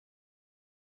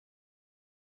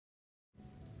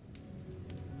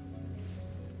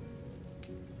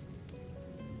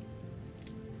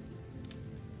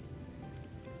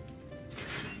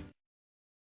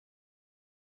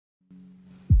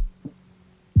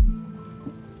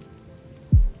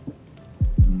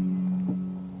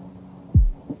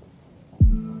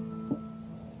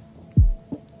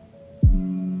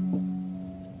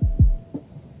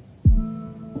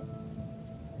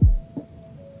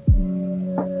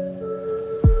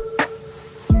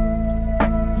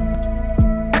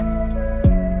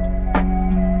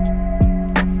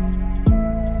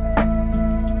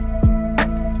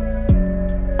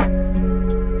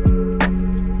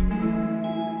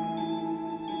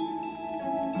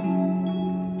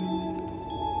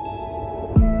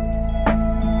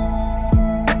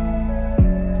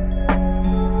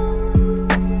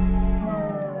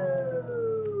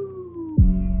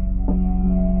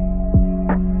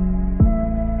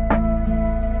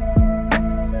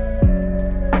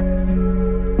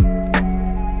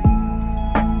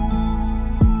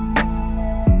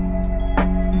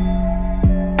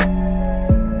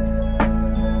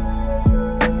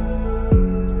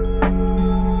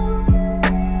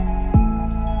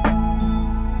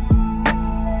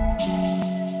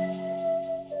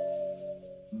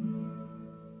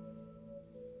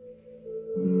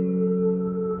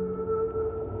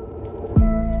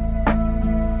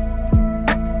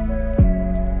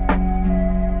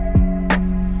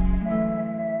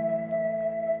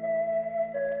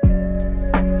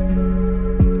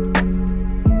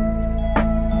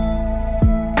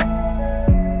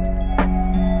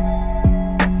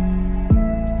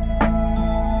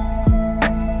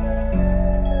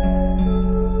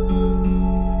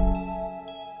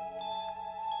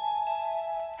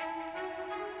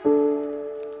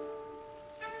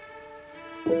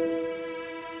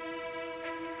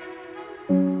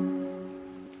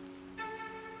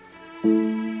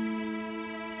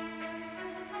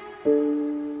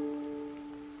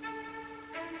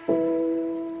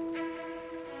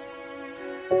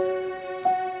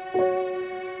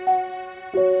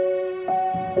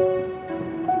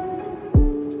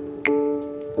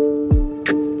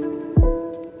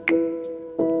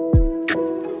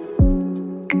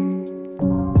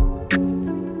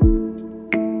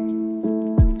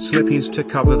grippies to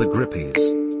cover the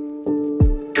grippies.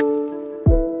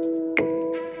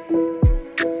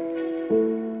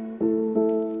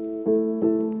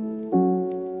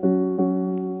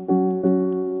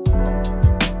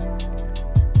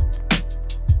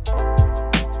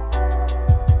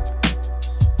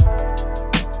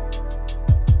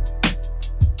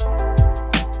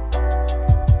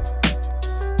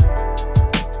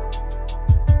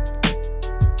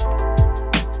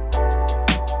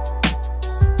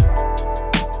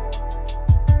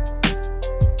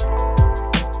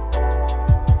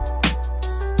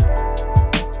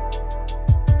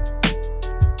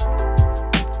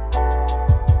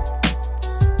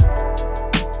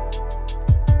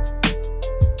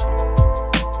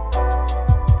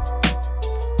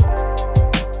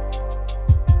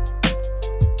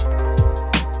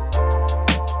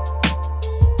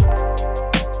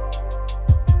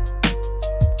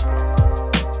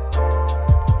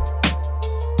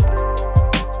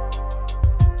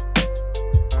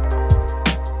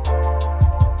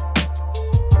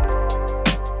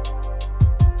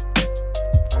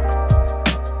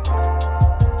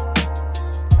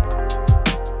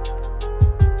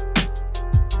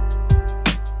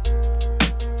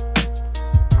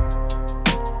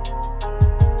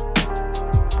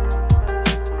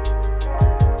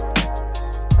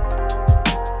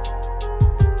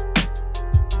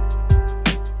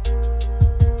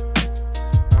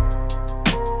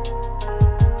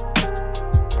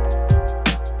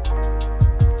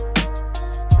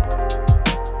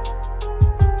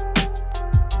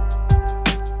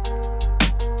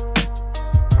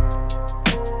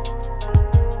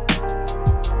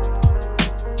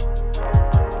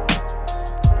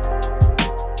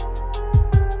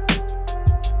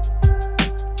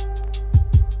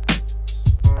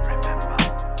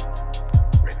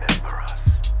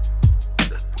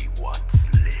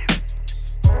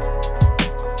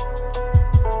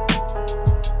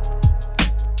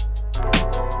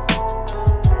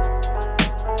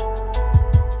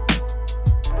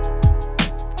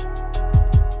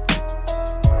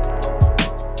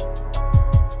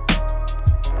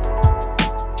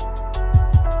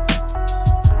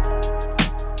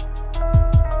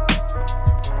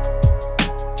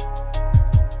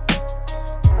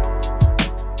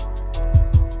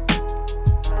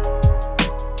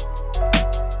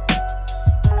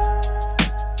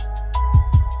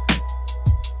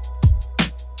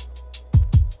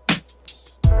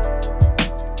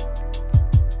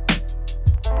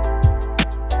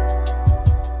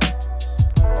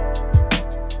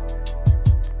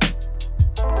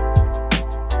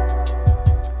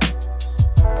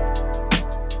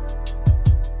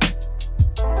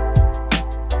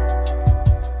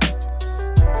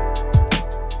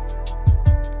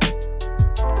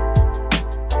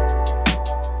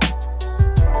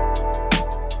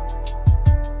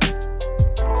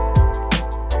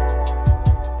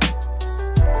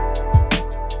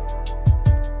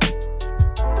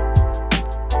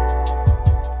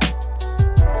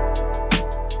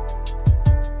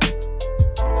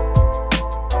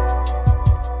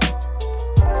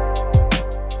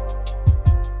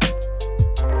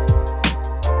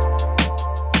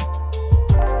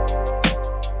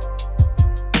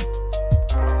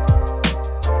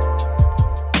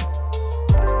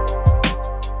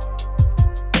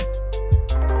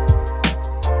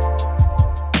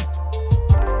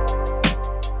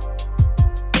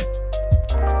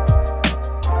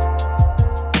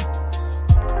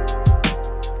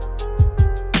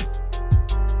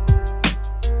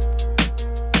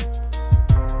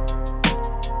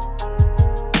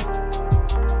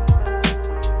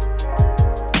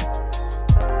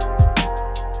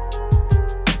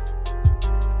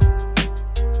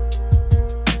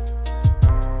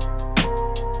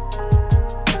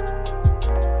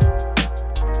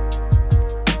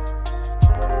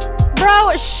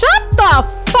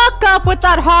 up with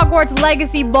that Hogwarts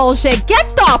Legacy bullshit. Get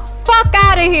the fuck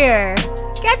out of here.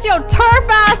 Get your turf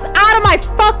ass out of my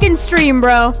fucking stream,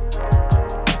 bro.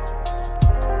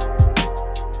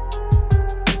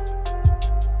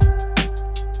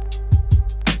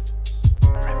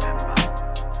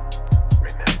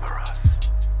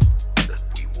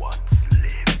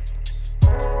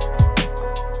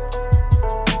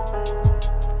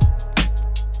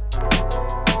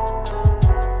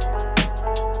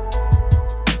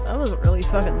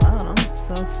 Fucking loud. I'm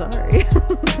so sorry.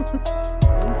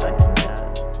 One second, chat.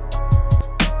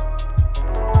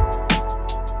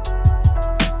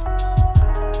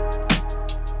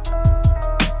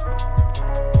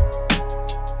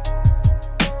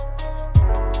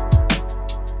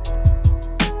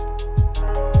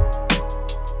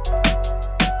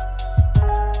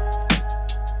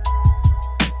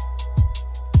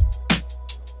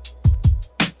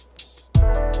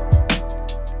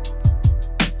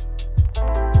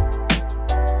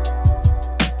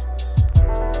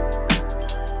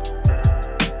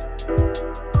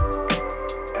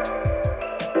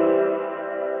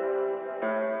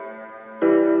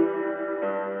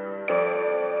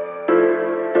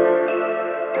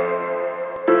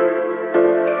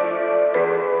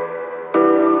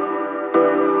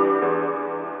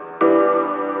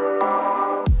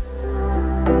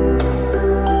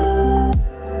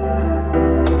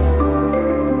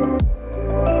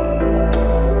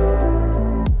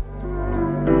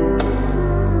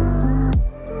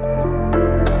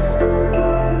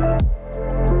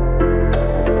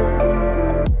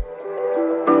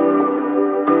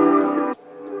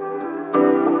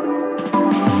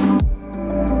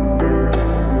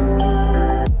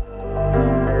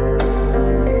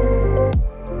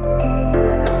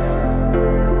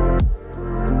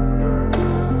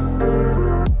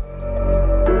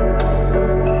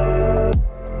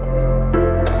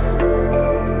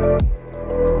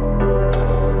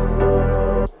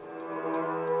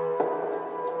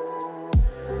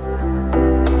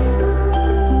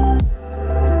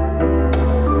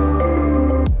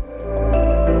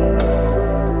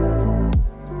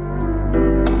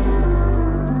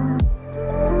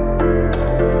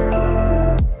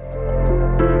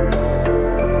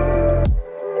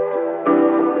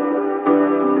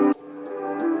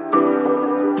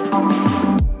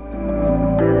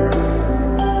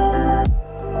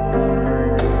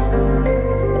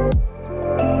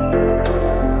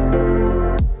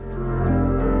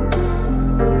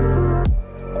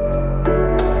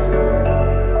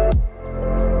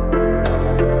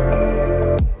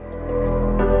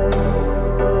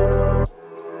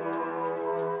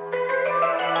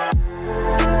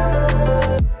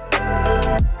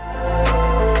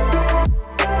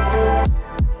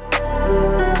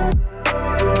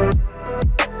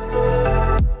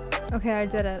 I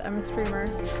did it. I'm a streamer.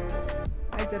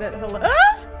 I did it. Hello.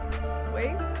 Ah!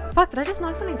 Wait. Fuck, did I just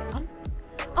knock something down?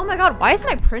 Oh my god, why is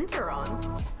my printer on?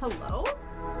 Hello?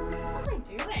 What was I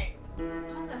doing?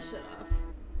 Turn that shit off.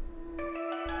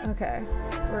 Okay,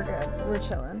 we're good. We're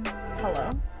chilling. Hello.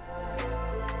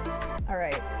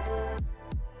 Alright.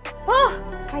 Oh!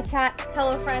 Hi chat.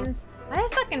 Hello friends. I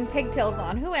have fucking pigtails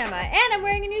on. Who am I? And I'm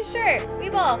wearing a new shirt.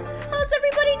 Weeball. How's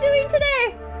everybody doing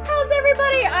today? How's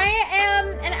everybody? I am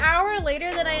an hour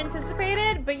later than I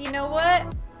anticipated, but you know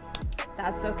what?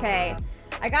 That's okay.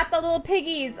 I got the little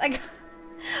piggies.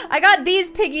 I got these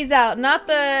piggies out, not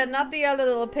the other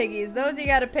little piggies. Those you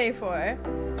gotta pay for.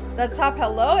 The top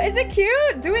hello? Is it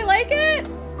cute? Do we like it?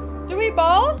 Do we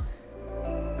ball?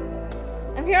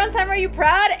 I'm here on time. Are you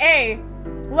proud? Hey,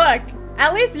 look.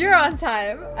 At least you're on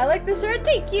time. I like the shirt.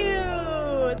 Thank you.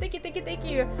 Thank you, thank you, thank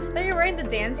you. Thought you were wearing the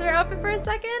dancer outfit for a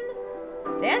second.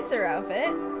 Dancer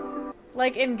outfit?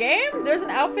 Like in game? There's an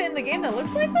outfit in the game that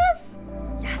looks like this?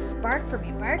 Yes, bark for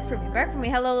me, bark for me, bark for me.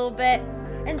 Hello, little bit.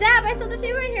 And Dab, I saw that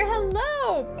you were in here.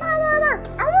 Hello.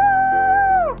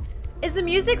 Is the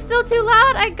music still too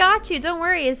loud? I got you. Don't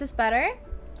worry. Is this better?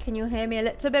 Can you hear me a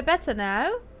little bit better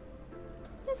now?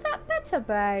 Is that better,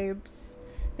 babes?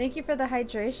 Thank you for the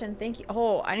hydration. Thank you.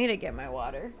 Oh, I need to get my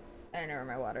water. I don't know where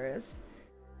my water is.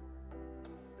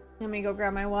 Let me go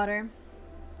grab my water.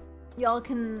 Y'all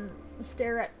can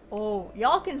stare at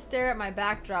my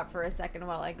backdrop for a second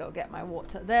while I go get my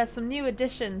water. There's some new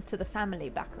additions to the family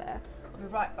back there. I'll be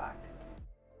right back.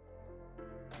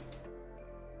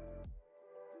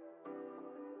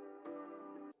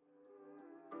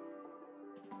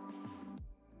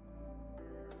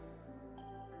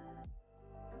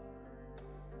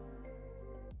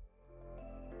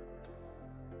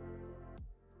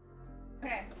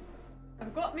 Okay,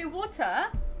 I've got me water,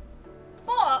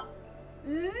 but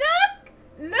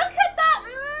look at that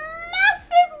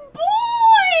massive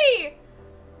boy!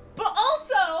 But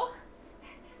also,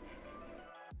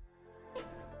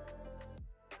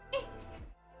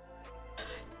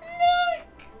 look!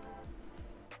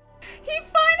 He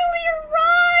finally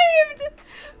arrived!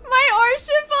 My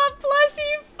Archivald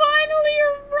plushie finally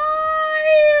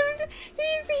arrived!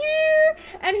 He's here!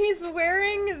 And he's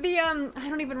wearing the, I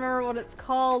don't even remember what it's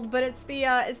called, but it's the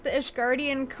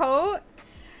𝗙𝗓𝗘𝗥𝗬𝗪𝗏 coat.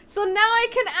 So now I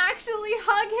can actually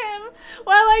hug him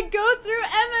while I go through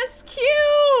MSQ!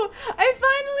 I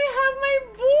finally have my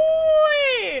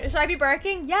boy! Should I be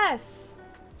barking? Yes.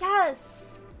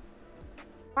 Yes.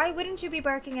 Why wouldn't you be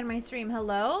barking in my stream?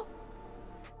 Hello?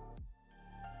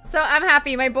 So I'm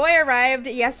happy. My boy arrived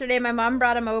yesterday. My mom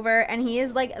brought him over, and he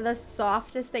is like the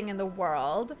softest thing in the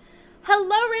world.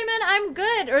 Hello, Raymond. I'm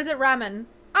good. Or is it Ramen?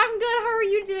 I'm good. How are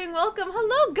you doing? Welcome.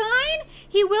 Hello, Gyn.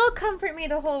 He will comfort me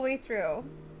the whole way through.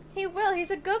 He will.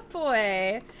 He's a good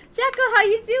boy. Jacko, how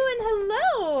you doing?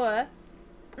 Hello.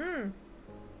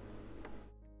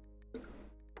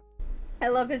 I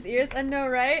love his ears. I know,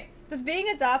 right? Does being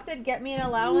adopted get me an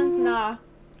allowance? Nah.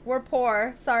 We're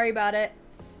poor. Sorry about it.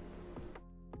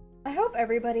 I hope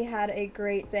everybody had a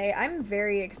great day. I'm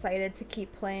very excited to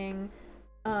keep playing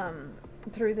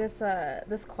through this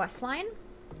this quest line.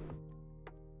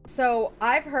 So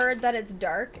I've heard that it's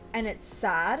dark and it's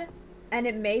sad and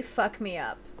it may fuck me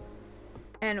up.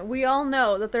 And we all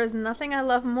know that there's nothing I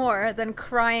love more than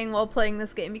crying while playing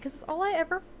this game because it's all I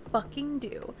ever fucking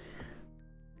do.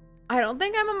 I don't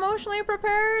think I'm emotionally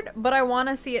prepared, but I want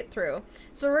to see it through.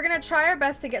 So we're gonna try our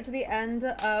best to get to the end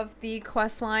of the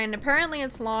quest line. Apparently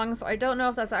it's long, so I don't know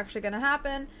if that's actually gonna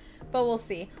happen, but we'll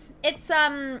see. It's I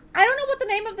don't know what the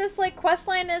name of this like quest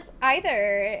line is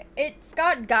either. It's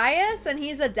got Gaius and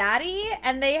he's a daddy,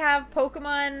 and they have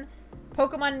Pokemon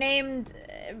named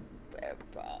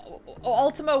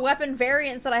Ultima weapon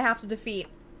variants that I have to defeat.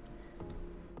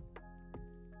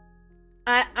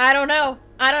 I don't know.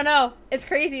 I don't know. It's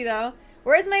crazy though.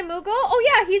 Where's my Moogle? Oh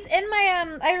yeah, he's in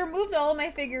my I removed all of my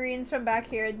figurines from back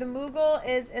here. The Moogle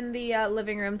is in the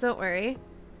living room. Don't worry.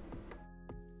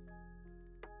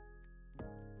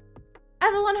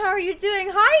 Evelyn, how are you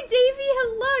doing? Hi, Davey.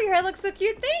 Hello. Your hair looks so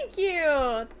cute. Thank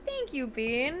you. Thank you,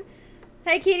 Bean.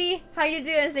 Hey, Kitty. How you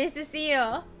doing? It's nice to see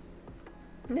you.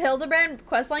 The Hildebrand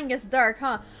questline gets dark,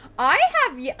 huh?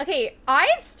 Okay,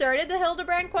 I've started the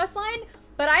Hildebrand questline,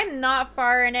 but I'm not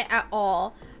far in it at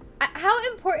all. How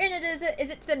important is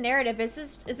it to the narrative?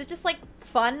 Is it just like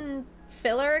fun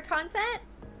filler content?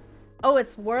 Oh,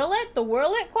 it's Werlyt? The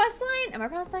Werlyt questline? Am I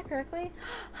pronouncing that correctly?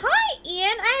 Hi,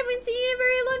 Ian. I haven't seen you in a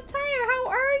very long time. How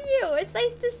are you? It's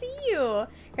nice to see you.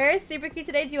 Hair is super cute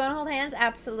today. Do you want to hold hands?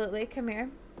 Absolutely. Come here.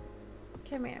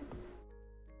 Come here.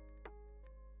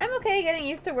 I'm okay getting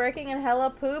used to working and hella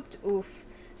pooped. Oof.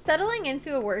 Settling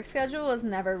into a work schedule was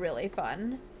never really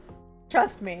fun.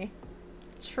 Trust me.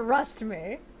 Trust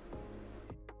me.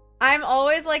 I'm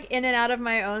always like in and out of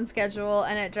my own schedule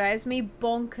and it drives me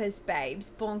bonkers,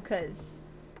 babes. Bonkers.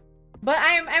 But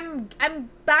I'm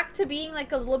back to being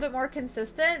like a little bit more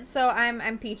consistent, so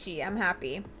I'm peachy. I'm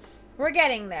happy. We're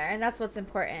getting there, and that's what's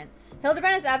important.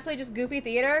 Hildebrand is absolutely just goofy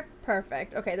theater.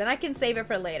 Perfect. Okay, then I can save it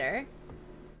for later.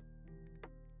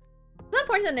 It's not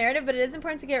important to the narrative, but it is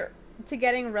important to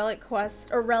getting relic quests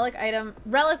or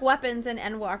relic weapons in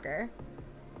Endwalker.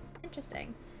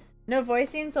 Interesting. No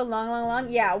voicing, so long.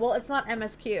 Yeah, well, it's not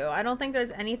MSQ. I don't think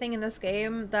there's anything in this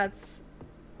game that's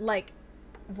like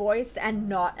voiced and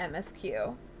not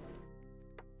MSQ.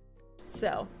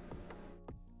 So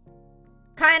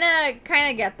kind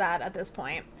of get that at this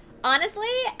point. Honestly,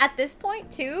 at this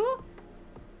point too,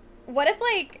 what if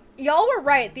like y'all were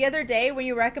right the other day when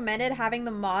you recommended having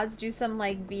the mods do some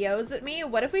like VOs with me?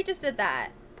 What if we just did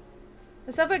that?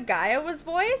 The stuff with Gaia was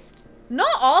voiced?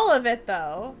 Not all of it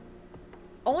though.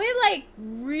 Only like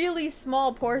really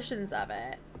small portions of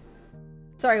it.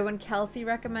 Sorry, when Kelsey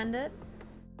recommended.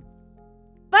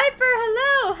 Viper,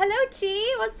 hello! Hello,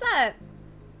 Chi! What's up?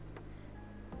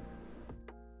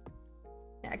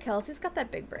 Yeah, Kelsey's got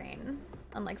that big brain,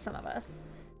 unlike some of us.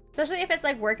 Especially if it's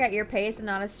like work at your pace and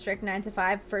not a strict 9 to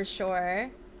 5, for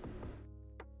sure.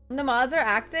 The mods are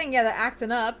acting? Yeah, they're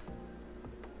acting up.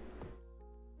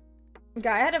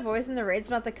 Guy had a voice in the raids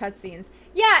about the cutscenes.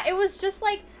 Yeah, it was just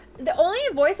like the only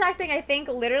voice acting I think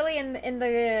literally in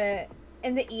the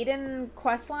Eden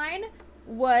questline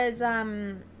was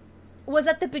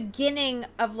at the beginning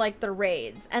of like the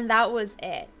raids, and that was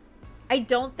it. I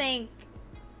don't think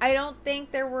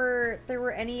there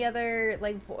were any other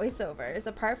like voiceovers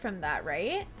apart from that,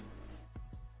 right?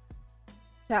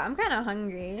 Yeah, I'm kind of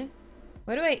hungry.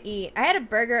 What do I eat? I had a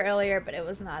burger earlier, but it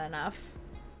was not enough.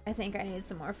 I think I need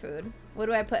some more food. What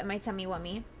do I put in my tummy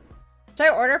wummy? Should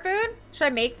I order food? Should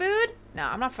I make food? No,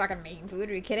 I'm not fucking making food.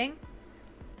 Are you kidding?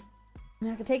 I'm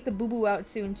gonna have to take the boo-boo out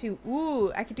soon too.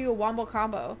 Ooh, I could do a wombo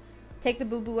combo. Take the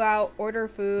boo-boo out, order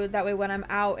food. That way when I'm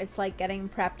out, it's like getting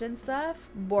prepped and stuff.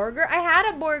 Burger? I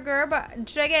had a burger, but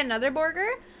should I get another burger?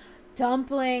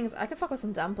 Dumplings. I could fuck with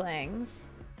some dumplings.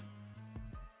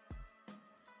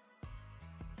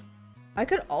 I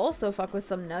could also fuck with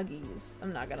some nuggies.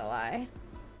 I'm not gonna lie.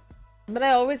 But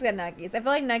I always get nuggies. I feel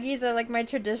like nuggies are like my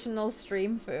traditional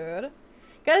stream food.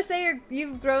 Gotta say,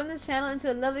 you've grown this channel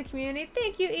into a lovely community.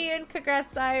 Thank you, Ian.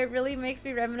 Congrats, Saira. It really makes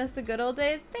me reminisce the good old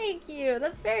days. Thank you.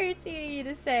 That's very sweet of you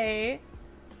to say.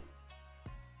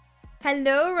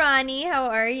 Hello, Ronnie. How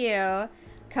are you?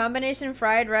 Combination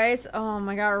fried rice. Oh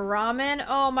my god, ramen.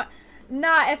 Oh my.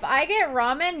 Nah, if I get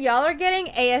ramen, y'all are getting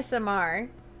ASMR.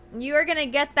 You are gonna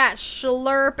get that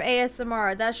slurp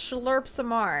ASMR. That slurp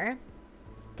samar.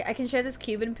 I can share this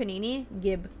Cuban panini.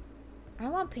 Gib. I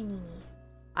want panini.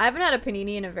 I haven't had a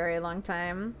panini in a very long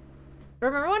time.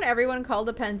 Remember when everyone called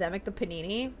the pandemic the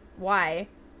panini? Why?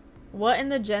 What in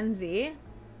the Gen Z?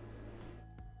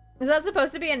 Is that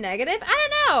supposed to be a negative? I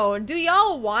don't know. Do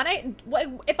y'all want it? Like,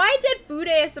 if I did food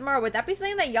ASMR, would that be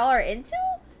something that y'all are into?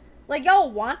 Like,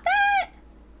 y'all want that?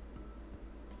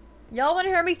 Y'all want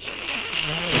to hear me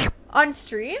on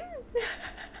stream?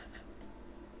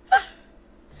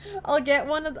 I'll get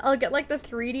like the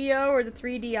 3DO or the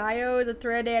 3DIO, the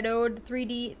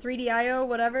 3DIO,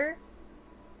 whatever.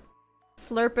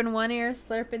 Slurp in one ear,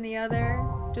 slurp in the other.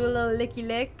 Do a little licky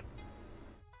lick.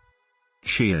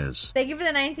 Cheers. Thank you for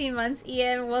the 19 months,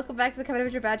 Ian. Welcome back to the Coming Up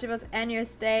with Your Badge Boats and your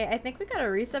stay. I think we got a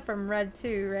reset from Red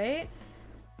too, right?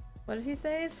 What did he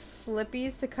say?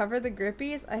 Slippies to cover the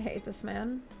grippies? I hate this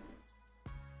man.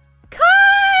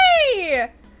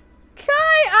 Kai! Kai,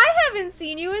 I haven't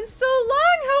seen you in so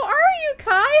long. How are you,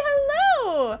 Kai?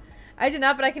 Hello. I did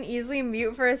not, but I can easily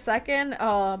mute for a second.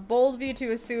 Bold of you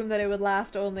to assume that it would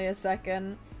last only a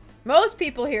second. Most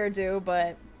people here do,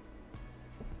 but...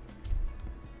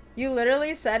 You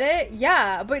literally said it?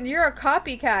 Yeah, but you're a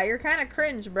copycat. You're kind of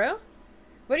cringe, bro.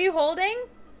 What are you holding?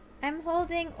 I'm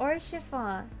holding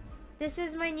Orchiffon. This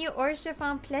is my new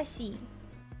Orchiffon plushie.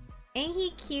 Ain't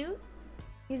he cute?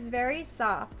 He's very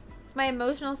soft. It's my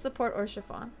emotional support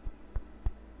Orchiffon.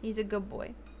 He's a good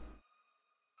boy.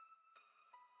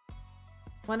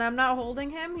 When I'm not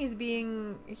holding him, he's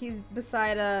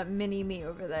beside a mini me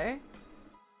over there.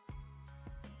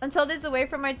 Until it's away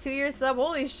from my 2-year sub.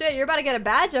 Holy shit, you're about to get a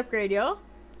badge upgrade, yo.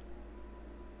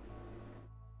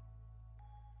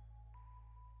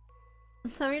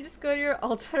 Let me just go to your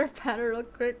altar pattern real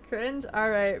quick, cringe.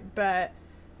 Alright, bet.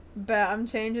 I'm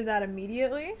changing that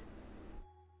immediately.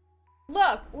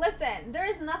 Look, listen, there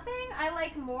is nothing I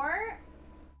like more.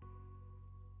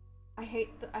 I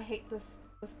hate this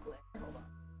This glare. Hold on.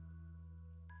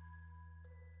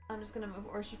 I'm just gonna move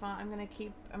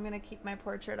𝗙𝗡𝗡. I'm gonna keep my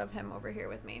portrait of him over here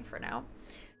with me for now.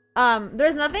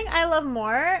 There's nothing I love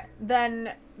more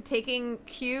than taking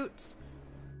cute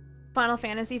Final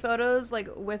Fantasy photos like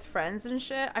with friends and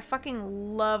shit. I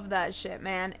fucking love that shit,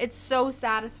 man. It's so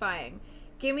satisfying.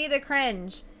 Give me the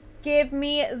cringe. Give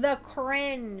me the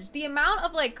cringe. The amount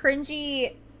of like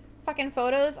cringy fucking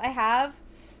photos I have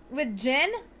with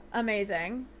Jin,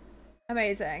 amazing.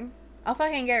 Amazing. I'll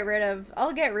get rid of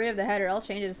the header. I'll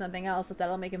change it to something else if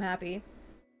that'll make him happy.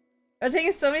 I'm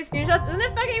taking so many screenshots. Isn't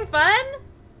it fucking fun?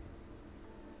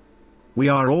 We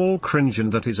are all cringe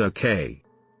and that is okay.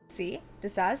 See?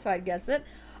 Dissatisfied gets it.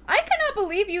 I cannot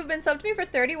believe you've been subbed to me for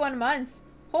 31 months.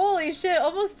 Holy shit,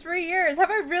 almost 3 years.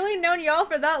 Have I really known y'all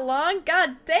for that long?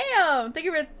 God damn! Thank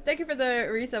you for the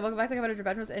resub. Welcome back to 100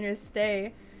 Bedrooms and your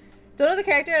stay. Don't know the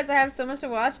character as I have so much to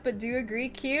watch, but do you agree?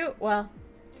 Cute? Well,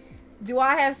 do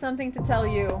I have something to tell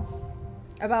you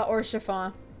about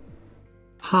𝗙𝗡𝗡?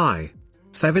 Hi.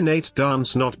 7-8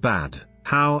 dance not bad.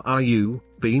 How are you,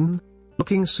 Bean?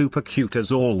 Looking super cute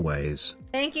as always.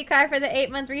 Thank you, Kai, for the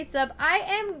 8-month resub. I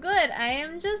am good. I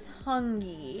am just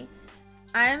hungry.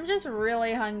 I'm just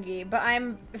really hungry, but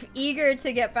I'm eager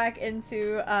to get back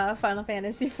into Final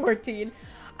Fantasy 14.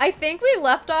 I think we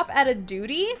left off at a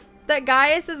duty that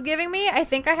Gaius is giving me. I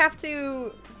think I have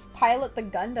to pilot the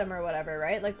Gundam or whatever,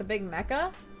 right? Like the big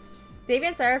mecha. Davey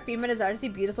and Saira feed my desire to see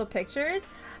beautiful pictures.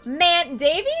 Man,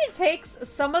 Davey takes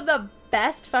some of the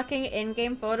best fucking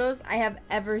in-game photos I have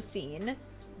ever seen.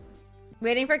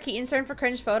 Waiting for Keaton's turn for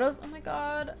cringe photos. Oh my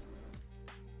god.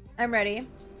 I'm ready.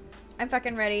 I'm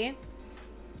fucking ready.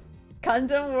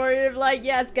 Gundam Warrior, like,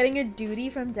 yes, getting a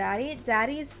duty from daddy.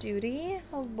 Daddy's duty?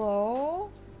 Hello?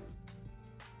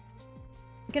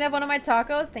 You can have one of my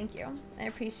tacos? Thank you. I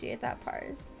appreciate that,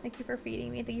 Pars. Thank you for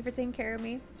feeding me. Thank you for taking care of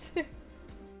me.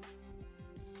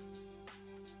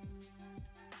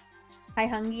 Hi,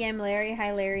 Hungy. I'm Larry.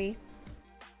 Hi, Larry.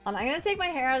 I'm gonna take my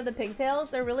hair out of the pigtails.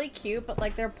 They're really cute, but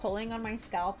like they're pulling on my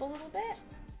scalp a little bit.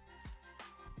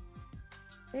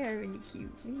 They are really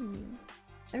cute.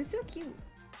 I'm so cute.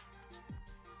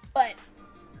 But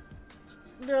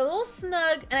they're a little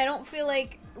snug and I don't feel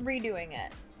like redoing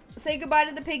it. Say goodbye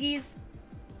to the piggies.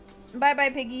 Bye-bye,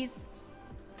 piggies.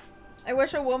 I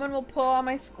wish a woman would pull on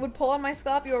my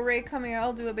scalp. Yo, Ray, come here.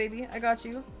 I'll do it, baby. I got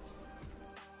you.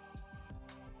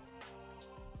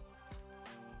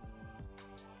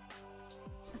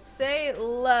 Say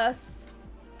less.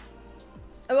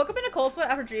 I woke up in a cold sweat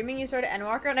after dreaming you started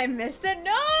Endwalker and I missed it.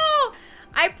 No!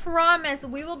 I promise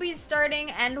we will be starting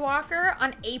Endwalker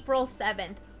on April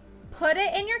 7th. Put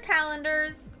it in your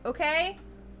calendars, okay?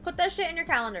 Put that shit in your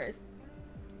calendars.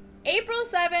 April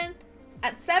 7th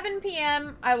at 7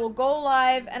 p.m. I will go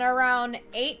live, and around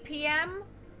 8 p.m.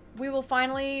 we will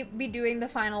finally be doing the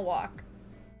final walk.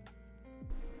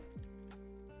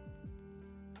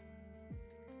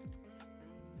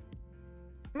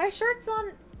 My shirt's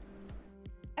on.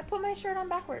 I put my shirt on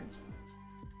backwards.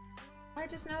 I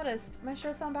just noticed my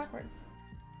shirt's on backwards.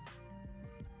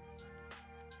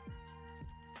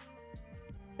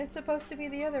 It's supposed to be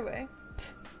the other way.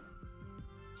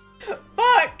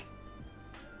 Fuck!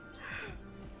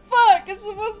 Fuck! It's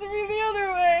supposed to be the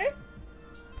other way!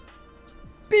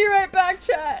 Be right back,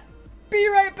 chat! Be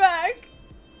right back!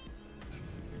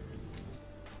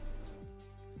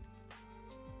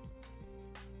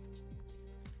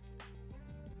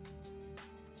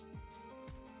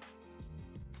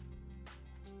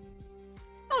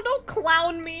 Oh, don't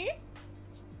clown me!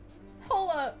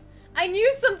 Hold up. I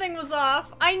knew something was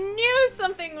off. I knew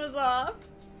something was off.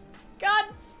 God,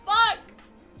 fuck!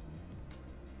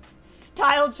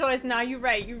 Style choice. Nah, you're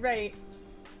right. You're right.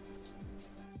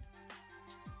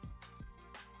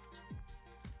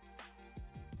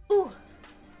 Ooh.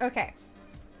 Okay.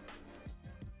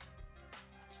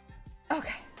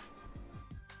 Okay.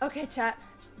 Okay, chat.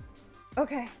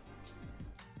 Okay.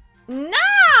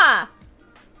 Nah!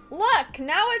 Look,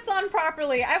 now it's on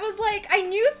properly. I was like, I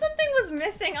knew something was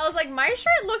missing. I was like, my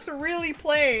shirt looks really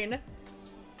plain.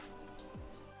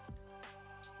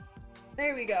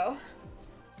 There we go.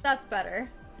 That's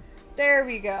better. There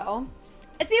we go.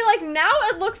 And see, like, now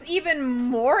it looks even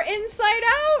more inside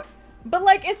out, but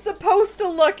like, it's supposed to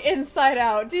look inside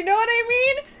out. Do you know what I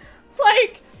mean?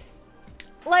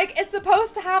 Like, it's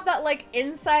supposed to have that, like,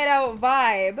 inside out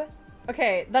vibe.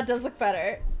 Okay, that does look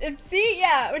better. See,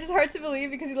 yeah, which is hard to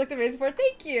believe because you looked amazing for it.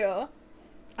 Thank you.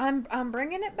 I'm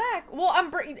bringing it back.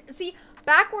 Well, see,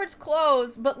 backwards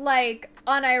clothes, but like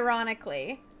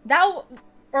unironically.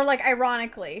 Or like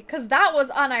ironically, because that was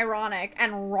unironic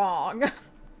and wrong.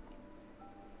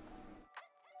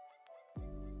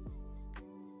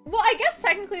 Well, I guess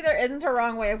technically there isn't a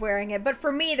wrong way of wearing it, but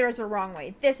for me there's a wrong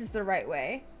way. This is the right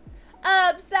way.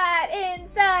 Upside,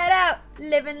 inside out,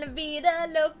 living la vida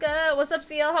loca. What's up,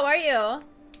 Seal? How are you?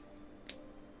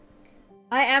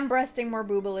 I am breasting more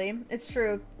boobily. It's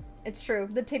true. It's true.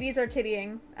 The titties are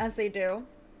tittying as they do.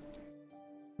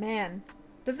 Man.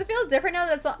 Does it feel different now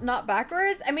that it's not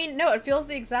backwards? I mean, no, it feels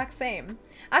the exact same.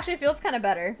 Actually, it feels kind of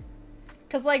better.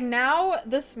 Because, like, now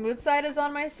the smooth side is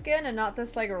on my skin and not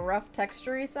this, like, rough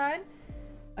texture-y side.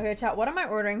 Okay, chat, what am I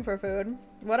ordering for food?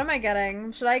 What am I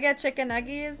getting? Should I get chicken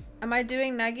nuggies? Am I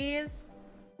doing nuggies?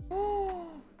 Oh,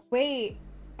 wait.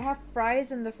 I have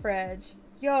fries in the fridge.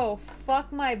 Yo,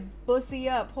 fuck my bussy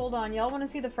up. Hold on. Y'all want to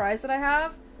see the fries that I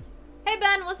have? Hey,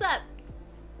 Ben, what's up?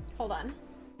 Hold on.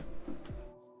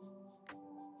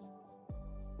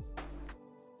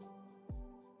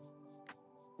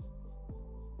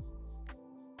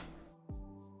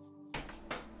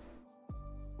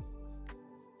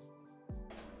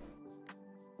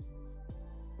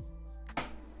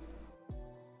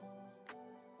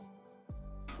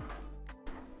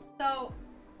 So,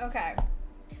 okay.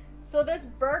 So this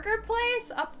burger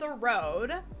place up the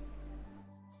road,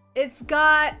 it's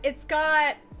got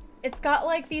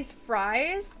like these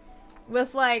fries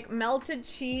with like melted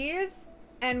cheese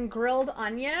and grilled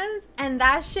onions, and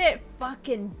that shit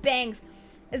fucking bangs.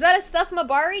 Is that a stuffed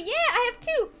mabari? Yeah, I have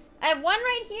two. I have one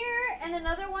right here and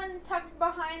another one tucked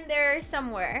behind there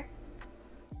somewhere.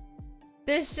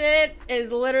 This shit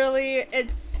is literally,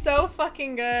 it's so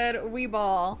fucking good. We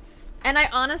ball. And I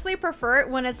honestly prefer it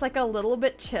when it's like a little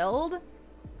bit chilled.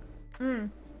 Hey,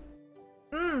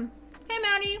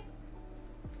 Maddie.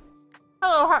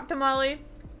 Hello, hot tamale.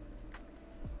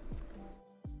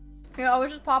 You're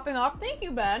always just popping off. Thank you,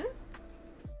 Ben.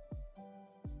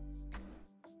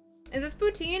 Is this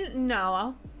poutine?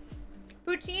 No.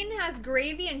 Poutine has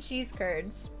gravy and cheese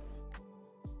curds.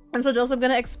 And so Joseph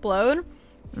gonna explode?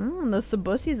 The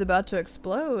sabussy's about to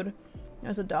explode.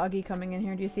 There's a doggy coming in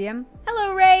here. Do you see him?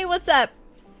 Hello, Ray. What's up?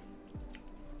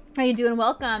 How you doing?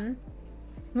 Welcome.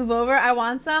 Move over. I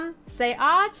want some. Say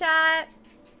ah, chat.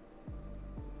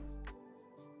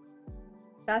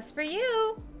 That's for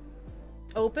you.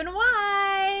 Open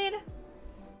wide.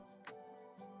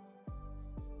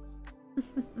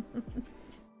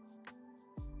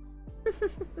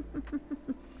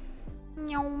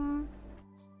 Nyom.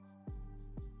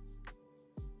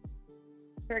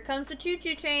 Here comes the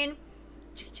choo-choo train.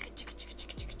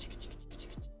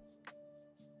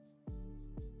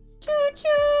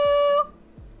 Choo-choo!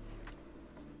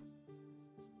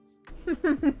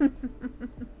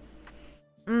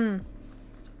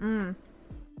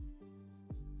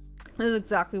 This is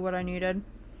exactly what I needed.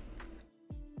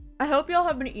 I hope y'all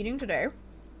have been eating today.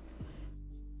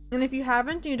 And if you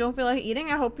haven't and you don't feel like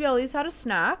eating, I hope you at least had a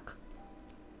snack.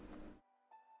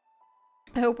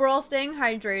 I hope we're all staying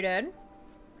hydrated.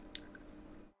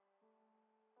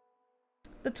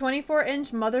 The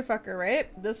 24-inch motherfucker, right?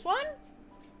 This one?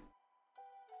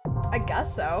 I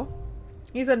guess so.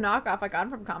 He's a knockoff. I got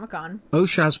him from Comic-Con. Oh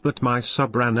Shaz, but my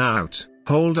sub ran out.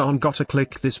 Hold on, gotta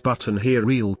click this button here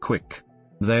real quick.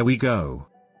 There we go.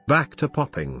 Back to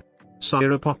popping.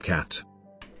 Saira Popcat.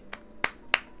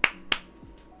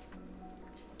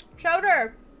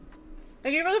 Chowder!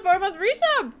 Thank you for the 4-month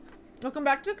resub! Welcome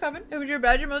back to the Coven. It was your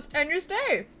badge, emotes, and your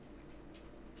stay.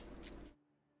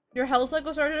 Your health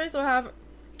cycle started today, so I have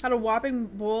had a whopping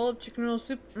bowl of chicken noodle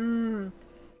soup.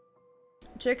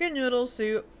 Chicken noodle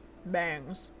soup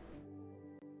bangs.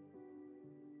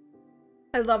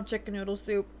 I love chicken noodle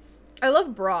soup. I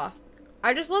love broth.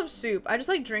 I just love soup. I just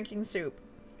like drinking soup.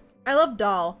 I love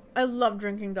dal. I love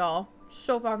drinking dal.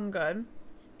 So fucking good.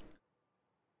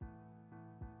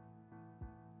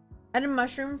 And a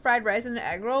mushroom fried rice and an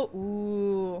egg roll.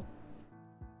 Ooh.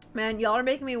 Man, y'all are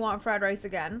making me want fried rice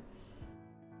again.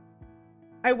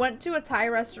 I went to a Thai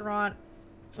restaurant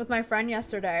with my friend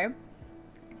yesterday.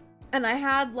 And I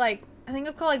had like, I think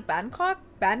it's called like Bangkok?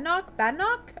 Bandnok?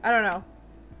 I don't know.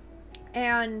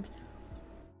 And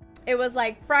it was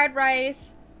like fried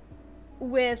rice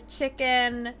with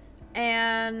chicken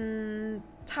and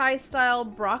Thai style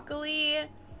broccoli.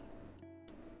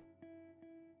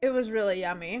 It was really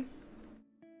yummy.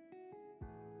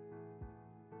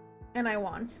 And I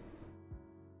want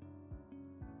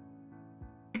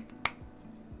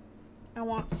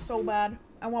so bad.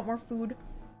 I want more food.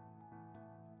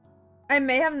 I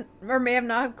may have or may have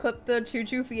not clipped the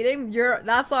choo-choo feeding.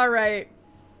 That's alright.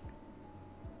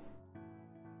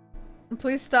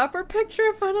 Please stop or picture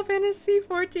a Final Fantasy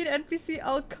 14 NPC.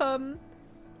 I'll come.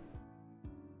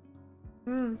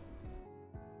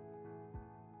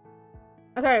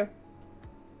 Okay.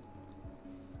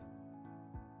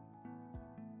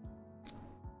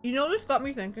 You know what this got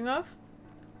me thinking of?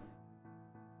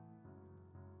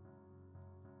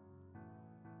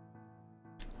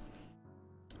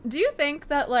 Do you think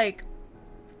that, like,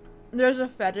 there's a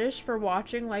fetish for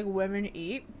watching, like, women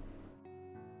eat?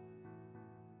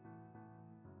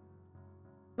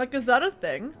 Like, is that a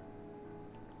thing?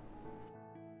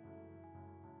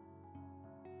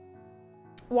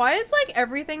 Why is, like,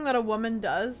 everything that a woman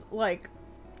does, like,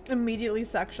 immediately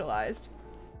sexualized?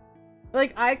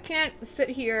 Like, I can't sit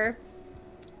here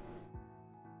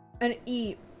and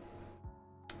eat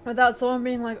without someone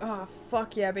being like, oh,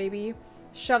 fuck yeah, baby.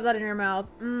 Shove that in your mouth.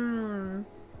 Mmm.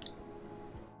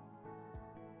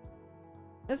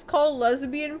 It's called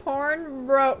lesbian porn?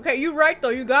 Bro, okay, you right though.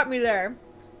 You got me there.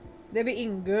 They be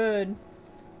eating good.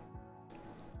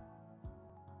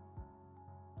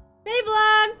 Hey,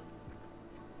 Vlad!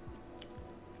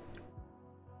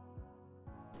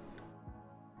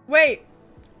 Wait.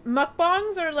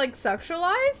 Mukbangs are, like,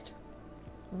 sexualized?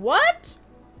 What?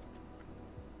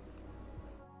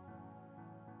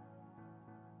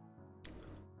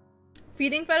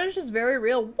 Feeding fetish is very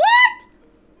real. What?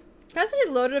 That's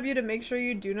really loaded of you to make sure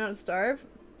you do not starve.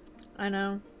 I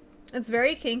know. It's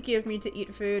very kinky of me to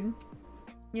eat food.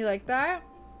 You like that?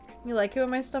 You like it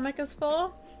when my stomach is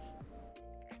full?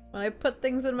 When I put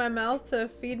things in my mouth to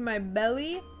feed my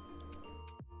belly?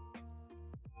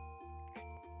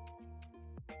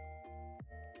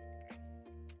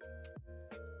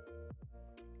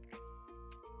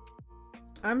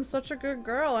 I'm such a good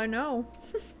girl, I know.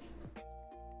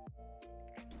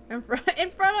 in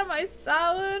front of my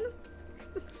salad.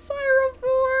 Saira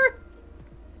 4.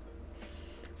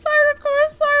 Saira core,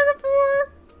 Saira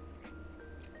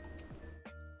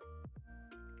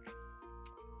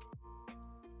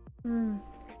 4.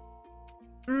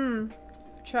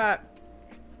 Chat.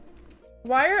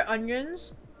 Why are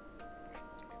onions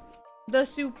the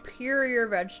superior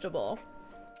vegetable?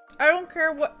 I don't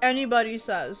care what anybody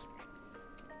says.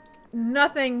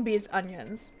 Nothing beats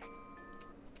onions.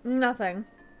 Nothing.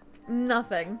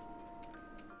 Nothing.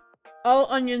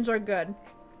 All onions are good.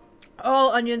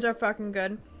 All onions are fucking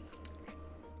good.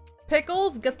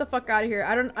 Pickles, get the fuck out of here.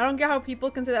 I don't get how people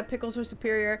can say that pickles are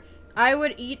superior. I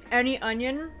would eat any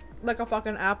onion like a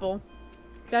fucking apple.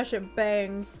 That shit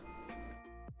bangs.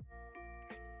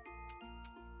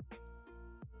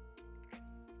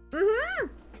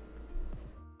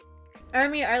 I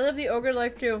mean, I live the ogre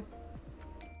life too.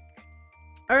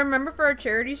 I remember for a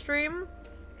charity stream,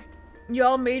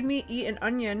 y'all made me eat an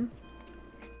onion.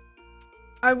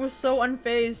 I was so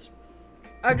unfazed.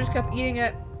 I just kept eating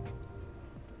it.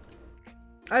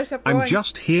 I just kept going. I'm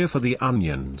just here for the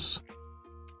onions.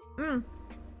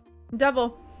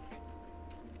 Devil.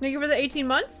 Thank you for the 18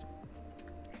 months.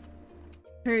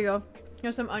 Here you go.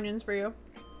 Here's some onions for you.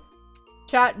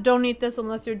 Chat, don't eat this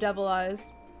unless you're devil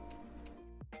eyes.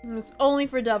 It's only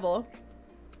for devil.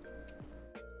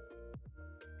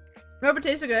 No, but it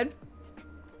tasted good.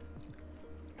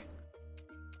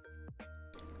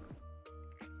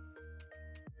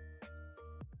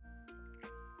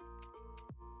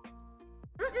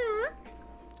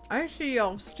 I see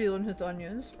y'all stealing his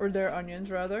onions. Or their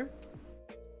onions, rather.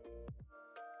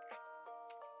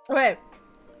 Okay.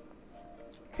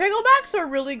 Picklebacks are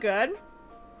really good.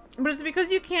 But it's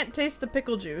because you can't taste the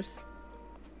pickle juice.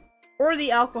 Or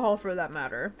the alcohol, for that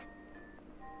matter.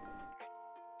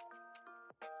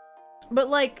 But,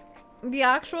 like, the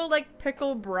actual, like,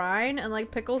 pickle brine and,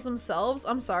 like, pickles themselves,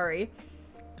 I'm sorry.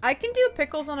 I can do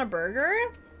pickles on a burger.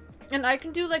 And I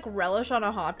can do, like, relish on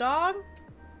a hot dog.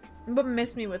 But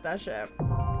miss me with that shit.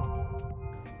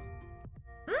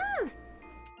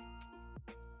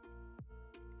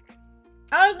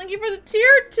 Oh, thank you for the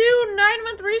tier 2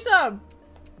 9-month resub.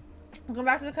 Welcome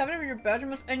back to the covenant of your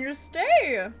bedrooms and your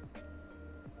stay.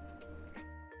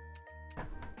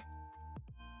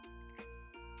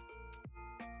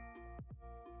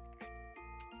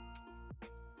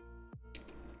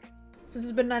 Since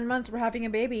it's been 9 months, we're having a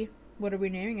baby. What are we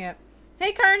naming it?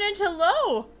 Hey, Carnage,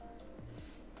 hello!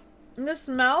 The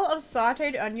smell of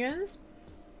sauteed onions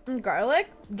and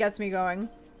garlic gets me going.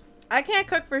 I can't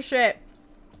cook for shit,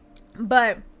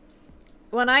 but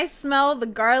when I smell the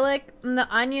garlic and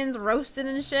the onions roasted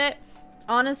and shit,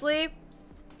 honestly,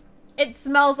 it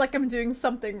smells like I'm doing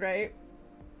something right.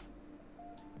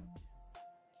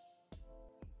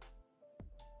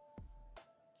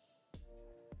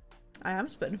 I am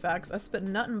spitting facts. I spit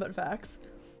nothing but facts.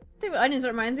 I think onions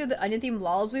reminds me of the onion themed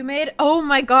lols we made. Oh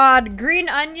my god, green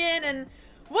onion and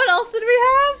what else did we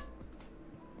have?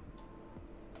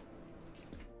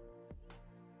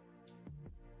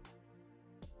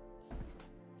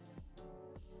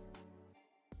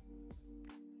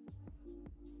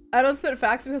 I don't spit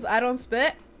facts because I don't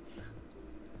spit.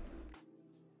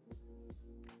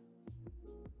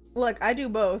 Look, I do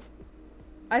both.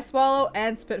 I swallow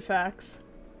and spit facts.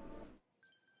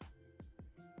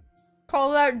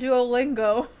 Call that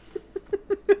Duolingo.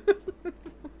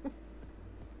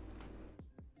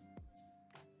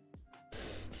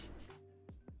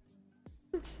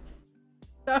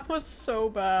 That was so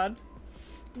bad.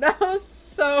 That was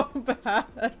so bad.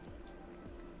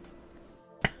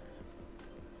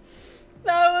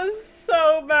 That was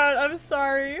so bad. I'm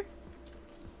sorry.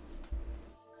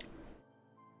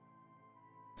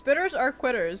 Spitters are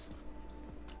quitters.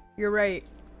 You're right.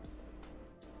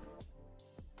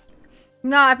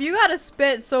 Nah, if you gotta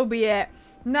spit, so be it.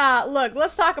 Nah, look,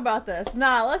 let's talk about this.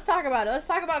 Nah, let's talk about it. Let's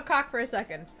talk about cock for a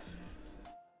second.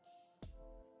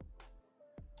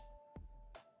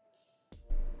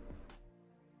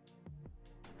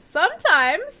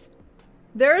 Sometimes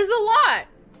there's a lot.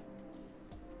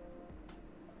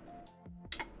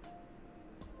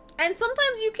 And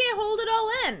sometimes you can't hold it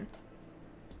all in.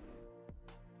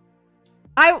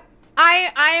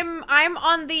 I'm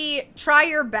on the try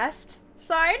your best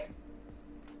side.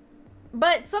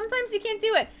 But sometimes you can't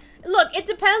do it. Look, it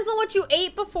depends on what you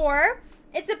ate before.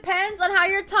 It depends on how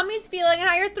your tummy's feeling and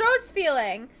how your throat's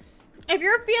feeling. If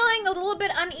you're feeling a little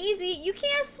bit uneasy, you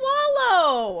can't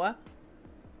swallow.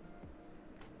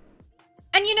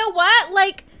 And you know what?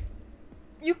 Like,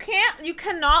 you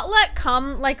cannot let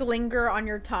cum, like, linger on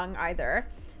your tongue either.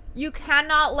 You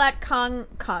cannot let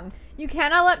you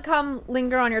cannot let cum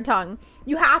linger on your tongue.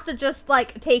 You have to just,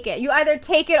 like, take it. You either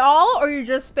take it all or you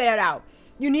just spit it out.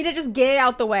 You need to just get it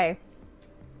out the way.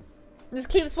 Just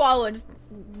keep swallowing. Just,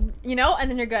 you know, and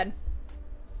then you're good.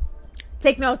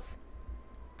 Take notes.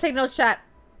 Take notes, chat.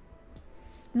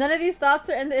 None of these thoughts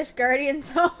are in the Ishgardian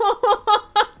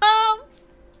tomes.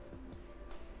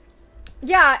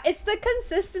 Yeah, it's the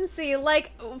consistency.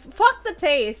 Like, fuck the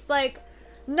taste. Like,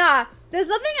 nah. There's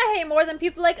nothing I hate more than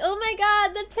people like, oh my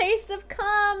god, the taste of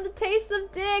cum, the taste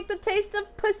of dick, the taste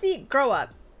of pussy. Grow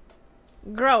up.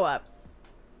 Grow up.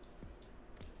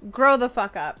 Grow the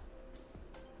fuck up.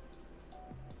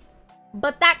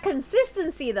 But that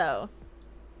consistency, though,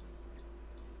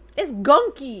 is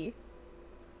gunky.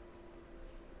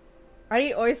 I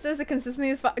eat oysters, the consistency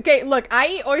is fine. Okay, look, I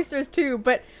eat oysters too,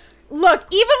 but look,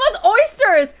 even with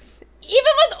oysters, you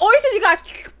got,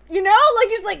 you know, like,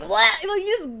 you're just like, what? Like,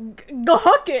 you just go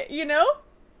hook it, you know?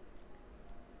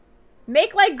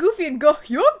 Make like Goofy and go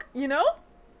yuk, you know?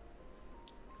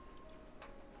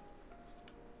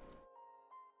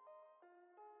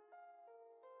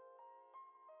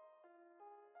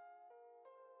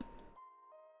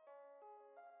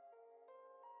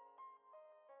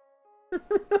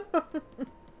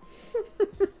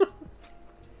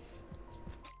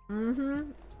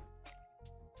 Mm-hmm.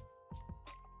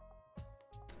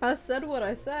 I said what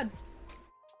I said.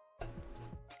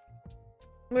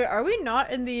 Wait, are we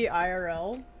not in the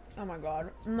IRL? Oh my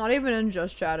god. I'm not even in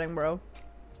just chatting, bro.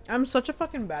 I'm such a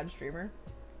fucking bad streamer.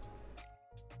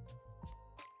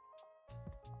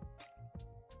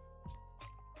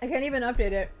 I can't even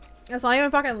update it. It's not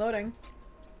even fucking loading.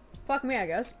 Fuck me, I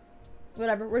guess.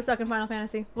 Whatever, we're stuck in Final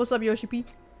Fantasy. What's up, Yoshi P?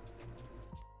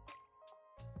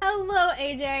 Hello,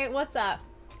 AJ. What's up?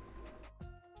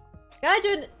 Got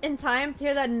you in time to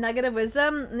hear that nugget of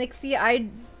wisdom. Nixie, I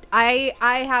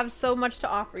have so much to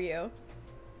offer you.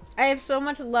 I have so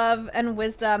much love and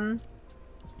wisdom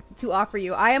to offer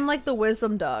you. I am like the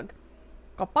wisdom dog.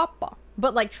 Kapapa.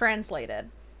 But like translated.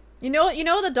 You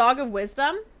know the dog of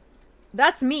wisdom?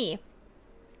 That's me.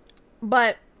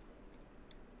 But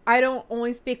I don't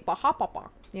only speak Bahapapa,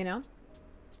 you know?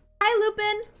 Hi,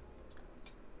 Lupin!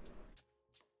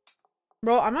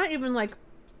 Bro, I'm not even, like,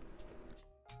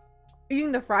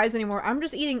 eating the fries anymore. I'm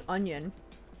just eating onion.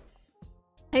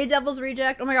 Hey, Devil's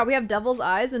Reject. Oh my god, we have Devil's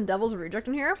Eyes and Devil's Reject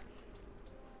in here?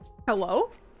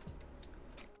 Hello?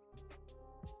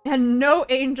 And no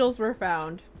angels were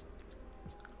found.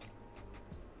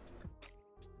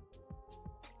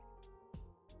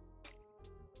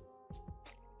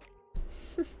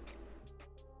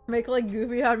 Make like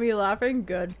Goofy had me laughing?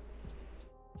 Good.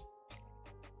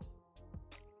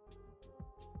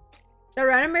 The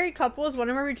random married couple is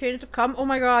whenever we change it to come. Oh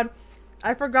my god.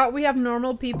 I forgot we have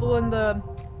normal people in the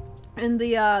FC.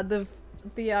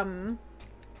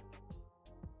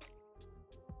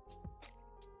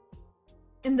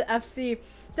 Devil's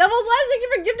Eyes, thank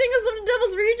you for gifting us some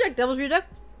Devil's Reject. Devil's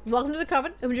Reject, welcome to the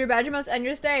Coven. It was your badge, you must end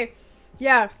your stay.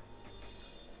 Yeah.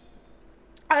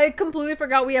 I completely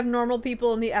forgot we have normal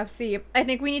people in the FC. I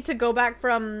think we need to go back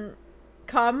from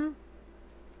cum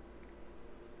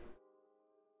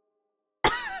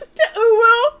to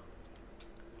uwu.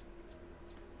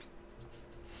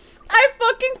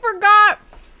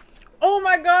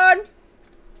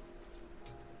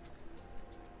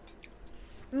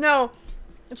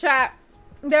 Chat,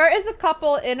 there is a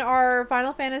couple in our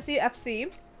Final Fantasy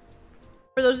FC.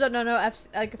 For those that don't know,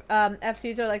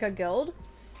 FCs are like a guild.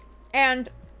 And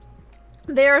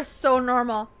they are so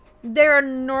normal. They're a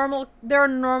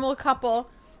normal couple.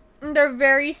 And they're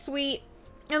very sweet.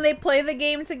 And they play the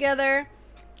game together.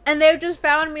 And they've just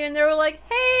found me and they were like,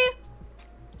 hey,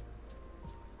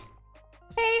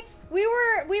 we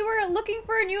were looking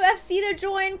for a new FC to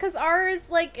join because ours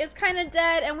like is kind of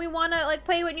dead and we want to like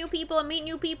play with new people and meet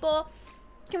new people.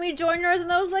 Can we join yours?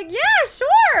 And I was like, yeah,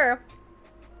 sure.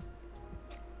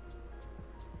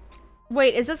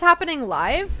 Wait, is this happening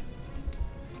live?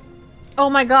 Oh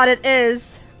my god, it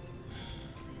is.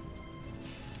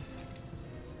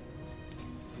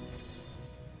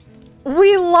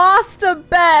 We lost a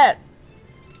bet.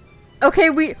 Okay,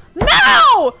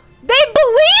 No! They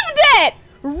believed it!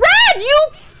 Red, you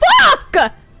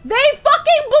fuck! They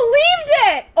fucking believed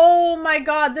it! Oh my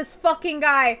god, this fucking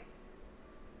guy.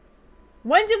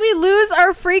 When did we lose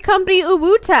our free company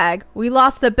uwu tag? We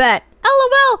lost a bet.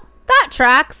 LOL, that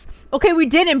tracks. Okay, we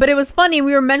didn't, but it was funny.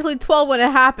 We were mentally 12 when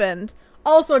it happened.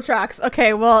 Also tracks.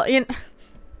 Okay, well,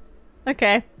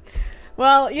 okay.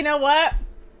 Well, you know what?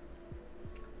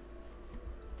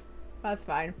 That's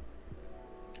fine.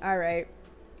 Alright.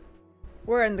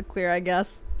 We're in the clear, I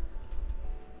guess.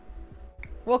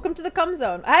 Welcome to the cum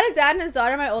zone. I had a dad and his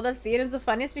daughter in my old FC, and it was the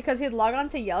funniest because he'd log on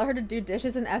to yell at her to do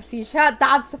dishes in FC chat.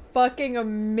 That's fucking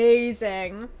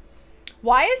amazing.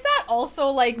 Why is that also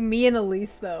like me and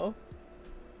Elise though?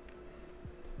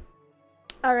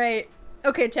 Alright.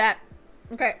 Okay, chat.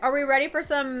 Okay, are we ready for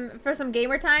some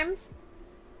gamer times?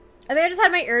 I think I just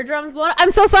had my eardrums blown. I'm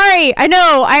so sorry. I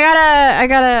know. I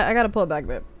gotta pull it back a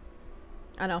bit.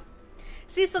 I know.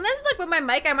 See, sometimes like with my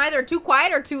mic, I'm either too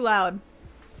quiet or too loud.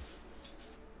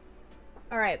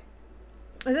 All right.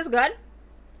 Is this good?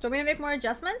 Do you want me to make more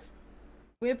adjustments?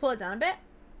 We need to pull it down a bit.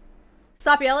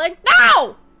 Stop yelling.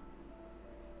 No!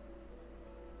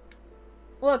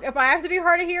 Look, if I have to be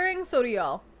hard of hearing, so do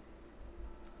y'all.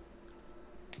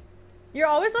 You're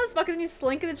always less fucking when you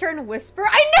slink in the chair and whisper.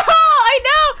 I know!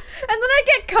 And then I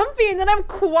get comfy and then I'm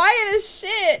quiet as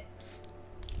shit.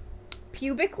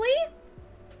 Pubically?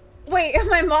 Wait,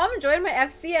 my mom joined my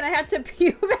FC and I had to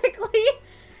pubically?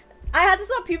 I had to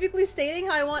stop pubically stating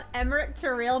how I want Emmerich to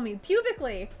rail me.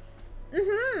 Pubically.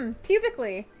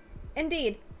 Pubically.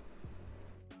 Indeed.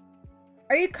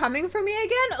 Are you coming for me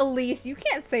again? Elise, you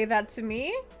can't say that to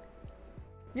me.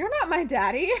 You're not my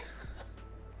daddy.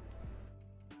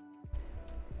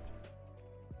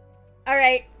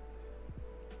 Alright.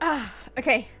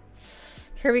 Okay.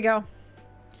 Here we go.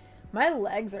 My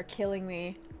legs are killing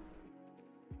me.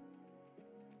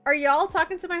 Are y'all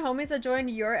talking to my homies that joined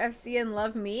your FC and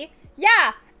love me?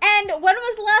 Yeah! And when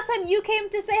was the last time you came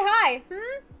to say hi?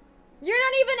 You're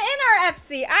not even in our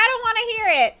FC. I don't want to hear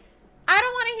it. I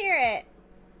don't want to hear it.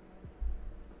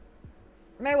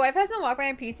 My wife hasn't walked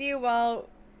by my PC while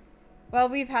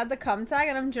we've had the cum tag,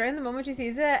 and I'm enjoying the moment she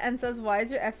sees it and says, why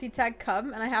is your FC tag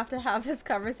cum? And I have to have this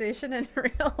conversation in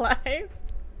real life.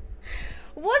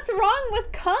 What's wrong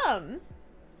with cum?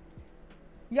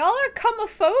 Y'all are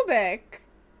cumophobic.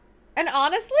 And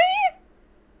honestly,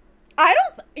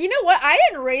 you know what? I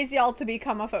didn't raise y'all to be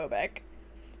cumophobic.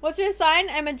 What's your sign?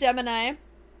 I'm a Gemini.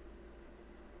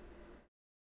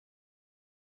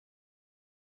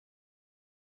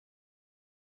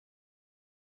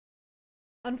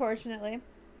 Unfortunately.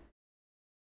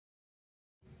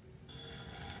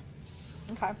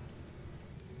 Okay.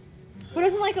 Who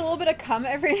doesn't like a little bit of cum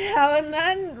every now and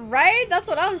then? Right? That's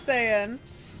what I'm saying.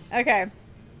 Okay.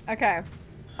 Okay.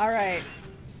 Alright.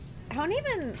 I don't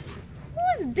even...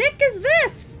 Whose dick is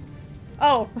this?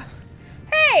 Oh.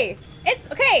 Hey! It's...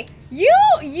 Okay.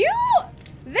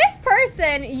 This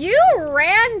person, you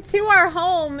ran to our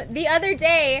home the other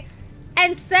day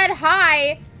and said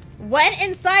hi, went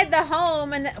inside the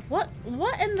home, and what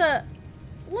in the...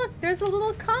 Look, there's a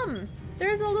little cum.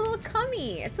 There's a little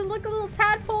cummy. It's a little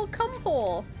tadpole cum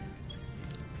hole.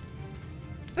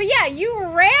 But yeah, you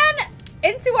ran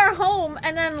into our home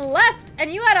and then left,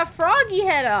 and you had a froggy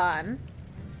head on.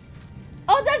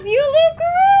 Oh, that's you,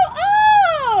 Luke-Guru?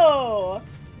 Oh!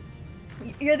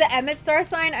 You're the Emmett star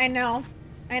sign? I know.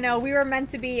 I know. We were meant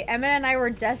to be. Emmett and I were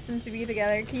destined to be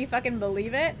together. Can you fucking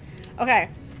believe it? Okay.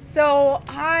 So,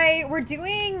 we're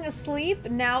doing Sleep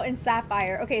now in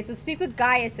Sapphire. Okay, so speak with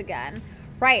Gaius again.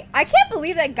 Right. I can't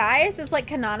believe that Gaius is, like,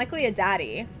 canonically a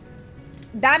daddy.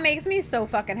 That makes me so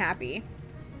fucking happy.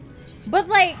 But,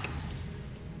 like...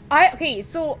 Okay,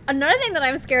 so another thing that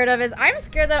I'm scared of is I'm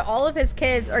scared that all of his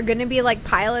kids are gonna be, like,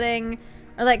 piloting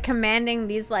or, like, commanding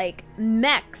these, like,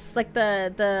 mechs. Like,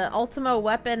 the Ultima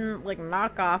weapon, like,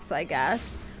 knockoffs, I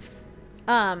guess.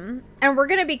 And we're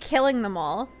gonna be killing them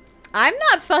all. I'm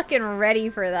not fucking ready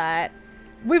for that.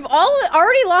 We've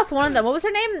already lost one of them. What was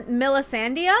her name?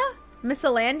 Melisandria?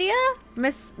 Miscelandia?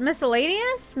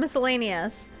 Miscellaneous?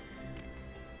 Miscellaneous.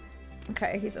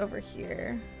 Okay, he's over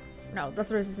here. No,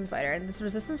 that's a resistance fighter. And this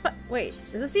resistance wait,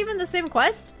 is this even the same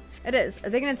quest? It is. Are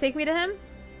they gonna take me to him?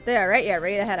 They are, right? Yeah,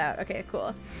 ready to head out. Okay,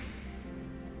 cool.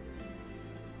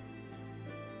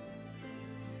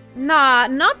 Nah,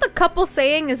 not the couple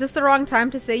saying, is this the wrong time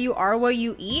to say you are what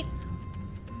you eat?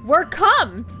 We're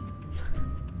cum!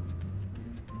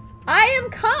 I am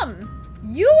cum!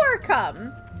 You are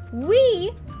cum!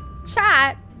 We,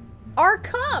 chat, are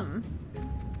cum!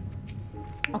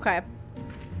 Okay.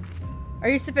 Are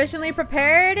you sufficiently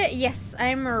prepared? Yes,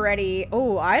 I'm ready.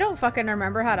 Oh, I don't fucking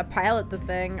remember how to pilot the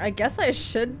thing. I guess I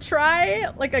should try,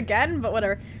 like, again, but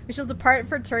whatever. We shall depart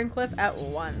for Turncliffe at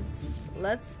once.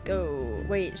 Let's go.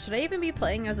 Wait, should I even be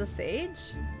playing as a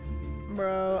sage?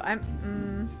 Bro,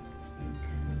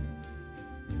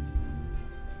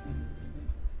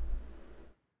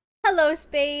 Hello,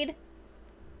 Spade.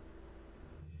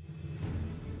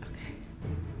 Okay.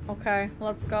 Okay,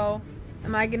 let's go.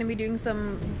 Am I gonna be doing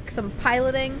some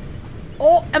piloting?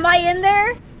 Oh, am I in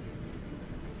there?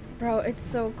 Bro, it's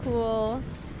so cool.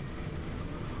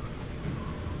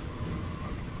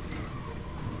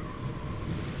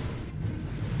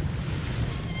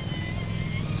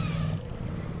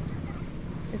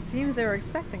 It seems they were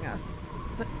expecting us.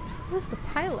 But who's the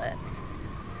pilot?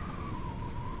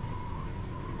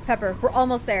 Pepper, we're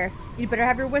almost there. You better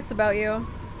have your wits about you.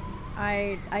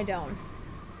 I don't.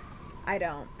 I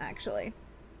don't, actually.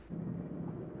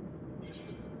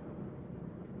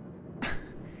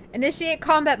 Initiate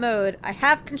combat mode. I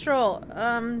have control.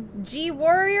 G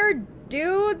warrior,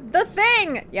 do the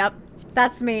thing. Yep,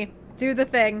 that's me. Do the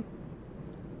thing.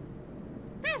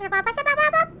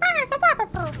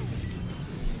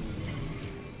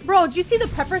 Bro, did you see the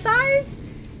pepper thighs?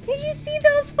 Did you see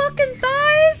those fucking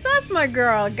thighs? That's my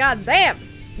girl. God damn.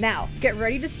 Now, get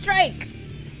ready to strike.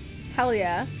 Hell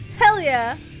yeah. Hell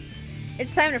yeah.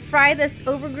 It's time to fry this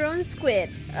overgrown squid.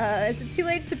 Is it too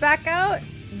late to back out?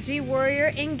 G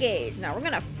warrior, engage. Now we're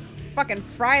gonna fucking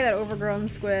fry that overgrown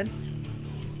squid.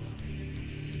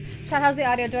 Chat, how's the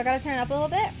audio? Do I gotta turn it up a little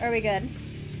bit? Or are we good?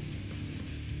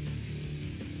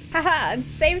 Haha, and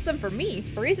save some for me.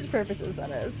 For research purposes, that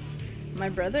is. My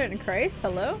brother in Christ,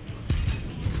 hello?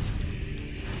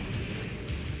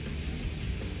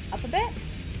 Up a bit?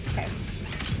 Okay.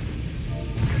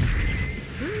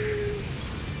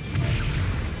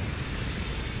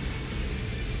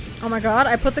 Oh my god,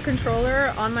 I put the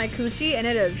controller on my coochie and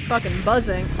it is fucking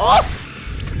buzzing. Oh!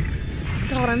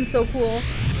 God, I'm so cool.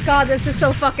 God, this is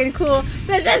so fucking cool.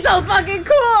 This is so fucking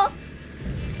cool!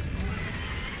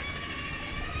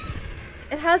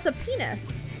 It has a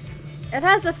penis. It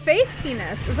has a face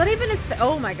penis. Is that even its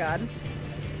oh my god.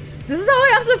 This is how I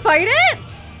have to fight it?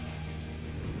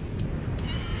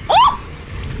 Oh!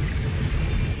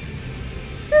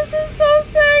 This is so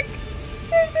sick.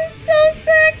 This is so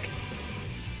sick.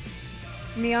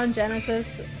 Neon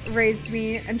Genesis raised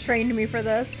me and trained me for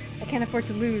this. I can't afford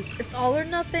to lose. It's all or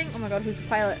nothing. Oh my god, who's the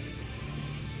pilot?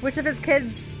 Which of his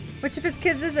kids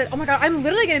is it? Oh my god, I'm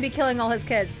literally gonna be killing all his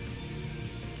kids.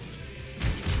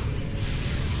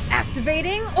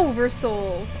 Activating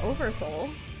Oversoul. Oversoul?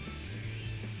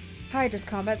 Hydra's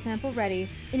combat sample ready.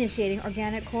 Initiating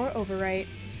organic core overwrite.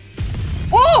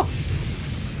 Oh!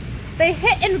 They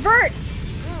hit invert!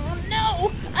 Oh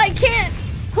no! I can't!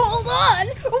 Hold on!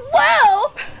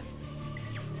 Whoa!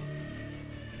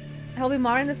 I'll be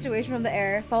monitoring the situation from the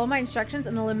air. Follow my instructions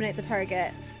and eliminate the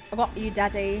target. I got you,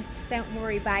 daddy. Don't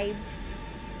worry, babes.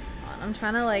 I'm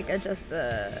trying to like adjust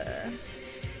the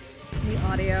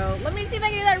audio. Let me see if I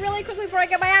can do that really quickly before I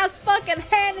get my ass fucking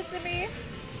handed to me.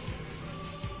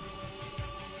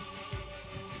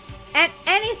 And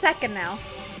any second now.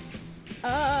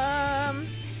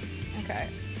 Okay.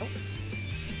 Oh.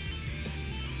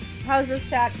 How's this,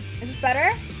 chat? Is this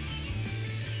better?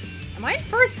 Am I in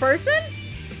first person?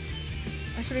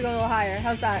 Or should we go a little higher?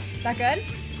 How's that? Is that good?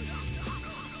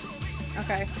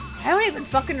 Okay. I don't even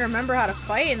fucking remember how to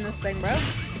fight in this thing, bro.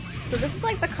 So this is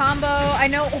like the combo. I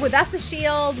know. Oh, that's the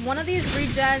shield. One of these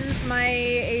regens my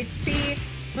HP.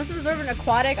 Must absorb an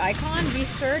aquatic icon. Be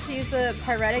sure to use a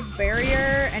pyretic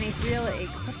barrier and ethereal egg.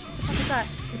 What the fuck is that?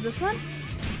 Is this one?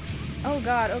 Oh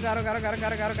god, oh god, oh god, oh god, oh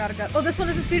god, oh god, oh god, oh god. Oh, this one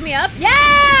doesn't speed me up?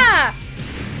 Yeah!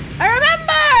 I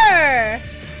remember!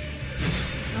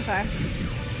 Okay.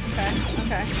 Okay,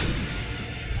 okay.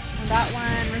 And that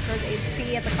one restores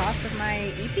HP at the cost of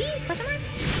my EP? Question mark?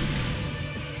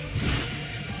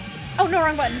 Oh, no,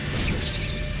 wrong button.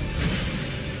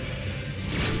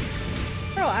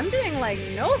 Bro, I'm doing like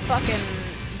no fucking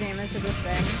damage to this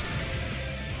thing.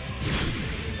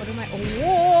 What am I?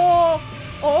 Oh!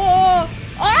 Oh!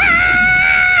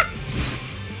 Ah!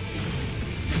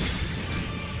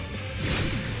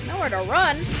 Nowhere to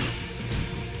run.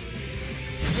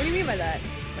 What do you mean by that?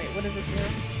 Wait, what does this do?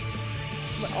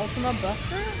 What, Ultima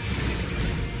Buster?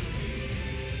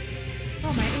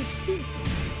 Oh, my HP.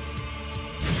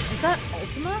 Is that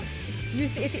Ultima?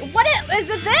 Use the what is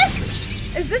it this?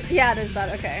 Is this? Yeah, it is that.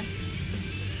 Okay.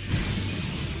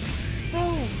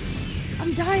 Bro,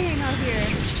 I'm dying out here.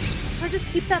 Should I just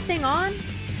keep that thing on?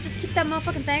 Just keep that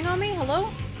motherfucking thing on me? Hello?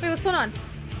 Wait, what's going on?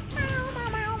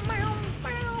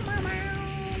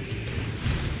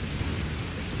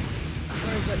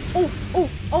 Where is it? Oh, oh,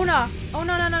 oh no. Oh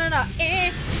no, no, no, no, no.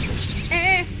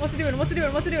 What's it doing? What's it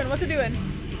doing? What's it doing? What's it doing?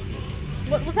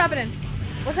 What's happening?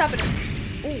 What's happening?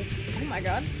 Oh, oh my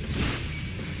god.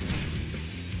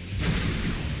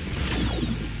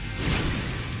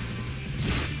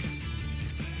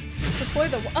 Deploy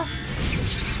the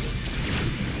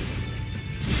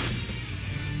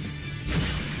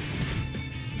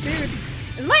Dude,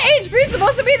 is my HP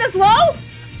supposed to be this low?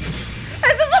 Is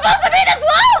this supposed to be this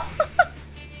low?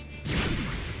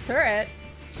 Turret.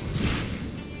 Does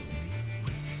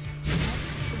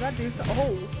that do so?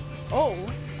 Oh. Oh.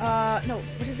 No.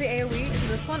 Which is the AoE? Is it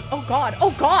this one? Oh god.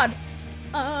 Oh god!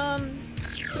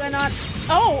 Should I not?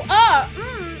 Oh,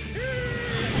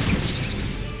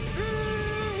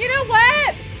 you know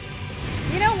what?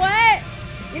 You know what?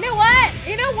 You know what?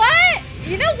 You know what?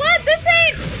 You know what? This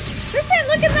ain't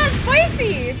looking that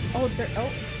spicy. Oh,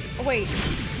 oh, wait.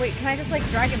 Wait, can I just like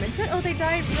drag him into it? Oh, they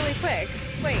died really quick.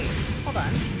 Wait, hold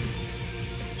on.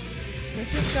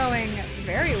 This is going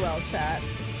very well, chat.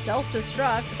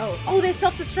 Self-destruct. Oh, they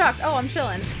self-destruct. Oh, I'm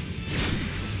chilling.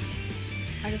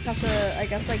 I just have to, I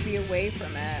guess, like be away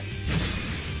from it.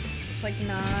 Like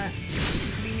not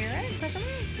be near it? Question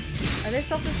mark? Are they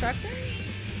self-destructing?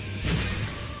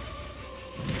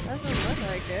 Doesn't look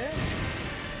like it.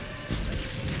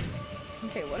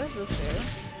 Okay, what does this do?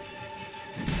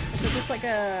 Is it just like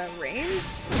a range?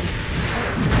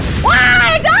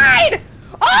 Ah, I died!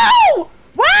 Oh!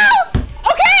 Well,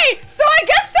 okay, so I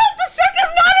guess self-destruct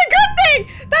is not a good thing!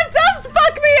 That does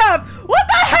fuck me up! What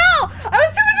the hell? I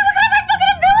was too busy looking at my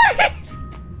fucking abilities!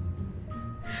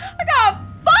 I got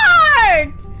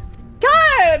fucked!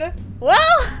 God!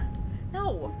 Well,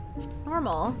 no.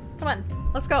 Normal. Come on,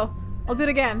 let's go. I'll do it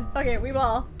again. Fuck it, we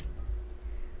ball.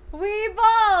 We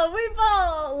ball! We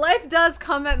ball! Life does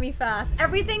come at me fast.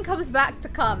 Everything comes back to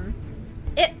come.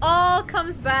 It all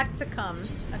comes back to come.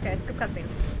 Okay, skip cutscene.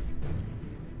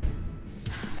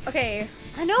 Okay,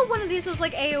 I know one of these was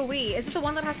like AoE. Is it the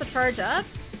one that has to charge up?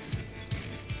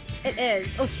 It is.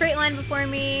 Oh, straight line before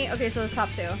me. Okay, so those top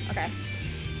two. Okay.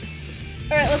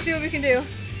 Alright, let's see what we can do.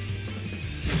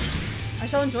 I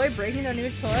shall enjoy breaking their new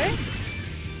toy.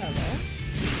 Hello.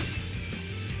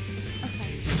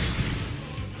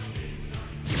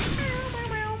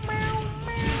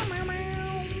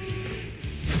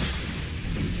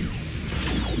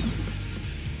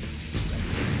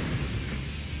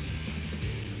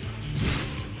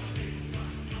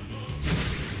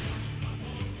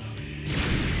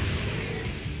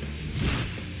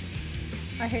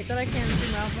 I hate that I can't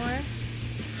zoom out more.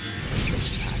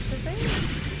 Activate?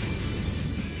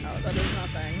 Oh, that is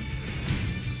nothing.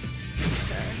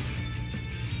 Okay.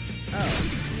 Oh,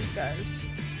 these guys.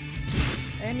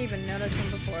 I didn't even notice them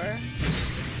before.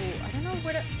 Ooh, I don't know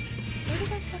where did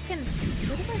I fucking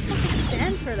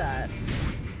stand for that?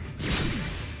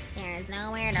 There's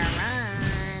nowhere to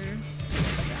run.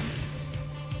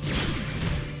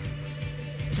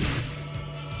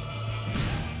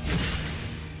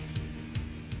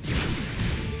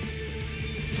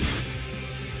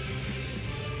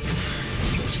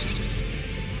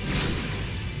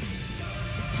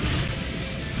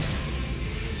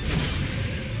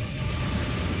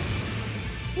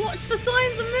 Watch for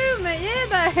signs of movement,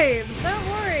 yeah, babes. Don't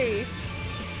worry.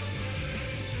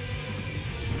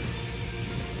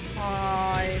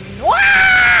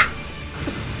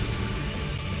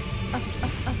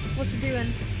 What's it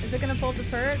doing? Is it gonna pull up the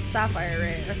turret? Sapphire,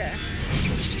 right? Okay.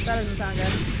 That doesn't sound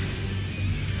good.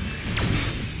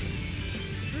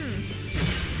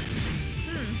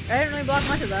 I didn't really block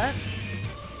much of that.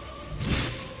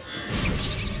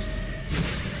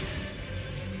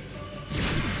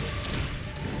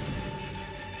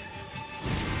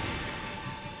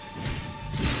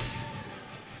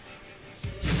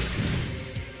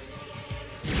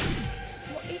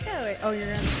 Oh,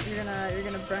 you're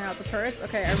gonna bring out the turrets?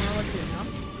 Okay, I remember what to do now.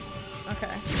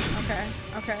 Okay.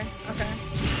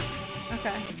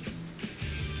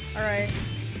 Alright.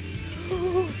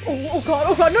 Oh god,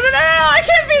 oh god, no, I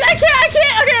can't beat, I can't,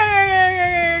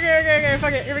 okay,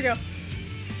 fuck it, here we go.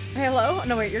 Hey, hello?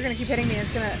 No, wait, you're gonna keep hitting me,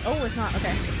 it's gonna, oh, it's not,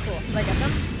 okay, cool. Did I get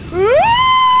them?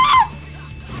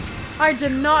 I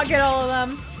did not get all of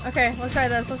them. Okay, let's try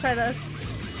this,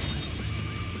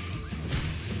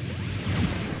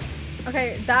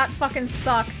 Okay, that fucking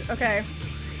sucked, okay.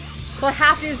 So I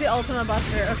have to use the Ultima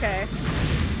Buster, okay.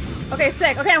 Okay,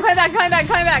 sick, okay, I'm coming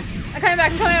back.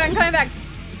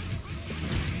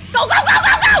 Go!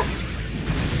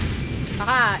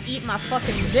 Ah, eat my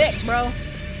fucking dick, bro.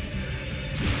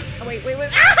 Oh, wait.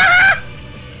 Ah!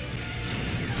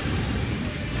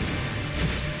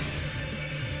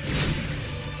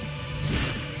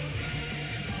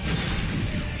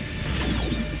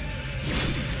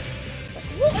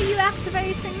 What are you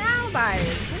activating now, babe?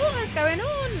 What is going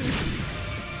on?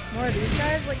 More of these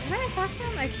guys? Like, can I attack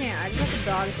them? I can't. I just have to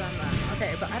dodge them.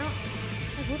 Okay, but I don't...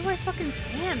 Like, where do I fucking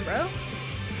stand, bro?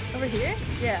 Over here?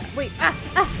 Yeah. Wait.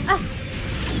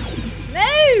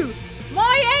 No!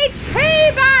 My HP,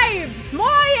 babes!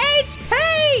 My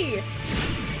HP!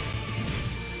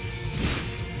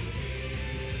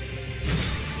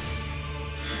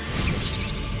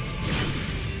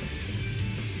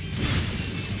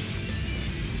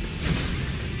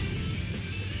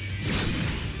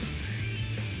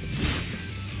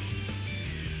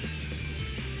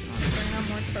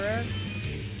 Turrets.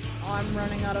 Oh, I'm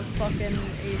running out of fucking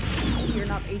HP. You're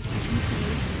not HP.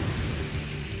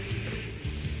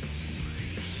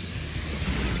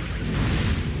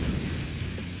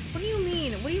 What do you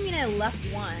mean? What do you mean I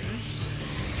left one?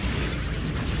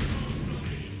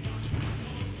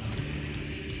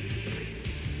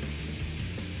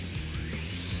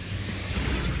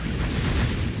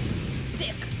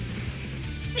 Sick!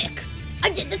 I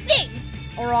did the thing!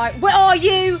 Alright, where are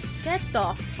you? Get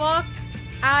the fuck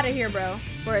out of here, bro.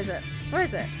 Where is it?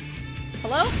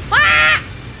 Hello? Ah!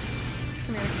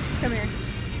 Come here.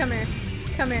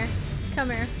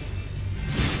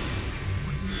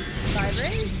 Side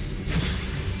rays?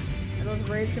 Are those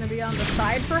rays gonna be on the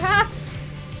side, perhaps?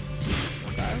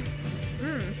 Okay.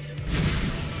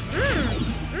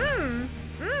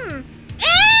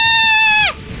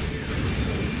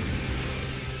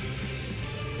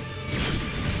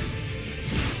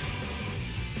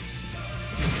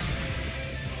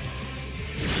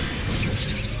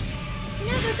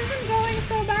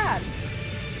 So bad.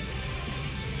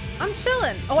 I'm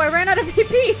chilling. Oh, I ran out of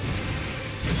EP.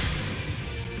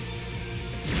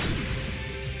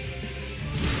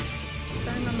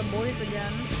 Starting on the boys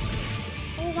again.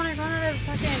 Oh, when I run out of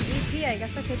fucking EP, I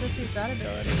guess I could just use that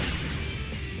ability. Let's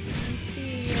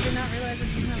see. I did not realize it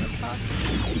didn't have a cost.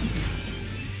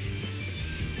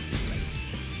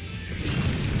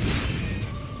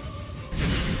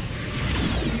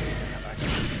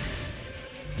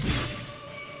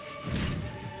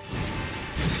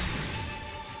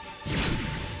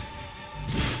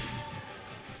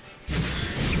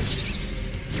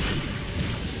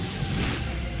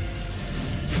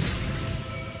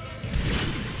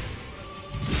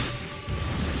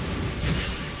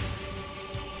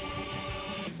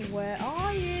 Where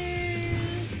are you?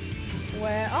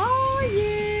 Where are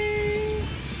you?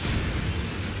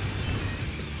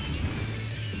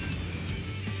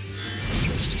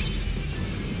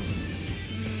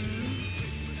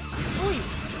 Oi!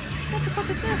 What the fuck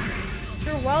is this?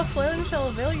 Your wild flailing shall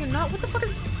avail you not. What the fuck is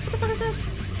this?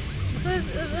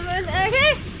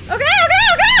 Okay!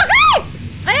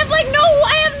 I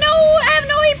have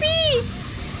no EP!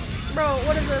 Bro,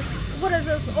 what is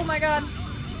this? Oh my god.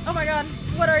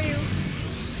 What are you?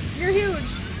 You're huge.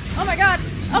 Oh my god.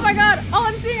 All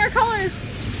I'm seeing are colors.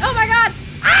 Oh my god.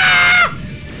 Ah!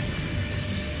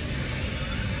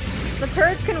 The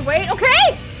turrets can wait.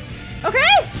 Okay.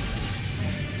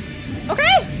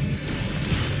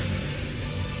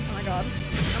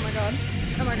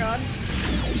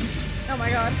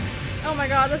 Oh my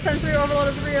god. The sensory overload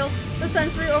is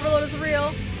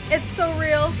real. It's so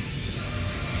real.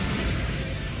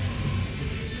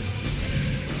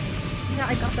 Yeah,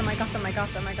 I got them. Oh my god.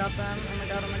 Is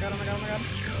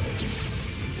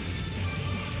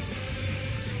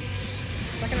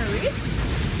that gonna reach?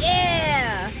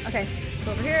 Yeah! Okay, let's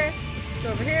go over here.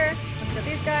 Let's get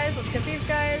these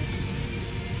guys.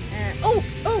 And oh!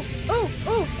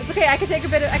 It's okay, I can take a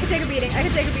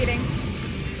beating.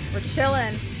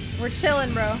 We're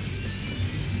chilling, bro.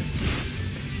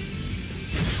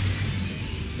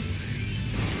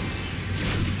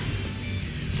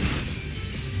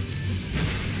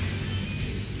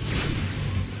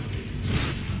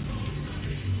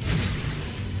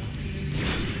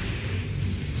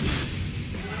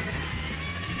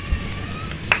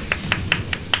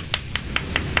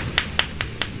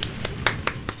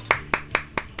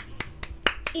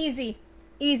 Easy.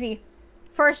 Easy.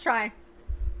 First try.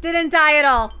 Didn't die at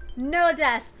all. No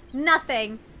deaths.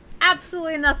 Nothing.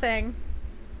 Absolutely nothing.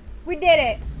 We did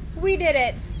it. We did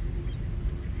it.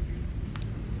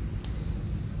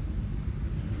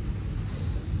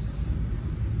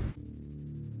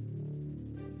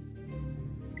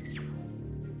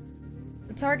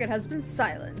 The target has been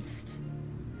silenced.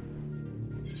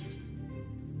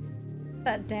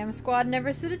 That damn squad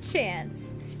never stood a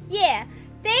chance. Yeah,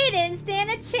 they didn't stand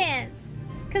a chance.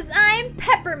 'Cause I'm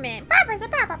Peppermint.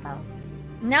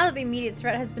 Now that the immediate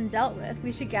threat has been dealt with,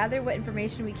 we should gather what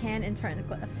information we can in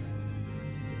𝗙𝗩𝗘𝗏.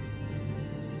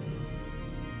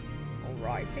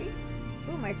 Alrighty.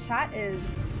 Ooh, my chat is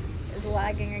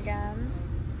lagging again.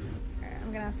 Alright,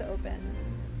 I'm gonna have to open.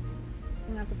 I'm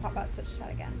gonna have to pop out Twitch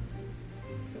chat again.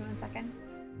 Give me 1 second.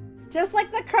 Just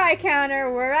like the cry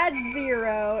counter, we're at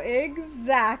 0.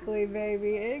 Exactly,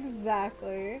 baby.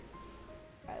 Exactly.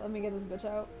 Alright, let me get this bitch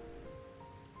out.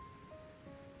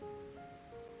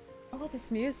 Oh,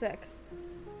 this music.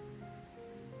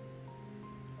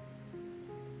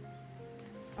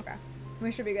 Okay.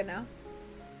 We should be good now.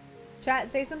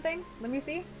 Chat, say something. Let me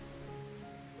see.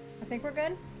 I think we're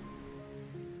good.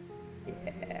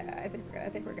 Yeah, I think we're good. I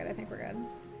think we're good. I think we're good.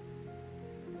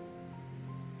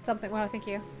 Something. Wow, thank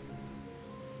you.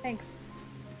 Thanks.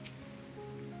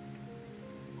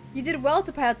 You did well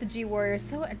to pilot the G Warrior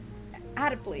so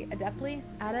adept.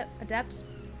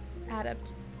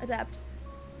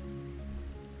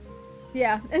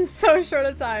 Yeah, in so short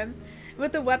a time.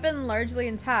 With the weapon largely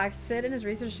intact, Sid and his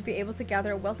researchers should be able to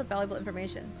gather a wealth of valuable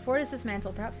information. Before it is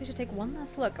dismantled, perhaps we should take one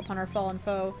last look upon our fallen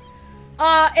foe.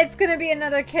 It's gonna be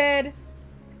another kid.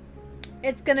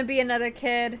 It's gonna be another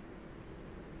kid.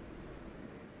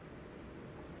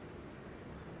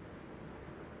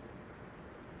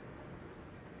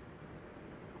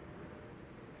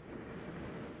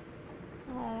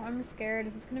 Oh, I'm scared.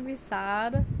 Is this gonna be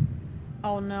sad?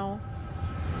 Oh no.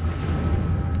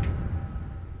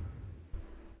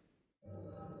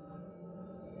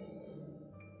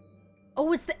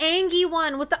 Oh, it's the Angie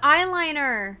one with the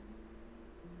eyeliner.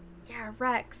 Yeah,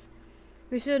 Rex.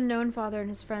 We should have known Father and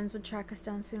his friends would track us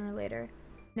down sooner or later.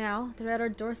 Now, they're at our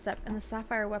doorstep and the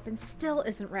sapphire weapon still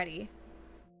isn't ready.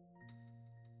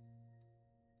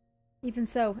 Even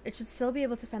so, it should still be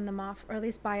able to fend them off, or at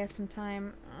least buy us some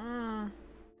time.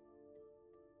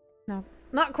 No,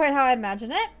 not quite how I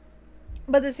imagine it.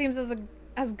 But this seems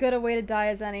as good a way to die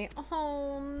as any.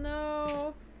 Oh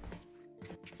no.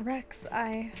 Rex,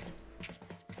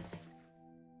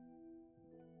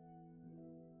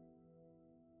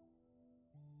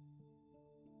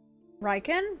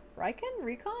 Riken?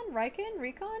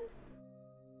 Recon?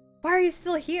 Why are you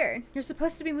still here? You're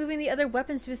supposed to be moving the other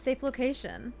weapons to a safe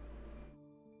location.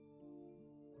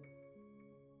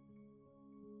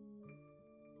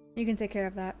 You can take care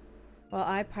of that while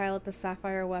I pilot the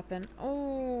sapphire weapon.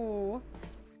 Oh.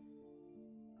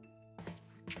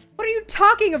 What are you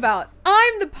talking about?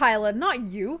 I'm the pilot, not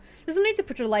you. There's no need to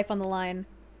put your life on the line.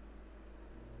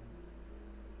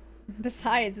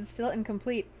 Besides, it's still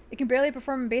incomplete. It can barely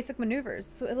perform basic maneuvers,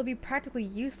 so it'll be practically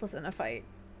useless in a fight.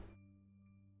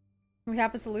 We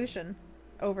have a solution.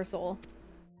 Oversoul.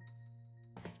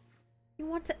 You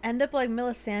want to end up like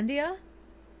Melisandre?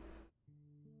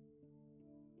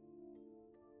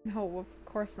 No, of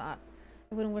course not.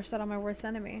 I wouldn't wish that on my worst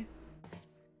enemy.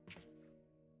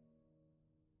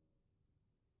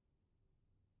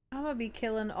 I'm gonna be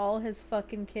killing all his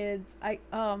fucking kids.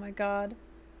 Oh my god.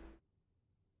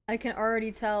 I can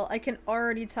already tell.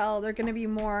 They're gonna be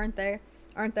more, aren't there?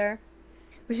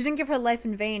 We shouldn't give her life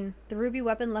in vain. The ruby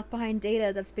weapon left behind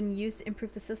data that's been used to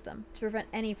improve the system, to prevent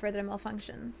any further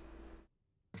malfunctions.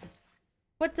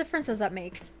 What difference does that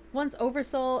make? Once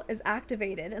Oversoul is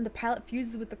activated and the pilot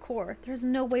fuses with the core, there's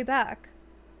no way back.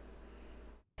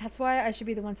 That's why I should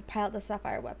be the one to pilot the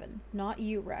sapphire weapon, not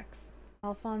you, Rex.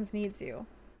 Alphonse needs you.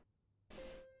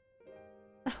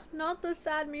 Not the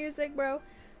sad music, bro.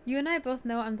 You and I both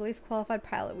know I'm the least qualified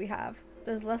pilot we have.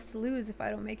 There's less to lose if I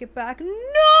don't make it back. No!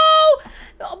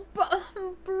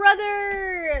 Oh,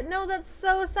 brother! No, that's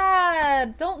so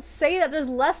sad. Don't say that. There's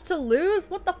less to lose?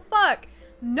 What the fuck?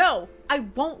 No, I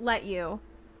won't let you.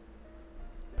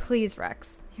 Please,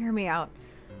 Rex, hear me out.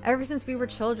 Ever since we were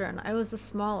children, I was the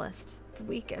smallest, the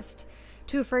weakest,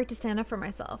 too afraid to stand up for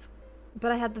myself.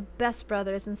 But I had the best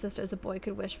brothers and sisters a boy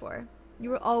could wish for.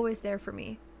 You were always there for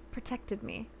me, protected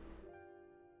me.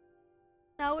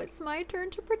 Now it's my turn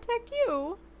to protect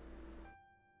you.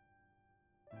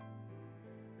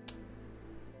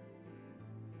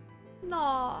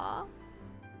 Nah.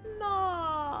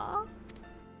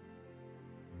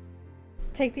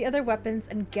 take the other weapons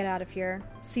and get out of here.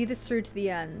 See this through to the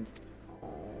end.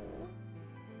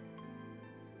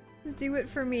 Do it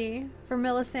for me. For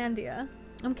Melisandre.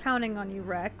 I'm counting on you,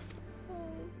 Rex.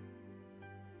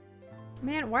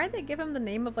 Man, why'd they give him the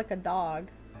name of like a dog?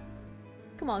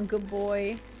 Come on, good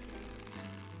boy.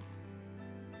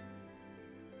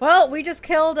 Well, we just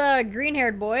killed a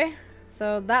green-haired boy.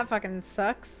 So that fucking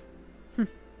sucks.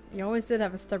 You always did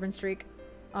have a stubborn streak.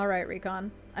 Alright,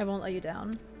 Recon. I won't let you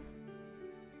down.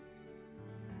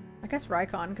 I guess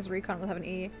Rykon, because Recon will have an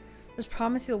E. Just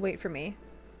promise you'll wait for me.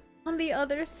 On the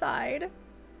other side.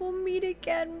 We'll meet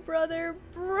again, brother.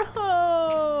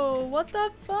 Bro! What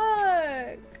the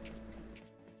fuck?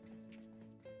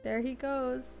 There he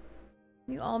goes.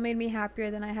 You all made me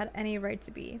happier than I had any right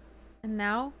to be. And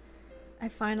now, I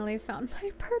finally found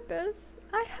my purpose.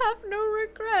 I have no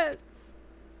regrets.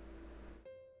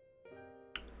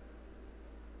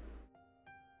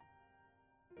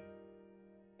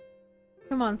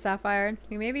 Come on, Sapphire.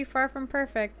 We may be far from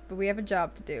perfect, but we have a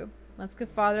job to do. Let's give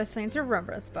Father Saint to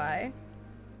remember us by.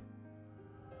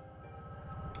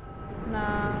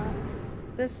 Nah.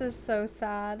 This is so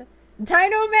sad.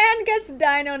 Dino Man gets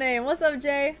Dino name. What's up,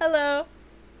 Jay? Hello.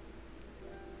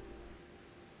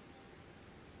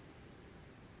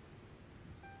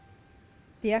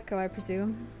 The Echo, I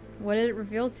presume. What did it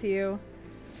reveal to you?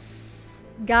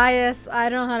 Gaius, I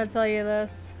don't know how to tell you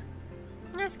this.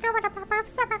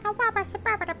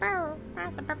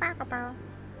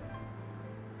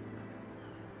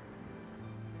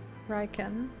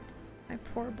 Ryken, my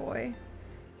poor boy.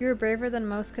 You were braver than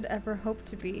most could ever hope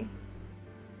to be.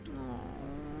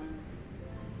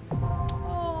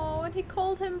 Oh, and he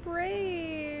called him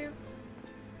brave.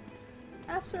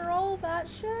 After all that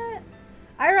shit.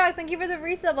 Irock, thank you for the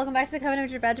resub. Welcome back to the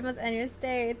Covenant with your Badgemos and your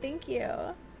stay. Thank you.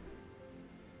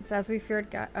 It's as we feared,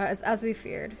 it's as we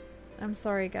feared. I'm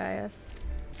sorry, Gaius.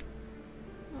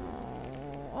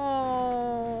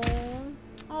 Oh,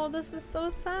 oh, this is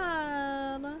so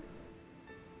sad.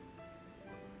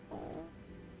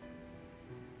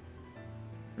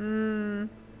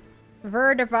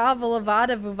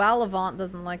 Verdevalavada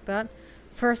doesn't like that.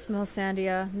 First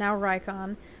Melisandre, now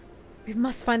Rykon. We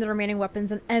must find the remaining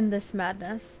weapons and end this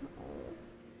madness.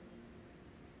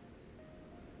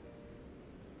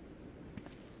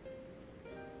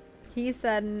 He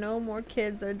said no more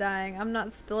kids are dying. I'm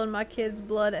not spilling my kids'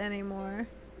 blood anymore.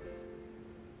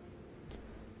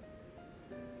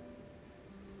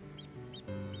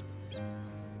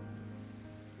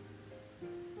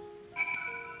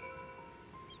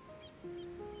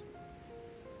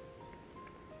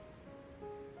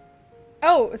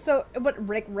 Oh, so what,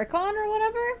 Rickon or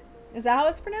whatever? Is that how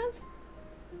it's pronounced?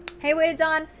 Hey, wait,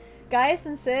 Dawn. Gaius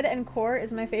and Sid and Core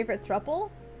is my favorite throuple.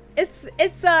 It's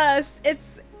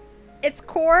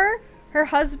Core, her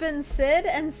husband Sid,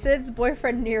 and Sid's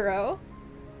boyfriend Nero.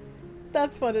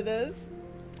 That's what it is.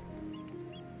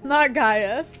 Not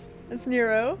Gaius. It's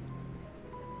Nero.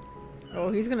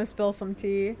 Oh, he's gonna spill some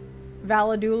tea.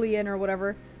 Valadulian or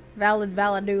whatever.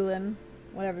 Valadulin.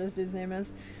 Whatever this dude's name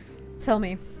is. Tell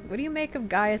me, what do you make of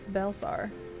Gaius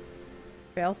Belsar?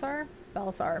 Belsar?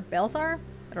 Belsar. Belsar?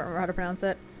 I don't remember how to pronounce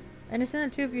it. I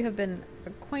understand the two of you have been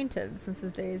acquainted since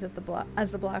his days at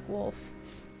as the Black Wolf.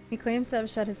 He claims to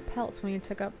have shed his pelts when you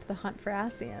took up the hunt for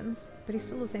Ascians, but he's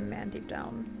still the same man deep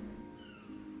down.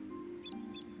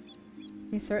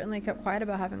 He certainly kept quiet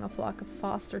about having a flock of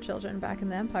foster children back in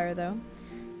the Empire, though.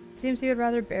 Seems he would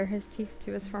rather bare his teeth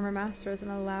to his former masters than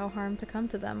allow harm to come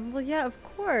to them. Well, yeah, of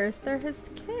course, they're his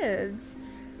kids.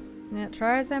 Yet,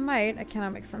 try as I might, I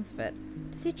cannot make sense of it.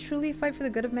 Does he truly fight for the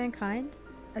good of mankind,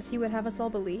 as he would have us all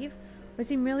believe? Or is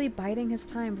he merely biding his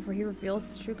time before he reveals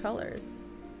his true colors?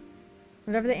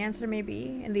 Whatever the answer may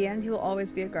be, in the end he will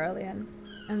always be a Garlean.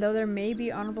 And though there may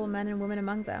be honorable men and women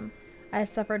among them, I have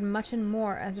suffered much and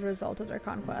more as a result of their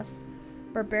conquests.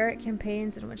 Barbaric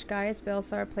campaigns in which Gaius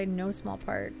Belsar played no small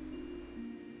part.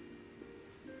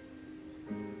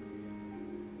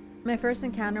 My first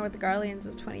encounter with the Garleans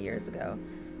was 20 years ago,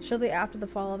 shortly after the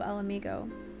fall of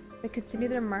Alamigo. They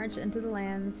continued their march into the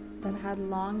lands that had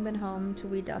long been home to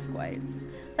we Duskwights.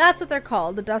 That's what they're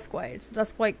called, the Duskwights.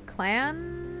 Duskwhite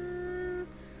clan?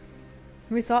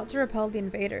 We sought to repel the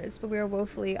invaders, but we were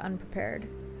woefully unprepared.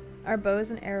 Our bows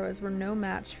and arrows were no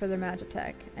match for their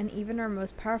magitech, and even our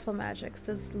most powerful magics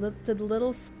did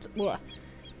little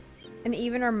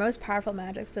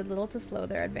to slow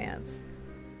their advance.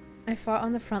 I fought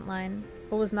on the front line,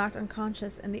 but was knocked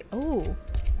unconscious in the— oh!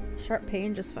 Sharp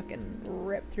pain just fucking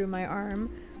ripped through my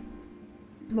arm.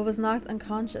 But was knocked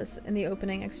unconscious in the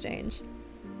opening exchange.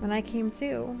 When I came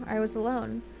to, I was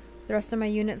alone. The rest of my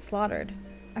unit slaughtered.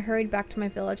 I hurried back to my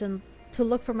village and to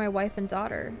look for my wife and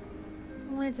daughter,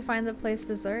 only to find the place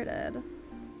deserted.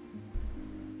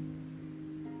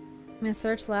 My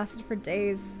search lasted for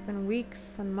days, then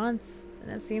weeks, then months, and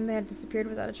it seemed they had disappeared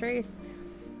without a trace.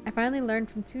 I finally learned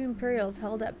from 2 Imperials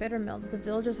held at 𝗘𝗩𝗘𝗏 that the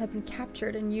villagers had been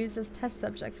captured and used as test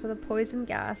subjects for the poison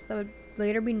gas that would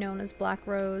later be known as Black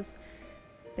Rose.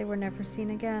 They were never seen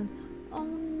again. Oh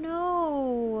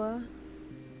no!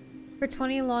 For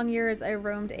 20 long years I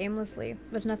roamed aimlessly,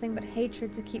 with nothing but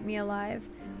hatred to keep me alive.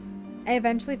 I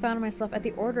eventually found myself at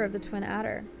the order of the Twin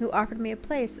Adder, who offered me a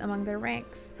place among their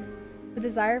ranks. The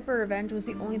desire for revenge was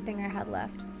the only thing I had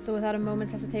left, so without a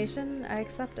moment's hesitation, I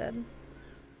accepted.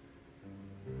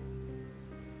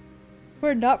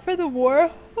 Were it not for the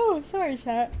war... Oh, sorry,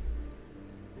 chat.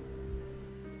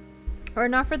 Were it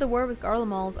not for the war with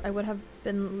𝗙𝗪𝗡𝗙, I would have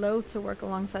been loath to work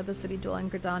alongside the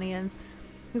city-dwelling Gridanians,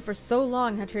 who for so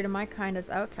long had treated my kind as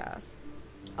outcasts.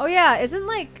 Oh yeah, isn't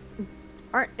like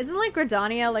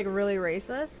Gridania like really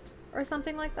racist or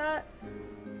something like that?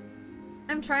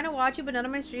 I'm trying to watch you, but none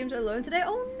of my streams are loading today.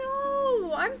 Oh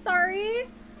no, I'm sorry.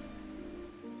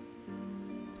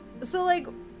 So like,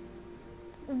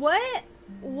 what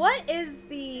is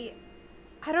the?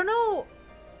 I don't know.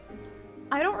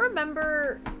 I don't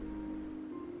remember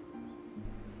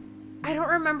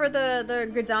the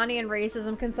Gridanian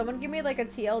racism. Can someone give me like a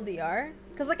TLDR?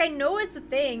 Because like I know it's a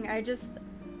thing. I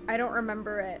don't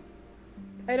remember it.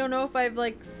 I don't know if I've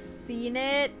like seen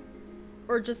it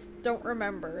or just don't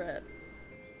remember it.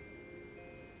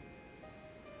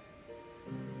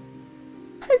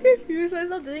 I confused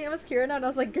myself doing it with Kira now, and I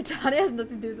was like, Gridania has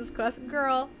nothing to do with this quest.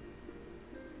 Girl.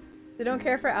 They don't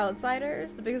care for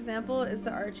outsiders. The big example is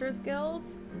the Archers Guild.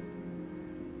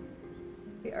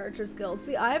 The Archers Guild.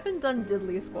 See, I haven't done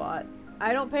diddly squat.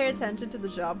 I don't pay attention to the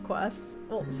job quests.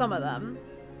 Well, some of them.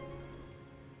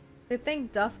 They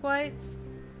think Duskwights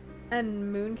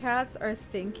and Mooncats are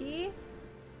stinky?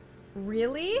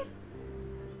 Really?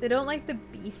 They don't like the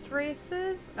beast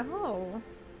races? Oh.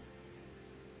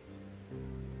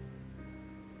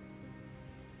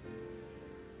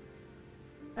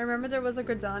 I remember there was a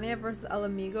Gridania versus El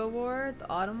Amigo war, the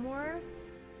Autumn War.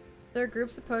 There are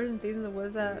groups of poachers and thieves in the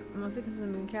woods that mostly consist of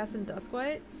Mooncats and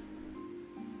Duskwights.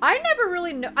 I never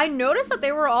really I noticed that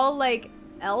they were all like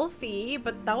elfy,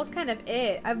 but that was kind of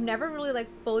it. I've never really like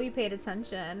fully paid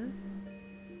attention.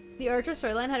 The Archer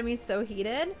storyline had me so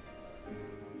heated.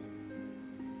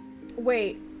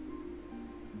 Wait.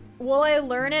 Will I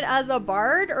learn it as a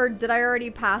bard, or did I already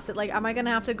pass it? Like, am I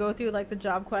gonna have to go through like the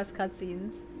job quest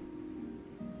cutscenes?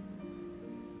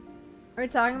 Are we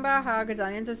talking about how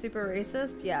Gridanians are super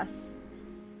racist? Yes.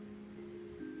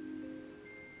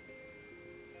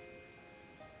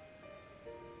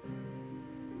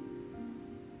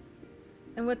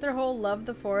 And with their whole love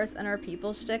the forest and our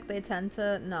people shtick, they tend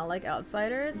to not like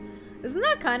outsiders. Isn't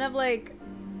that kind of like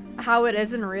how it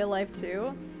is in real life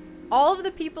too? All of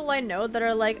the people I know that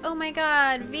are like, oh my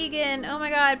god, vegan, oh my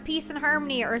god, peace and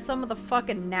harmony, are some of the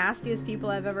fucking nastiest people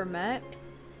I've ever met.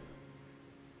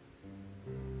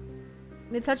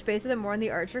 They touch base with it more in the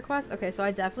Archer quest? Okay, so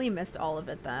I definitely missed all of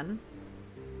it then.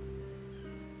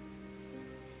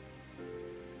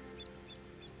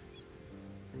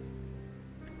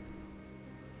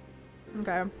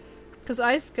 Okay. Because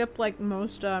I skip like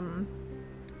most, well,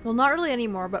 not really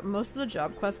anymore, but most of the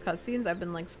job quest cutscenes I've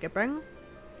been like skipping.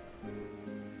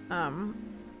 I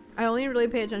only really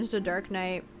pay attention to Dark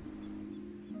Knight,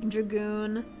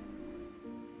 Dragoon.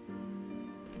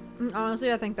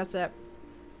 Honestly, I think that's it.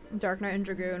 Dark Knight and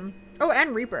Dragoon. Oh,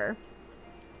 and Reaper.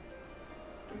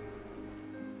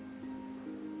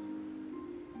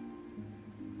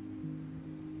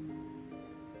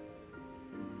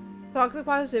 Toxic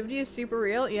positivity is super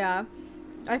real. Yeah.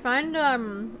 I find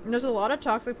there's a lot of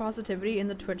toxic positivity in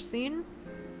the Twitch scene.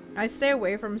 I stay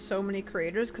away from so many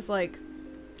creators because, like,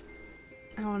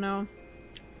 I don't know.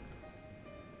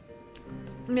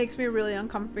 It makes me really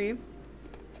uncomfy.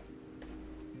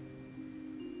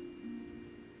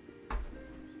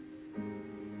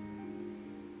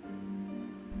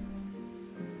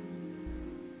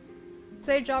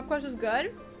 Say job quest is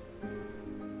good.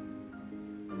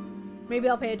 Maybe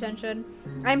I'll pay attention.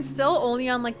 I'm still only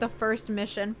on like the first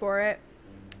mission for it.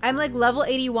 I'm like level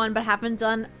 81, but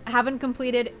haven't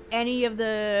completed any of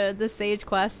the sage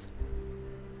quests.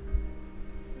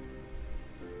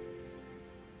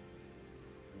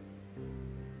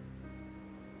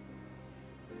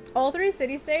 All 3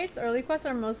 city-states early quests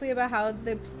are mostly about how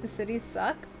the cities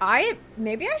suck.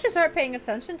 Maybe I should start paying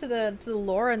attention to the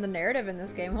lore and the narrative in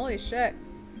this game. Holy shit.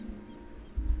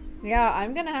 Yeah,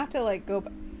 I'm gonna have to like go.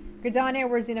 Gridania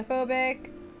were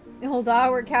xenophobic. Hulda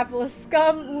were capitalist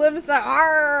scum. Limsa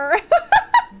are.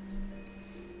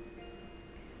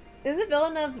 Is the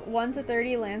villain of 1 to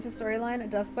 30 Lancer storyline a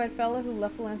Duskblight fellow who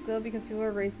left the Lance Guild because people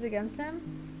were racist against him?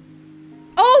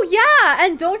 Oh yeah,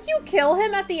 and don't you kill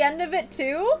him at the end of it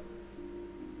too?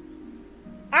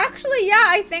 Actually, yeah,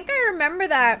 I think I remember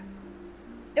that.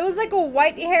 It was like a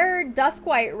white-haired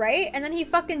Duskblight, right? And then he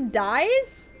fucking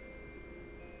dies?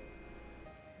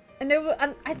 And it was,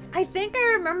 I think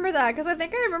I remember that, because I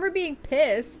think I remember being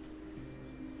pissed.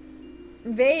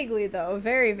 Vaguely, though.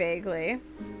 Very vaguely.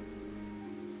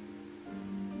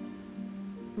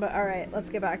 But alright, let's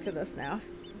get back to this now.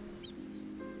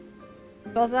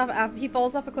 He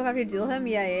falls off a cliff after you deal him?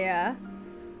 Yeah.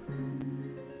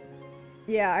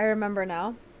 Yeah, I remember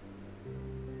now.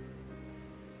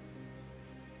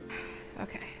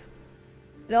 Okay.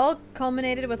 It all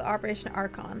culminated with Operation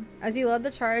Archon. As you led the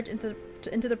charge into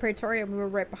the Praetorium, we were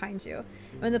right behind you.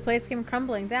 When the place came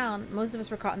crumbling down, most of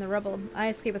us were caught in the rubble. I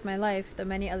escaped with my life, though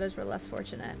many others were less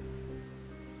fortunate.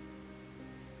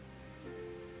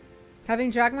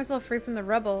 Having dragged myself free from the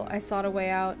rubble, I sought a way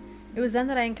out. It was then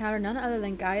that I encountered none other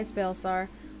than Gaius Baelsar,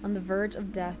 on the verge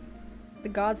of death. The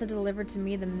gods had delivered to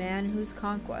me the man whose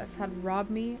conquest had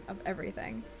robbed me of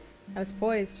everything. I was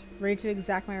poised, ready to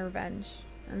exact my revenge.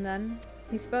 And then,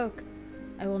 he spoke.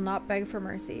 I will not beg for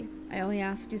mercy. I only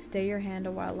ask you to stay your hand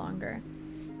a while longer.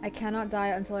 I cannot die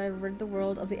until I have rid the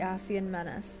world of the Ascian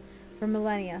menace. For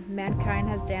millennia, mankind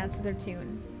has danced to their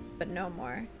tune, but no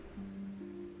more.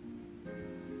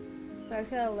 So I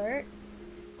just got an alert.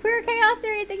 Queer Chaos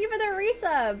Theory, thank you for the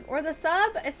resub. Or the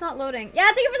sub? It's not loading. Yeah,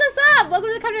 thank you for the sub! Welcome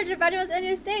to the coverage of Vegemite's in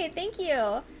your state. Thank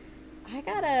you.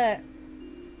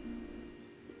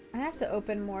 I have to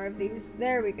open more of these.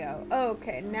 There we go.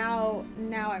 Okay, now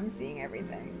I'm seeing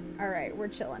everything. Alright, we're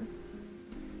chilling.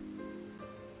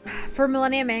 For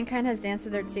millennia, mankind has danced to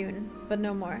their tune, but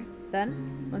no more.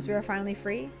 Then, once we are finally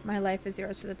free, my life is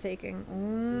yours for the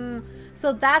taking.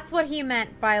 So that's what he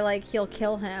meant by, like, he'll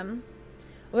kill him.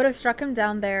 I would have struck him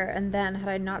down there and then had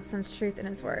I not sensed truth in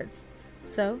his words.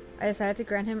 So, I decided to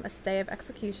grant him a stay of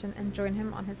execution and join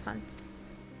him on his hunt.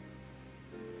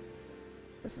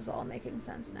 This is all making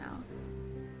sense now.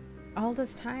 All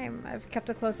this time, I've kept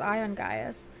a close eye on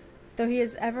Gaius. Though he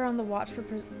is ever on the watch for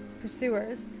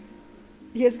pursuers,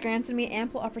 he has granted me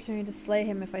ample opportunity to slay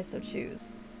him if I so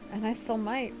choose. And I still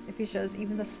might, if he shows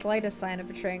even the slightest sign of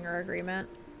betraying our agreement.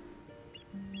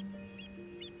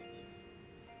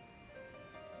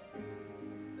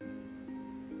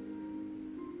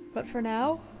 But for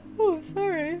now... Oh,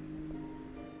 sorry.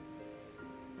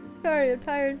 Sorry, I'm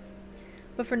tired.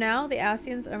 But for now, the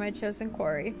Ascians are my chosen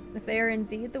quarry. If they are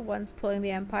indeed the ones pulling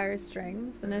the Empire's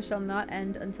strings, then it shall not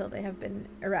end until they have been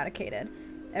eradicated.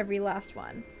 Every last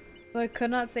one. Though I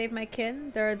could not save my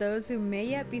kin, there are those who may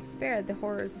yet be spared the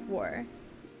horrors of war.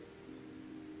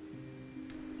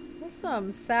 That's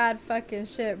some sad fucking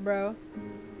shit, bro.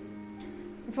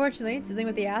 Unfortunately, dealing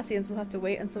with the Ascians will have to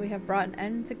wait until we have brought an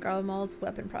end to 𝗙𝗓𝗡𝗄's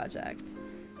weapon project.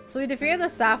 So we defeated the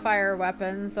Sapphire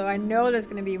weapon, so I know there's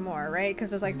going to be more, right? Because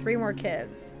there's like 3 more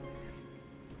kids.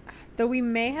 Though we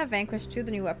may have vanquished 2 of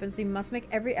the new weapons, we must make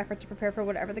every effort to prepare for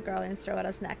whatever the Garleans throw at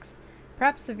us next.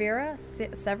 Perhaps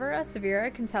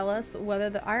Saira can tell us whether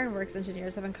the Ironworks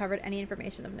engineers have uncovered any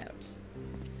information of note.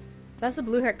 That's the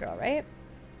blue-haired girl, right?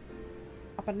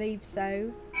 I believe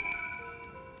so.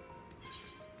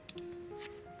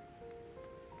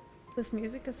 This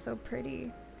music is so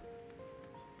pretty.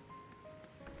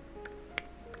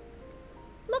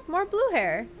 Look, more blue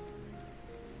hair.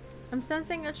 I'm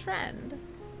sensing a trend.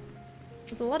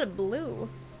 There's a lot of blue.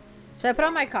 Should I put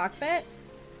on my cockpit?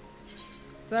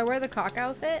 Do I wear the cock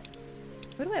outfit?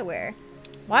 What do I wear?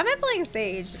 Why am I playing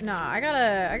Sage? Nah, I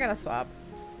gotta swap.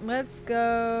 Let's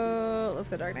go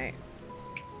Dark Knight.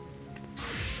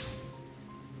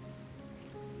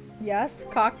 Yes,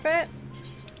 cockpit.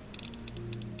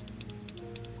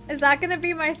 Is that gonna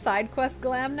be my side quest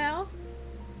glam now?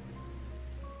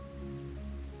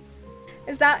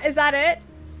 Is that it?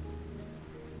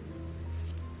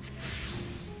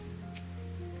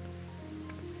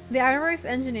 The Ironworks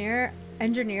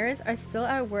engineers are still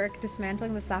at work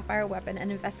dismantling the Sapphire weapon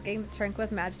and investigating the Turncliffe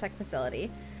Magitech facility.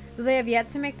 Though they have yet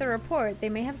to make the report, they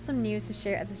may have some news to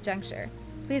share at this juncture.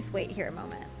 Please wait here a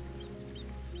moment.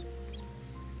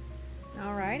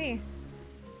 Alrighty.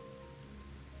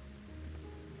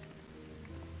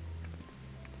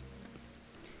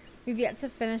 We've yet to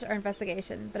finish our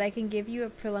investigation, but I can give you a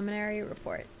preliminary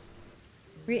report.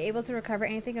 Were you able to recover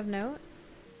anything of note?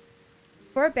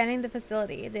 Before abandoning the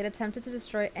facility, they'd attempted to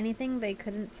destroy anything they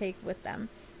couldn't take with them,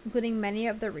 including many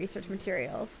of their research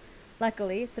materials.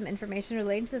 Luckily, some information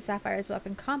relating to the Sapphire's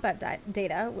weapon combat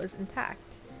data was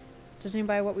intact. Judging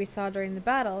by what we saw during the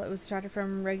battle, it was extracted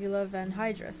from Regula van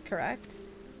Hydrus, correct?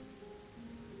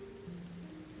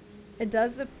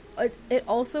 It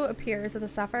also appears that the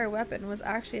sapphire weapon was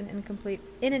actually in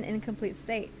an incomplete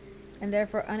state, and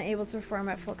therefore unable to perform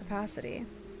at full capacity.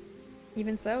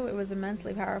 Even so, it was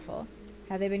immensely powerful.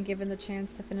 Had they been given the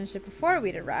chance to finish it before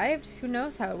we'd arrived, who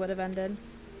knows how it would have ended.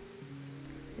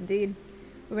 Indeed.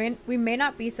 We may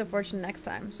not be so fortunate next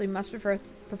time, so we must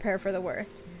prepare for the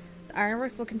worst. The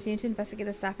Ironworks will continue to investigate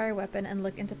the sapphire weapon and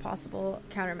look into possible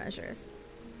countermeasures.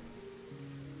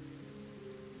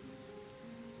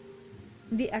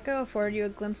 The echo afforded you a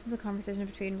glimpse of the conversation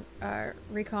between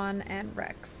Recon and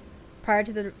Rex prior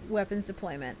to the weapon's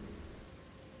deployment.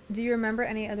 Do you remember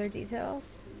any other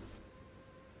details?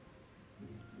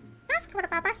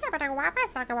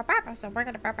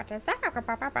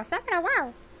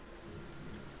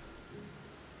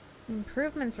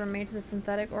 Improvements were made to the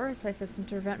synthetic Orosite system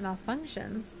to prevent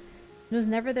malfunctions. It was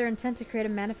never their intent to create a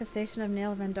manifestation of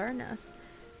Nail Vandarnus.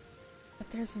 But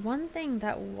there's one thing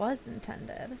that was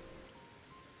intended.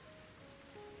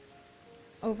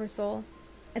 Oversoul.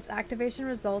 Its activation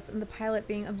results in the pilot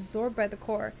being absorbed by the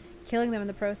core, killing them in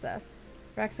the process.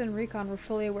 Rex and Recon were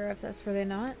fully aware of this, were they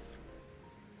not?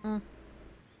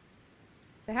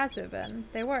 They had to have been.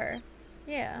 They were.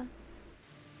 Yeah.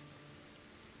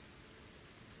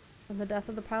 And the death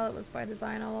of the pilot was by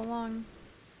design all along.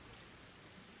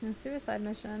 No suicide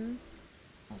mission.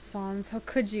 Alphonse, how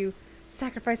could you?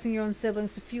 Sacrificing your own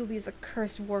siblings to fuel these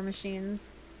accursed war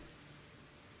machines.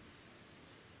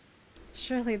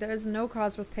 Surely there is no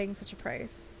cause worth paying such a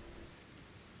price.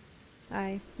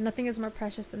 Aye, nothing is more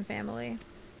precious than family.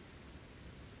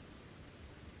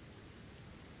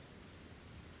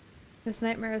 This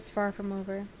nightmare is far from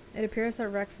over. It appears that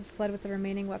Rex has fled with the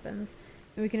remaining weapons,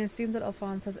 and we can assume that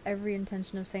Alphonse has every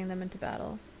intention of sending them into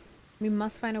battle. We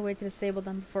must find a way to disable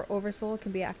them before Oversoul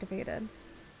can be activated.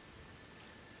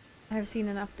 I have seen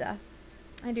enough death.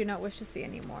 I do not wish to see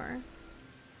any more.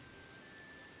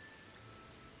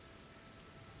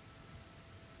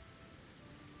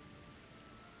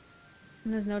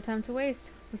 And there's no time to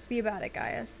waste. Let's be about it,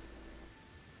 Gaius.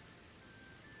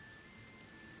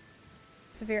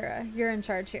 Saira, you're in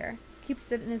charge here. Keep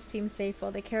Sid and his team safe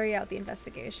while they carry out the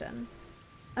investigation.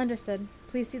 Understood.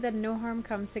 Please see that no harm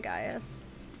comes to Gaius.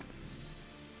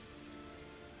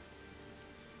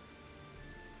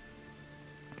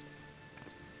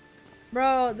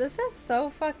 Bro, this is so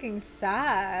fucking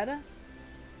sad.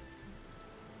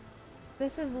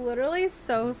 This is literally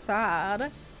so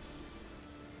sad.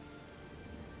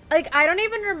 Like, I don't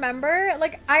even remember.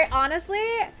 Like, I honestly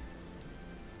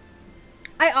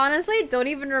don't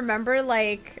even remember,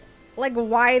 like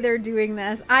why they're doing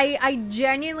this. I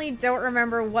genuinely don't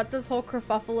remember what this whole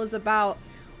kerfuffle is about.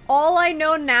 All I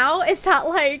know now is that,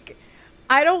 like,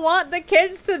 I don't want the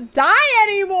kids to die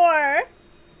anymore.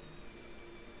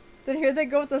 Then here they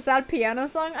go with the sad piano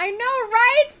song. I know,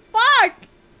 right? Fuck!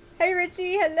 Hey,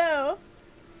 Richie, hello.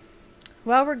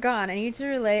 While we're gone, I need to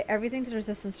relay everything to the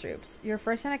resistance troops. Your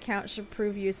first-hand account should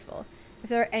prove useful.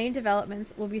 If there are any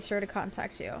developments, we'll be sure to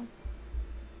contact you.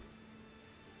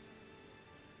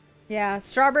 Yeah,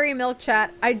 strawberry milk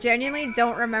chat. I genuinely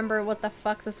don't remember what the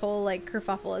fuck this whole, like,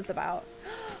 kerfuffle is about.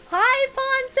 Hi,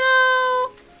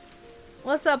 Ponto!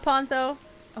 What's up, Ponto?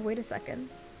 Oh, wait a second.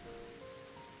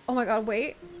 Oh my god,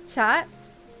 wait. Chat?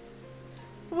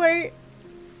 Wait.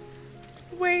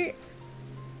 Wait.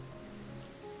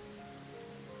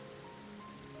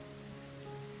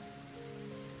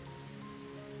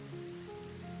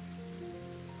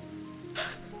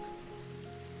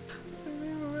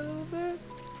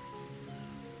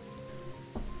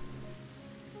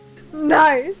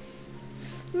 Nice!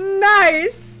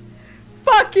 Nice!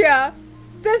 Fuck yeah!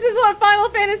 This is what Final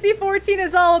Fantasy XIV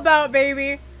is all about,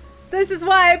 baby! This is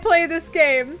why I play this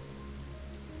game.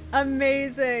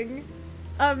 Amazing.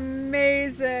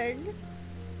 Amazing.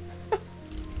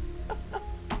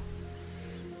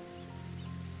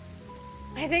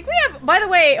 I think we have... By the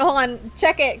way, hold on.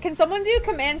 Check it. Can someone do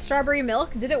command strawberry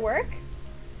milk? Did it work?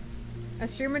 A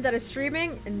streamer that is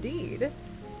streaming? Indeed.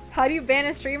 How do you ban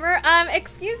a streamer?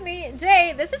 Excuse me,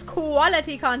 Jay, this is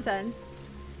quality content.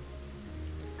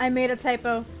 I made a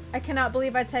typo. I cannot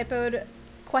believe I typoed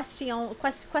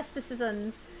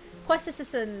questicissons.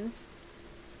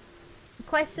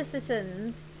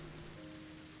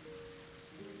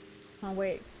 Oh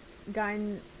wait, Guy,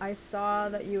 I saw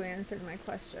that you answered my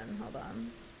question. Hold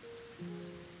on.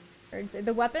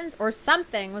 The weapons or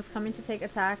something was coming to take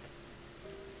attack,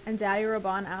 and Daddy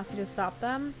Robon asked you to stop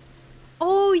them.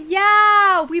 Oh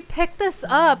yeah, we picked this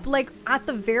up like at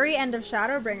the very end of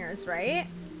Shadowbringers, right?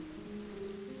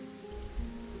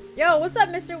 Yo, what's up,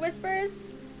 Mr. Whispers?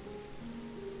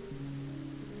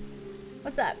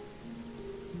 What's up?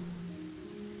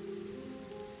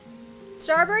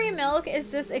 Strawberry milk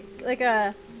is just like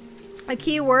a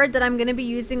keyword that I'm gonna be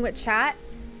using with chat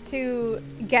to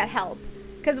get help.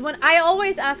 Because when I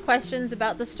always ask questions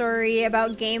about the story,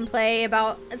 about gameplay,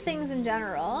 about things in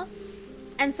general.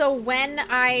 And so when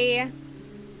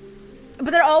but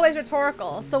they're always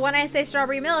rhetorical. So when I say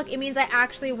strawberry milk, it means I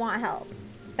actually want help.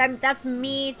 That's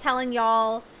me telling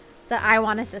y'all that I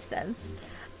want assistance.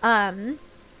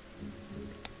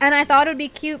 And I thought it would be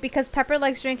cute because Pepper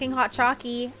likes drinking hot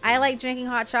chalky. I like drinking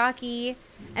hot chalky.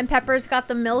 And Pepper's got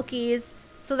the milkies.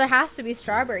 So there has to be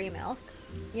strawberry milk.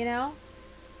 You know?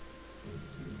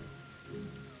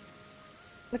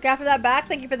 Look after that back.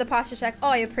 Thank you for the posture check. Oh,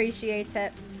 I appreciate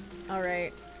it.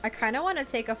 Alright. I kind of want to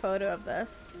take a photo of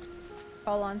this.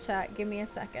 Hold on, chat. Give me a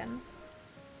second.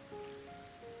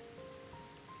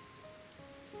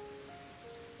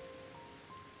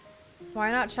 Why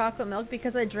not chocolate milk?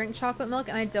 Because I drink chocolate milk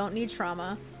and I don't need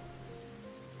trauma.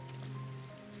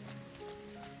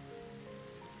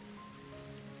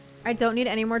 I don't need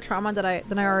any more trauma than I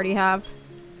already have.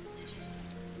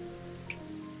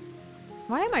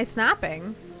 Why am I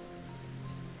snapping?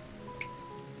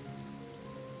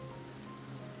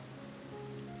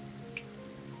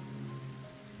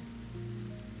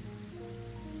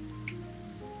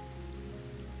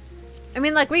 I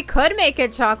mean, like, we could make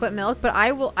it chocolate milk, but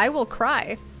I will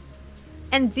cry.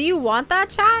 And do you want that,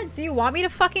 chat? Do you want me to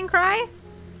fucking cry?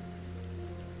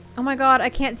 Oh my god, I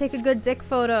can't take a good dick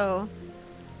photo.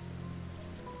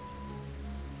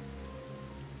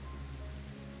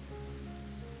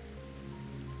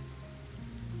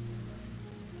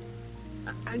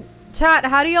 Chat,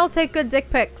 how do y'all take good dick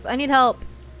pics? I need help.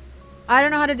 I don't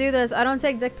know how to do this. I don't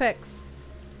take dick pics.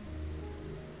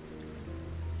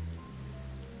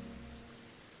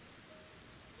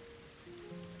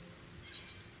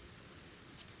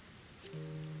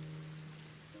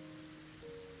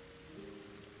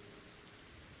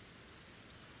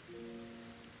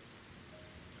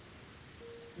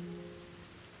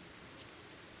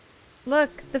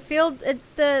 Look, the field,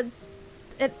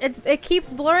 it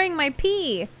keeps blurring my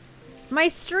pee. My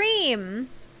stream.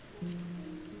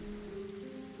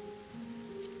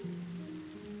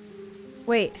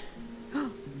 Wait.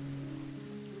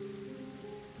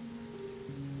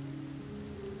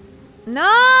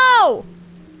 No!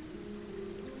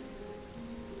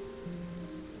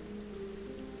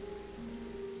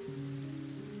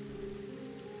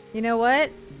 You know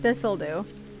what? This'll do.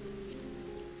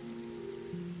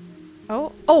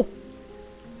 Oh. Oh!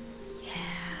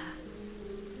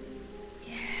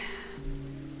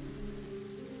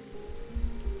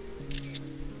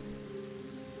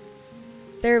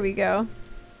 There we go.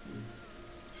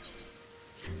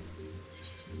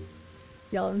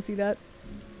 Y'all didn't see that?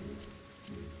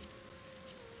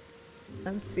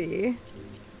 Let's see.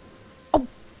 Oh!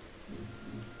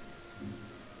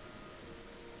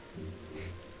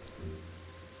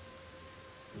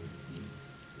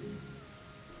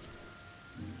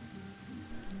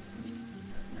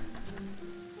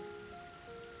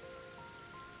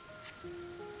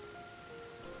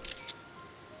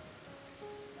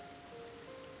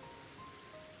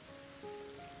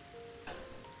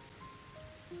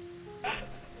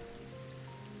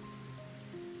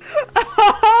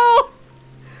 Oh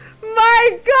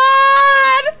my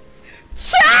god!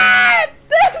 Chat!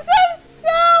 This is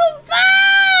so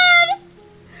bad!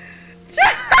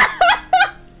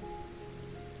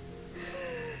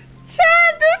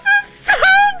 Chat, this is so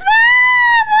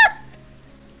bad!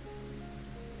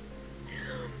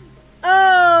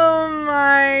 Oh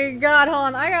my god, hold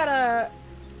on, I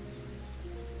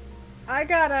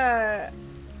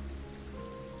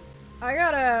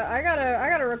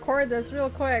gotta record this real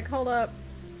quick. Hold up.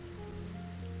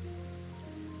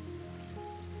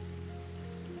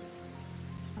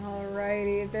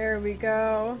 Alrighty, there we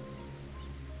go.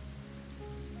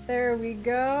 There we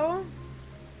go.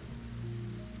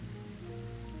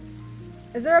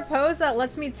 Is there a pose that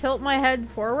lets me tilt my head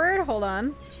forward? Hold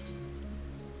on.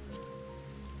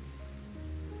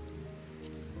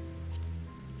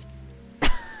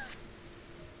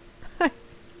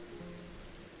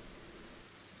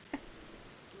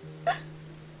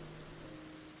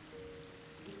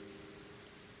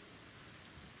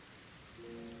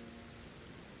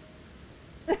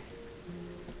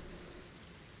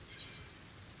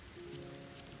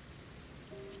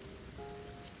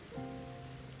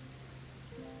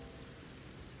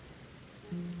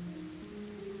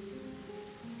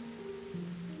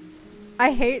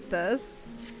 I hate this.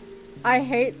 I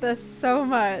hate this so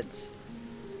much.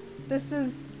 This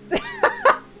is...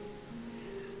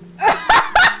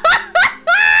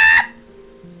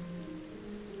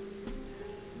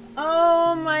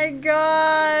 Oh my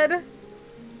god.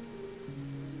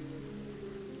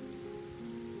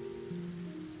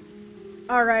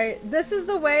 Alright, this is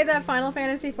the way that Final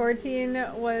Fantasy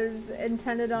XIV was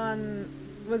intended on,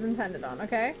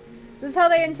 okay? This is how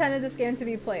they intended this game to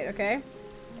be played, okay?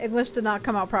 English did not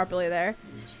come out properly there.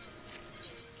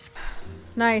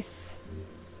 Nice.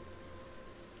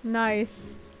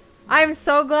 Nice. I'm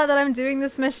so glad that I'm doing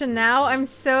this mission now. I'm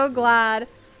so glad.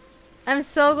 I'm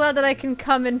so glad that I can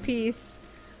come in peace.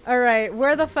 Alright,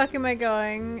 where the fuck am I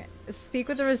going? Speak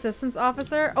with the resistance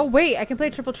officer? Oh wait, I can play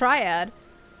triple triad.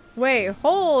 Wait,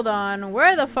 hold on.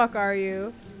 Where the fuck are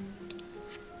you?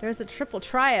 There's a triple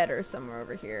triader somewhere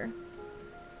over here.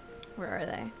 Where are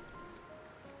they?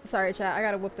 Sorry, chat. I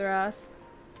gotta whoop their ass.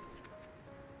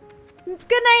 Good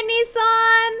night,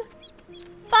 Nissan!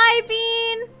 Bye,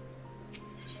 Bean!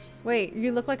 Wait,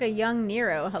 you look like a young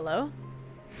Nero. Hello?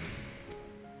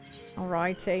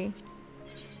 Alrighty.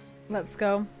 Let's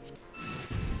go.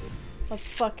 Let's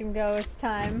fucking go. It's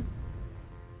time.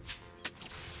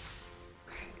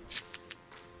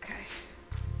 Okay.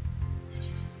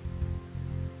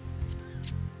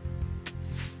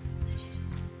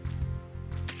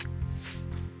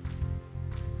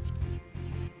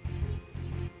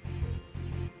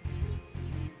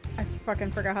 I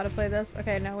fucking forgot how to play this.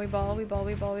 Okay, no, we ball.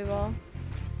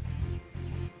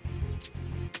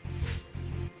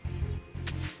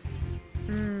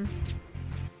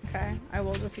 Okay, I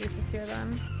will just use this here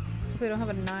then. If we don't have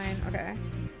a 9, okay.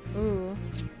 Ooh.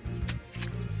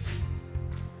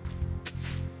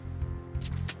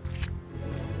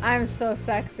 I'm so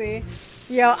sexy.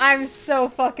 Yo, I'm so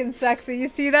fucking sexy. You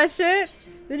see that shit?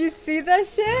 Did you see that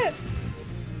shit?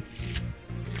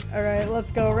 Alright,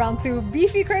 let's go. Round 2.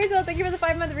 Beefy Crazo, thank you for the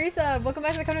 5-month resub. Welcome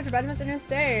back to the Covenant for Badness and your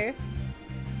stay.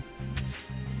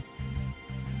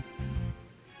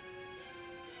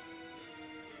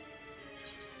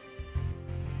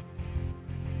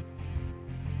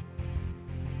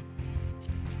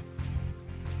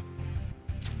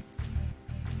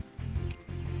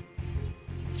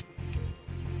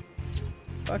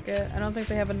 Fuck it. I don't think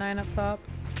they have a 9 up top.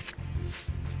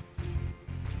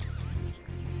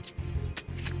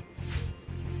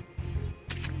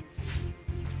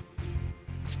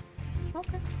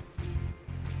 Okay.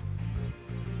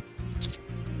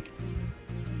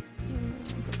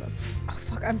 Oh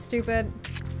fuck, I'm stupid.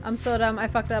 I'm so dumb. I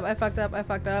fucked up. I fucked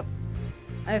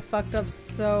up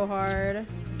so hard.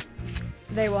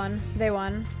 They won.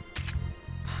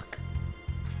 Fuck.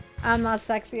 I'm not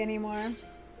sexy anymore.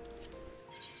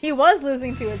 He was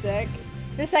losing to a dick.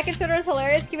 Your second Twitter is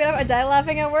hilarious. Keep it up. I died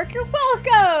laughing at work. You're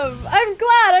welcome. I'm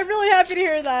glad. I'm really happy to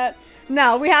hear that.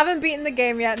 No, we haven't beaten the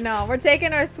game yet. No, we're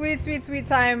taking our sweet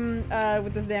time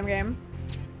with this damn game.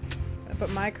 I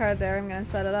put my card there. I'm gonna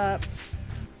set it up.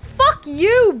 Fuck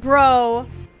you, bro.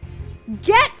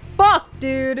 Get fucked,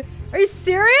 dude. Are you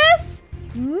serious?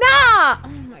 Nah. Oh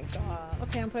my god.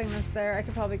 Okay, I'm putting this there. I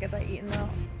could probably get that eaten though.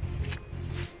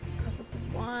 Because of the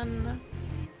 1.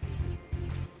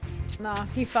 Nah,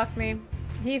 he fucked me.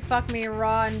 He fucked me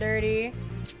raw and dirty.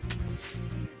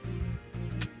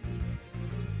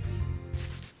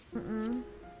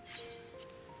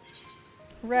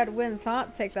 Red wins, huh?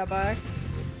 Take that back.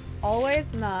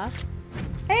 Always? Nah.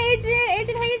 Hey, Adrian!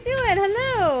 Adrian, how you doing?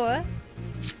 Hello!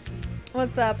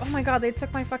 What's up? Oh my god, they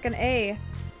took my fucking A.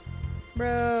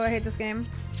 Bro, I hate this game.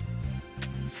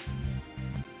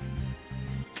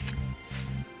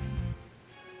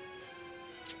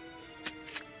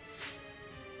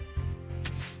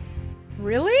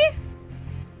 Really?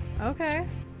 Okay.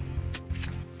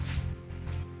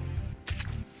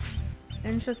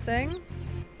 Interesting.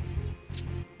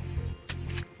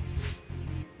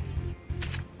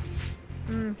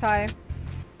 Tie.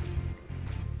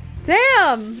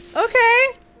 Damn! Okay.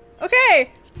 Okay.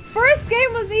 First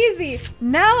game was easy.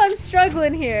 Now I'm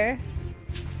struggling here.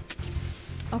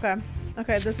 Okay.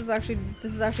 Okay, this is actually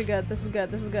good. This is good.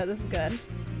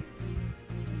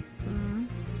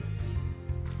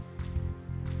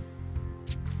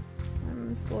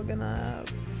 I'm still gonna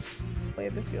play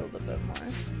the field a bit more.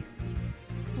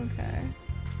 Okay.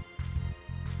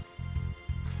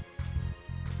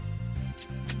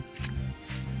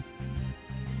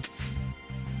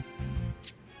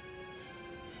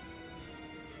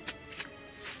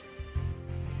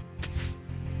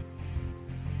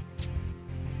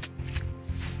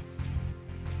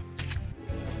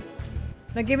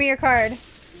 Now give me your card. God,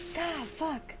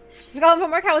 fuck. Just got home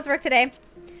from work. How was work today?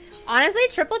 Honestly,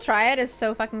 triple triad is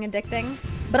so fucking addicting.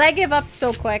 But I give up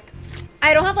so quick.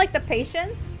 I don't have like the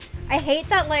patience. I hate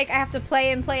that like I have to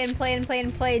play and play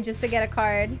just to get a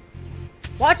card.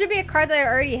 Watch it be a card that I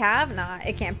already have? Nah,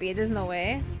 it can't be. There's no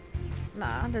way.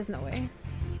 Nah, there's no way.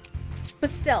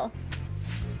 But still,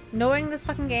 knowing this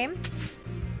fucking game,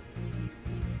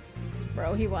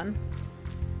 Bro, he won.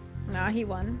 Nah, he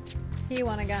won. He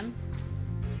won again.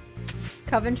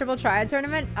 Coven Triple Triad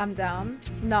Tournament? I'm down.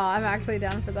 No, I'm actually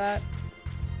down for that.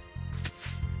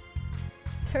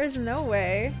 There's no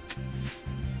way.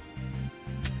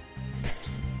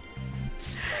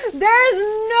 There's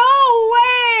no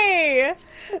way!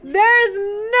 There's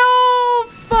no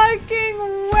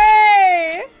fucking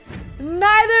way!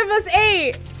 Neither of us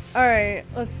ate! Alright,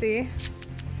 let's see.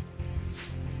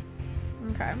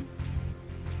 Okay.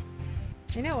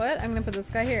 You know what? I'm gonna put this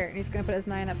guy here, and he's gonna put his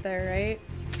 9 up there, right?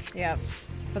 Yep.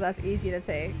 But that's easy to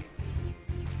take.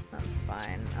 That's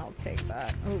fine. I'll take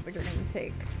that. Oh, but you're gonna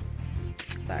take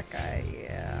that guy.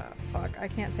 Yeah. Fuck. I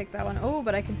can't take that one. Oh,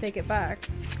 but I can take it back.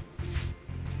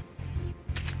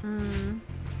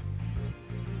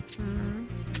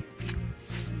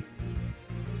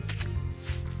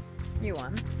 You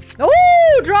won.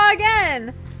 Oh! Draw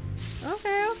again!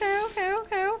 Okay, okay, okay,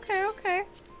 okay, okay, okay.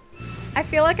 I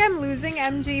feel like I'm losing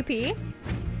MGP.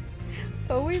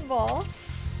 But we ball.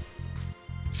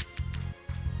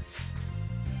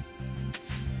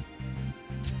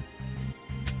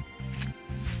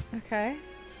 Okay.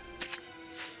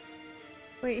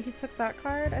 Wait, he took that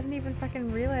card? I didn't even fucking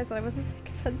realize that I wasn't paying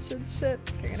attention. Shit.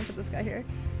 Okay, I'm gonna put this guy here.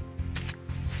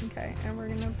 Okay, and we're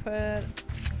gonna put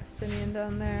Estinian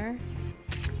down there.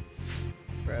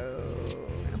 Bro,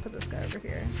 I'm gonna put this guy over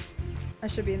here. I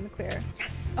should be in the clear.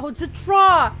 Yes! Oh, it's a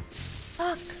draw!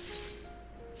 Fuck!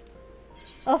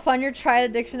 I'll fund your triad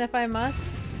addiction if I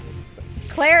must.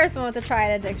 Claire is the one with the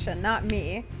triad addiction, not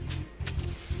me.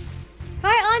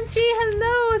 Hi, Anchi!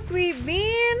 Hello, sweet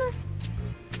bean!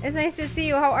 It's nice to see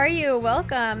you. How are you?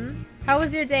 Welcome. How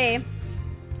was your day?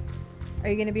 Are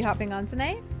you gonna be hopping on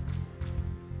tonight?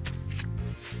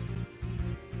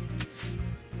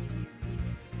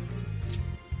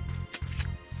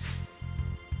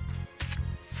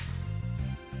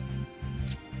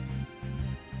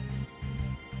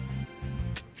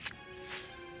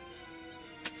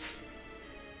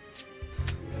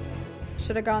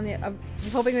 Should have gone the. I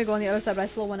was hoping to go on the other side, but I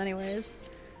still won anyways.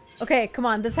 Okay, come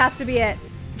on. This has to be it.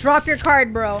 Drop your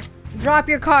card, bro. Drop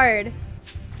your card.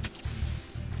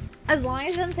 As long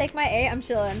as it doesn't take my A, I'm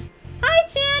chilling. Hi,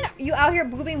 Chan. You out here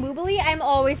boobing boobily? I'm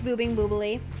always boobing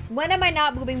boobily. When am I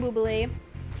not boobing boobily?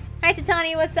 Hi,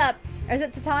 Titani. What's up? Is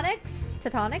it Titanics?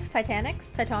 Titanics? Titanics?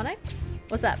 Titanics?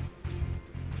 What's up?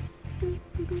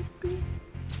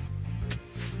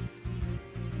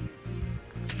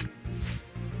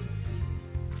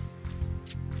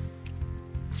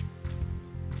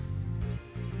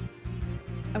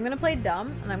 I'm gonna play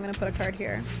dumb, and I'm gonna put a card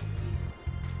here.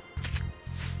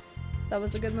 That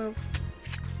was a good move.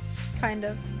 Kind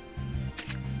of.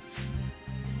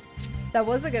 That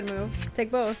was a good move.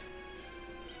 Take both.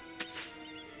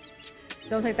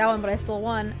 Don't take that one, but I still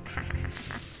won.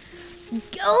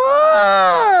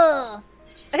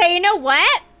 Okay, you know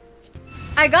what?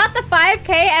 I got the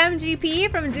 5k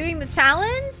MGP from doing the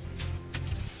challenge.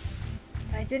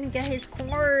 I didn't get his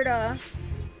card.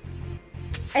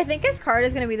 I think his card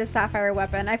is going to be the Sapphire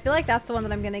Weapon. I feel like that's the one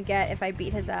that I'm going to get if I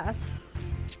beat his ass.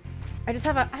 I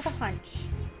have a hunch.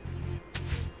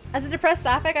 As a depressed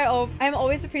sapphic, I'm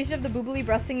always appreciative of the boobly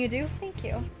breasting you do. Thank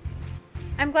you.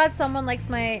 I'm glad someone likes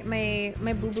my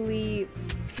boobly...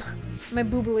 my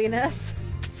boobliness.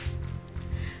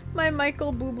 My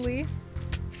Michael Boobly.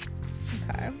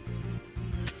 Okay.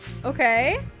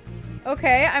 Okay.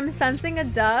 Okay, I'm sensing a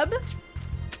dub.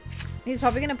 He's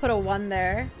probably going to put a 1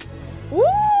 there. Woo!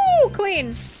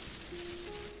 Clean.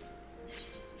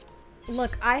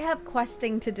 Look, I have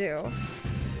questing to do.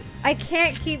 I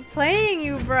can't keep playing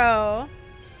you, bro.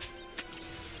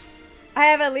 I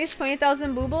have at least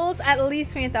 20,000 boobles. At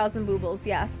least 20,000 boobles,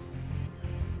 yes.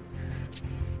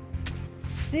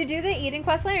 Did you do the eating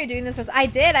quest line or are you doing this first? I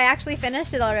did. I actually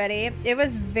finished it already. It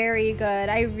was very good.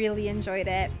 I really enjoyed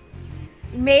it.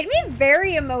 Made me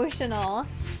very emotional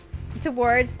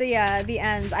towards the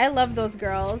end. I love those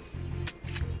girls.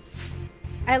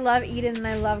 I love Eden and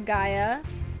I love Gaia.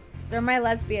 They're my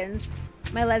lesbians.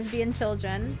 My lesbian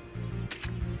children.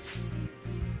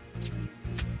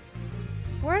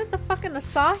 Where did the fucking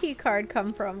Asahi card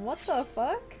come from? What the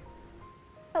fuck?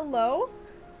 Hello?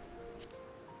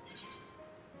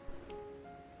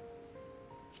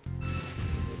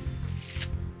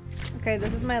 Okay,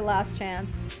 this is my last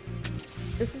chance.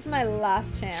 This is my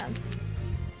last chance.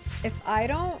 If I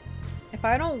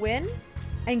don't win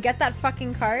and get that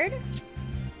fucking card,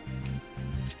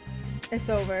 it's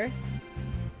over.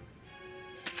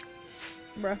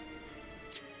 Bruh.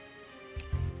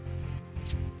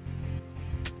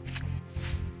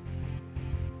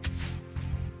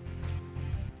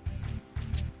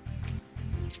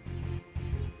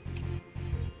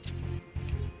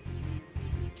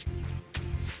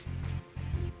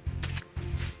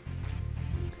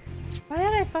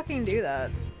 fucking do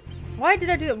that? Why did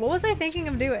I do that? What was I thinking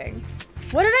of doing?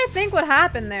 What did I think would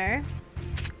happen there?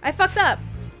 I fucked up.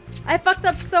 I fucked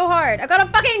up so hard. I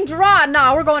gotta fucking draw.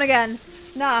 Nah, we're going again.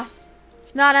 Nah.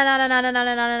 No, no, no, no, no, no, no,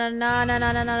 no, no, no, no,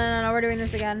 no, no, no, no, we're doing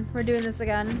this again. We're doing this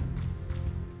again.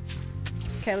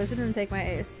 Okay, at least it didn't take my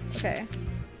ace. Okay.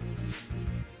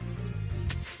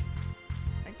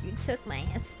 Like you took my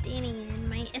Estinian,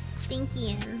 my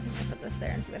Estinkian. I'll put this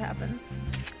there and see what happens.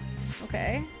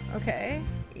 Okay, okay.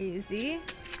 Easy.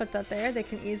 Put that there. They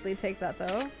can easily take that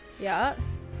though. Yeah.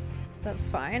 That's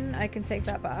fine. I can take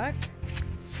that back.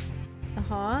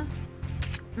 Uh-huh.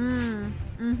 I'm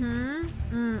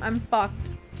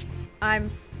fucked. I'm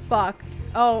fucked.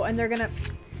 Oh, and they're gonna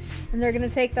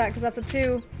take that because that's a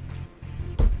 2.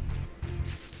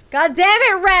 God damn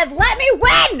it, Rez! Let me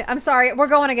win! I'm sorry. We're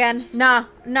going again. Nah,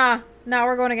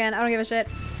 we're going again. I don't give a shit.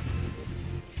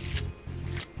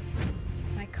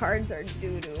 My cards are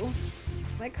doo-doo.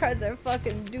 My cards are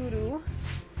fucking doo-doo.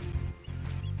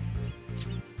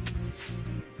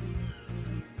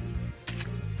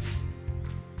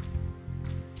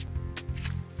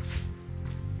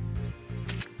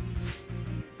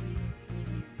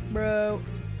 Bro.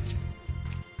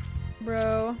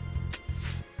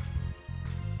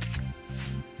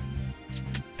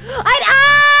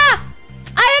 I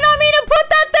did not mean to put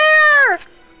that there!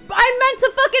 I meant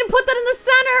to fucking put that in the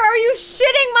center! Are you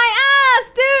shitting my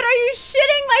ass, dude? Are you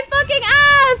shitting my fucking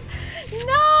ass?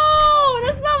 No!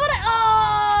 That's not what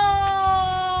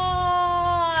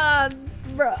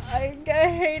bro, I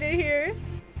hate it here.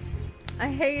 I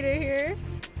hate it here.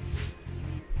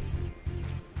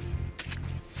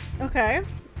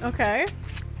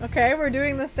 Okay, we're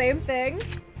doing the same thing.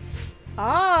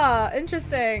 Ah,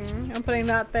 interesting. I'm putting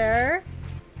that there.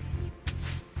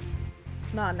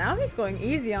 Nah, now he's going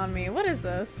easy on me. What is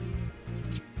this?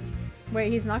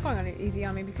 Wait, he's not going easy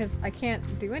on me because I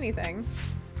can't do anything.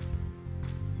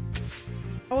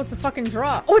 Oh, it's a fucking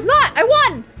draw. Oh, it's not! I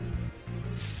won!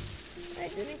 I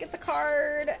didn't get the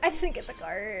card.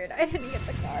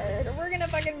 We're gonna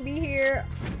fucking be here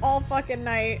all fucking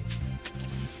night.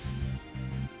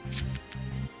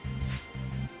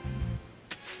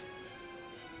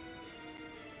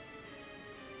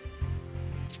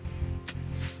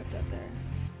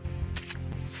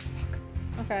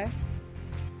 Okay.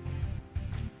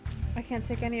 I can't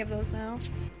take any of those now.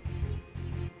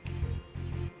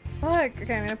 Fuck!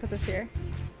 Okay, I'm gonna put this here.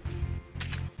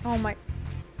 Oh my...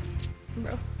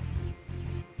 Bro.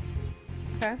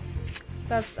 Okay.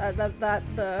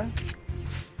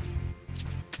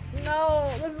 No!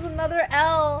 This is another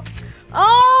L!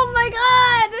 Oh my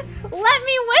god! Let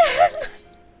me win!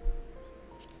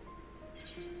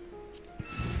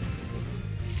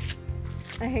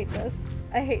 I hate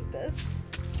this.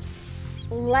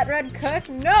 Let red cook?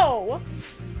 No!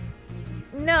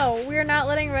 No, we're not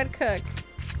letting red cook.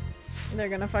 They're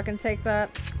gonna fucking take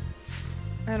that.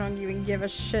 I don't even give a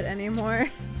shit anymore.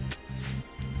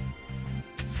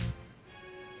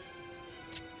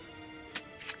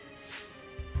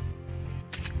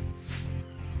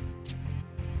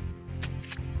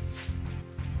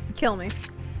 Kill me.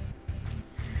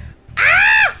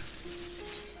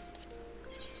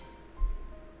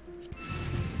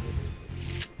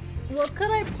 What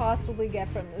could I possibly get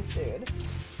from this dude?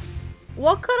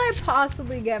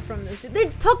 They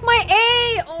took my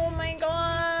A! Oh my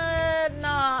god!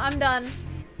 Nah,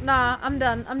 I'm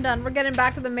done. We're getting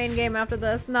back to the main game after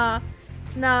this. Nah.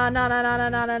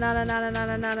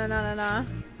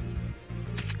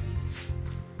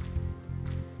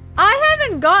 I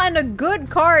haven't gotten a good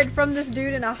card from this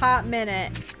dude in a hot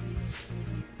minute.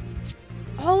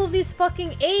 All of these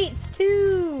fucking 8s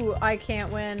too! I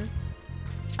can't win.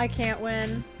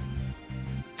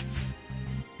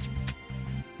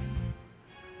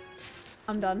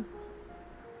 I'm done.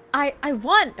 I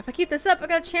won! If I keep this up, I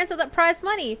got a chance at that prize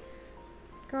money!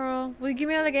 Girl, will you give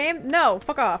me another game? No!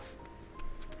 Fuck off.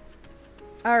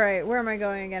 Alright, where am I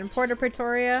going again? Port of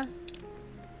Pretoria?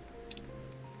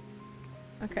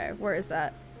 Okay, where is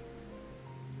that?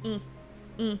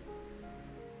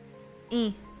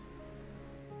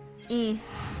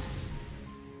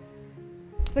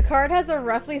 The card has a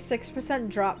roughly 6%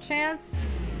 drop chance.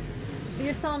 So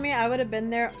you're telling me I would have been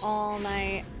there all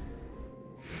night?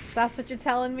 That's what you're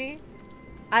telling me?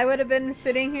 I would have been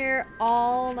sitting here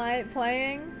all night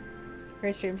playing?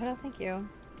 Great stream, Shadow. Thank you.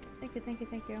 Thank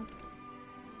you.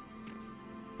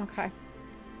 Okay.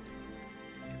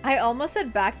 I almost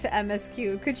said back to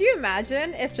MSQ. Could you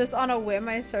imagine if just on a whim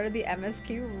I started the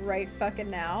MSQ right fucking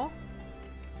now?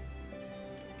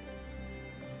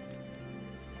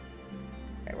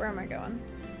 Okay, where am I going?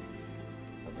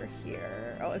 Over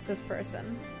here. Oh, it's this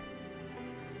person.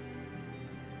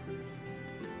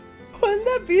 Wouldn't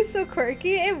that be so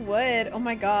quirky? It would. Oh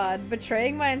my god.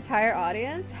 Betraying my entire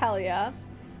audience? Hell yeah.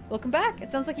 Welcome back.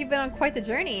 It sounds like you've been on quite the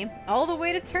journey. All the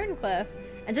way to Turncliffe.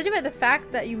 And judging by the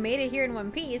fact that you made it here in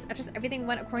one piece, after everything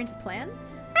went according to plan?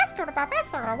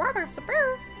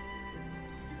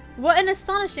 What an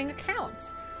astonishing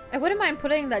account. I wouldn't mind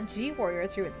putting that G-Warrior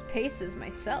through its paces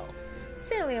myself.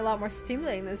 Certainly a lot more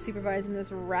stimulating than supervising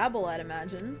this rabble, I'd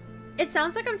imagine. It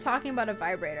sounds like I'm talking about a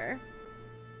vibrator.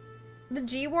 The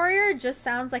G-Warrior just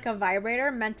sounds like a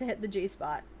vibrator meant to hit the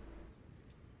G-spot.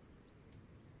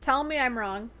 Tell me I'm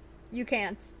wrong. You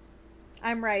can't.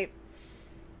 I'm right.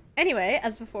 Anyway,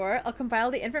 as before, I'll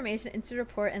compile the information into a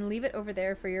report and leave it over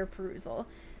there for your perusal,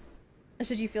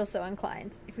 should you feel so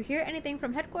inclined. If we hear anything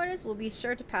from headquarters, we'll be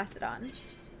sure to pass it on.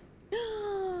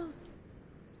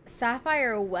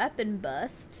 Sapphire weapon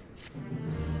bust.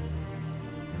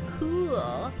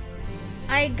 Cool.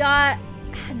 I got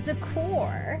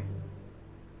decor.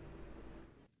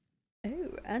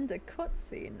 Oh, and a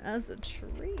cutscene as a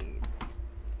treat.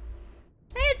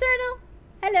 Hey, Eternal!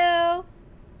 Hello!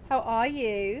 How are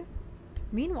you?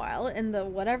 Meanwhile, in the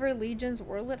whatever Legion's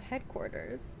Werlyt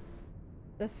headquarters.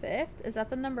 The 5th? Is that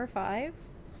the number 5?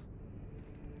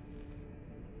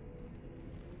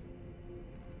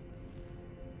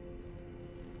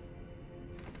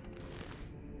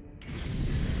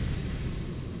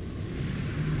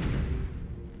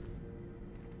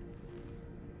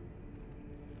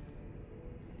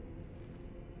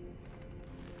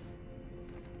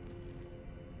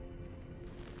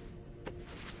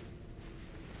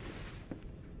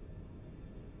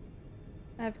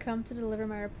 I've come to deliver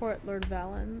my report, Lord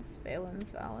Valens.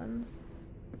 Valens.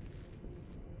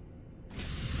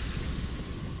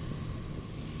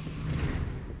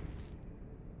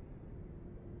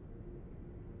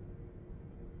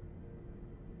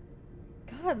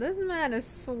 God, this man is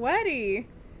sweaty.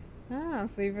 Ah,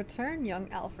 so you've returned, young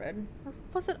Alfred. Or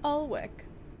was it Ulwick?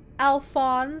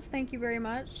 Alphonse, thank you very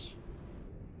much.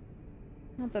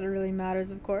 Not that it really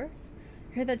matters, of course.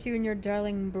 I heard that you and your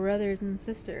darling brothers and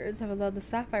sisters have allowed the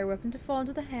sapphire weapon to fall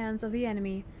into the hands of the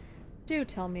enemy. Do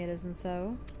tell me it isn't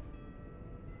so.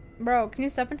 Bro, can you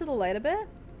step into the light a bit?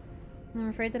 I'm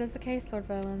afraid that is the case, Lord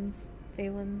Valens.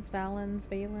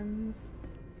 Valens.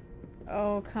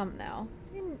 Oh, come now.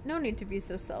 No need to be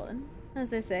so sullen.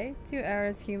 As they say, to err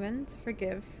is human, to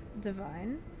forgive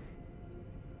divine.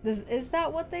 Is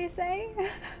that what they say?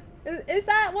 is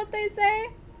that what they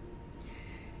say?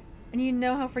 And you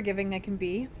know how forgiving I can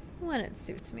be when it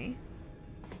suits me.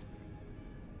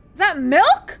 Is that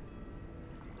milk?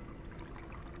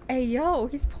 Hey, yo,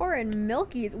 he's pouring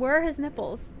milkies. Where are his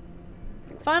nipples?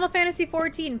 Final Fantasy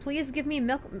 14, please give me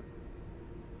milk.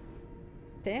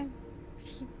 Damn.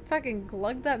 He fucking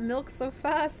glugged that milk so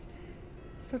fast.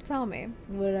 So tell me,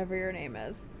 whatever your name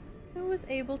is, who was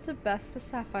able to best the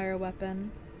sapphire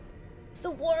weapon? It's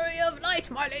the Warrior of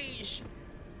Light, my liege!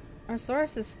 Our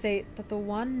sources state that the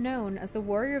one known as the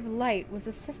Warrior of Light was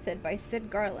assisted by Cid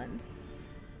Garland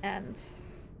and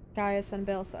Gaius van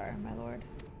Baelsar, my lord.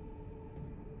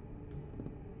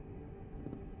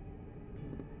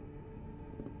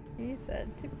 He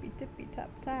said tippy tippy tap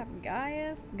tap,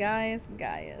 Gaius.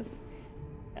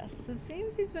 Yes, it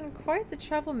seems he's been quite the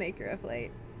troublemaker of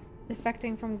late.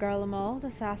 Defecting from Garlemald,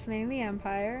 assassinating the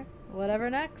Empire, whatever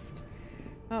next.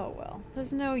 Oh well,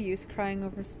 there's no use crying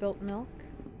over spilt milk.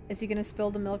 Is he gonna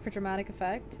spill the milk for dramatic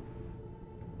effect?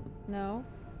 No?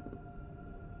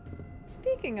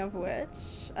 Speaking of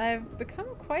which, I've become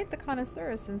quite the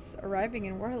connoisseur since arriving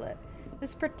in Werlyt.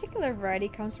 This particular variety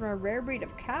comes from a rare breed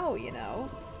of cow, you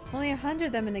know. Only 100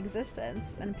 of them in existence,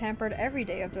 and pampered every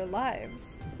day of their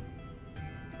lives.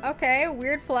 Okay,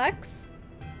 weird flex.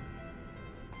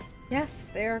 Yes,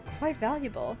 they are quite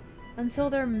valuable. Until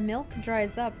their milk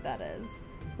dries up, that is.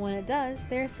 When it does,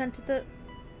 they are sent to the...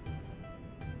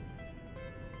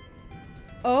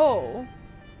 Oh.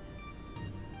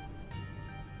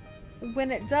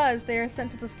 When it does, they are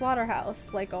sent to the slaughterhouse,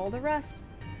 like all the rest.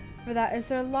 For that is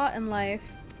their lot in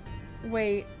life.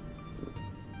 Wait.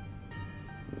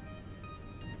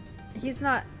 He's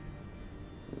not...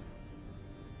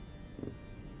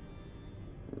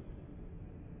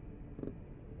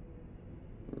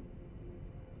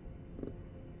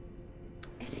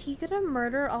 Is he gonna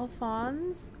murder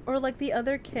Alphonse? Or like the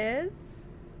other kids?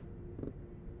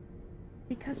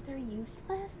 Because they're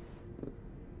useless?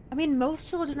 I mean, most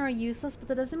children are useless, but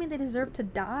that doesn't mean they deserve to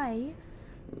die.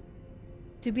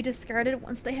 To be discarded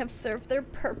once they have served their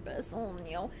purpose. Oh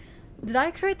no. Did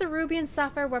I create the ruby and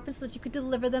sapphire weapons so that you could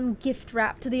deliver them gift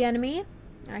wrapped to the enemy?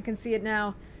 I can see it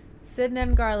now. Cid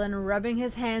and Garland rubbing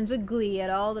his hands with glee at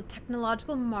all the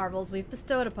technological marvels we've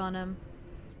bestowed upon him.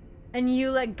 And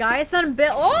you let guys on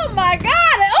Bill. Oh my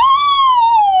god!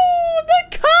 Oh!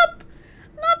 The cup!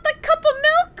 Not the cup of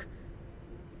milk!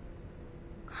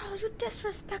 Girl, you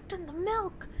disrespecting the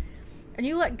milk. And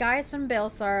you let guys from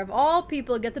Baelsar, of all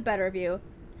people, get the better of you.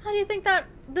 How do you think that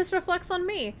this reflects on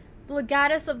me? The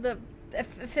legatus of the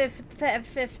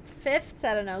fifth,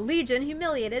 I don't know, Legion,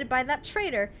 humiliated by that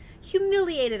traitor.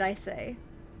 Humiliated, I say.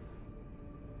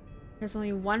 There's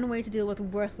only one way to deal with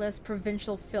worthless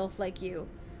provincial filth like you.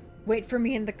 Wait for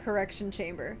me in the correction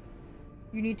chamber.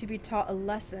 You need to be taught a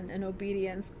lesson in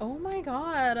obedience. Oh my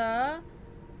god,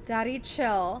 Daddy,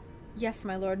 chill. Yes,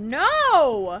 my lord.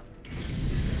 No!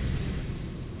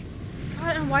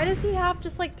 God, and why does he have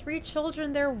just like 3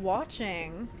 children there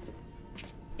watching?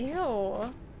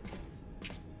 Ew.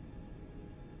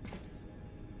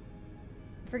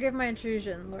 Forgive my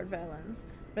intrusion, Lord Valens,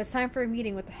 but it's time for a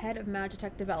meeting with the head of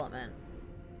Magitech Development.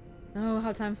 Oh,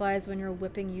 how time flies when you're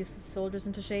whipping useless soldiers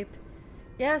into shape.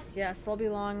 Yes, I'll be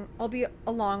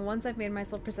along once I've made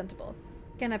myself presentable.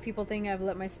 Can't have people think I've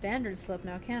let my standards slip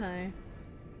now, can I?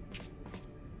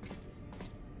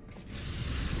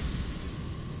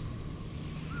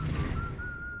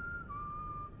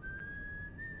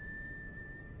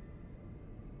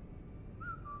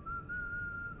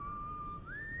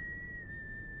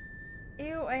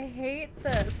 Ew, I hate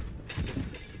this.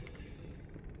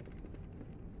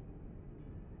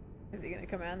 Is he gonna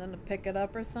command them to pick it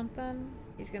up or something?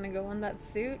 He's gonna go in that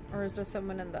suit? Or is there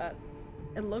someone in that?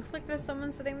 It looks like there's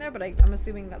someone sitting there, but I'm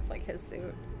assuming that's like his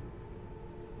suit.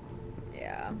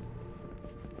 Yeah.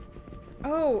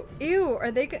 Oh, ew,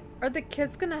 are the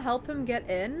kids gonna help him get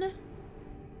in?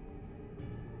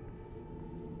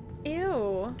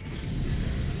 Ew.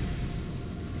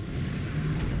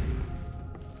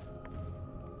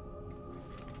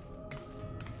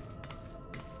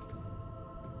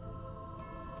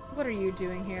 What are you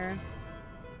doing here?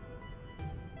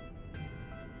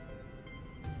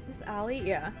 This alley?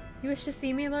 Yeah. You wish to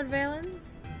see me, Lord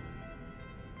Valens?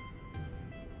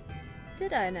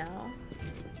 Did I now?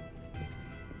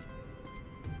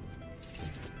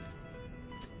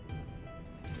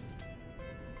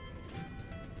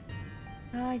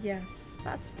 Ah, yes.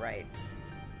 That's right.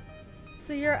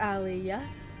 So you're Ali,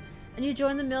 yes? And you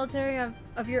joined the military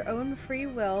of your own free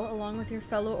will along with your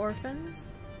fellow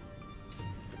orphans?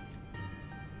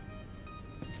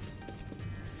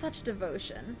 Such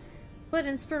devotion. What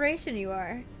inspiration you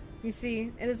are. You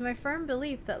see, it is my firm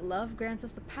belief that love grants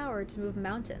us the power to move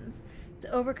mountains, to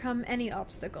overcome any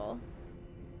obstacle.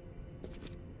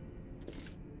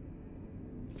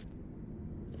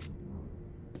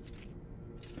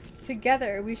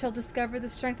 Together, we shall discover the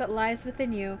strength that lies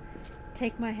within you.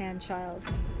 Take my hand, child.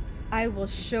 I will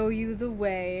show you the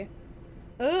way.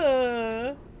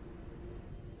 Ugh.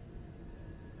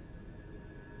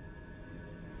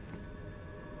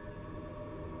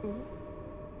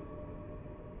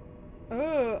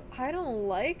 Oh, I don't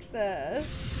like this.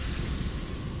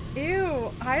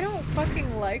 Ew, I don't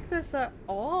fucking like this at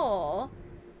all.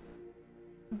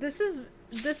 This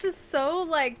is so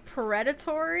like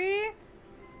predatory.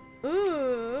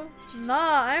 Ooh,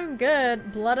 nah, I'm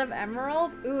good. Blood of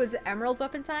Emerald. Ooh, is it Emerald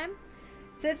weapon time?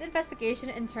 Sid's investigation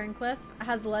in 𝗘𝗩𝗘𝗥𝗬𝗪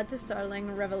has led to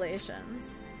startling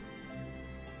revelations.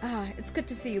 Ah, it's good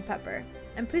to see you, Pepper.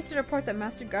 I'm pleased to report that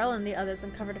Master Garland and the others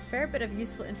uncovered a fair bit of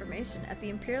useful information at the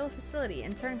Imperial facility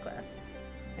in 𝗘𝗩𝗘𝗥𝗬𝗪.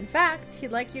 In fact,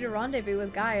 he'd like you to rendezvous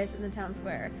with Gaius in the town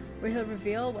square, where he'll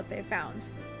reveal what they found.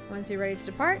 Once you're ready to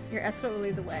depart, your escort will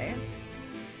lead the way.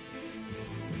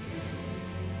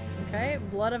 Okay,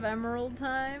 Blood of Emerald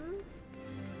time.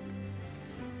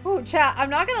 Ooh, chat, I'm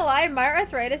not gonna lie, my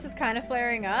arthritis is kind of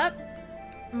flaring up.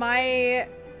 My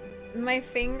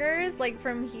fingers, like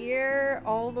from here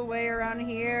all the way around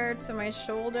here to my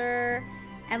shoulder,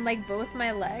 and like both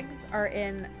my legs are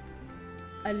in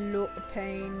a lot of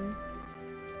pain.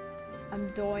 I'm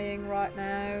dying right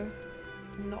now.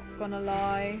 I'm not gonna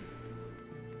lie.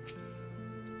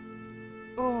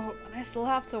 Oh, and I still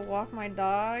have to walk my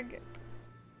dog.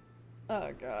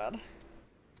 Oh god.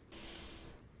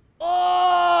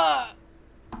 Oh!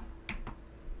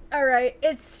 Alright,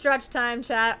 it's stretch time,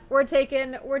 chat. We're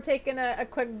taking a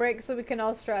quick break so we can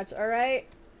all stretch, alright?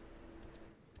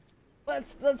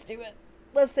 Let's do it.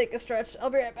 Let's take a stretch. I'll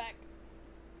be right back.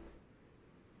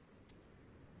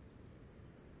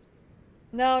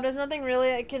 No, there's nothing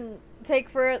really I can take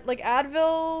for it. Like,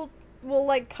 Advil will,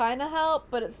 like, kinda help,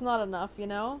 but it's not enough, you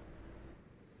know?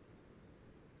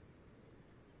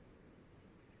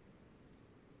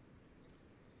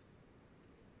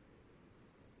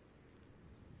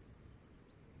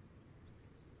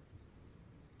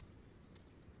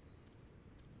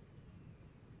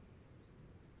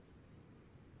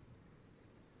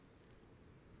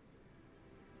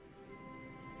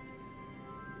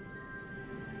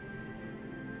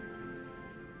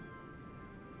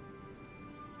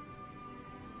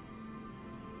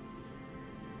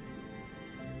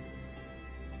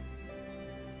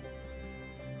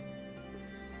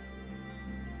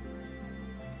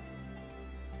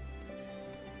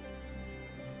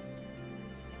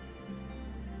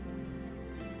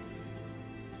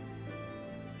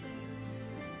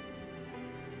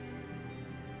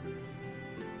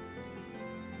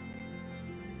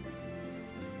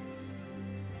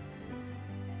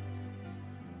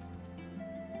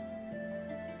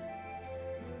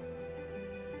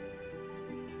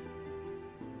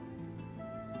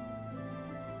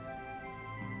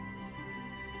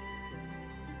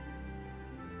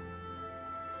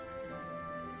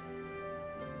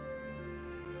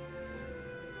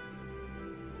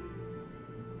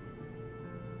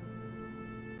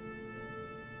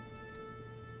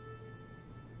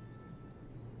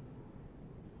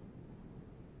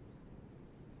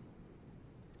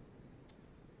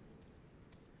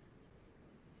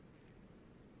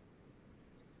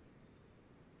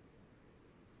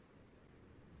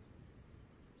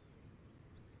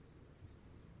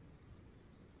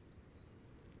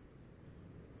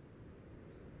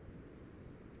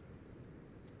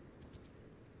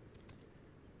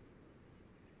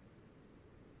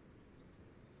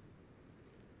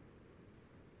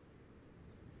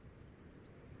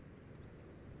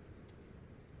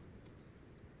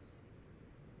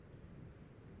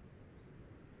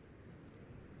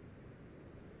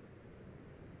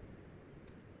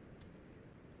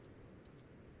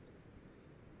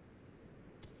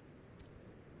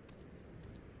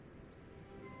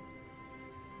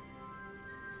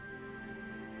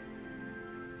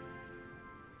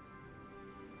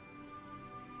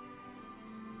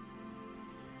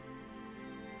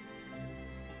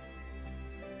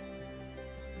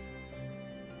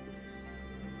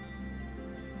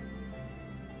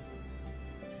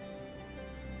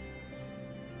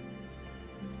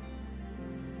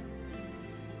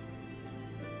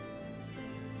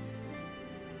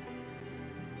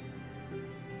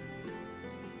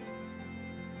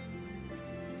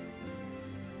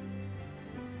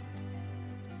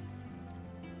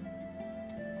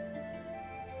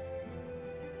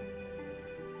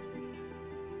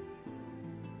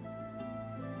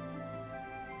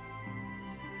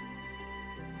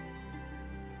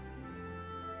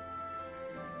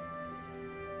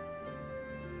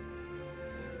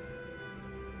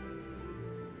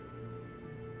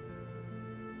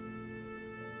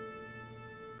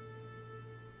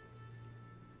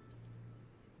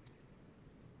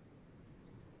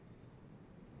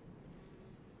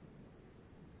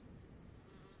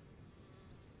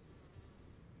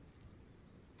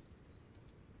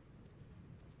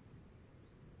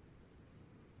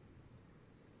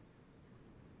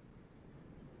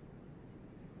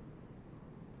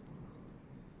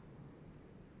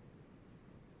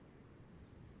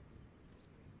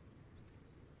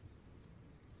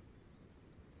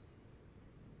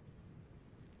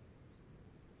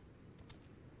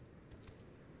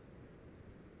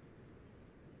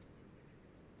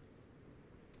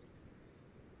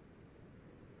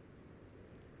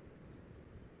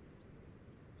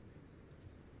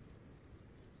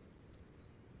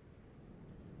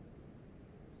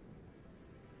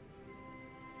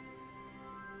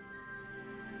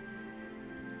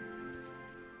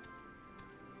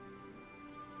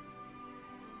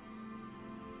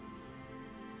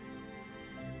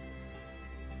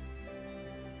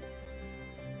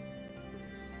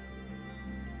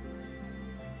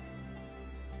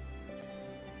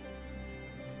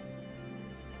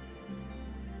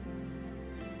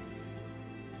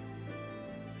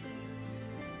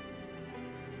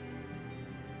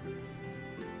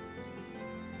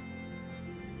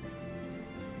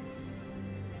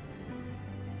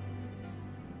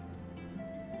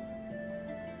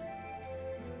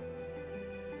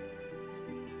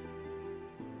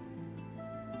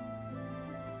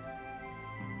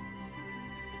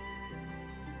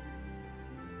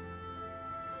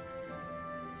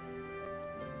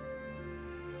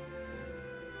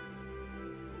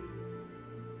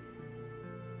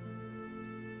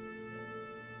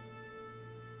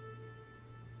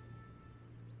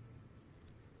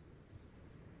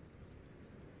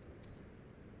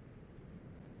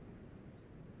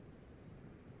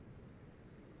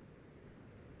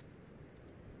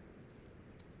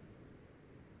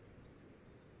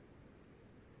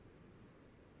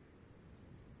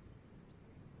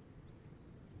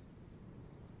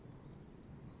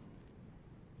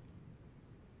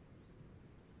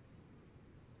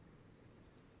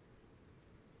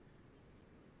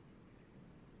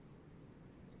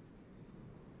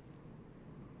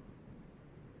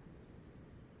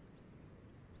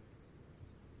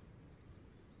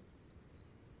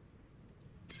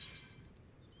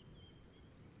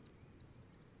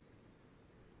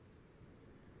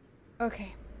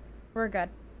 Okay. We're good.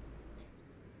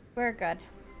 We're good.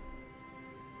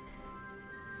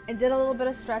 I did a little bit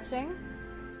of stretching.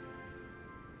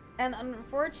 And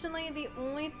unfortunately, the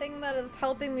only thing that is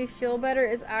helping me feel better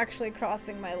is actually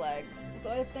crossing my legs.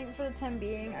 So I think for the time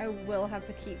being, I will have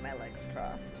to keep my legs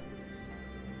crossed.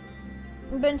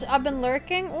 I've been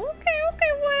lurking.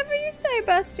 Okay, whatever you say,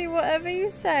 bestie, whatever you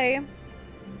say.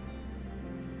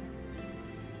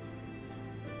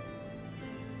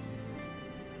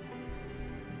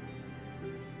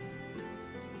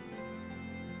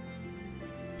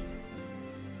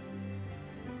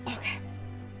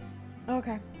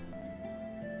 Okay.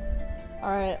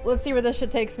 Alright, let's see where this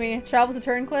shit takes me. Travel to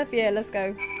𝗙𝗏𝗃? Yeah, let's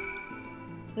go.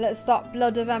 Let's stop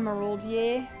Blood of Emerald,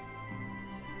 yeah?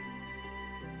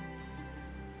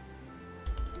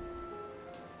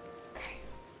 Okay.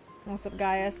 What's up,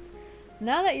 Gaius?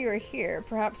 Now that you are here,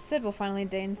 perhaps Sid will finally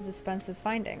deign to dispense his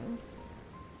findings.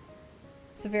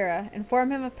 Saira,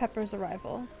 inform him of Pepper's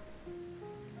arrival.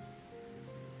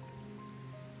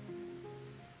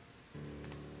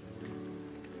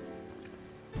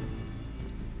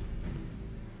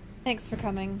 Thanks for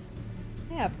coming.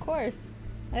 Yeah, of course.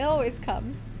 I always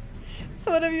come.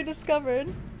 So what have you discovered?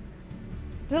 To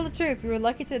tell the truth, we were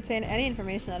lucky to obtain any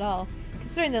information at all,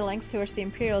 considering the lengths to which the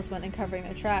Imperials went in covering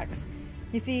their tracks.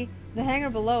 You see, the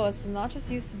hangar below us was not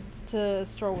just used to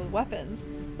store with weapons,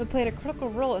 but played a critical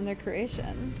role in their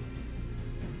creation.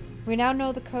 We now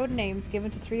know the code names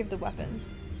given to 3 of the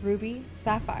weapons: Ruby,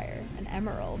 Sapphire, and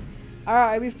Emerald.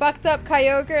 Alright, we fucked up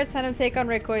𝗙𝗏𝗘𝗥𝗬𝗪, it's time to take on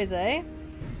𝗙𝗏𝗘𝗥𝗬𝗪, eh?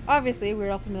 Obviously,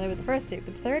 we're all familiar with the first 2,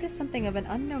 but the third is something of an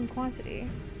unknown quantity.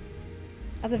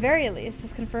 At the very least,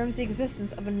 this confirms the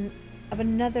existence of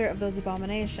another of those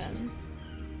abominations.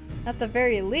 At the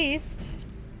very least...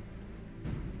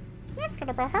 That's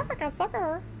gonna be a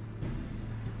sucker.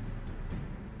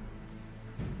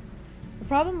 The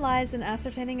problem lies in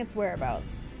ascertaining its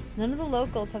whereabouts. None of the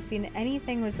locals have seen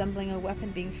anything resembling a weapon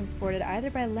being transported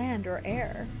either by land or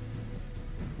air.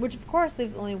 Which of course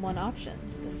leaves only one option,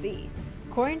 the sea.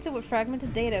 According to what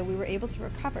fragmented data we were able to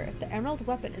recover, the Emerald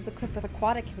weapon is equipped with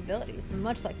aquatic capabilities,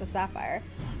 much like the Sapphire.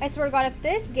 I swear to God, if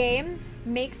this game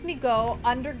makes me go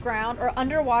underground or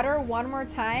underwater one more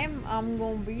time, I'm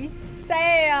gonna be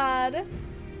sad.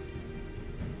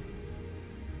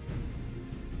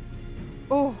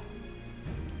 Oh.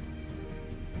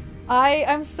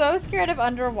 I'm so scared of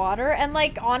underwater, and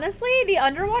like honestly, the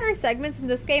underwater segments in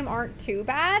this game aren't too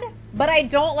bad, but I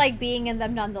don't like being in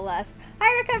them nonetheless.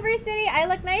 Hi, Recovery City. I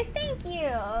look nice. Thank you.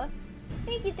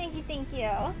 Thank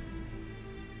you.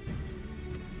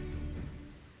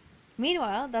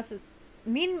 Meanwhile,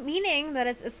 meaning that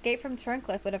its escape from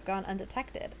𝗙𝗏𝗃 would have gone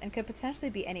undetected and could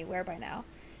potentially be anywhere by now.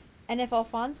 And if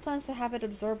Alphonse plans to have it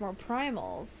absorb more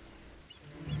primals,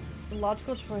 the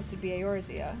logical choice would be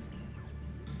Eorzea.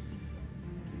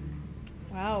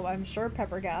 Wow, I'm sure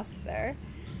Pepper gasped there.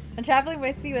 And traveling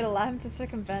by sea would allow him to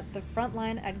circumvent the front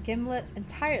line at Gimlet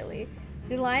entirely.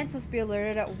 The Alliance must be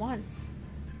alerted at once.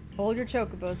 Hold your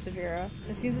chocobos, Saira.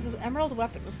 It seems that this Emerald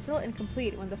weapon was still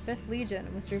incomplete when the 5th Legion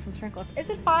withdrew from 𝗙𝗏𝗃. Is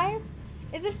it 5?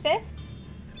 Is it 5th?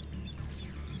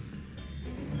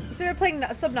 So you're playing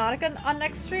Subnautica on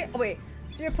next stream? Oh wait,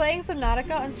 so you're playing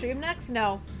Subnautica on stream next?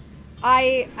 No.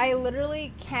 I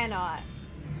literally cannot.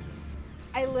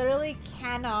 I literally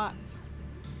cannot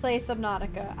play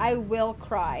Subnautica. I will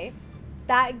cry.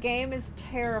 That game is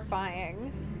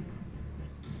terrifying.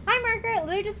 Hi Margaret!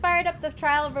 Literally just fired up the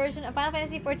trial version of Final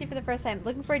Fantasy XIV for the first time.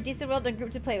 Looking for a decent world and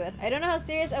group to play with. I don't know how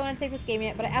serious I want to take this game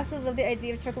yet, but I absolutely love the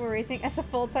idea of chocobo racing as a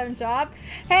full-time job.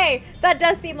 Hey, that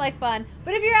does seem like fun.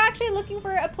 But if you're actually looking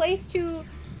for a place to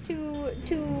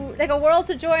like a world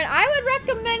to join, I would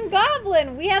recommend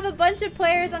Goblin. We have a bunch of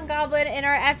players on Goblin in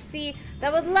our FC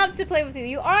that would love to play with you.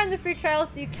 You are in the free trial,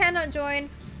 so you cannot join,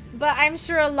 but I'm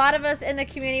sure a lot of us in the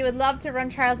community would love to run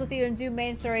trials with you and do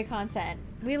main story content.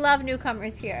 We love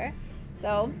newcomers here.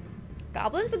 So,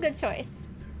 Goblin's a good choice.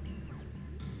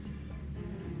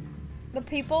 The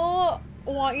people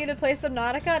want you to play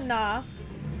Subnautica? Nah.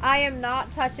 I am not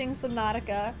touching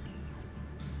Subnautica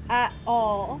at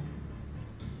all.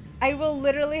 I will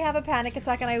literally have a panic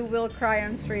attack and I will cry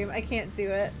on stream. I can't do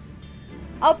it.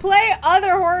 I'll play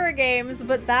other horror games,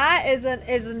 but that is a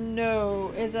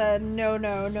no.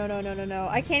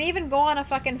 I can't even go on a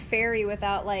fucking ferry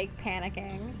without like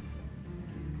panicking.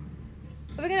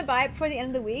 Are we gonna buy it before the end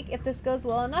of the week if this goes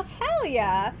well enough? Hell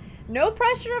yeah! No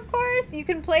pressure, of course. You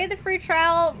can play the free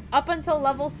trial up until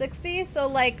level 60, so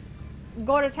like,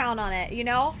 go to town on it, you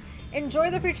know? Enjoy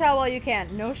the free trial while you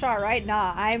can. No shot, right?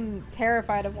 Nah, I'm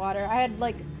terrified of water. I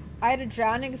had a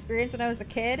drowning experience when I was a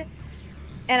kid,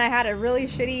 and I had a really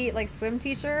shitty like swim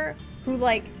teacher who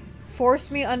like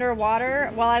forced me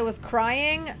underwater while I was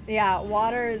crying, yeah,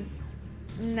 water is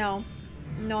no.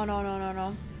 No, no, no, no,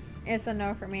 no. It's a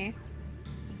no for me.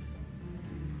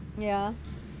 Yeah.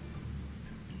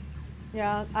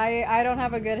 Yeah, I don't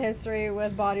have a good history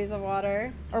with bodies of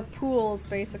water. Or pools,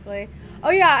 basically. Oh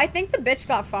yeah, I think the bitch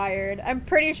got fired. I'm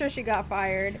pretty sure she got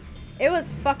fired. It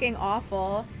was fucking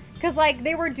awful. Because, like,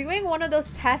 they were doing one of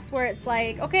those tests where it's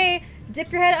like, okay,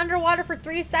 dip your head underwater for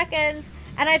 3 seconds.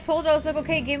 And I told her, I was like,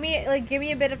 okay, give me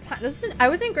a bit of time. I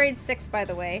was in grade 6, by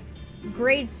the way.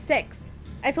 Grade 6.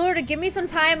 I told her to give me some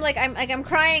time. Like, I'm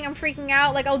crying, I'm freaking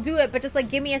out. Like, I'll do it, but just, like,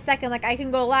 give me a second. Like, I can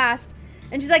go last.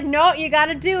 And she's like, no, you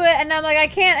gotta do it. And I'm like, I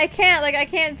can't, like, I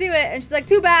can't do it. And she's like,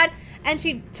 too bad. And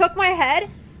she took my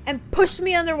head and pushed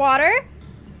me underwater.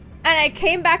 And I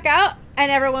came back out. I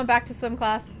never went back to swim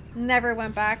class. Never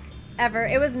went back. Ever.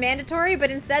 It was mandatory,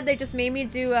 but instead they just made me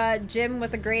do gym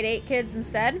with the grade 8 kids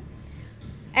instead.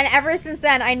 And ever since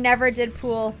then, I never did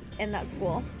pool in that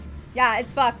school. Yeah,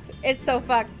 it's fucked. It's so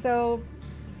fucked. So,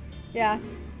 yeah.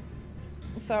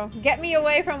 So, get me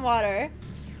away from water.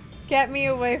 Get me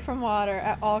away from water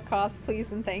at all costs,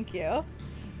 please and thank you.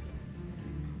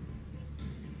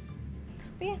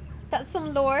 But yeah, that's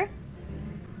some lore.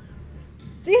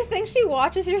 Do you think she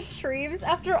watches your streams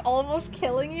after almost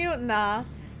killing you? Nah.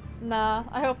 Nah.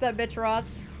 I hope that bitch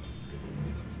rots.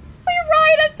 We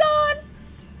ride at dawn!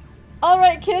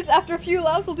 Alright kids, after a few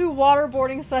laps we'll do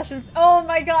waterboarding sessions. Oh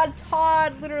my god,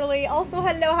 Todd, literally. Also,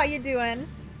 hello, how you doing?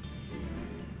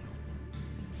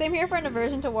 Same here for an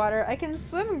aversion to water. I can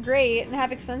swim great and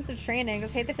have extensive training.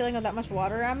 Just hate the feeling of that much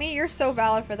water around me. You're so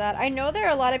valid for that. I know there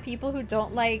are a lot of people who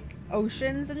don't like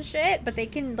oceans and shit, but they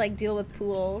can like deal with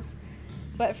pools.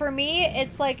 But for me,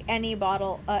 it's like any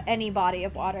body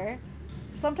of water.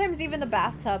 Sometimes even the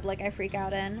bathtub, like I freak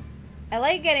out in. I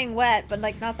like getting wet, but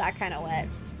like not that kind of wet,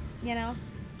 you know?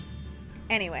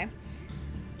 Anyway,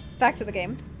 back to the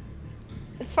game.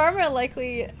 It's far more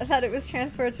likely that it was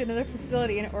transferred to another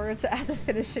facility in order to add the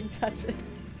finishing touches.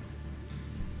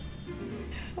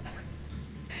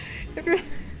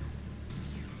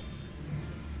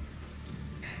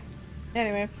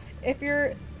 Anyway, if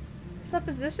your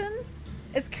supposition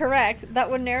is correct, that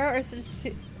would narrow our search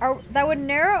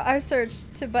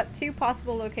to but 2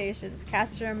 possible locations: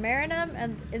 Castrum Marinum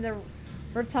and in the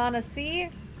Rotano Sea,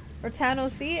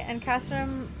 and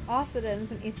Castrum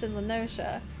Occidens in eastern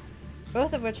Lenosha.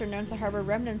 Both of which are known to harbor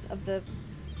remnants of the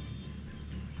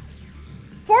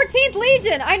 14th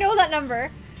Legion! I know that number!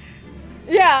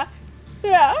 Yeah.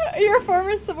 Yeah. Your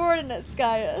former subordinates,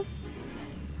 Gaius.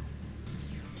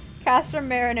 Castrum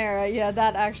Marinera. Yeah,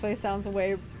 that actually sounds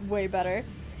way better.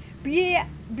 Be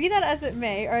that as it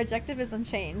may, our objective is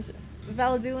unchanged.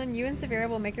 Valadulan, you and Severa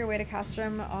will make your way to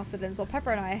Castrum Occidens, while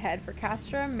Pepper and I head for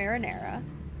Castrum Marinera.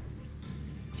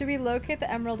 Should we locate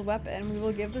the emerald weapon, we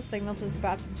will give the signal to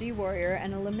dispatch the G-Warrior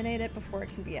and eliminate it before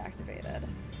it can be activated.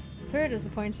 Sorry to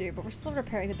disappoint you, but we're still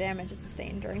repairing the damage it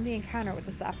sustained during the encounter with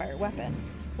the sapphire weapon.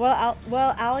 Well,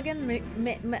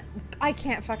 Allegan, I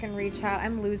can't fucking read, chat.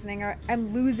 I'm losing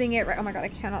it right. Oh my god, I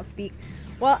cannot speak.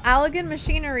 While Allegan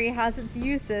machinery has its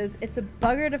uses, it's a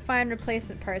bugger to find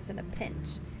replacement parts in a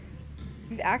pinch.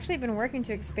 We've actually been working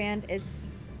to expand its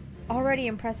already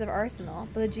impressive arsenal,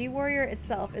 but the G-Warrior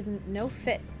itself is in no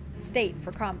fit state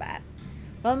for combat.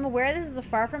 While I'm aware this is a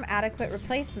far from adequate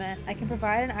replacement, I can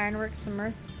provide an ironworks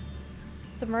submersible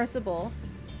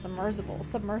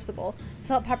to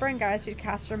help Pepper and Guys reach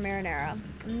Castrum Marinera.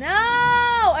 No!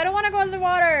 I don't want to go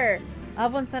underwater! I'll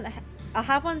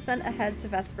have one sent ahead to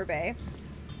Vesper Bay.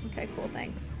 Okay, cool,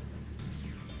 thanks.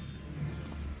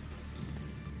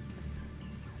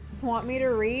 Want me to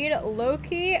read?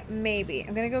 Low-key? Maybe.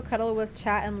 I'm gonna go cuddle with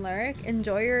chat and lurk.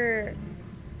 Enjoy your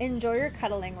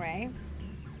cuddling, Ray.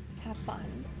 Have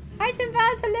fun. Hi, Tim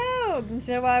Vaz, hello! Do you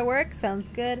know why I work? Sounds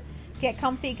good. Get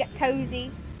comfy, get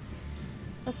cozy.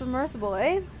 A submersible,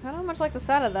 eh? I don't much like the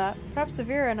sound of that. Perhaps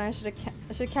Severa and I should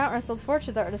count ourselves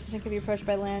fortunate that our decision can be approached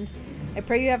by land. I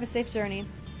pray you have a safe journey.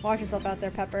 Watch yourself out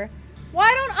there, Pepper.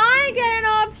 Why don't I get an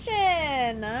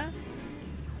option?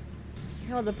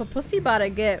 Oh, the papussy about to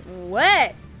get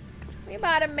wet. We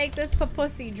about to make this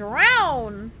papussy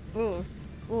drown. Ooh.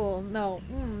 Ooh, no.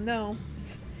 No.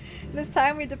 It is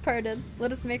time we departed.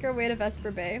 Let us make our way to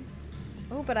Vesper Bay.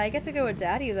 Oh, but I get to go with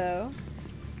Daddy, though.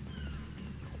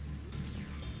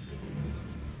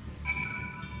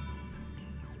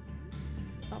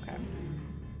 Okay.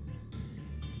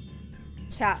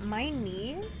 Chat, my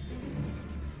knees?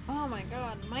 Oh my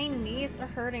god, my knees are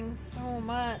hurting so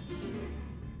much.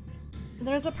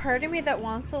 There's a part of me that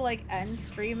wants to like end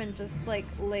stream and just like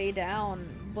lay down,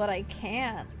 but I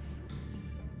can't.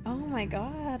 Oh my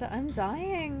god, I'm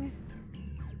dying.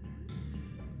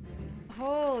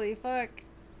 Holy fuck.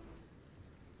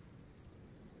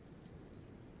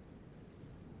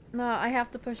 No, I have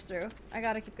to push through. I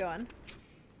gotta keep going.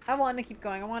 I want to keep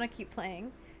going. I want to keep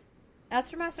playing.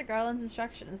 As for Master Garland's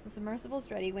instructions, the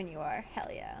submersible's ready when you are. Hell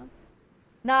yeah.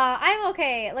 Nah, I'm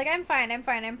okay. Like, I'm fine. I'm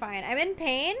fine. I'm fine. I'm in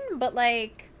pain, but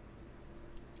like,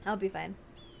 I'll be fine.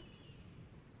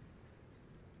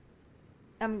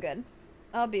 I'm good.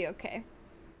 I'll be okay.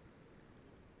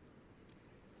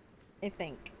 I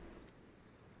think.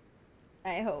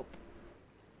 I hope.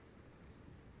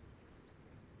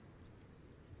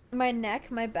 My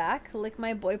neck, my back, lick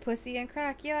my boy pussy and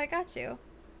crack. Yeah, I got you.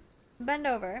 Bend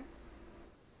over.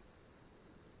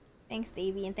 Thanks,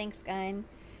 Davey, and thanks, Gun.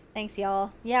 Thanks,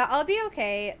 y'all. Yeah, I'll be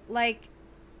okay. Like,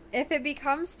 if it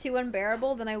becomes too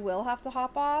unbearable, then I will have to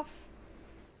hop off.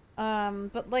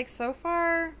 But like, so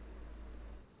far...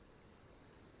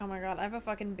 Oh my god, I have a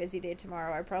fucking busy day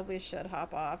tomorrow. I probably should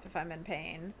hop off if I'm in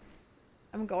pain.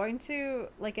 I'm going to,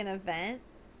 like, an event.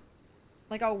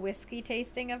 Like a whiskey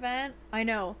tasting event. I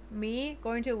know. Me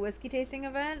going to a whiskey tasting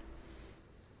event.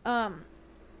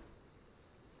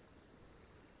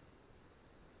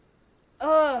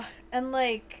 And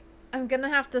like, I'm gonna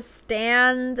have to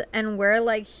stand and wear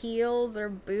like heels or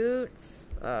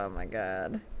boots. Oh my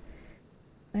god.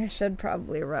 I should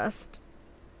probably rest.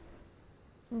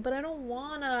 But I don't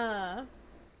wanna.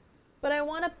 But I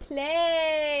wanna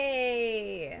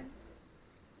play.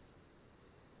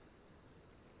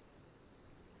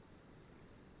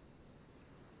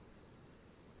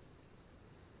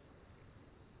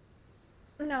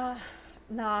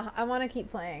 Nah, I want to keep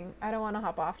playing. I don't want to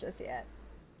hop off just yet.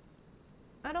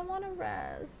 I don't want to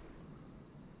rest.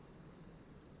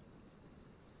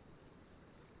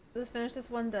 Just finish this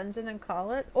one dungeon and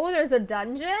call it. Oh, there's a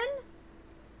dungeon?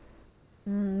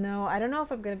 No, I don't know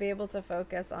if I'm going to be able to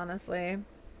focus, honestly.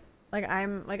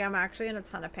 I'm actually in a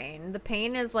ton of pain. The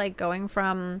pain is like going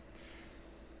from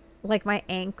like my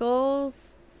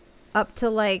ankles up to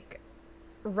like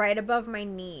right above my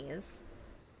knees.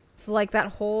 So, like, that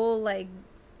whole, like,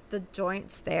 the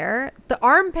joints there. The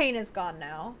arm pain is gone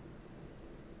now.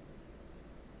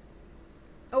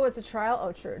 Oh, it's a trial?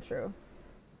 Oh, true, true.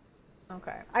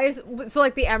 Okay. So,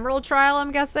 like, the emerald trial,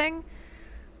 I'm guessing?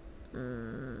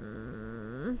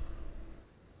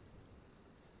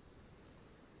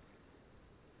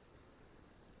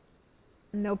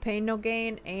 No pain, no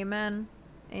gain. Amen.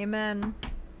 Amen.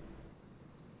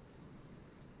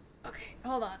 Okay,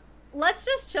 hold on. Let's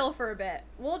just chill for a bit.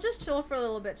 We'll just chill for a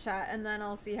little bit, chat, and then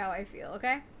I'll see how I feel,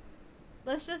 okay?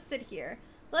 Let's just sit here.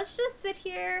 Let's just sit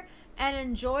here and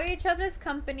enjoy each other's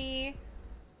company.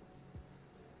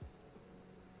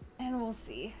 And we'll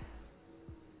see.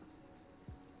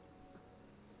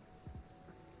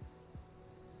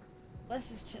 Let's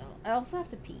just chill. I also have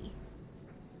to pee.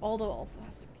 Aldo also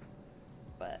has to pee.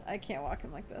 But I can't walk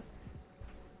him like this.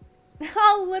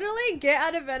 I'll literally get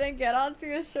out of bed and get on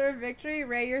to a sure victory.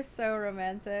 Ray, you're so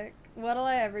romantic. What'll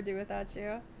I ever do without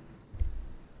you?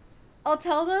 I'll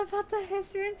tell them about the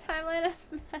history and timeline of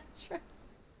Metro.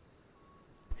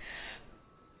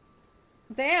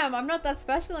 Damn, I'm not that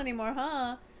special anymore,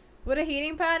 huh? Would a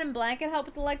heating pad and blanket help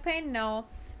with the leg pain? No.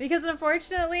 Because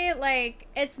unfortunately, like,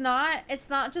 it's not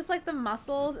just like the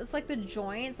muscles, it's like the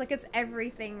joints, like it's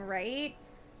everything, right?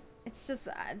 It's just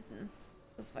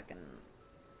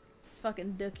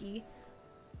fucking dookie.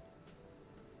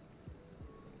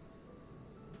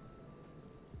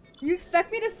 You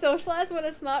expect me to socialize when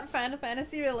it's not Final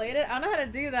Fantasy related? I don't know how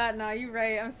to do that. No, you're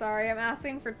right. I'm sorry. I'm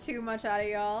asking for too much out of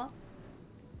y'all.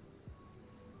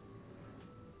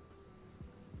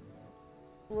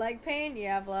 Leg pain?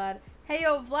 Yeah, Vlad. Hey,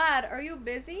 yo, Vlad, are you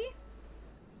busy?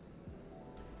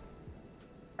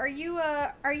 Are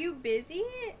you busy?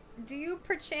 Do you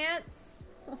perchance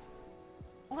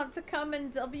want to come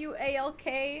and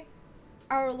WALK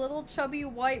our little chubby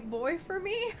white boy for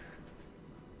me?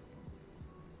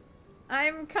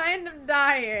 I'm kind of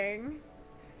dying.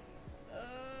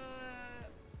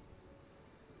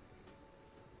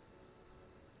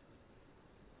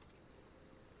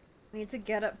 I need to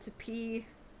get up to pee,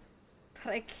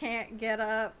 but I can't get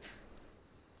up.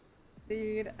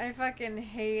 Dude, I fucking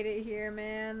hate it here,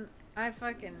 man. I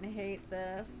fucking hate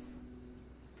this.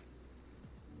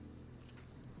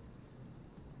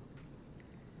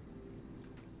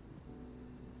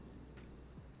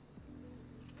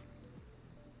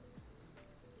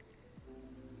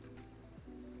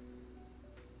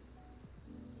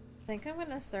 I think I'm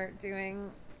gonna start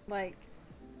doing like,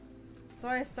 so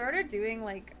I started doing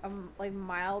like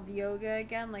mild yoga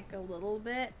again, like a little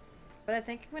bit, but I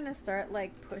think I'm gonna start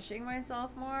like pushing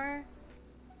myself more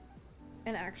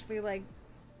and actually like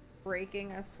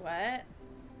breaking a sweat.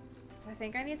 I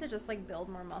think I need to just like build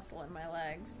more muscle in my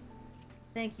legs.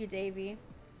 Thank you, Davey.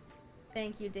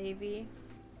 Thank you, Davey.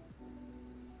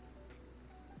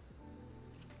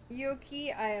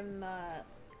 Yoki, I am not.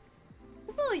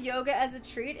 This little yoga as a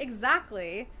treat?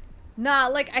 Exactly. Nah,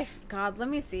 like, God, let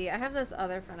me see. I have this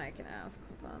other friend I can ask.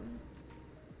 Hold on.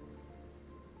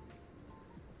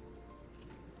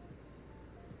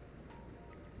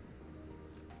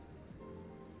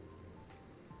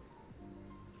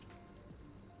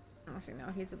 Actually,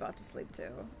 no, he's about to sleep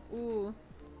too. Ooh.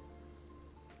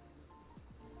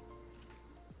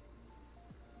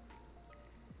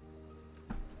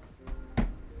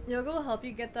 Yoga will help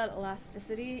you get that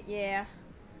elasticity? Yeah.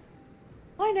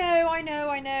 I know, I know,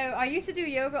 I know. I used to do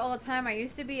yoga all the time. I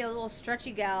used to be a little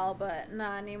stretchy gal, but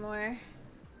not anymore.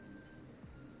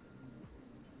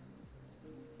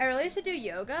 I really should do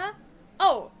yoga?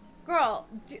 Oh, girl,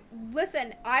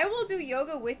 listen, I will do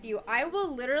yoga with you. I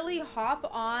will literally hop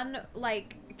on,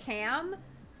 like, cam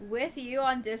with you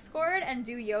on Discord and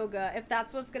do yoga if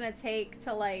that's what's gonna take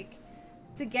to, like,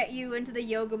 to get you into the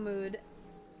yoga mood.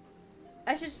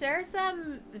 I should share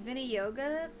some Vinny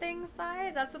yoga things,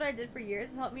 Sai. That's what I did for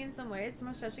years. It helped me in some ways. Some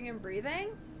more stretching and breathing.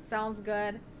 Sounds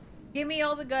good. Give me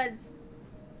all the goods.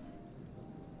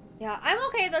 Yeah, I'm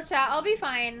okay though, chat. I'll be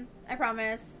fine. I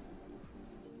promise.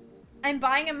 I'm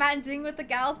buying a mat and doing with the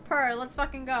gals per. Let's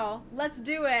fucking go. Let's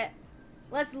do it.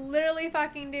 Let's literally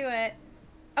fucking do it.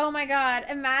 Oh my god.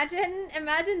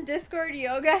 Imagine Discord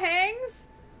yoga hangs.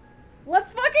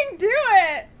 Let's fucking do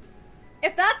it.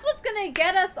 If that's what's gonna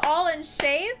get us all in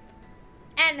shape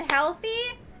and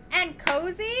healthy and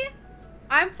cozy,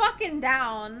 I'm fucking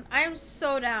down. I'm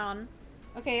so down.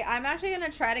 Okay, I'm actually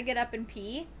gonna try to get up and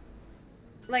pee.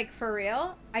 Like, for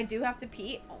real. I do have to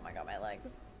pee. Oh my god, my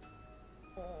legs.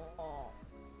 Oh.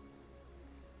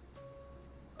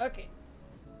 Okay.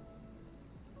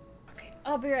 Okay,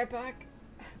 I'll be right back.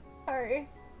 Sorry.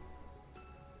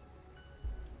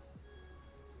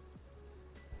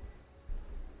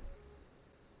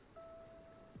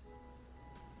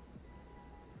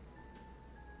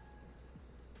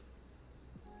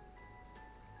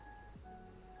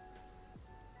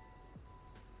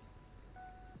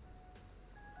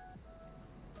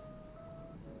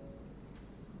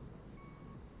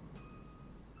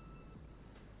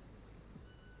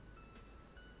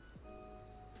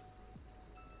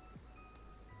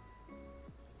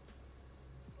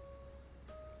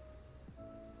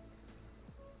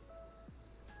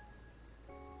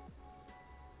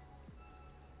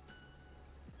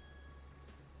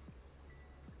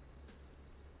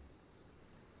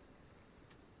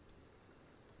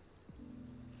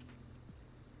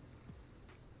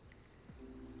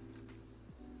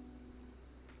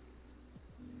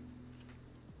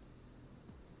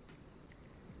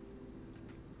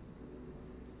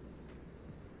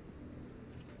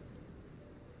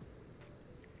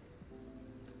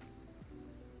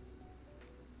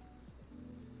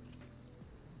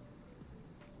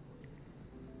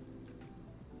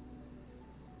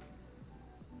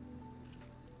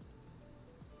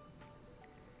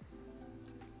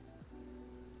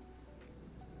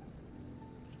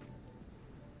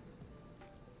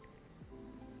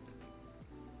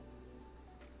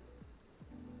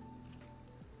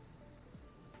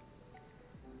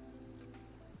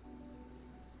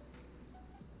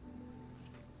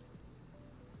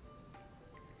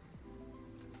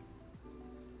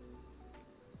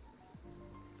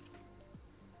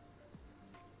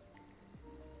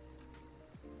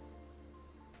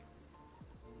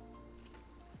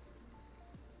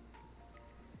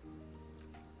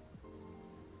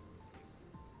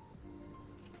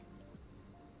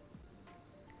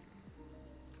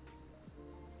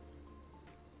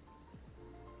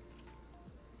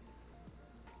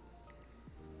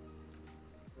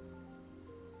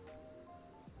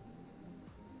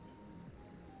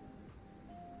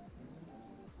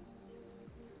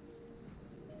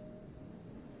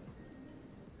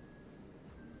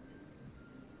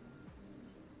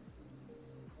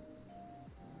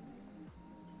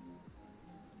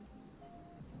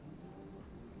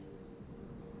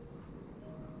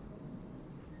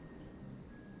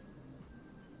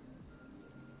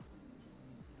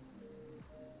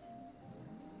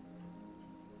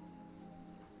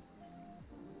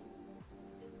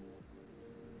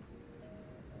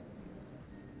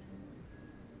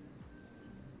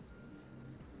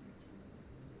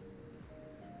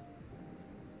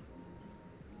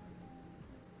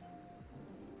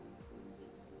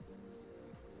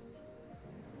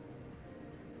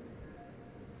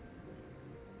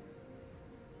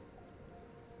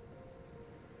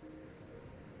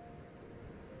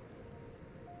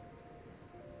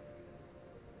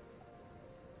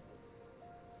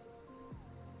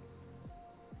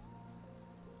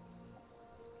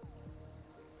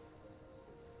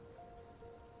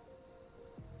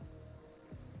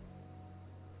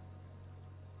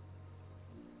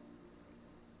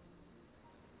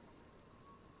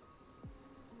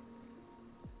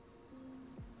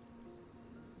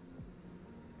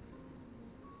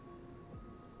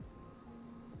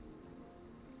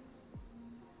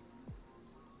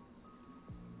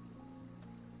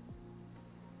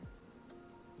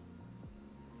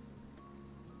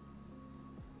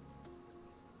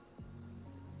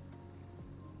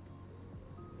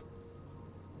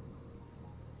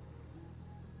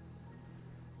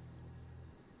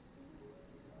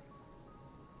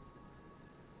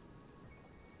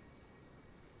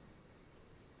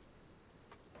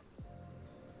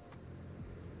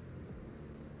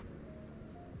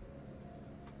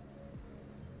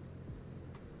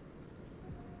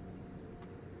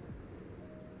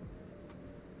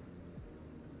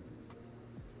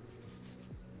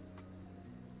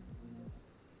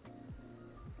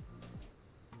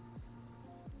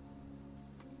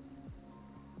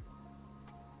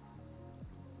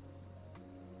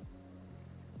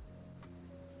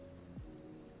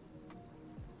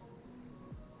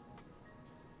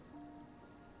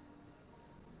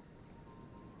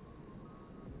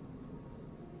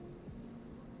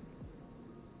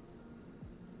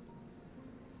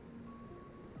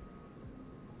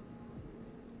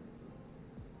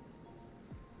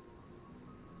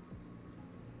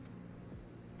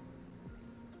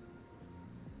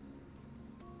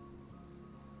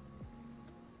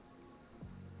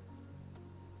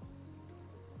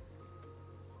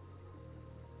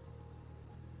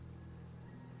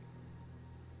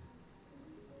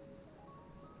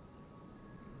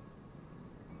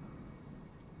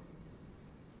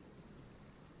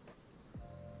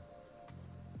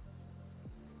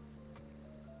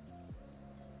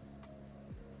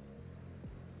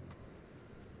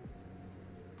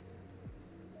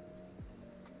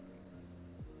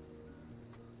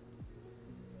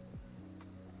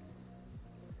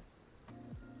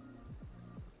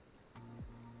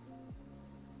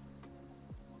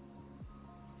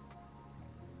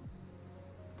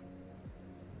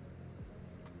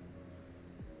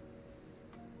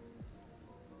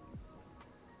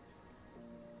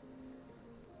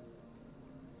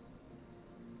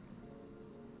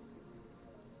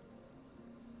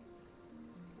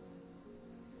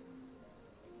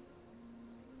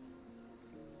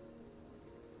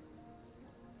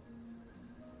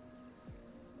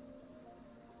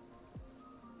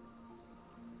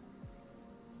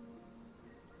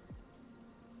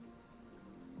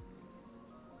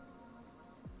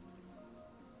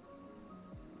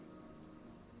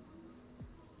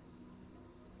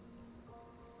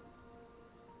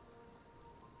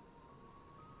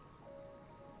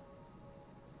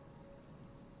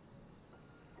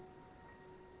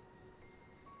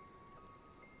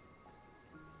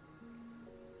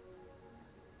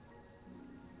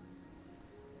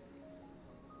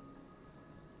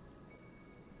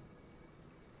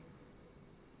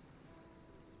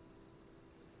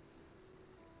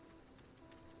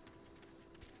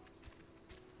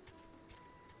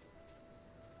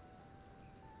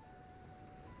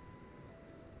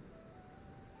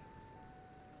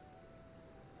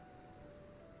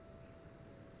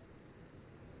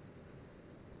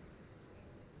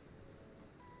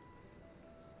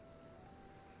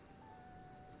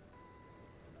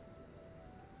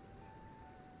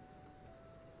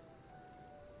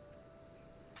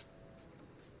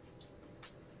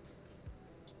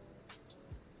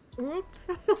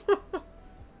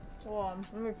 Hold on,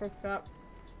 let me fix that.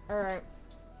 Alright.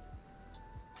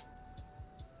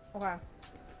 Okay.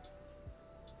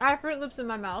 I have Fruit Loops in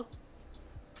my mouth.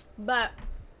 But,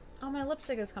 oh, my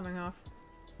lipstick is coming off.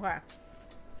 Okay.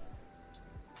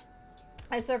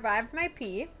 I survived my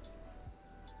pee.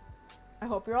 I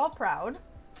hope you're all proud.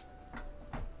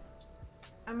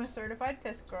 I'm a certified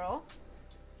piss girl.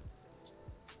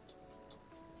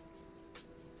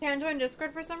 Can't join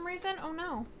Discord for some reason? Oh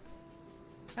no.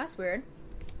 That's weird.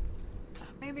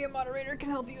 Maybe a moderator can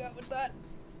help you out with that.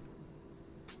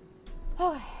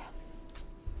 Oh.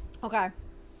 Okay.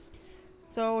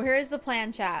 So here's the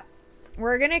plan, chat.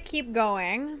 We're gonna keep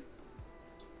going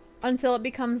until it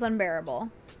becomes unbearable.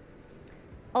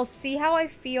 I'll see how I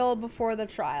feel before the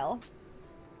trial.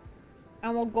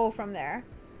 And we'll go from there.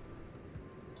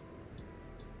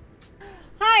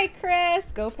 Hi, Chris!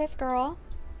 Go piss, girl.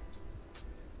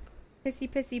 Pissy,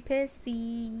 pissy,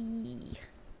 pissy.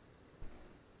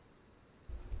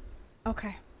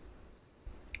 Okay.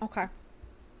 Okay.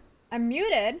 I'm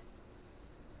muted.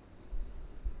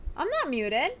 I'm not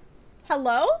muted.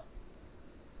 Hello?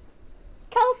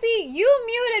 Kelsey, you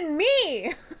muted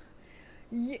me!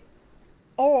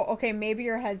 Oh, okay, maybe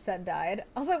your headset died.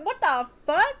 I was like, what the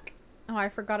fuck? Oh, I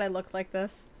forgot I looked like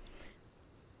this.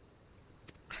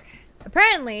 Okay.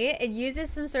 Apparently, it uses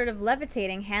some sort of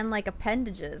levitating hand-like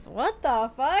appendages. What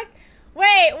the fuck?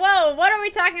 Wait, whoa, what are we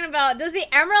talking about? Does the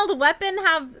emerald weapon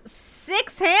have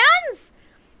 6 hands?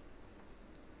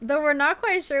 Though we're not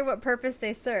quite sure what purpose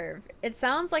they serve. It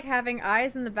sounds like having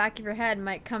eyes in the back of your head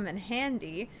might come in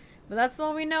handy, but that's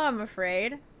all we know, I'm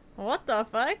afraid. What the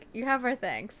fuck? You have our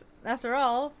thanks. After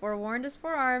all, forewarned is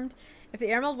forearmed. If the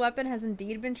emerald weapon has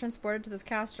indeed been transported to this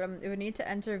castrum, it would need to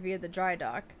enter via the dry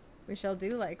dock. We shall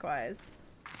do likewise.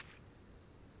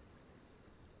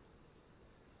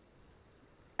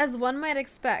 As one might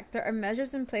expect, there are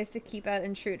measures in place to keep out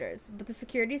intruders, but the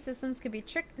security systems could be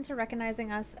tricked into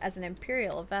recognizing us as an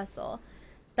Imperial vessel.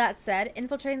 That said,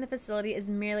 infiltrating the facility is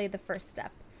merely the first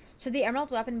step. Should the emerald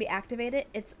weapon be activated,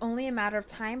 it's only a matter of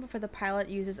time before the pilot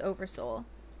uses Oversoul.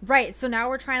 Right, so now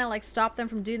we're trying to like stop them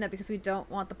from doing that because we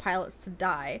don't want the pilots to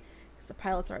die. Because the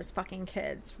pilots are as fucking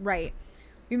kids. Right.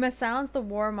 We must silence the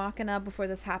war machina before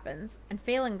this happens. And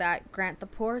failing that, grant the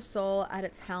poor soul at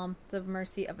its helm the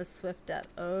mercy of a swift death.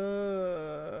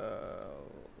 Oh.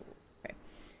 Okay.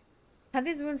 Had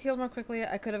these wounds healed more quickly,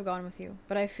 I could have gone with you.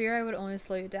 But I fear I would only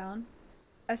slow you down.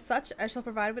 As such, I shall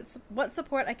provide what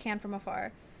support I can from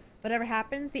afar. Whatever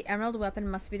happens, the emerald weapon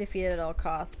must be defeated at all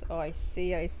costs. Oh, I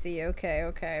see, I see. Okay,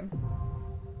 okay.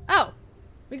 Oh!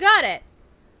 We got it!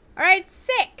 Alright,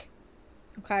 sick!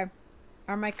 Okay.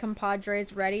 Are my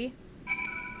compadres ready?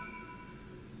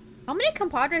 How many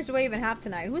compadres do I even have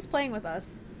tonight? Who's playing with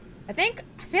us? I feel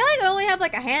like I only have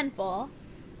like a handful.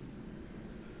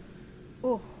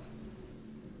 Ooh.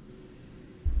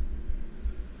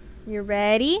 You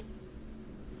ready?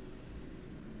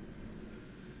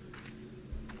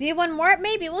 Do you want more?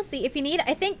 Maybe. We'll see. If you need...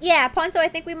 I think... Yeah, Ponto, I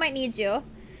think we might need you.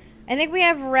 I think we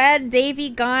have Red, Davy,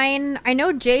 Gyn. I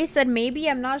know Jay said maybe.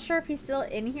 I'm not sure if he's still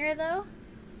in here, though.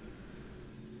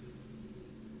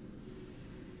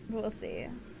 We'll see.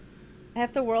 I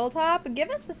have to world hop. Give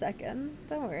us a second.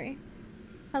 Don't worry.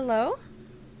 Hello?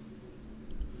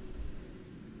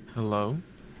 Hello?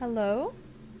 Hello?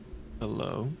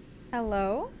 Hello?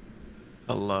 Hello?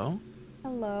 Hello?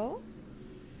 Hello?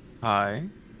 Hi.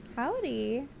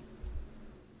 Howdy.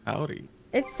 Howdy.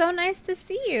 It's so nice to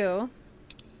see you.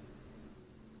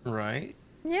 Right?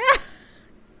 Yeah.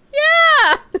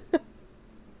 Yeah!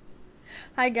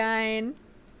 Hi, Gyn.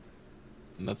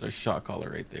 And that's our shot caller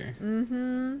right there.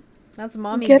 Mm-hmm. That's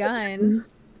Mommy Gyn.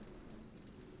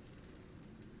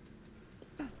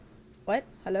 What?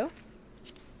 Hello?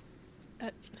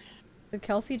 Did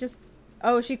Kelsey just...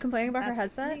 Oh, is she complaining about her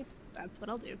headset? That's what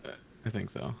I'll do. I think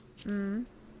so. Mm.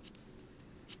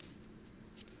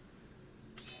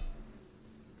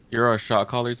 You're our shot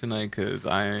caller tonight because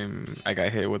I got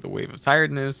hit with a wave of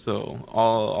tiredness, so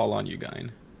all on you,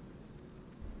 Gyn.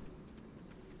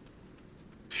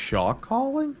 Shot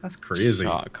calling? That's crazy.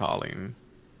 Shot calling.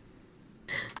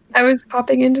 I was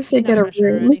popping in to say get a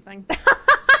room.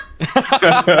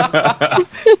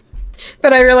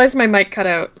 But I realized my mic cut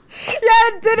out. Yeah,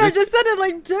 it did. I just said it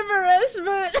like gibberish,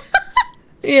 but...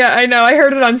 Yeah, I know. I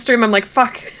heard it on stream. I'm like,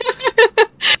 fuck.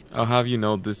 I'll have you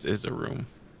know this is a room.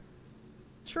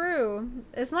 True.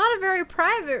 It's not a very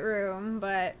private room,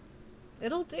 but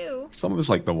it'll do. Some of us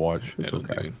like to watch. It's It'll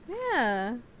okay. do.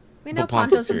 Yeah. We know But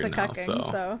Ponto's Ponto's into here now,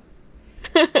 cucking,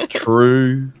 so...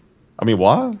 True. I mean,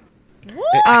 why?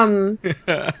 What?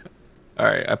 Oh, All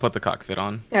right, I put the cockpit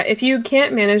on. Yeah, if you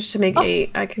can't manage to make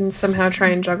 8, I can somehow try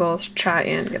and juggle chat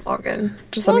and get logged in.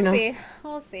 Just let me know.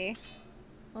 We'll see.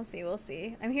 We'll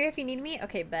see. I'm here if you need me.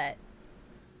 Okay, bet.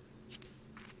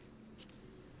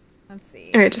 Let's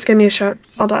see. Alright, just give me a shot.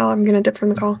 I'll dial. I'm gonna dip from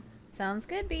the call. Sounds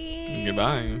good, Bean.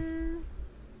 Goodbye.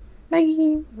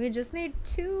 Bye. We just need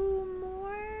 2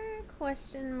 more?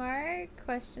 Question mark?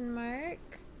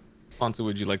 Ponzu,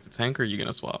 would you like to tank or are you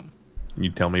gonna swap? You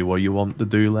tell me what you want to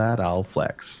do, lad. I'll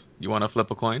flex. You want to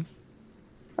flip a coin?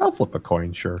 I'll flip a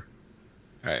coin, sure.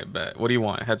 All right, bet. What do you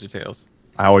want? Heads or tails?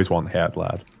 I always want head,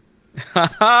 lad.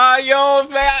 Yo,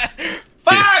 man!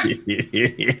 Fox!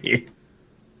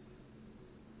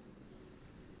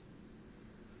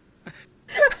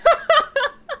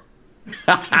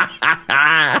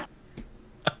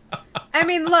 I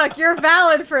mean, look, you're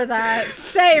valid for that.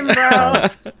 Same, bro.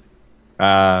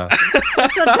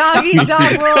 It's a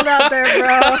dog-eat-dog world out there,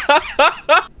 bro.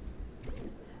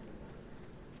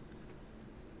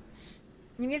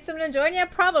 You need someone to join? Yeah,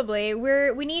 probably.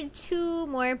 We need 2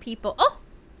 more people. Oh!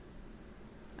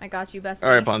 I got you, bestie. All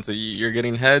right, Ponzu, you're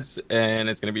getting heads, and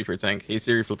it's gonna be for tank. Hey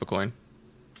Siri, flip a coin.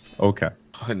 Okay.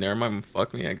 Oh, never mind.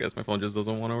 Fuck me. I guess my phone just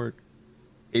doesn't want to work.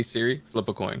 Hey Siri, flip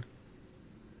a coin.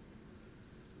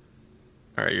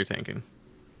 All right, you're tanking.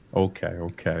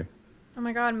 Okay. Oh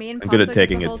my god, me and I'm good at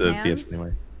taking it to PS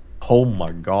anyway. Oh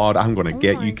my god, I'm gonna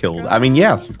get you killed. I mean,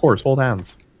 yes, of course, hold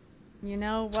hands. You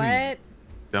know what? Please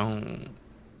don't.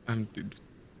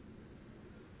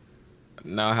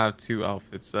 Now I have 2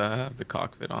 outfits. I have the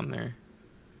cockpit on there.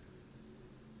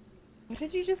 What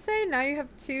did you just say? Now you have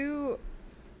 2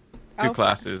 Two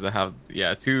classes that have,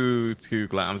 yeah, two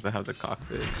glams that have the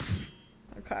cockpit.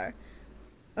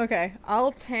 Okay,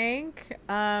 I'll tank.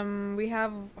 We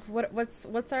have what's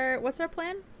our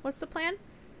plan? What's the plan?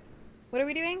 What are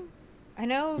we doing? I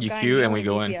know you queue and we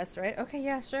go DPS, in. Right? Okay,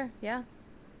 yeah, sure, yeah.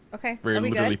 Okay, we're we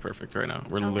literally good? perfect right now.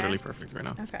 We're literally perfect right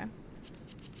now. Okay.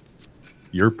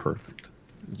 You're perfect.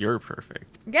 You're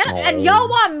perfect. And y'all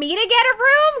want me to get a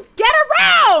room? Get a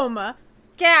room!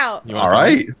 Get out. All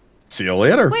right. See you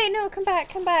later. Wait, no, come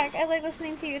back. I like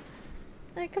listening to you.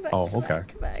 Like, come back. Oh, okay.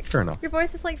 Come back. Fair enough. Your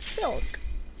voice is like silk.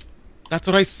 That's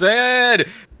what I said.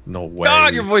 No way.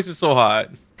 God, your voice is so hot.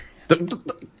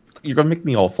 You're gonna make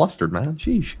me all flustered, man.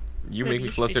 Sheesh. You make me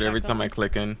flustered every time I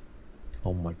click in.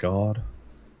 Oh my god.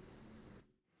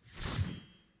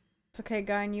 It's okay,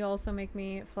 Guy, and you also make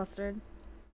me flustered.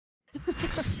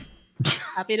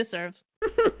 Happy to serve.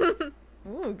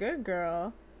 Ooh, good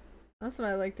girl. That's what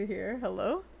I like to hear.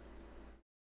 Hello?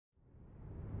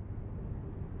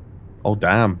 Oh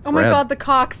damn. Oh my god, the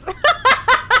cocks.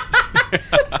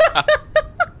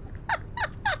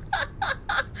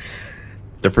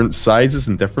 Different sizes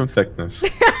and different thickness.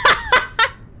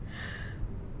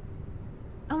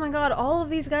 Oh my god, all of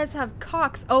these guys have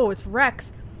cocks. Oh, it's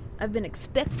Rex. I've been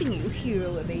expecting you here,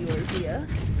 Leorzia.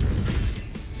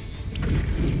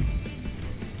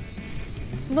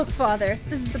 Look, Father,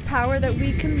 this is the power that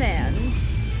we command.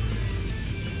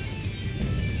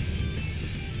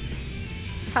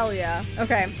 Hell yeah.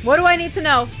 Okay, what do I need to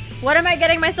know? What am I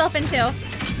getting myself into?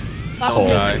 Lots of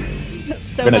die.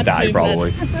 So I'm gonna much die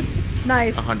movement. probably.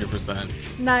 Nice.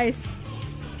 100%. Nice.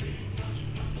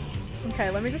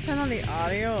 Okay, let me just turn on the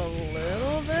audio a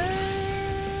little bit.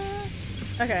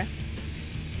 Okay.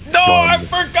 No, I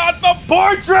forgot the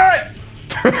portrait!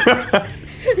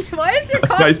 Why is your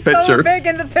cock Nice so picture. big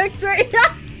in the picture?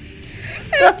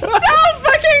 It's so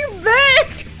fucking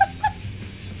big!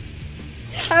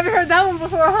 I haven't heard that one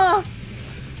before, huh?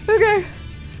 Okay.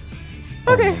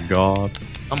 Okay. Oh my god.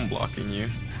 I'm blocking you.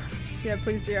 Yeah,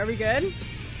 please do. Are we good?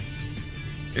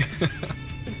 I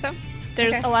think so.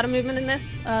 There's a lot of movement in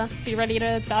this. Be ready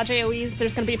to dodge AoEs.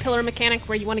 There's going to be a pillar mechanic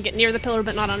where you want to get near the pillar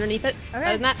but not underneath it. Okay.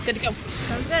 Other than that, good to go.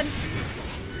 Sounds good.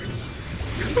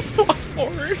 What's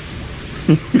forward?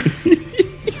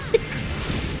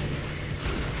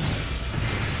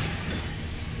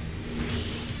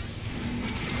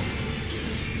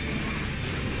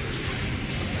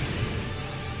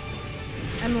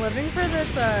 I'm living for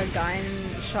this guy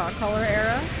in shot caller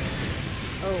era.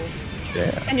 Oh.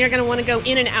 Yeah. And you're going to want to go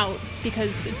in and out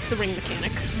because it's the ring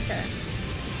mechanic Okay.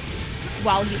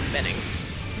 while he's spinning.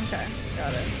 Okay.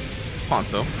 Got it.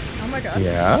 Ponzo, Oh my god.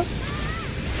 Yeah.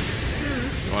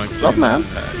 you want to What's up, man?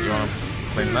 You want to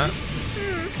explain that?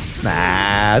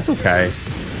 Nah, it's okay.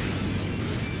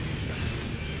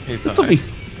 Hey, This'll be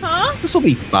Huh? this'll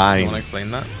be You want to fine.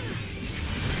 explain that?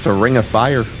 It's a ring of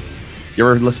fire. You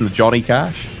ever listen to Johnny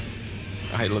Cash?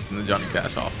 I listen to Johnny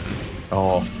Cash often.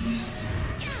 Oh.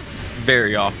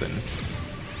 Very often.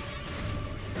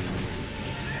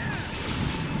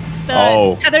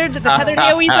 The tethered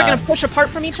AoEs are going to push apart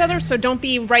from each other, so don't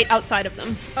be right outside of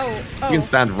them. Oh. You can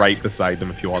stand right beside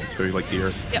them if you want to, like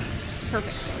here. Yep,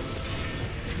 perfect.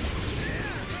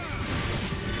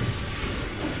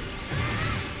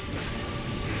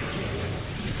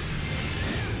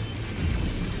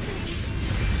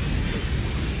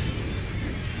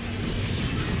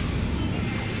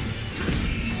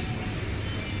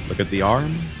 Look at the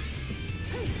arm.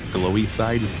 Glowy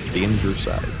side is the danger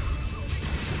side.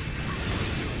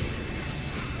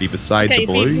 Be beside the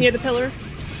blue. Be near the pillar.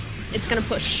 It's gonna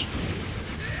push.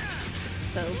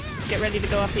 So get ready to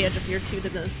go off the edge of your 2 to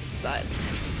the side.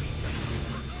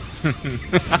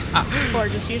 Or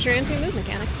just use your anti-move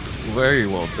mechanics. Very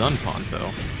well done,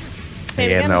 Ponto.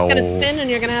 Say it again. It's gonna spin, and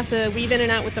you're gonna have to weave in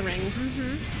and out with the rings.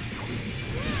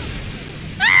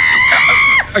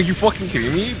 Are you fucking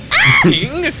kidding me?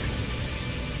 Ping?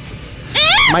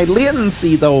 My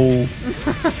latency, though. Oh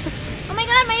my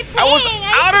god, my ping!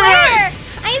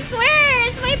 I swear,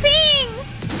 it's my ping!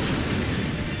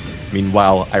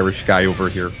 Meanwhile, Irish guy over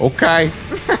here. Okay.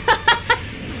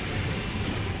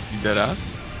 You dead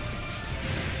ass?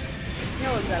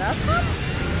 No, is that us, Pop?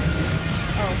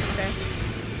 Oh, okay.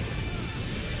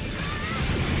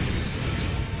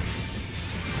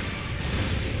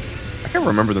 I can't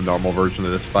remember the normal version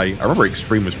of this fight. I remember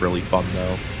Extreme was really fun,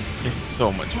 though. It's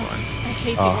so much fun. I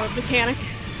hate the orb mechanic.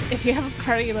 If you have a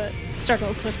party that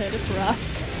struggles with it, it's rough.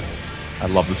 I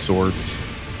love the swords.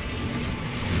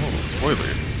 Oh,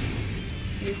 spoilers.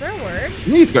 These are words.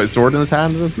 He's got a sword in his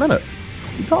hand in a minute.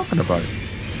 What are you talking about?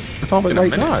 We're talking about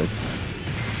right now.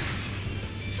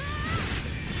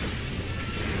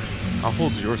 I'll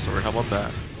hold your sword. How about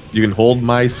that? You can hold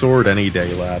my sword any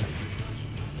day, lad.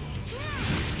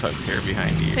 Tugs here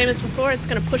behind you. Same as before, it's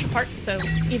going to push apart, so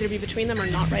either be between them or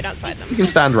not right outside them. You can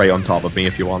stand right on top of me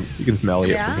if you want. You can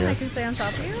melee it from here. Yeah, I can stay on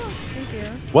top of you. Thank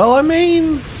you. Well, I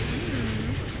mean...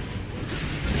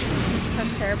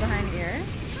 Tugs hair behind ear.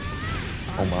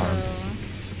 Oh man.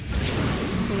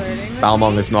 Flirting with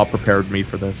Balmong me. has not prepared me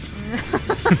for this.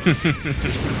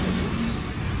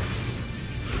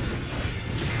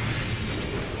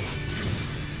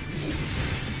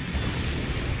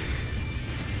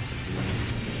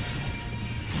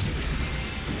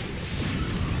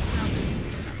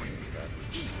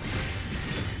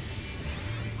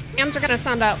 Hands are going to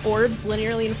sound out orbs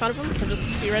linearly in front of them, so just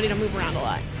be ready to move around a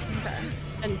lot. Okay.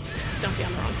 And don't be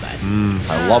on the wrong side.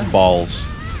 I love balls.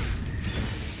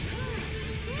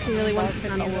 He really wants to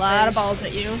send a lot of balls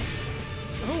at you.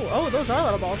 Oh, those are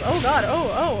little balls. Oh god,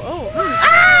 oh.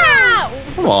 Ah!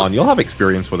 Come on, you'll have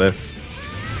experience with this.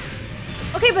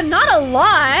 Okay, but not a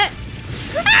lot.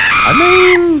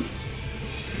 I mean...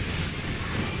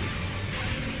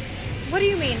 What do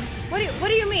you mean? What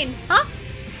do you mean? Huh?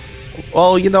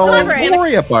 Well, you know, Elaborate. don't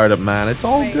worry about it, man. It's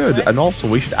all Wait, good. what? And also,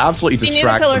 we should absolutely Be near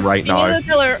the distract pillar. them right Be now. near the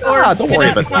pillar, or Ah, don't worry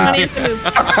about that.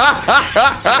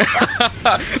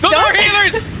 Those are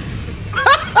healers!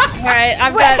 Alright,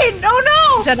 I've got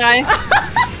no! Jedi.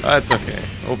 That's okay.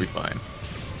 We'll be fine.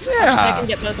 I Yeah. can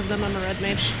get both of them. I'm a red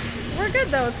mage. We're good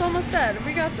though. It's almost dead.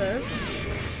 We got this.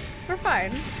 We're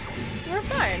fine. We're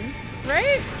fine.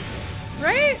 Right?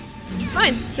 Right?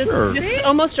 Fine. This Sure. is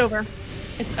almost over.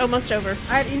 It's almost over.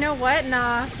 You know what?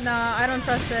 Nah, I don't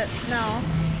trust it. No.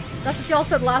 That's what y'all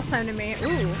said last time to me.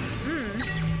 Ooh.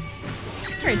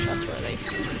 Very trustworthy.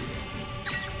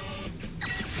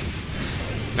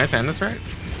 Can I time this right?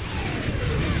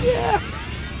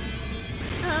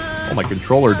 Oh, my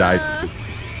controller died.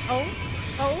 Oh.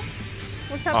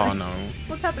 What's Oh happening? no.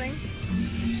 What's happening?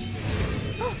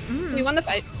 We won the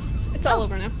fight. It's all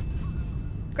over now.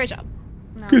 Great job.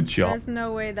 No, Good job. There's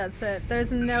no way that's it.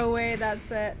 There's no way that's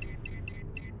it.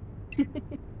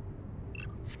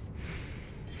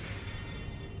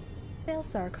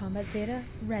 Failstar combat data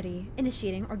ready.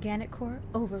 Initiating organic core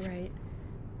overwrite.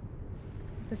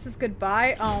 This is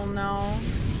goodbye? Oh no.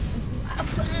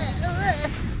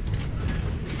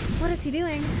 What is he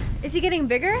doing? Is he getting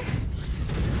bigger?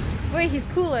 Wait, he's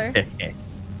cooler.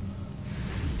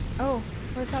 Oh,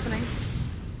 what is happening?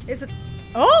 Is it...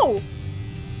 Oh!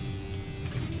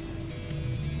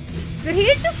 Did he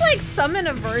just like summon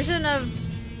a version of...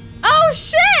 Oh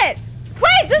shit!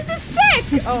 Wait, this is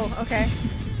sick! Oh, okay.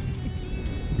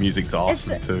 Music's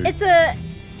awesome, too. It's a...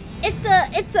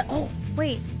 Oh,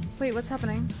 wait, what's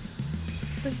happening?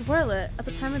 This is Werlyt at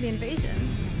the time of the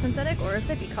invasion. Synthetic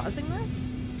Orosite be causing this?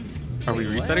 Are we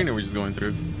resetting or are we just going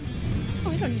through?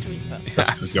 Oh, we don't need to reset.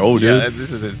 Let's just go, dude. Yeah,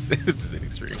 this is an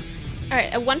extreme.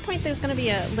 Alright, at one point there's going to be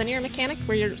a linear mechanic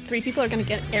where your 3 people are going to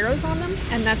get arrows on them,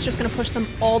 and that's just going to push them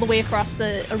all the way across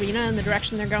the arena in the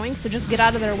direction they're going, so just get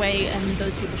out of their way and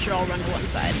those people should all run to one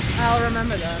side. I'll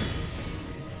remember that.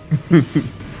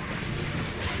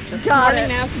 Just starting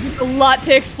now, there's a lot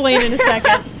to explain in a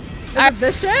second.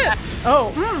 This shit?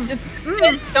 Oh.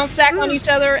 Don't stack on each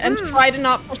other and try to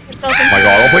not push yourself into Oh my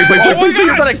god, oh, wait,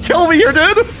 you're gonna kill me here,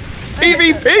 dude!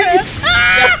 PvP!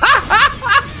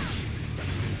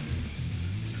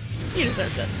 You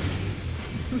deserved it.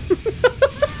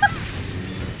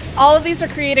 All of these are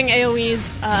creating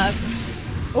AoEs,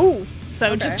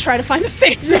 so just try to find the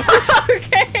safe zones.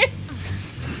 Okay.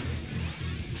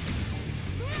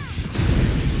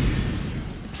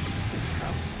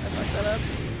 Oh, I fucked that up.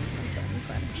 That's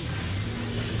fine.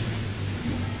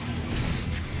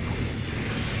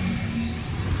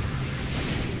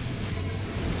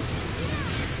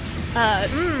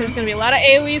 There's gonna be a lot of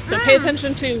AoEs, so pay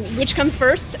attention to which comes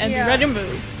first and be ready to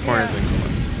move. Corners and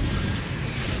corners.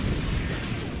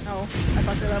 Oh, I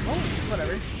fucked it up. Oh,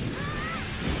 whatever.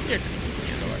 You're good.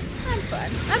 I'm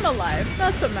fine. I'm alive.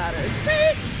 That's what matters.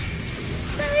 Right?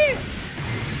 Right?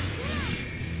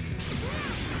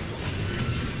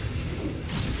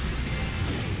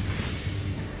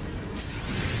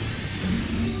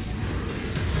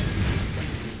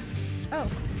 Oh.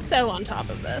 So on top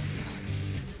of this.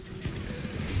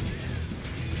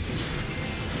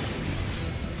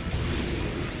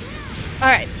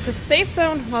 Alright, the safe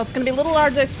zone, well, it's going to be a little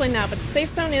hard to explain now, but the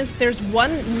safe zone is there's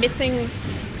one missing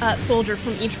soldier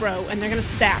from each row, and they're going to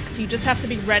stack, so you just have to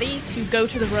be ready to go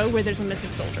to the row where there's a missing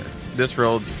soldier. This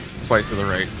row, twice to the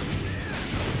right.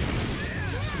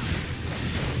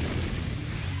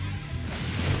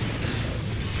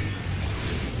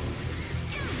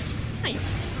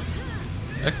 Nice.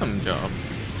 Excellent job.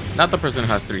 Not the person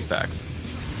who has 3 sacks.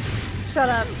 Shut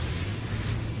up.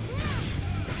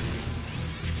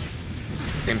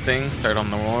 Same thing, start on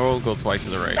the roll, go twice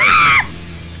to the right.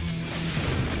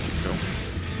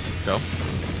 Go.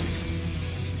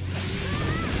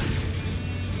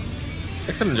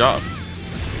 Excellent job.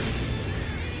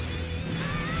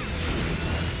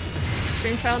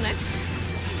 Dream trial next.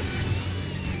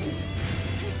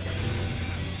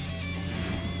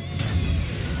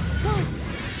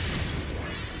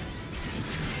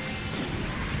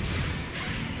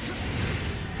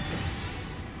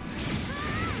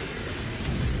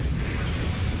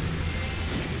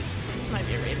 This might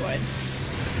be a raid wide.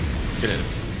 It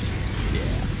is.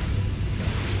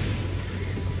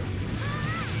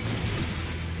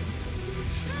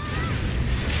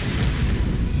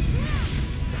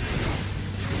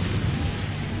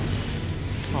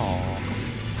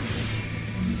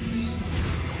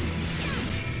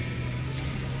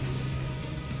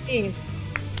 Nice.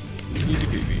 Easy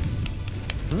peasy.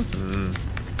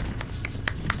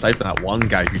 Aside from that one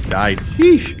guy who died.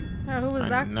 Sheesh. Oh, who was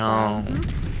that? No. from?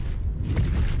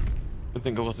 I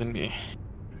think it wasn't me.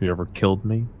 Whoever killed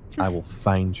me, I will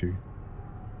find you.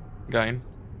 Guy.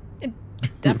 It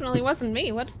definitely wasn't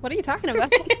me. What are you talking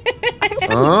about?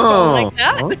 Oh, like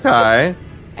that. okay.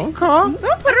 Okay. Don't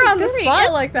put her on the Hurry spot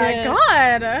up like that. then.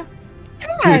 God.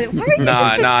 God, why are you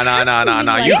just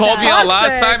attacking me You like called me that? out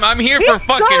last time. I'm here He's for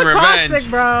fucking so revenge.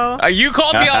 toxic, bro. You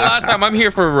called me out last time. I'm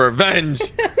here for revenge.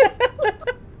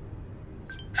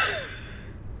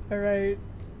 All right,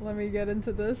 let me get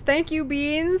into this. Thank you,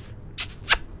 Beans.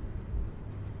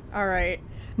 All right,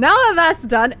 now that that's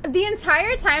done, the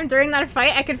entire time during that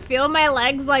fight, I could feel my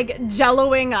legs like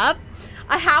jelloing up.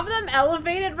 I have them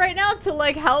elevated right now to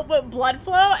like help with blood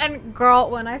flow, and girl,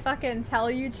 when I fucking tell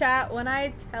you, chat, when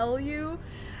I tell you,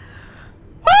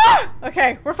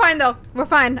 okay, we're fine though. We're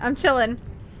fine. I'm chilling.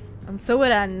 And so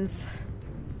it ends.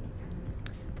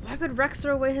 Why would Rex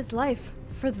throw away his life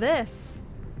for this?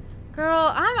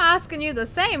 Girl, I'm asking you the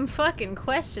same fucking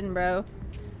question, bro.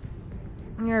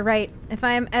 You're right. If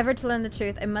I am ever to learn the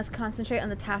truth, I must concentrate on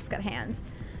the task at hand.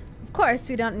 Of course,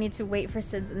 we don't need to wait for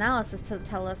Sid's analysis to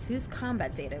tell us whose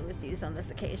combat data was used on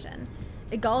this occasion.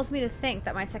 It galls me to think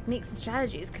that my techniques and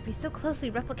strategies could be so closely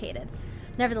replicated.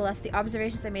 Nevertheless, the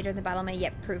observations I made during the battle may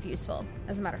yet prove useful.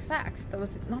 As a matter of fact, that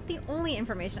was not the only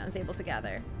information I was able to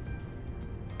gather.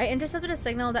 I intercepted a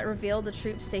signal that revealed the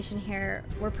troops stationed here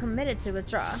were permitted to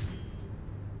withdraw,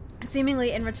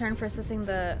 seemingly in return for assisting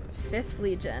the 5th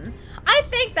Legion. I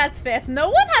think that's 5th. No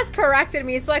one has corrected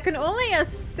me, so I can only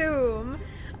assume.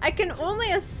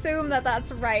 That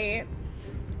that's right.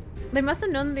 They must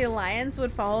have known that the Alliance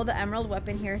would follow the Emerald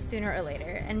weapon here sooner or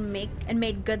later and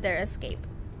made good their escape.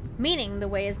 Meaning the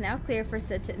way is now clear for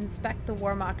Sid to inspect the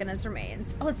Warmock and his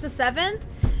remains. Oh, it's the 7th?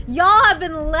 Y'all have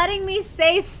been letting me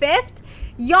say 5th?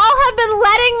 Y'all have been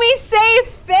letting me say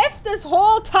 5th this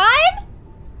whole time?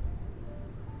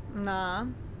 Nah.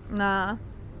 Nah.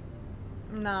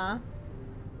 Nah.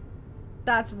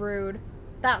 That's rude.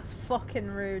 That's fucking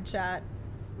rude, chat.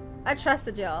 I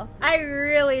trusted y'all. I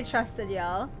really trusted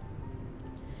y'all.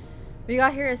 We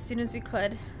got here as soon as we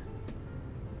could.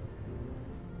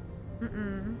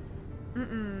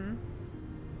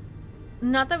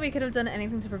 Not that we could have done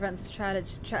anything to prevent this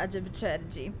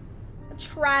tragedy.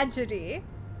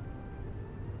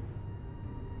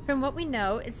 From what we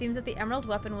know, it seems that the emerald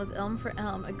weapon was ilm for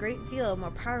ilm, a great deal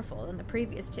more powerful than the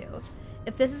previous two.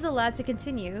 If this is allowed to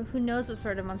continue, who knows what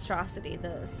sort of monstrosity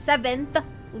the 7th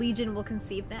Legion will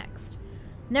conceive next.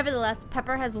 Nevertheless,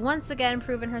 Pepper has once again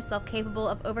proven herself capable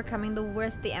of overcoming the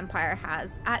worst the Empire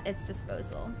has at its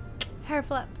disposal. Hair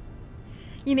flip.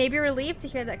 You may be relieved to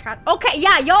hear that okay,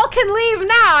 yeah, y'all can leave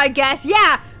now, I guess.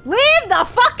 Yeah, leave the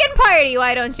fucking party,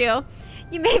 why don't you?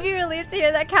 You may be relieved to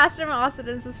hear that Castrum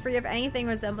Occidens is free of anything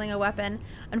resembling a weapon.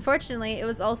 Unfortunately, it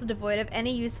was also devoid of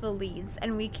any useful leads,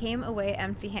 and we came away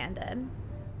empty-handed.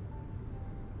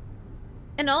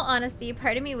 In all honesty,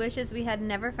 part of me wishes we had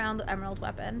never found the emerald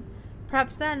weapon.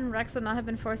 Perhaps then, Rex would not have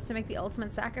been forced to make the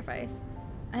ultimate sacrifice.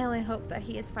 I only hope that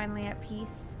he is finally at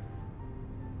peace.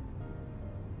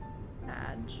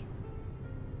 Badge.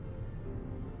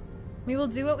 We will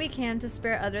do what we can to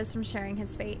spare others from sharing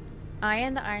his fate. I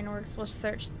and the Ironworks will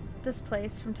search this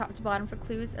place from top to bottom for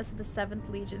clues as to the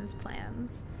 7th Legion's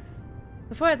plans.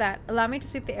 Before that, allow me to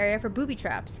sweep the area for booby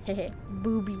traps, hehe,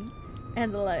 booby,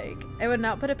 and the like. I would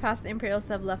not put it past the Imperials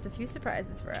to have left a few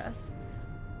surprises for us.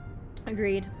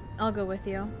 Agreed. I'll go with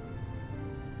you.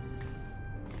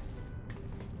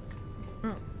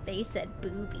 They said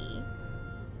booby.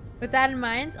 With that in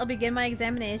mind, I'll begin my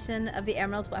examination of the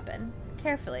emerald weapon.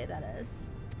 Carefully, that is.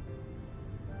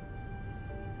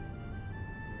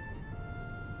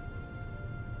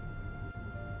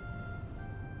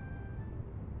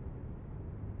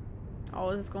 Oh,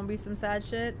 is this gonna be some sad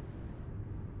shit?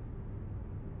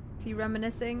 Is he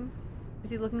reminiscing? Is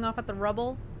he looking off at the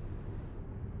rubble?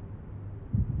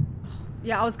 Oh,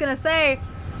 yeah, I was gonna say,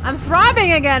 I'm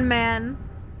throbbing again, man!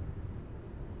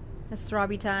 It's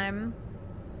throbby time.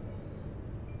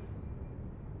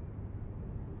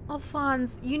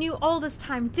 Alphonse, you knew all this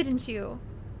time, didn't you?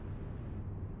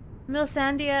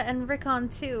 Milsandia and Rickon,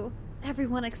 too.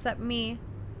 Everyone except me.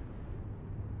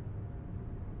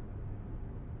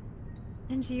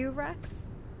 And you, Rex?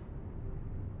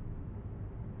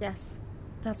 Yes,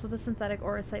 that's what the synthetic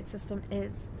Orosite system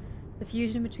is. The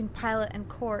fusion between pilot and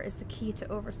core is the key to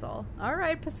Oversoul.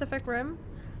 Alright, Pacific Rim.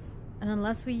 And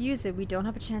unless we use it, we don't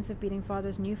have a chance of beating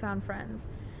Father's newfound friends.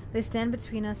 They stand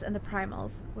between us and the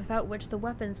primals, without which the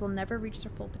weapons will never reach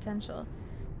their full potential.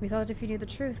 We thought if you knew the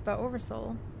truth about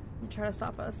Oversoul, you'd try to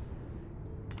stop us.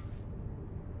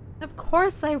 Of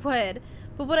course I would!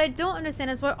 But what I don't understand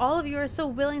is why all of you are so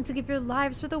willing to give your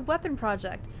lives for the weapon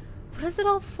project. What is it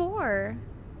all for?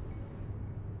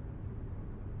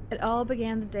 It all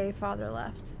began the day Father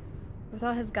left.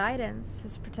 Without his guidance,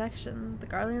 his protection, the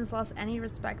Guardians lost any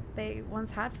respect they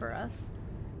once had for us.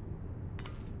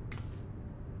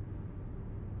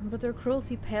 But their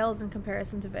cruelty pales in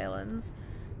comparison to Valen's.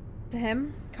 To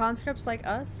him, conscripts like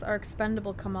us are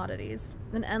expendable commodities,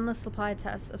 an endless supply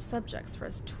test of subjects for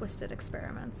his twisted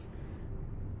experiments.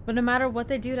 But no matter what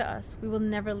they do to us, we will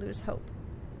never lose hope.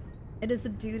 It is the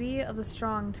duty of the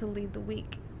strong to lead the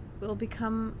weak. We will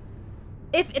become...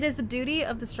 If it is the duty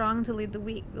of the strong to lead the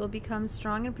weak, we will become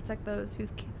strong and protect those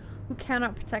who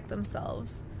cannot protect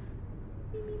themselves.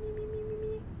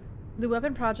 The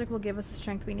weapon project will give us the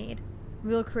strength we need.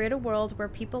 We will create a world where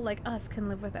people like us can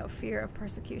live without fear of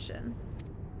persecution.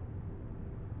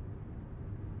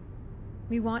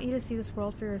 We want you to see this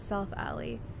world for yourself,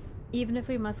 Allie, even if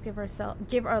we must give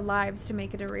our lives to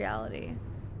make it a reality.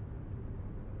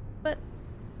 But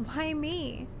why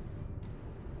me?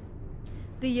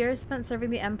 The years spent serving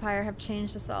the Empire have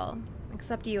changed us all,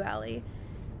 except you, Allie.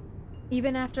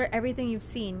 Even after everything you've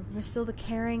seen, you're still the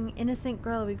caring, innocent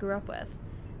girl we grew up with.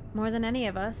 More than any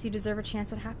of us, you deserve a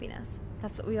chance at happiness.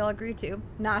 That's what we all agreed to.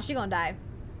 Nah, she gonna die.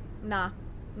 Nah.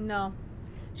 No.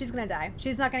 She's gonna die.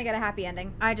 She's not gonna get a happy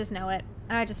ending. I just know it.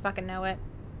 I just fucking know it.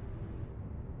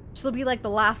 She'll be like the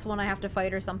last one I have to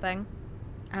fight or something.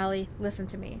 Allie, listen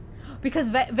to me. Because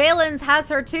Valen's has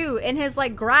her too, in his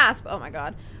like grasp. Oh my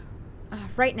god.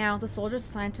 Right now, the soldiers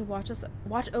assigned to watch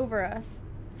over us.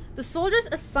 The soldiers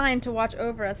assigned to watch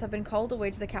over us have been called away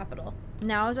to the capital.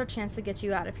 Now is our chance to get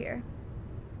you out of here.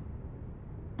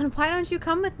 And why don't you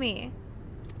come with me?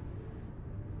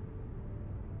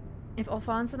 If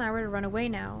Alphonse and I were to run away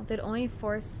now, they'd only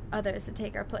force others to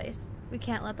take our place. We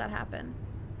can't let that happen.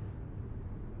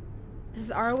 This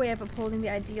is our way of upholding the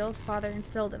ideals Father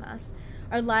instilled in us.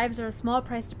 Our lives are a small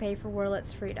price to pay for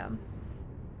Werlyt's freedom.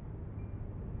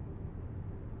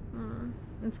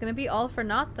 It's gonna be all for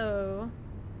naught, though.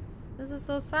 This is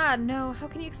so sad. No, how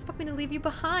can you expect me to leave you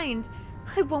behind?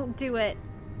 I won't do it.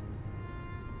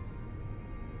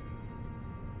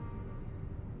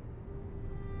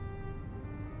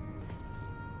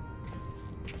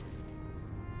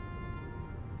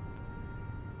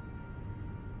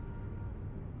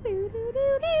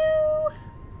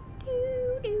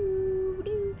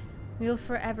 We'll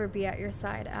forever be at your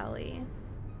side, Allie.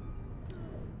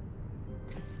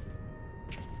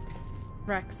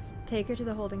 Rex, take her to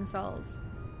the holding cells.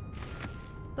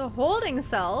 The holding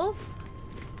cells?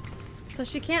 So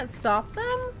she can't stop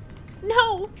them?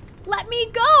 No! Let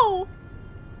me go!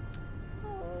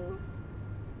 Oh.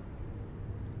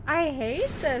 I hate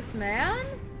this, man.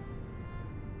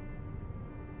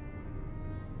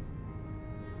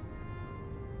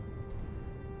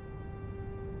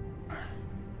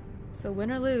 So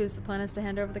win or lose, the plan is to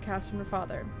hand over the castle to her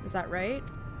father. Is that right?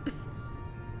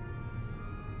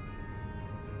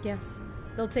 Yes.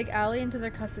 They'll take Allie into their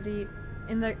custody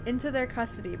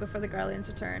before the Guardians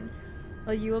return.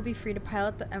 While you will be free to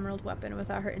pilot the emerald weapon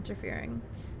without her interfering.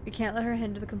 We can't let her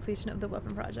hinder the completion of the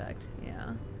weapon project.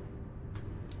 Yeah.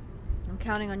 I'm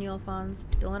counting on you, Alphonse.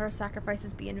 Don't let our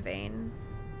sacrifices be in vain.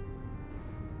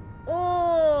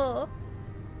 Oh!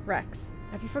 Rex,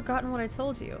 have you forgotten what I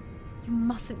told you? You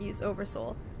mustn't use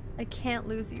Oversoul. I can't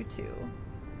lose you too.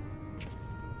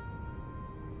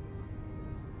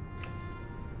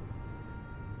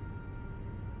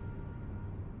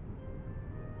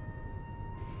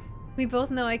 We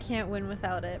both know I can't win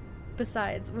without it.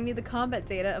 Besides, we need the combat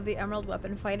data of the emerald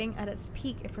weapon fighting at its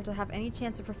peak if we're to have any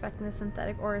chance of perfecting the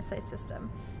synthetic aurosite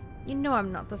system. You know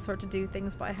I'm not the sort to do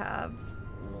things by halves.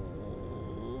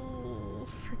 Oh,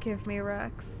 forgive me,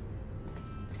 Rex.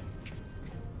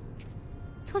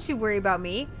 Don't you worry about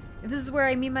me. If this is where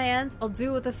I meet my ends, I'll do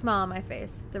it with a smile on my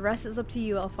face. The rest is up to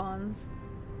you, Alphonse.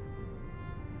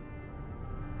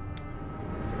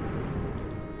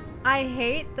 I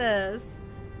hate this.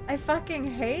 I fucking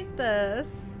hate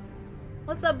this.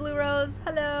 What's up, Blue Rose?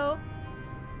 Hello.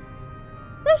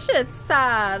 This shit's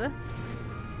sad.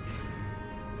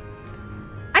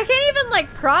 I can't even,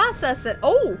 like, process it.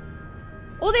 Oh!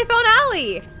 Oh, they found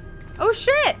Allie! Oh,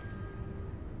 shit!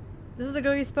 This is the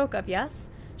girl you spoke of, yes?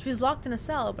 She was locked in a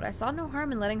cell, but I saw no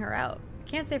harm in letting her out.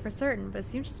 Can't say for certain, but it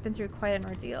seems she's been through quite an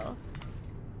ordeal.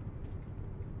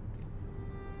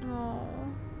 Oh.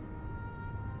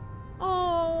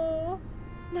 Oh.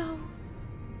 No.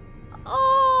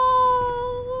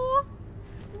 Oh.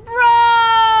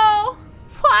 Bro!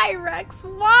 Why, Rex?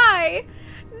 Why?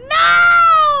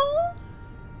 No!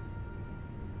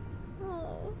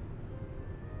 Oh.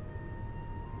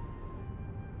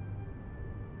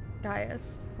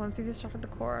 Gaius, once we've extracted the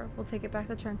core, we'll take it back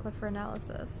to Turncliffe for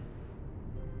analysis.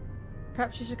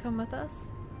 Perhaps she should come with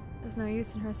us? There's no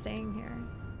use in her staying here.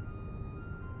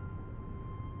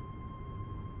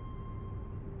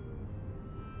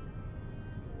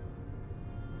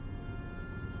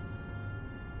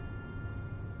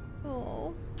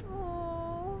 Oh.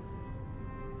 Oh.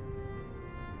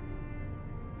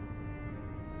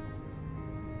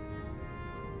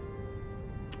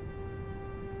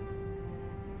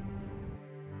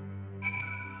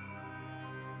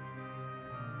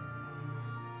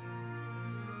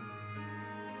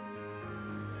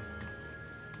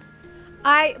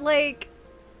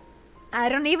 I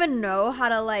don't even know how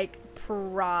to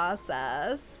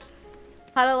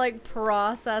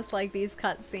process like these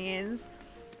cutscenes,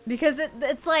 because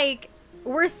it's like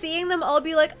we're seeing them all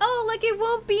be like, oh, like it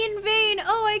won't be in vain,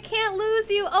 oh, I can't lose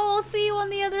you, oh, I'll see you on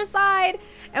the other side,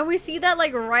 and we see that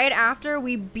like right after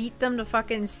we beat them to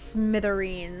fucking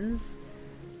smithereens.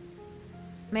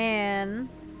 Man,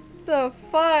 the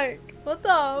fuck, what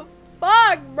the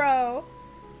fuck, bro?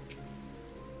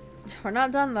 We're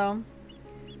not done though.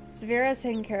 Saira has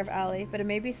taken care of Allie, but it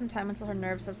may be some time until her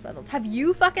nerves have settled. Have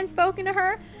you fucking spoken to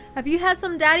her? Have you had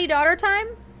some daddy-daughter time?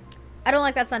 I don't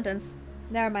like that sentence.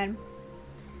 Never mind.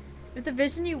 If the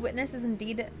vision you witnessed is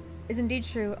indeed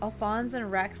true, Alphonse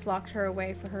and Rex locked her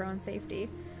away for her own safety.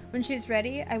 When she's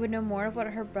ready, I would know more of what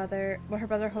her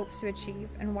brother hopes to achieve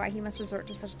and why he must resort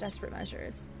to such desperate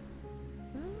measures.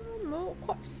 More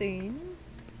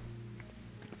cutscenes.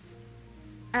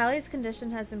 Allie's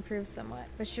condition has improved somewhat,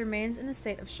 but she remains in a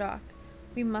state of shock.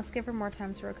 We must give her more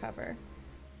time to recover.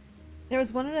 There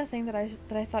was one other thing that I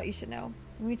thought you should know.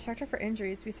 When we checked her for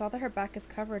injuries, we saw that her back is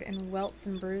covered in welts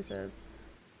and bruises.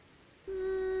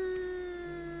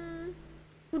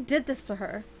 Who did this to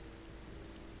her?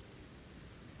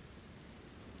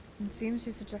 It seems she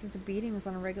was subjected to beatings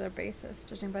on a regular basis,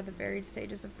 judging by the varied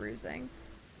stages of bruising.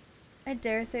 I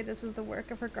dare say this was the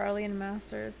work of her Garlean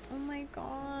masters. Oh my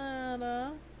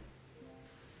god.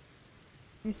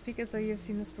 You speak as though you have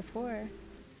seen this before.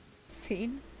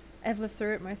 Seen? I've lived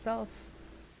through it myself.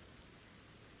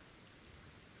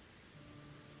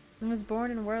 I was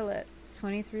born in Werlyt,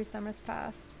 23 summers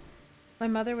past. My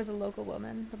mother was a local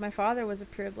woman, but my father was a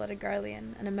pure-blooded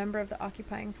Garlean and a member of the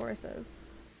occupying forces.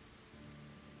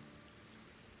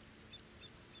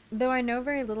 Though I know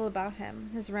very little about him,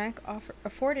 his rank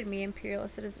afforded me imperial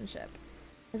citizenship.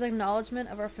 His acknowledgement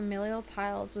of our familial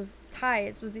ties was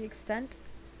the extent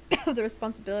of the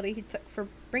responsibility he took for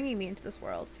bringing me into this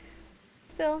world.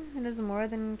 Still, it is more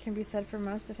than can be said for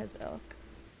most of his ilk.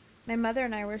 My mother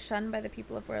and I were shunned by the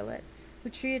people of Werlyt,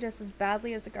 who treated us as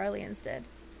badly as the Garleans did.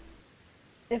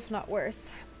 If not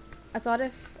worse. I thought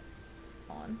if...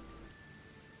 on.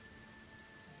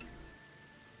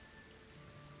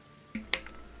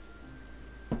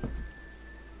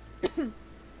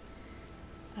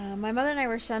 My mother and I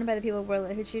were shunned by the people of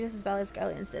Werlyt, who treated us as badly as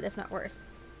Garleans did, if not worse.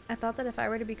 I thought that if I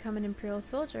were to become an imperial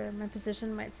soldier, my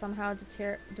position might somehow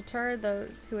deter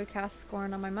those who would cast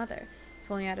scorn on my mother,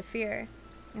 if only out of fear,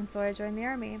 and so I joined the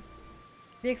army.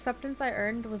 The acceptance I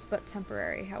earned was but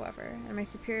temporary, however, and my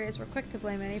superiors were quick to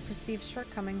blame any perceived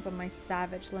shortcomings on my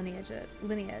savage lineage.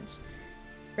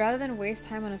 Rather than waste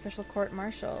time on official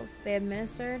court-martials, they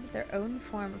administered their own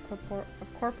form of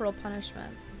corporal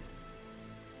punishment.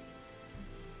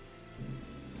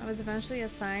 I was eventually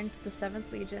assigned to the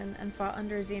 7th Legion and fought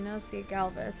under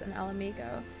𝗙𝗎𝗪𝗏 and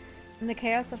Alamigo. In the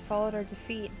chaos that followed our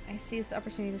defeat, I seized the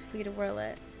opportunity to flee to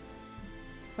Werlyt.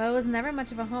 While it was never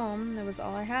much of a home, it was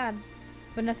all I had,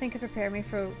 but nothing could prepare me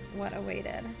for what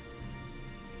awaited.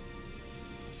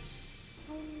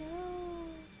 Oh no!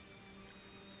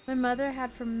 My mother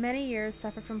had for many years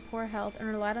suffered from poor health and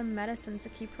relied on medicine to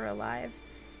keep her alive.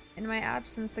 In my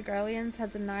absence, the Garleans had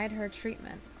denied her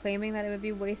treatment, claiming that it would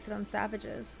be wasted on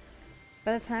savages.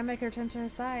 By the time I could return to her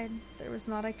side, there was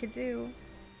naught I could do.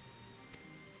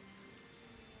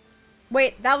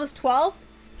 Wait, that was 12th?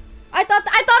 I thought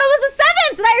it was the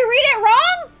 7th! Did I read it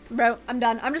wrong? Bro, I'm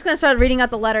done. I'm just gonna start reading out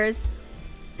the letters.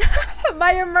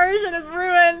 My immersion is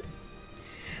ruined.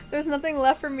 There's nothing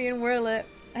left for me in Werlyt.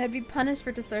 I'd be punished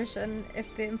for desertion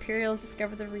if the Imperials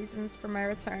discovered the reasons for my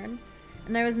return.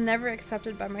 And I was never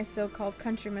accepted by my so-called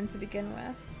countrymen to begin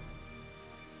with.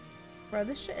 Bro,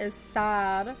 this shit is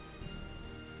sad.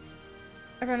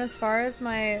 I ran as far as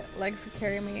my legs could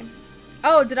carry me.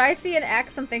 Oh, did I see an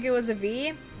X and think it was a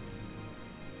V?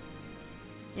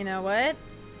 You know what?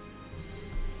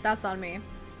 That's on me.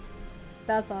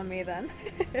 That's on me then.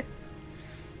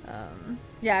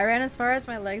 Yeah, I ran as far as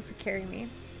my legs could carry me.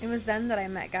 It was then that I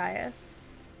met Gaius.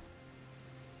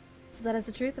 So that is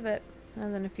the truth of it.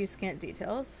 Other than a few scant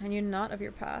details, I knew naught of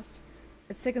your past.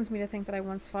 It sickens me to think that I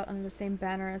once fought under the same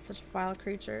banner as such vile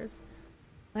creatures.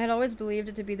 I had always believed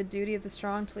it to be the duty of the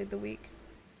strong to lead the weak.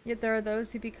 Yet there are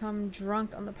those who become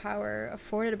drunk on the power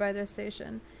afforded by their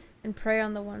station, and prey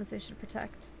on the ones they should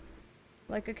protect.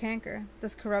 Like a canker,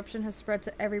 this corruption has spread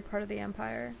to every part of the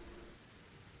Empire.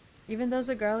 Even those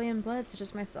of Garlean blood, such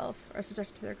as myself, are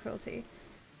subject to their cruelty.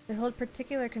 They hold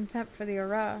particular contempt for the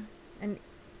Aura, and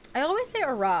I always say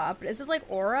Aura, but is it like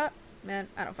Aura? Man,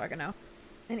 I don't fucking know.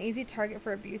 An easy target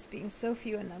for abuse being so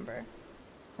few in number.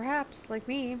 Perhaps, like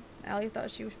me, Allie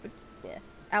thought she would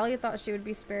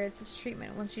be spared such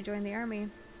treatment once she joined the army.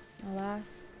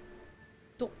 Alas.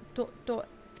 I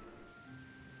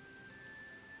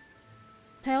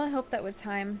only hope that with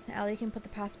time, Allie can put the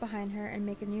past behind her and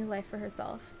make a new life for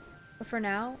herself. But for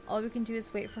now, all we can do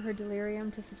is wait for her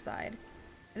delirium to subside.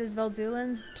 It is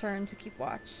Veldulin's turn to keep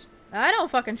watch. I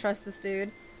don't fucking trust this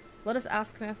dude. Let us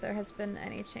ask him if there has been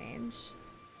any change.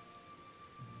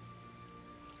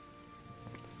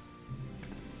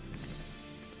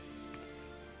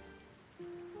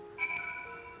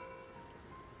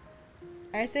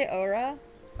 I say Aura.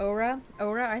 Aura?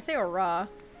 Aura? I say Aura.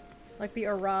 Like the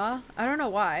Aura. I don't know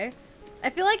why. I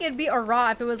feel like it'd be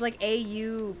Aura if it was like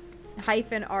AU-RA,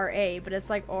 but it's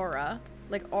like Aura.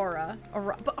 Like Aura.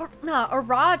 Aura. But nah,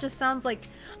 Aura just sounds like...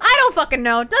 I don't fucking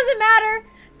know. Doesn't matter.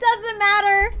 Doesn't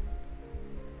matter.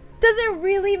 Does it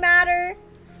really matter?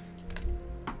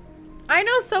 I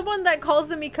know someone that calls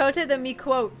the Miqo'te the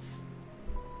Miqo'tes.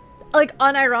 Like,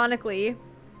 unironically.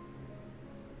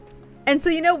 And so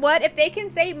you know what? If they can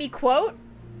say Miqo'te,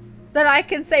 then I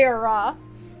can say Aura.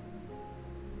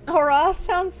 Aura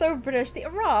sounds so British. The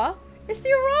Aura? It's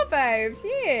the Aura vibes,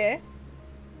 yeah.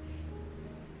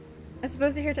 I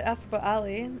suppose you're here to ask about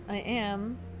Ali. I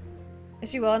am. Is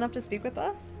she well enough to speak with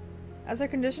us? As her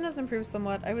condition has improved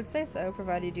somewhat, I would say so,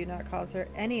 provided you do not cause her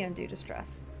any undue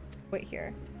distress. Wait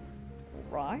here.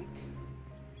 Right?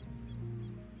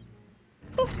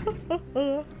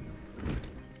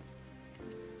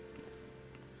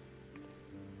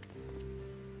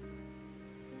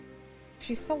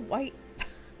 She's so white.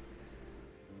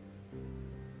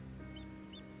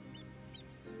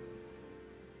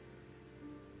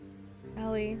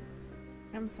 Ellie,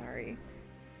 I'm sorry.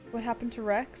 What happened to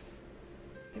Rex?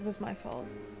 It was my fault.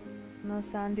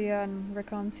 Melisandre and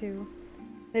Rickon too.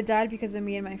 They died because of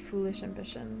me and my foolish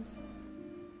ambitions.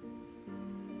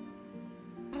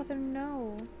 Father,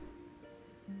 no.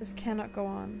 This cannot go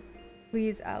on.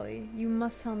 Please, Allie, you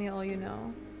must tell me all you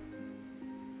know.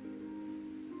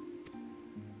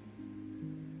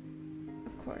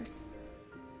 Of course.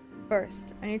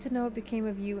 First, I need to know what became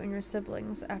of you and your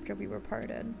siblings after we were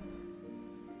parted.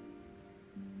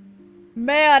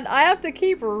 Man, I have to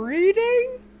keep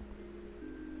reading?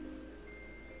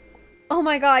 Oh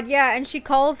my god, yeah, and she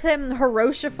calls him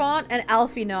Hiroshifont and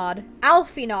Alphinaud.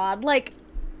 Alphinaud, like...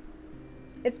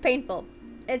 It's painful.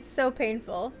 It's so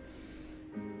painful.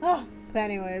 Oh, but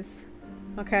anyways.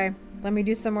 Okay, let me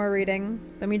do some more reading.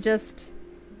 Let me just...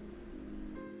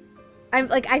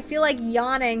 I feel like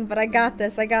yawning, but I got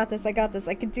this, I got this, I got this.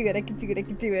 I can do it, I can do it, I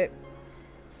can do it.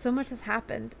 So much has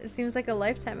happened. It seems like a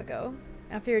lifetime ago.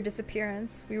 After your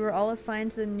disappearance, we were all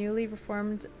assigned to the newly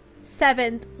reformed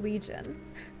 7th Legion.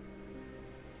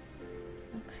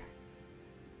 Okay.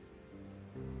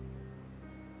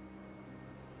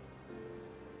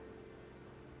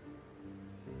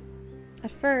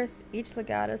 At first, each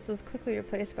legatus was quickly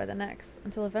replaced by the next,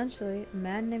 until eventually a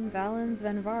man named Valens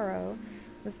Venvaro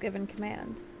was given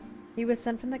command. He was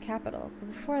sent from the capital, but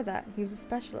before that, he was a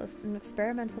specialist in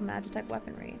experimental magitech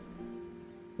weaponry.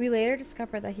 We later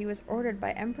discovered that he was ordered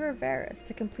by Emperor Varus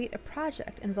to complete a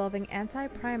project involving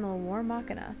anti-primal war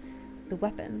machina, the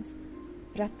weapons.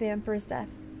 But after the Emperor's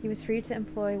death, he was free to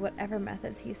employ whatever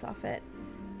methods he saw fit,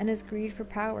 and his greed for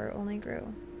power only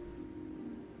grew.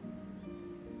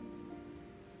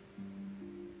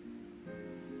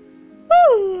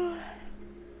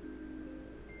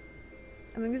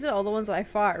 I think these are all the ones that I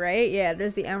fought, right? Yeah,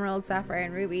 there's the Emerald, Sapphire,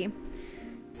 and Ruby.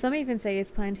 Some even say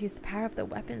he's planning to use the power of the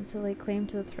weapons to lay claim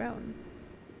to the throne.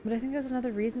 But I think there's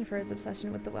another reason for his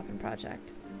obsession with the weapon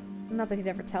project. Not that he'd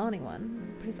ever tell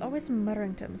anyone, but he's always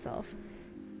muttering to himself.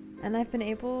 And I've been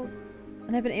able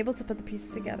to put the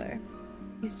pieces together.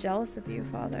 He's jealous of you,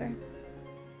 Father.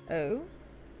 Oh?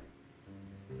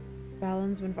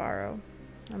 Valens Venvaro.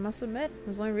 I must admit, it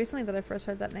was only recently that I first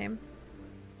heard that name.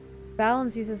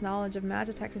 Valens used his knowledge of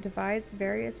magitech to devise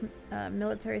various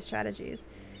military strategies.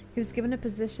 He was given a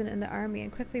position in the army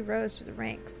and quickly rose through the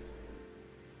ranks.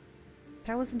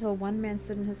 That was until one man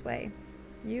stood in his way.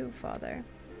 You, Father.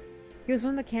 He was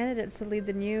one of the candidates to lead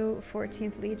the new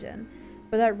 14th Legion,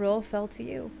 but that role fell to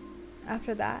you.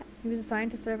 After that, he was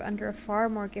assigned to serve under a far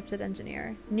more gifted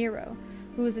engineer, Nero,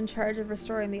 who was in charge of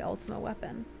restoring the ultimate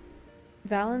weapon.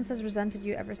 Valens has resented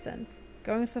you ever since,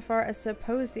 going so far as to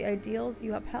oppose the ideals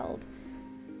you upheld.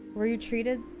 Where you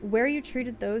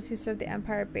treated those who served the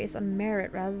Empire based on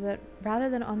merit rather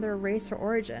than on their race or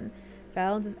origin,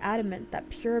 Valens is adamant that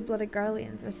pure-blooded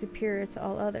Garleans are superior to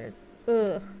all others.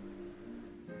 Ugh.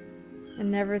 It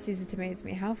never ceases to amaze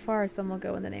me how far some will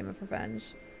go in the name of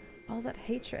revenge. All that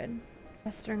hatred,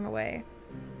 festering away.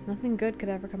 Nothing good could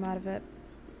ever come out of it.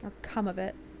 Or come of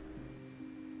it.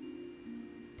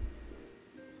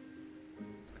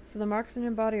 So the marks on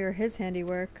your body are his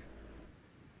handiwork.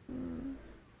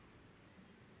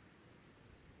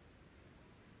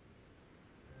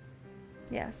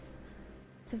 Yes.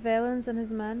 To Valens and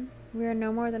his men, we are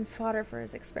no more than fodder for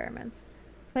his experiments.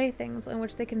 Playthings on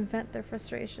which they can vent their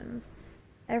frustrations.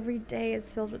 Every day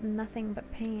is filled with nothing but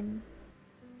pain.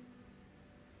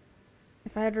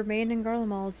 If I had remained in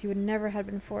Garlemald, you would never have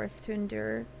been forced to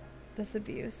endure this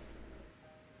abuse.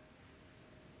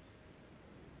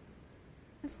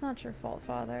 It's not your fault,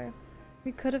 Father.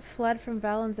 We could have fled from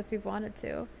Valens if we wanted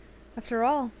to. After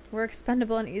all, we're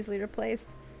expendable and easily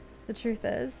replaced. The truth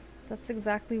is, that's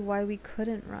exactly why we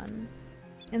couldn't run.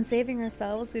 In saving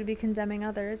ourselves, we'd be condemning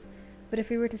others, but if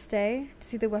we were to stay, to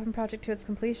see the weapon project to its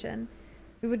completion,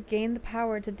 we would gain the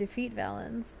power to defeat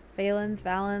Valens,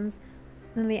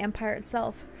 and the Empire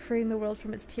itself, freeing the world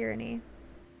from its tyranny.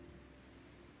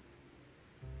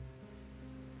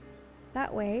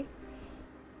 That way...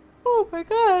 Oh my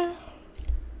god!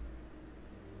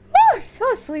 Oh,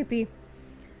 so sleepy!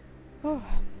 Oh,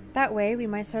 that way we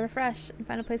might start afresh and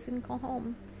find a place we can call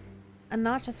home. And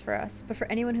not just for us, but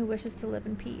for anyone who wishes to live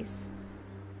in peace.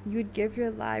 You would give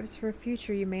your lives for a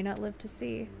future you may not live to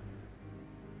see.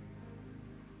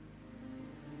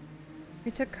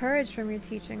 We took courage from your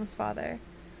teachings, Father.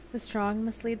 The strong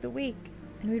must lead the weak,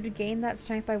 and we would gain that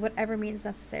strength by whatever means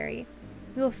necessary.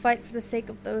 We will fight for the sake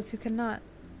of those who cannot.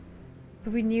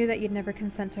 But we knew that you'd never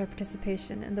consent to our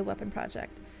participation in the weapon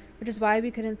project, which is why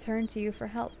we couldn't turn to you for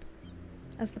help.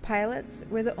 As the pilots,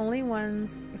 we're the only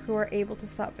ones who are able to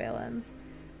stop Valen's.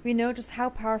 We know just how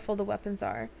powerful the weapons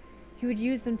are. He would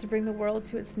use them to bring the world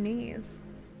to its knees.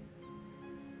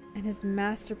 And his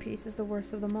masterpiece is the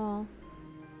worst of them all.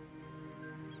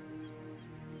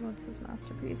 What's his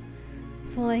masterpiece?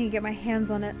 If only I could get my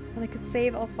hands on it, then I could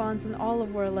save Alphonse and all of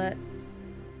Werlyt.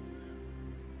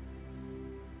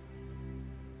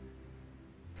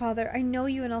 Father, I know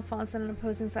you and Alphonse are on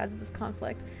opposing sides of this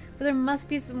conflict, but there must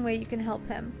be some way you can help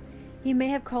him. He may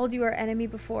have called you our enemy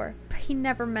before, but he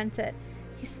never meant it.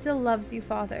 He still loves you,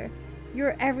 Father. You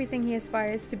are everything he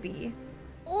aspires to be.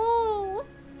 Oh!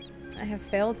 I have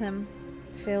failed him.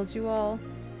 Failed you all.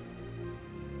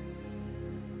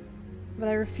 But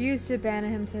I refuse to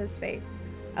abandon him to his fate.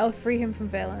 I will free him from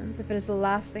Valen's if it is the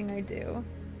last thing I do.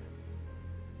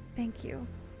 Thank you.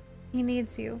 He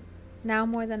needs you, now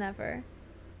more than ever.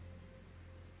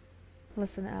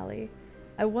 Listen, Allie.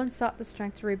 I once sought the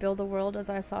strength to rebuild the world as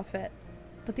I saw fit,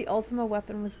 but the Ultima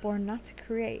weapon was born not to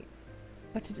create,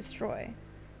 but to destroy.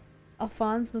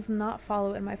 Alphonse must not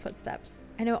follow in my footsteps.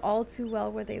 I know all too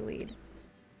well where they lead.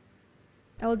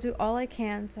 I will do all I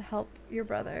can to help your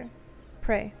brother.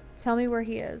 Pray, tell me where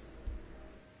he is.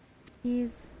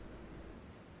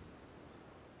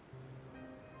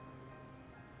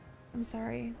 I'm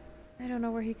sorry. I don't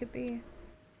know where he could be.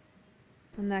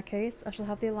 In that case, I shall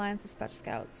have the Alliance dispatch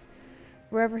scouts.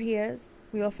 Wherever he is,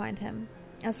 we will find him.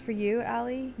 As for you,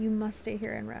 Allie, you must stay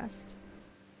here and rest.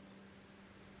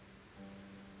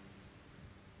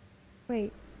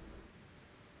 Wait.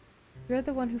 You're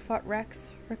the one who fought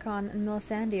Rex, Rickon, and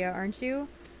Melisandre, aren't you?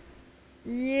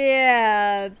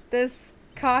 Yeah, this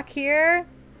cock here.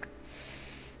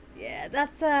 Yeah,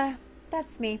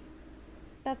 that's me.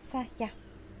 Yeah.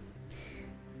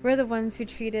 We're the ones who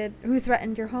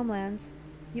threatened your homeland.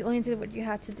 You only did what you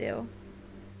had to do.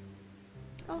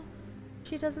 Oh,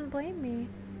 she doesn't blame me.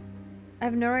 I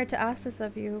have no right to ask this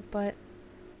of you, but...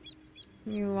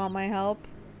 You want my help?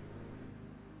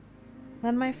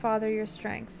 Lend my father your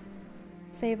strength.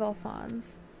 Save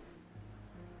Alphonse.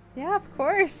 Yeah, of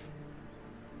course.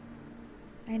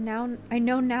 I know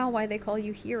now why they call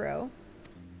you hero.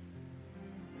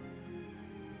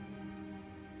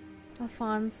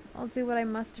 Alphonse, I'll do what I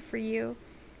must to free you,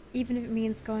 even if it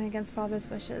means going against Father's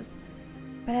wishes.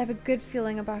 But I have a good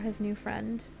feeling about his new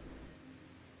friend.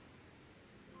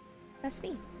 That's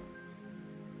me.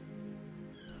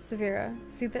 Saira,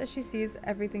 see that she sees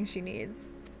everything she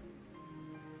needs.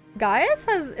 Gaius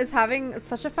is having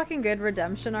such a fucking good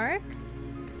redemption arc.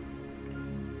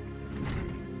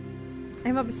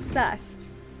 I'm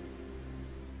obsessed.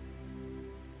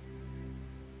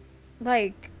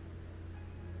 Like,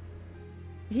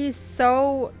 he is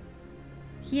so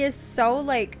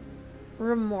like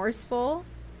remorseful.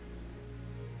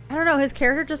 I don't know, his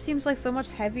character just seems like so much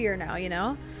heavier now, you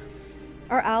know?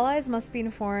 Our allies must be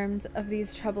informed of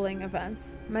these troubling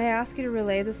events. May I ask you to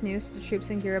relay this news to the troops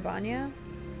in 𝗙𝗓𝗓𝗓?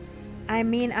 I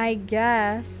mean, I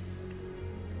guess.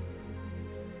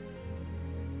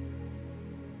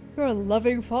 You're a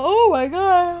loving oh my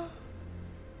god.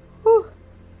 Whew.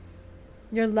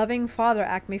 Your loving father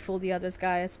act may fool the others,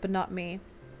 Gaius, but not me.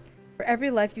 For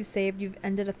every life you saved, you've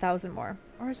ended 1,000 more.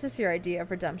 Or is this your idea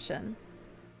of redemption?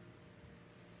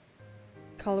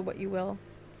 Call it what you will.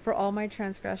 For all my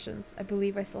transgressions, I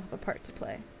believe I still have a part to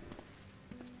play.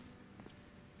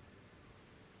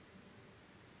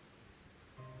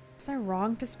 Was I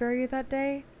wrong to spare you that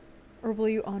day? Or will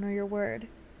you honor your word?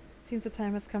 Seems the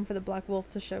time has come for the Black Wolf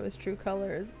to show his true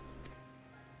colors.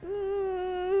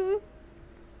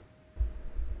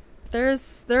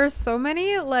 There's so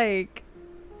many, like...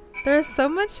 There's so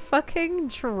much fucking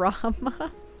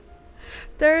drama.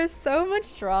 There is so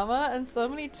much drama and so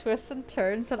many twists and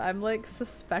turns that I'm like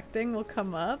suspecting will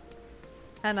come up.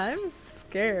 And I'm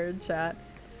scared, chat.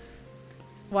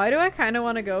 Why do I kind of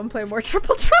want to go and play more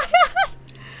Triple Triad?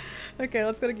 Okay,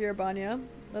 let's go to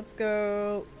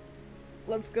𝗙𝗓𝗓𝗓𝗓.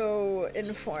 Let's go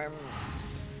inform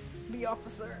the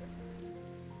officer.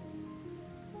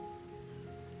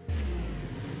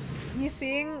 You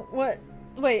seeing what?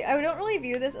 Wait, I don't really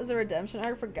view this as a redemption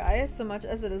arc for Gaius so much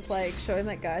as it is like showing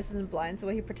that Gaius isn't blind to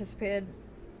what he participated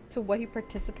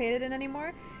in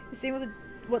anymore. You seeing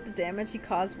what the damage he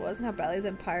caused was and how badly the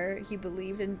Empire he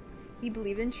believed in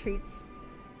treats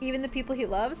even the people he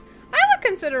loves. I would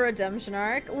consider a redemption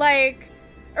arc. Like,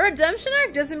 a redemption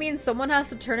arc doesn't mean someone has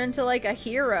to turn into like a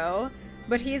hero,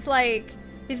 but he's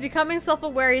He's becoming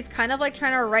self-aware. He's kind of like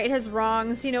trying to right his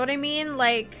wrongs. You know what I mean?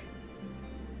 Like,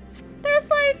 there's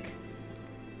like,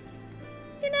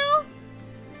 you know,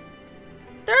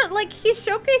 they're like, he's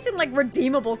showcasing like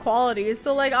redeemable qualities.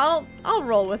 So like, I'll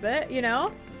roll with it, you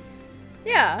know?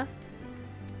 Yeah.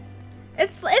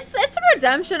 It's a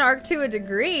redemption arc to a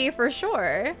degree, for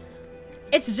sure.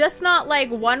 It's just not like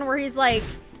one where he's like,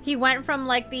 he went from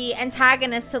like the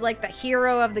antagonist to like the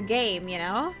hero of the game, you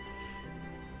know?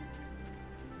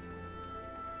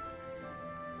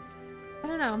 I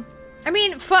don't know. I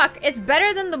mean, fuck, it's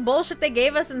better than the bullshit they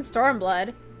gave us in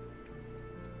Stormblood.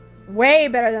 Way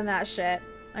better than that shit.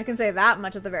 I can say that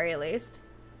much at the very least.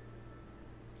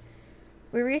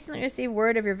 We recently received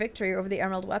word of your victory over the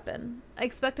Emerald Weapon. I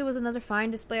expect it was another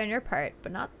fine display on your part,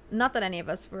 but not that any of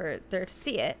us were there to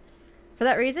see it. For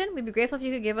that reason, we'd be grateful if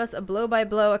you could give us a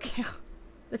blow-by-blow account,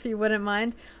 if you wouldn't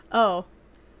mind. Oh,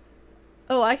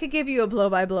 I could give you a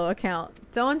blow-by-blow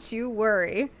account. Don't you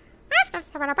worry.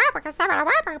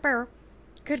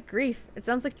 Good grief. It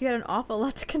sounds like you had an awful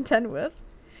lot to contend with.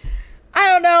 I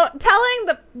don't know.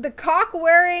 Telling the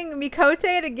cock-wearing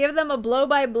Miqo'te to give them a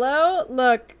blow-by-blow?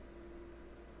 Look.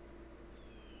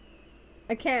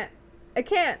 I can't. I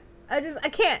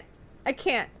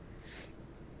can't.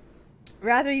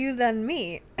 Rather you than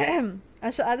me. I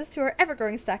shall add this to our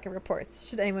ever-growing stack of reports,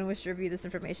 should anyone wish to review this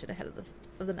information ahead of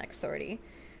the next sortie.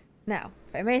 Now,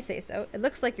 if I may say so, it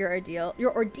looks like your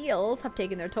ordeals have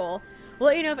taken their toll. We'll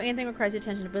let you know if anything requires your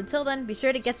attention, but until then, be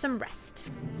sure to get some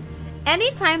rest.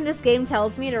 Anytime this game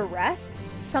tells me to rest,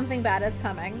 something bad is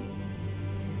coming.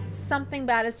 Something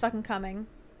bad is fucking coming.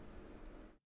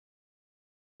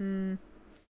 Meanwhile,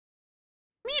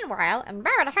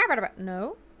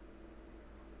 no.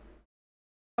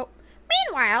 Oh,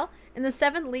 meanwhile, in the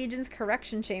 7th Legion's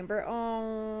correction chamber.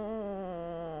 Oh.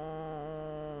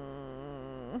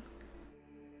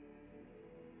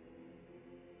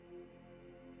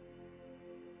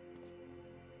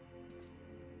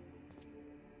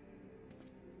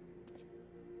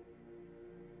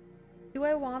 Do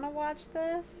I want to watch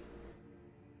this?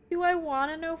 Do I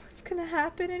want to know what's gonna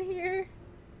happen in here?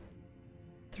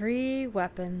 3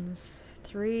 weapons.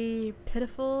 3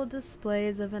 pitiful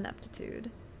displays of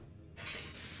ineptitude.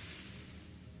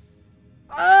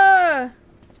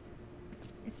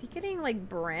 Is he getting, like,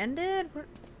 branded?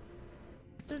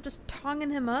 They're just tonguing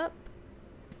him up?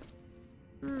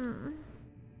 To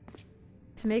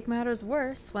make matters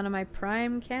worse, one of my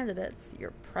prime candidates,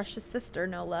 your precious sister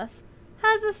no less,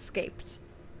 has escaped.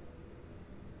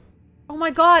 Oh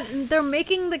my god, they're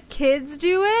making the kids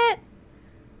do it?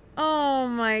 Oh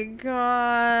my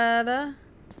god.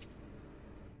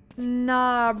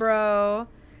 Nah, bro.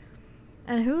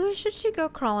 And who should she go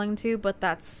crawling to but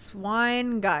that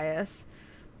swine Gaius?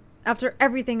 After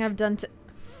everything I've done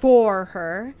for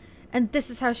her, and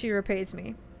this is how she repays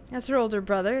me. As her older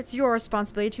brother, it's your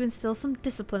responsibility to instill some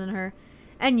discipline in her,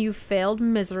 and you failed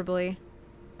miserably.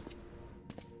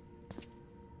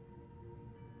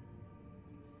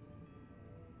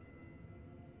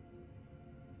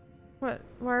 What?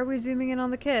 Why are we zooming in on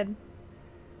the kid?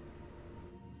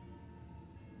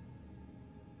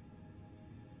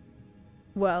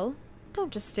 Well,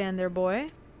 don't just stand there, boy.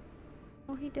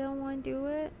 Oh, he don't want to do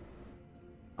it?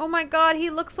 Oh my god, he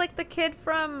looks like the kid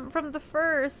from the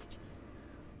first.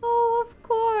 Oh, of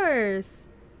course.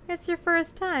 It's your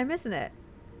first time, isn't it?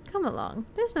 Come along.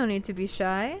 There's no need to be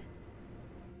shy.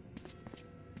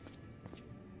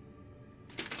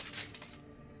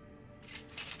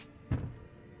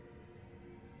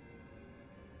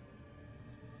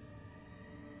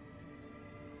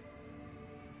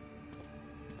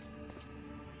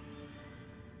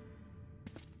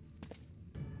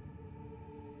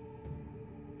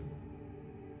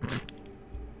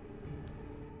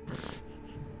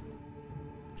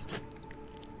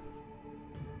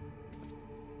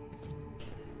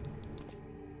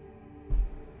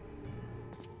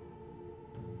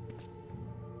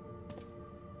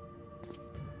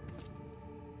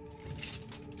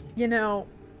 You know,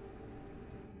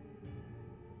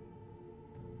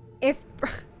 if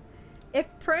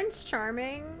Prince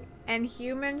Charming and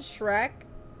human Shrek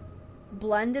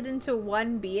blended into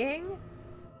one being,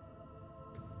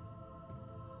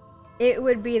 it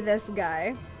would be this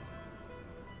guy.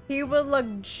 He would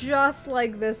look just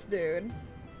like this dude.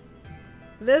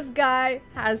 This guy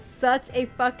has such a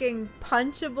fucking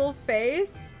punchable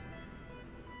face.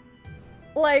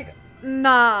 Like,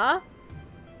 nah.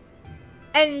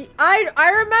 And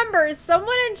I remember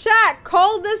someone in chat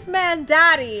called this man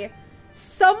daddy.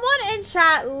 Someone in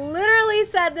chat literally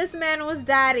said this man was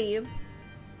daddy.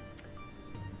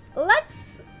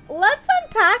 Let's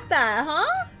unpack that,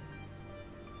 huh?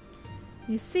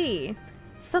 You see,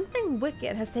 something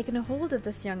wicked has taken a hold of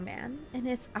this young man, and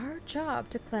it's our job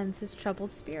to cleanse his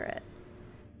troubled spirit.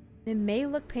 It may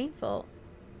look painful,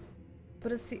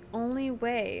 but it's the only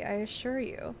way, I assure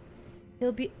you.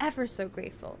 He'll be ever so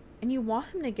grateful, and you want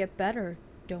him to get better,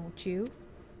 don't you?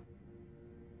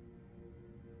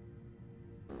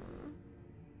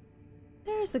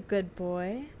 There's a good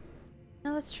boy.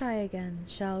 Now let's try again,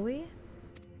 shall we?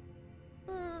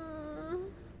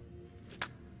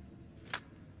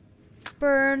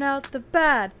 Burn out the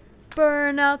bad!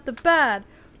 Burn out the bad!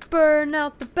 Burn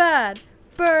out the bad!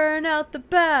 Burn out the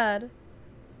bad!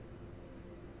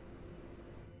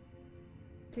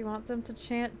 Do you want them to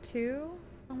chant too?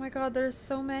 Oh my god, there's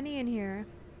so many in here.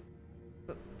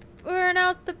 Burn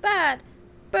out the bad!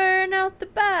 Burn out the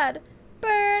bad!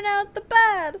 Burn out the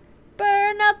bad!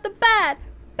 Burn out the bad!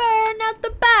 Burn out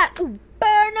the bad! Ooh,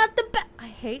 burn out the bad! I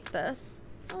hate this.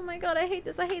 Oh my god, I hate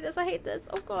this, I hate this, I hate this.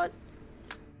 Oh god.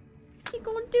 He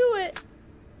gonna do it.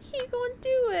 He gonna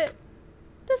do it.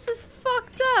 This is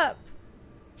fucked up.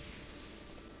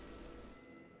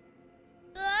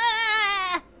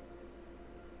 Ah!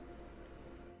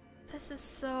 This is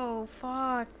so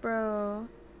fucked, bro.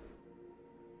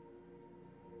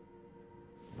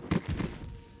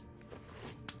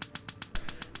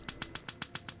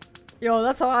 Yo,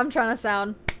 that's how I'm trying to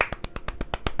sound.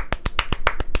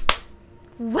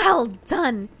 Well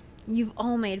done! You've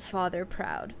all made Father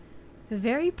proud.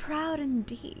 Very proud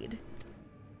indeed.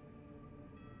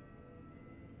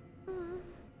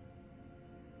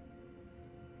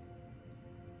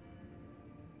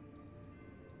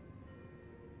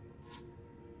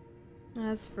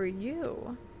 As for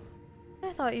you,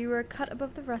 I thought you were a cut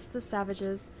above the rest of the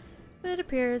savages, but it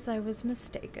appears I was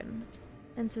mistaken.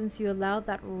 And since you allowed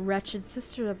that wretched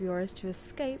sister of yours to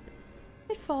escape,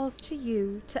 it falls to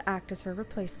you to act as her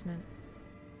replacement.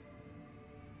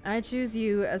 I choose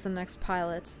you as the next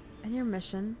pilot, and your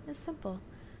mission is simple.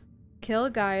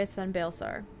 Kill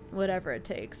𝗙𝗓𝗡𝗗𝗪, whatever it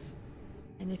takes.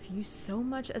 And if you so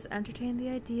much as entertain the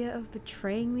idea of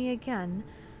betraying me again,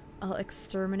 I'll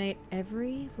exterminate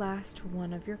every last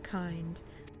one of your kind.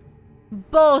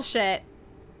 Bullshit!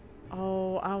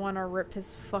 Oh, I want to rip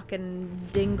his fucking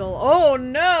dingle. Oh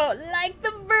no! Like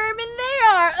the vermin they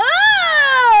are!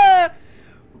 Ah!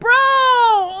 Bro!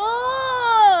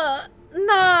 Oh!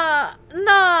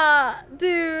 Nah,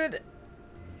 dude.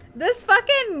 This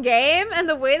fucking game and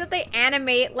the way that they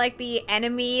animate like the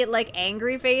enemy like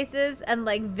angry faces and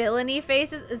like villainy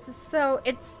faces is just so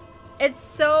it's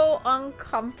so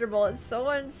uncomfortable. It's so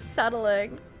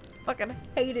unsettling. Fucking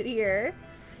hate it here.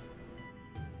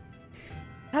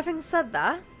 Having said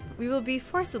that, we will be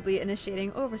forcibly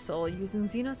initiating Oversoul using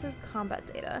Xenos' combat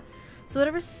data, so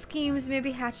whatever schemes may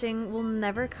be hatching will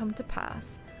never come to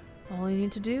pass. All you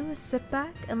need to do is sit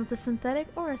back and let the synthetic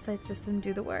aura sight system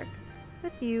do the work,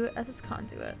 with you as its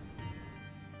conduit.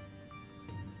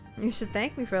 You should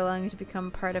thank me for allowing you to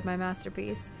become part of my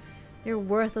masterpiece. Your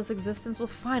worthless existence will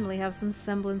finally have some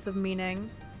semblance of meaning.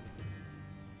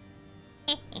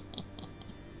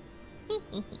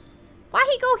 Why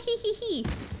he go hee hee hee?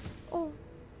 Oh.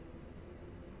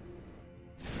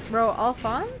 Bro,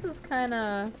 Alphonse is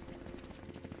kinda...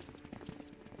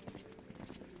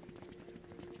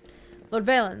 Lord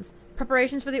Valens,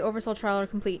 preparations for the Oversoul trial are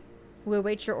complete. We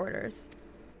await your orders.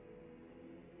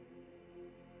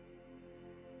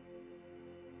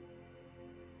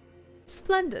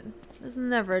 Splendid. There's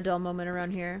never a dull moment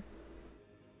around here.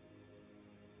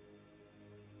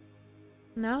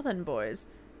 Now then, boys.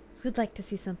 Who'd like to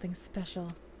see something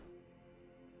special?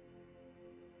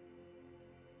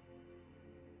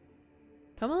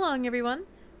 Come along, everyone.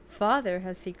 Father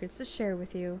has secrets to share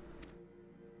with you.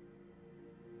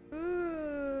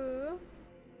 Ooh.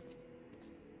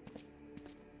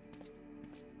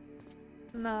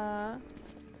 Nah.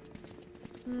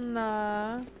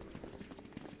 Nah.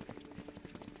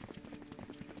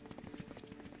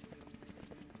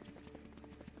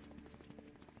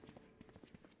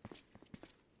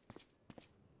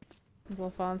 Is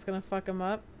Alphonse gonna fuck him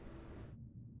up?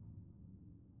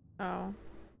 Oh.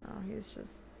 Oh, he's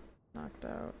just knocked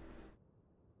out.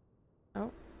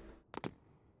 Oh.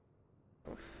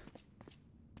 Oof.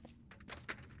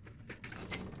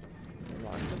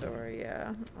 Lock the door,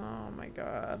 yeah. Oh my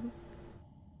god.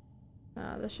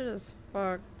 Ah, this shit is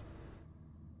fucked.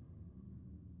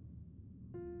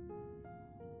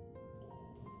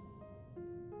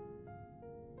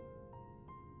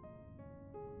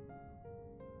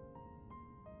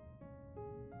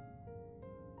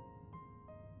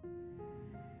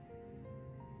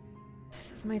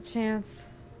 This is my chance,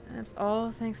 and it's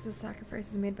all thanks to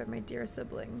sacrifices made by my dear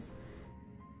siblings.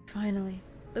 Finally,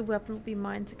 The weapon will be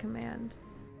mine to command.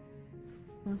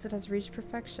 Once it has reached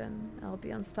perfection, I will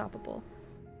be unstoppable.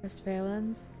 First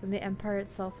Werlyt, then the Empire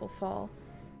itself will fall,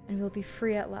 and we will be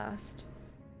free at last.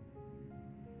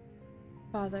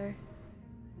 Father,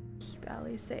 keep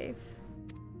Allie safe.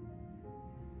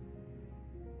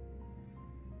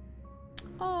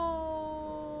 Oh,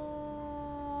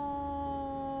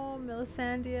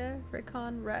 Melisandre,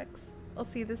 Rickon, Rex. I'll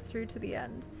see this through to the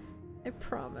end. I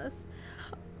promise.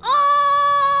 Oh!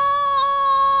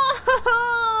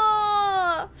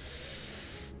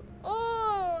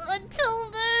 Oh,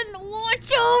 until then,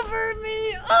 watch over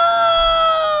me.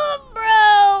 Oh,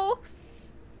 bro.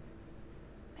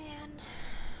 Man.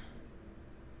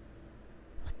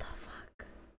 What the fuck?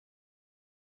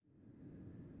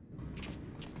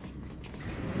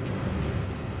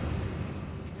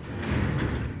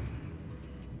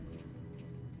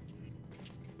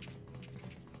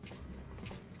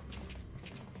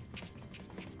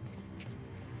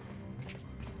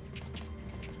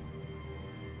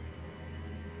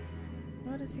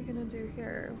 What is he gonna do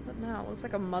here? What now? Looks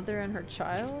like a mother and her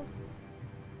child?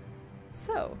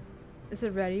 So, is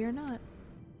it ready or not?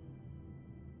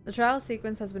 The trial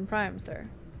sequence has been primed, sir.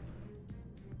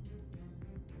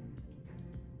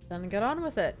 Then get on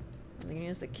with it. Are they gonna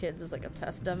use the kids as like a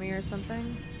test dummy or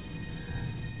something?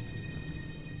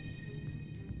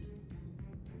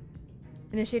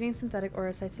 Initiating synthetic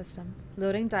orocyte system.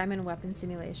 Loading diamond weapon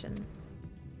simulation.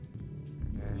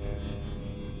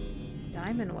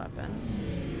 Diamond weapon?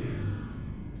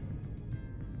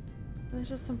 It's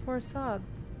just some poor sod.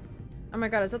 Oh my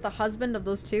god, is that the husband of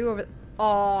those two over?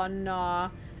 Oh, nah.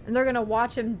 And they're gonna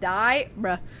watch him die?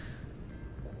 Bruh.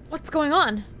 What's going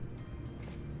on?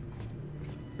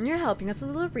 You're helping us with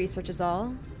a little research is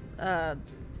all.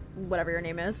 Whatever your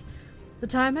name is. The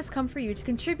time has come for you to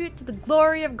contribute to the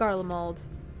glory of 𝗙𝗪𝗪𝗪𝗪.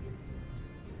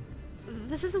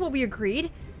 This isn't what we agreed.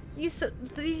 You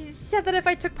said that if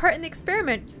I took part in the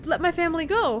experiment, you'd let my family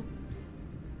go.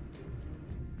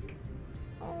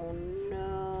 Oh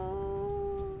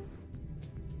no.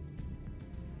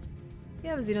 You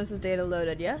have Xenos' data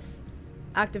loaded, yes?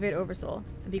 Activate Oversoul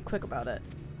and be quick about it.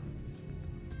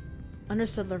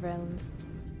 Understood, Lord Werlyt.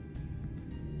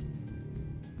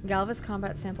 Galvus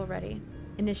combat sample ready.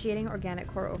 Initiating organic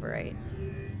core override.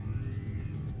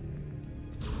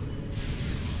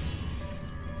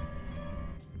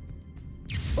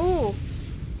 Ooh.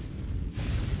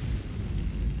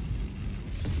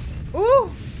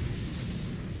 Ooh.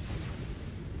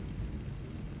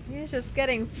 He's just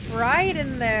getting fried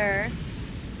in there.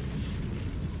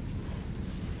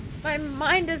 My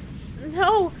mind is...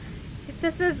 No. If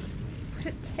this is what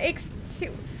it takes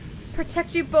to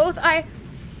protect you both, I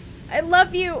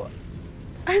love you.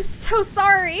 I'm so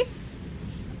sorry.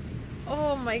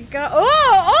 Oh my god.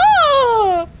 Oh!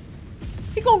 Oh!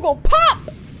 He gonna go pop!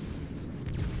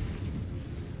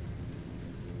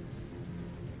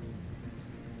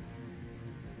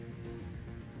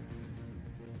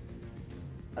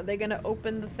 Are they gonna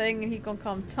open the thing and he gonna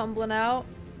come tumbling out?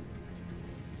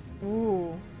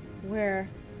 Ooh. Where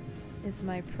is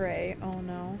my prey? Oh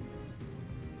no.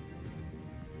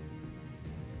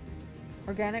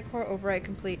 Organic core override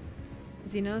complete.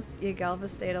 Xenos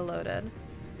Galvus data loaded.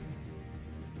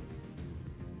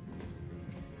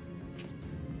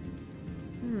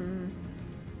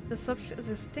 The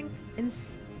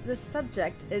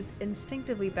subject is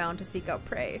instinctively bound to seek out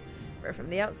prey, right from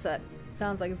the outset.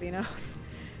 Sounds like Xenos.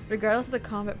 Regardless of the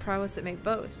combat prowess it may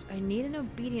boast, I need an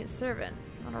obedient servant,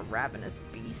 not a ravenous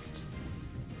beast.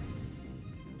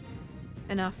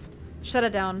 Enough. Shut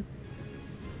it down.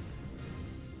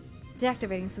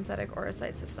 Deactivating synthetic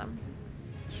orocyte system.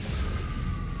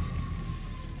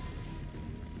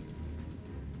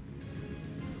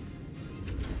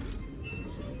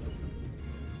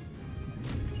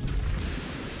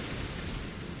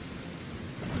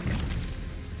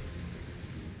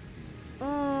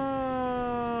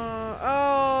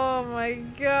 Oh my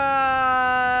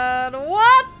god.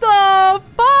 What the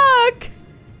fuck?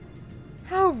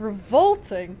 How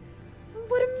revolting.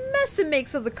 What a mess it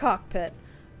makes of the cockpit.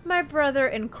 My brother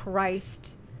in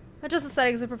Christ. Adjust the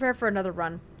settings and prepare for another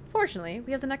run. Fortunately,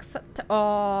 we have the next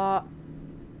they're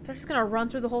just gonna run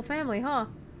through the whole family, huh?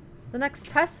 The next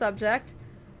test subject.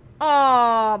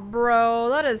 Aw, bro,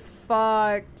 that is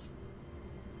fucked.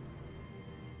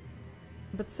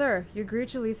 But sir, you agreed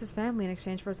to release his family in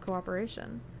exchange for his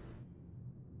cooperation.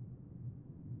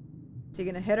 Is he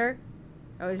gonna hit her?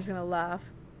 Oh, he's just gonna laugh.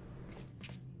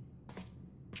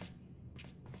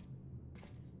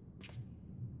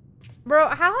 Bro,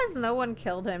 how has no one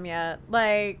killed him yet?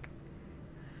 Like,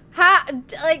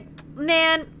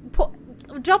 man,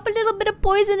 drop a little bit of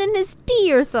poison in his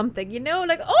tea or something, you know?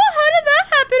 Like, oh, how did that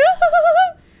happen?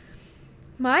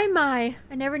 My,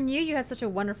 I never knew you had such a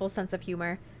wonderful sense of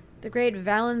humor. The great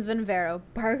Valens Vinvero,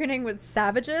 bargaining with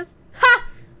savages? Ha!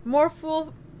 More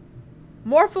fool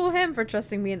him for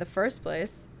trusting me in the first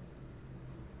place.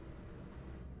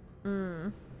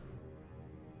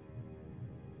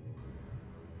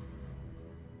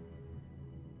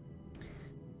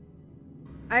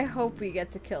 I hope we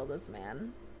get to kill this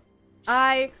man.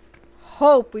 I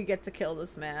hope we get to kill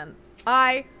this man.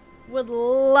 I would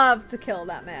love to kill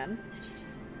that man.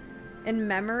 In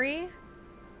memory,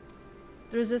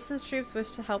 the resistance troops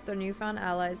wish to help their newfound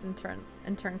allies in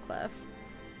Turncliff.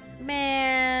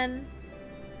 Man.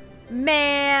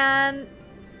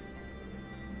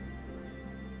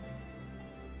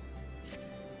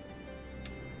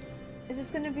 Is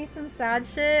this gonna be some sad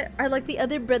shit? Are like the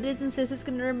other brothers and sisters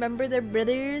gonna remember their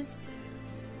brothers?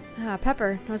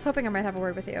 Pepper, I was hoping I might have a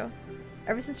word with you.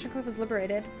 Ever since Turncliff was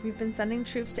liberated, we've been sending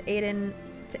troops to aid in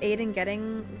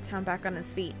getting the town back on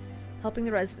its feet. Helping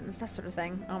the residents, that sort of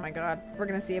thing. Oh my god, we're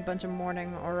gonna see a bunch of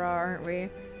mourning aura, aren't we?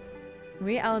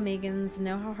 We Alamegans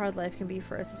know how hard life can be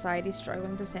for a society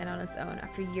struggling to stand on its own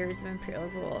after years of imperial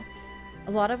rule.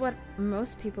 A lot of what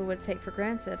most people would take for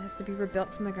granted has to be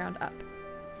rebuilt from the ground up.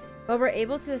 While we're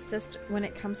able to assist when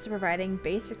it comes to providing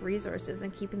basic resources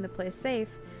and keeping the place safe,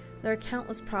 there are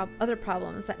countless other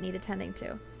problems that need attending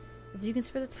to. If you can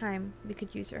spare the time, we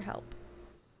could use your help.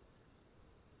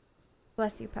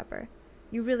 Bless you, Pepper.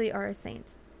 You really are a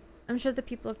saint. I'm sure the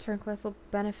people of Turncliff will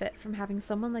benefit from having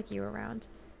someone like you around.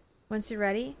 Once you're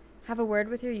ready, have a word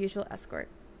with your usual escort.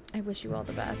 I wish you all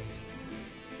the best.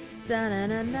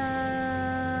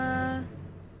 Da-na-na-na.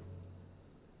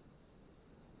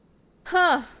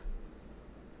 Huh.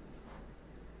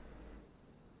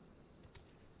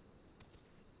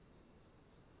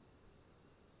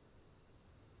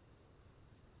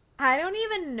 I don't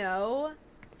even know,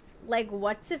 like,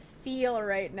 what to feel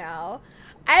right now.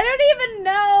 I don't even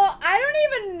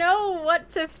know what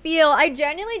to feel. I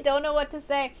genuinely don't know what to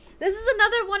say. This is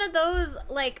another one of those,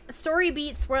 like, story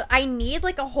beats where I need,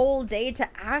 like, a whole day to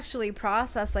actually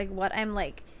process, like, what I'm,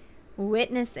 like,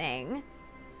 witnessing.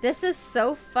 This is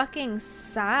so fucking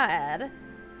sad.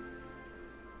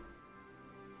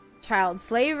 Child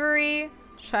slavery,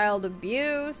 child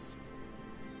abuse,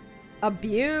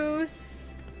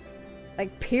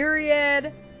 like,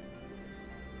 period.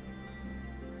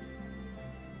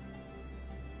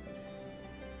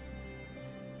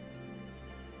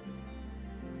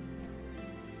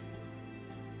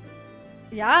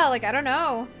 Yeah, like, I don't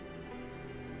know.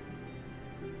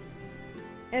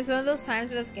 It's one of those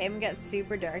times where this game gets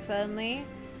super dark suddenly.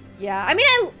 Yeah, I mean,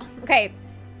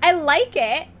 I like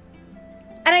it.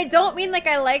 And I don't mean, like,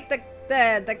 I like the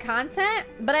content,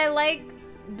 but I like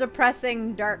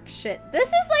depressing, dark shit. This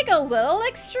is, like, a little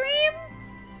extreme,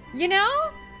 you know?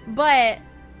 But,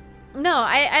 no,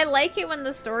 I like it when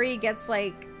the story gets,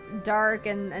 like, dark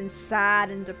and sad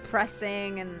and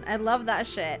depressing, and I love that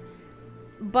shit.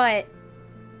 But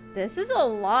this is a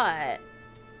lot.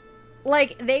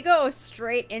 Like, they go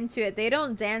straight into it. They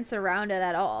don't dance around it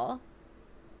at all.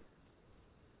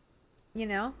 You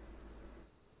know?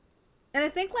 And I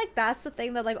think, like, that's the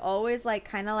thing that, like, always, like,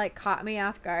 kind of, like, caught me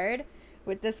off guard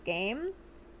with this game.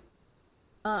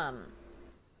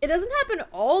 It doesn't happen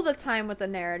all the time with the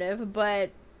narrative,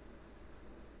 but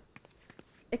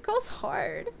it goes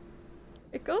hard.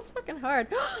 It goes fucking hard.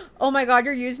 Oh my god,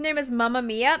 your username is Mamma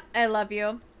Mia. I love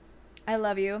you. I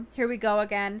love you. Here we go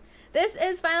again. This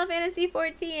is Final Fantasy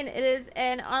XIV. It is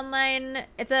an online,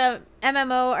 it's a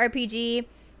MMORPG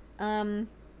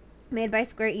made by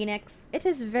Square Enix. It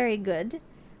is very good.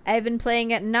 I've been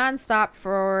playing it non-stop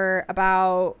for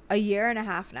about a year and a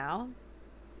half now.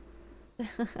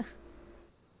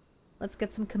 Let's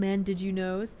get some command did you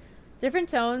knows. Different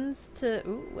tones to...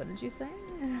 Ooh, what did you say?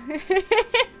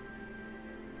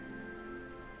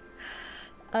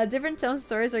 Different tones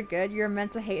stories are good. You're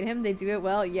meant to hate him. They do it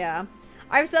well. Yeah.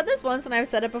 I've said this once and I've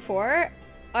said it before.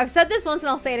 I've said this once and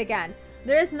I'll say it again.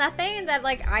 There is nothing that,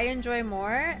 like, I enjoy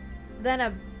more than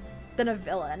a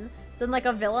villain. Than, like,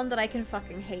 a villain that I can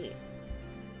fucking hate.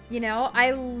 You know?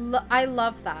 I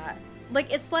love that.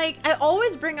 Like, it's like, I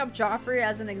always bring up Joffrey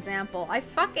as an example. I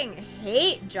fucking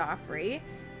hate Joffrey.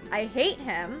 I hate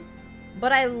him.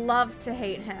 But I love to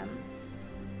hate him.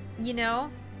 You know?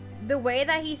 The way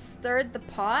that he stirred the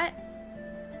pot.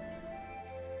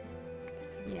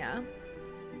 Yeah.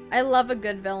 I love a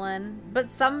good villain. But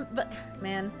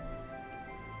man.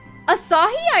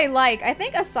 Asahi I like. I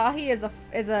think Asahi is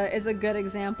a good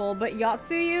example. But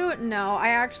Yotsuyu? No, I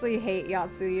actually hate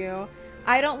Yotsuyu.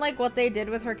 I don't like what they did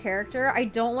with her character. I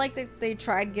don't like that they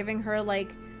tried giving her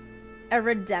like a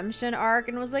redemption arc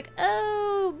and was like,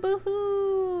 oh,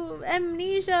 boo-hoo,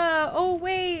 amnesia. Oh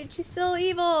wait, she's still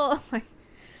evil. Like,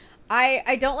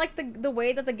 I don't like the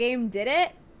way that the game did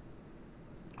it.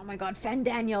 Oh my god, Fen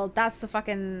Daniel, that's the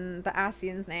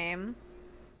Ascian's name.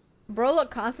 Bro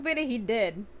looked constipated, he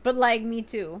did. But like, me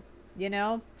too. You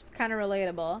know? It's kind of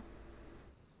relatable.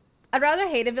 I'd rather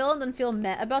hate a villain than feel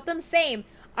meh about them. Same.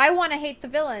 I want to hate the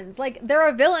villains. Like, they're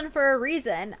a villain for a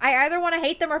reason. I either want to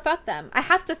hate them or fuck them. I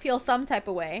have to feel some type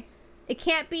of way. It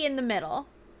can't be in the middle.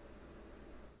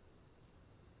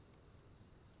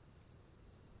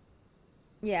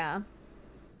 Yeah.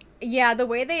 Yeah, the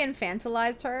way they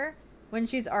infantilized her when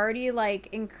she's already, like,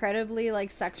 incredibly,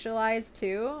 like, sexualized,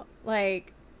 too.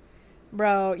 Like,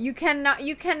 bro, you cannot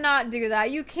do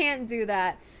that. You can't do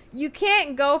that. You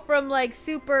can't go from, like,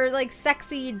 super, like,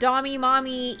 sexy, dommy,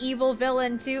 mommy, evil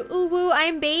villain to, ooh, woo,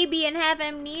 I'm baby and have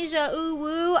amnesia, ooh,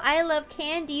 woo, I love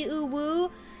candy, ooh,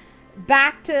 woo,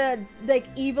 back to, like,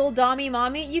 evil, dommy,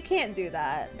 mommy. You can't do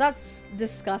that. That's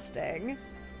disgusting.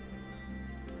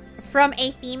 From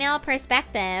a female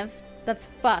perspective, that's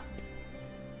fucked.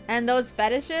 And those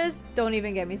fetishes, don't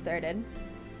even get me started.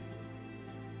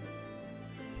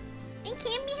 I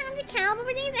can't be held accountable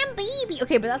for things, I'm baby.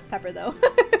 Okay, but that's Pepper, though.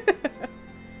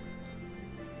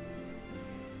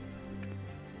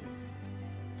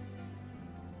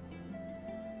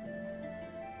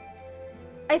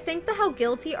 I think the how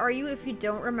guilty are you if you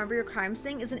don't remember your crimes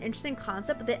thing is an interesting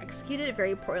concept, but they executed it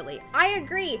very poorly. I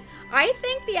agree. I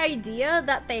think the idea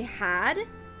that they had,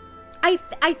 I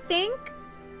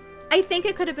think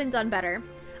it could have been done better.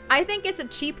 I think it's a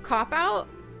cheap cop-out,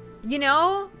 you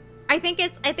know? I think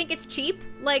it's cheap.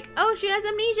 Like, oh, she has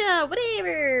amnesia,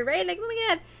 whatever, right? Like, oh my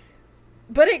god.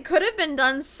 But it could have been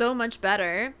done so much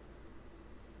better.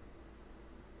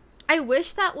 I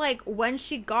wish that, like, when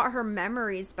she got her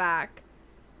memories back,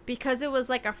 because it was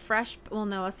like a fresh, well,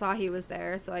 no, Asahi was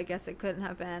there, so I guess it couldn't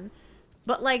have been.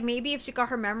 But, like, maybe if she got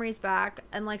her memories back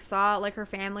and, like, saw, like, her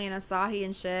family and Asahi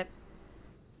and shit,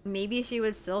 maybe she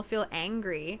would still feel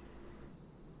angry,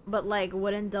 but, like,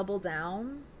 wouldn't double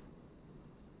down.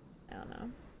 I don't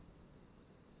know.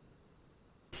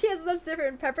 Yes, that's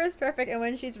different. Pepper's perfect, and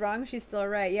when she's wrong, she's still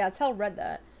right. Yeah, tell Red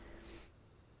that.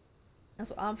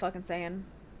 That's what I'm fucking saying.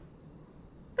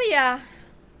 But yeah.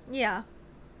 Yeah.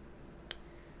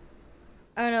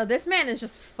 I don't know. This man is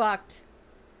just fucked.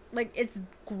 Like, it's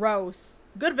gross.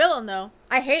 Good villain, though.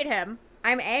 I hate him.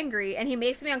 I'm angry, and he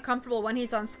makes me uncomfortable when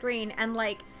he's on screen. And,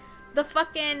 like, the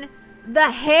fucking...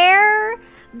 the hair...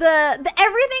 the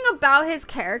everything about his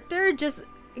character just...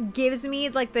 gives me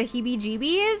like the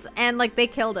heebie-jeebies, and like they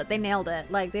killed it. They nailed it.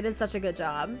 Like, they did such a good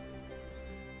job.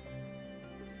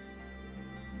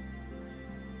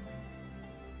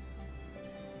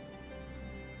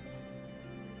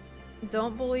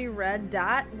 Don't bully Red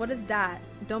Dat. What is that?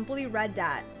 Don't bully Red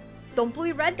Dat. Don't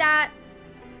bully Red Dat.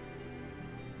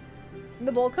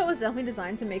 The bowl cut was definitely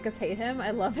designed to make us hate him.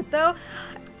 I love it though.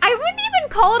 I wouldn't even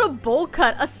call it a bowl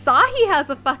cut. Asahi has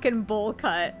a fucking bowl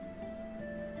cut.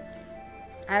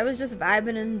 I was just vibing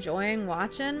and enjoying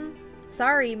watching.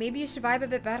 Sorry, maybe you should vibe a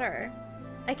bit better.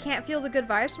 I can't feel the good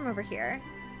vibes from over here.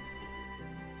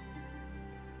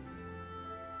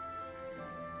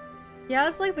 Yeah,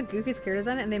 it's like the Goofy's character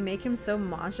design, and they make him so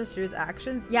monstrous through his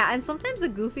actions. Yeah, and sometimes the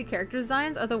Goofy character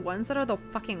designs are the ones that are the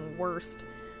fucking worst.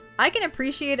 I can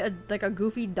appreciate a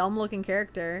Goofy, dumb-looking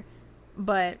character,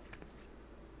 but...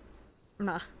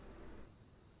 nah.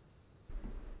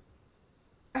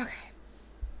 Okay.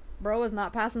 Bro was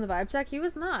not passing the vibe check. He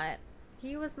was not.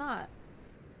 He was not.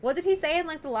 What did he say in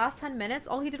like the last 10 minutes?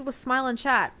 All he did was smile and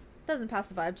chat. Doesn't pass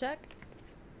the vibe check.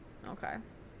 Okay.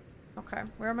 Okay.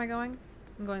 Where am I going?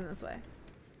 I'm going this way.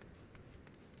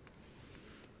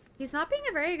 He's not being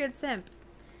a very good simp.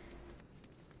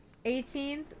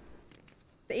 18th.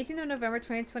 The 18th of November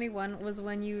 2021 was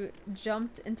when you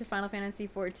jumped into Final Fantasy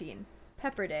 14.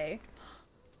 Pepper Day.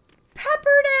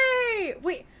 Pepper Day!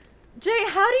 Wait. Jay,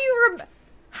 how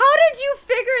did you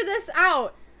figure this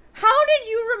out? How did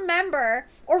you remember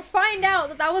or find out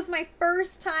that that was my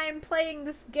first time playing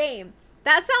this game?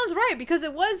 That sounds right, because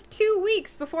it was 2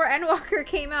 weeks before Endwalker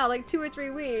came out, like 2 or 3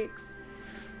 weeks.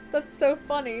 That's so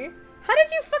funny. How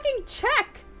did you fucking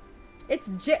check?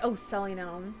 It's Jay. Oh, Sully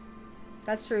known.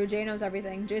 That's true. Jay knows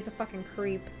everything. Jay's a fucking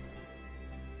creep.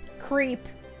 Creep.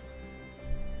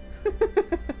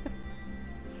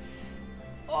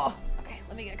 Oh, okay.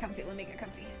 Let me get comfy. Let me get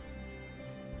comfy.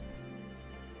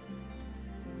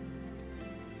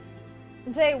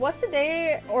 Jay, what's the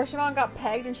day Orshamon got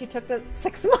pegged and she took the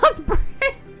 6-month break?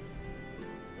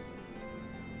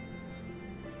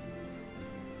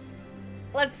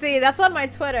 see. That's on my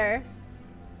Twitter.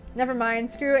 Never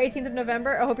mind. Screw 18th of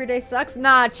November. I hope your day sucks.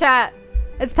 Nah, chat.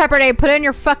 It's Pepper Day. Put it in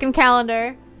your fucking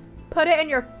calendar. Put it in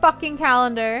your fucking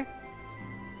calendar.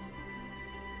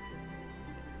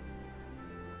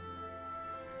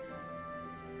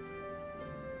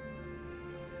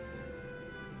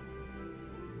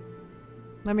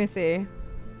 Let me see.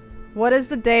 What is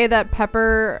the day that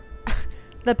Pepper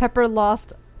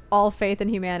lost all faith in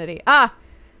humanity? Ah!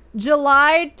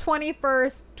 July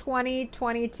 21st,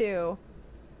 2022.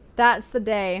 That's the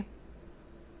day.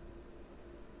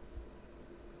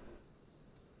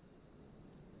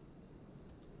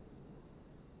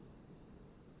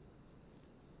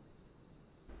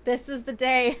 This was the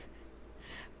day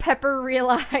Pepper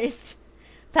realized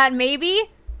that maybe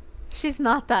she's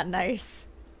not that nice.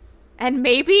 And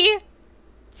maybe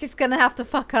she's gonna have to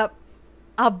fuck up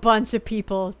a bunch of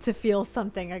people to feel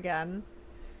something again.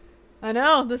 I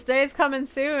know, this day is coming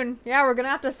soon. Yeah, we're gonna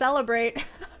have to celebrate.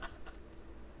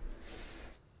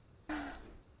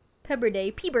 Pepper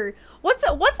Day. Peeber. What's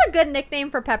a good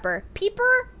nickname for Pepper?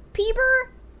 Peeper? Peeber?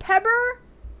 Pebber?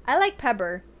 I like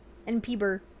Pebber. And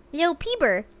Peeber. Yo,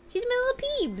 Peeber. She's my little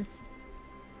peebs.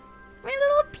 My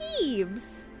little peebs.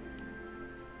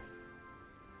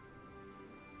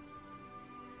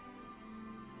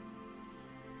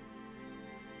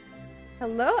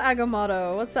 Hello,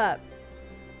 Agamotto. What's up?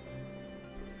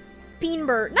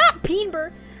 Peenber. Not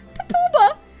Peenber.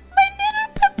 Papooba. My little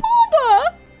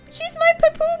Papooba. She's my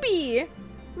Papoobie.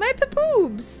 My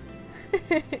Papoobs.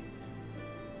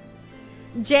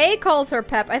 Jay calls her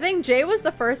Pep. I think Jay was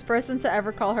the first person to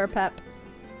ever call her Pep.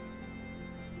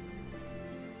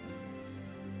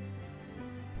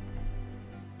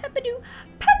 Peppadoo.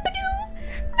 Peppadoo.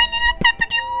 My little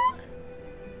Peppadoo.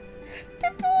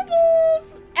 Pepoobles.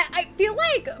 I feel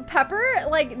like Pepper,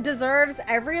 like, deserves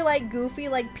every, like, goofy,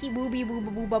 like, pee-boo-bee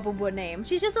boo-boo-boo-boo-boo name.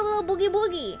 She's just a little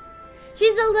boogie-boogie.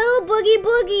 She's a little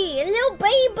boogie-boogie. A little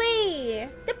baby.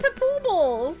 The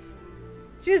Pepoobles.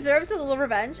 She deserves a little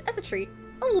revenge as a treat.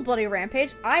 A little bloody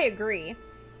rampage. I agree.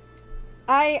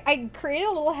 I created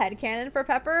a little headcanon for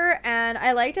Pepper, and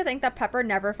I like to think that Pepper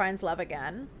never finds love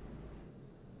again.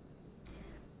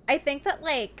 I think that,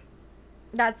 like,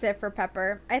 that's it for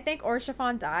Pepper. I think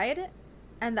Orshifon died,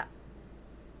 and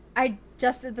I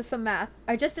just did some math.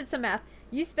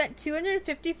 You spent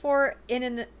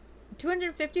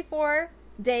 254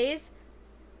 days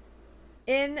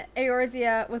in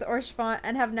Eorzea with Orshifon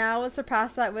and have now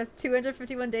surpassed that with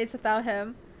 251 days without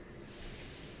him.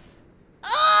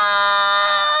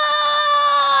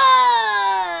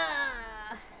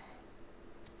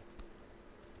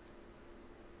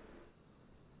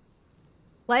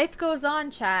 Life goes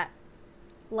on, chat.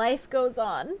 Life goes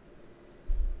on.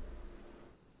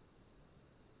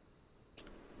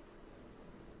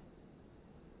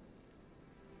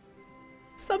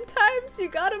 Sometimes you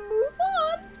gotta move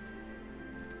on.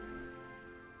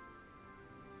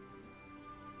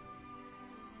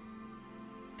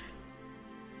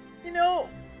 You know,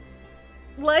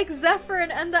 like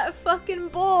Zephyrin and that fucking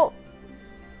bolt.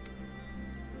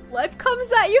 Life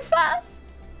comes at you fast.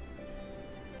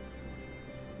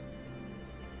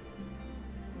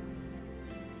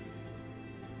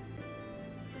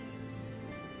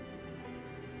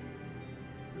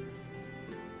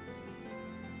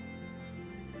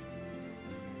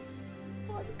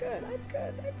 I'm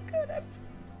good.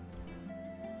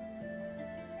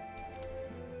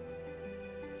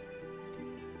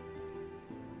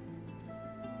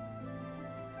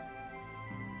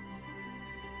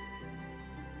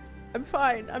 I'm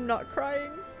fine. I'm not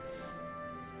crying.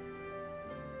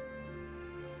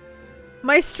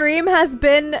 My stream has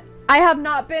been... I have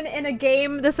not been in a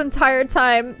game this entire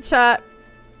time, chat.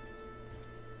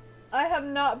 I have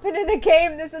not been in a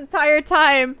game this entire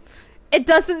time. It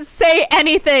doesn't say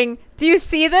anything. Do you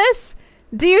see this?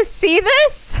 Do you see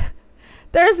this?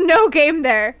 There's no game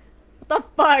there. What the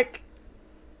fuck?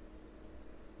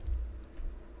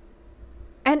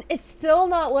 And it's still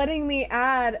not letting me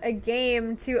add a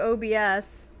game to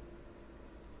OBS.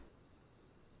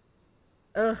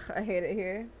 Ugh, I hate it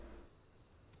here.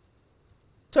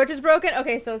 Torch is broken?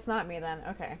 Okay, so it's not me then.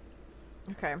 Okay.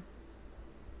 Okay.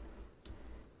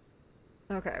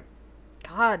 Okay.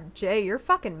 God, Jay, you're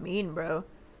fucking mean, bro.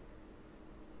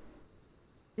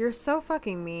 You're so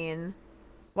fucking mean.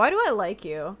 Why do I like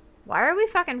you? Why are we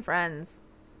fucking friends?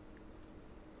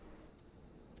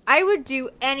 I would do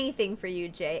anything for you,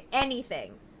 Jay.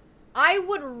 Anything. I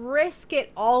would risk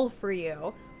it all for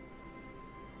you.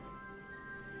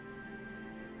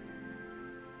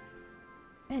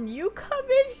 And you come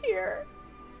in here.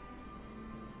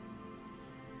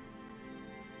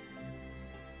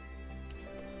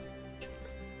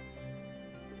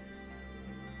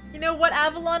 know what,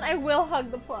 Avalon? I will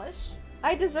hug the plush.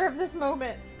 I deserve this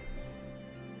moment.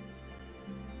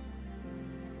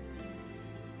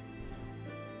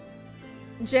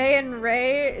 Jay and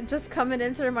Ray just coming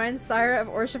in to remind Saira of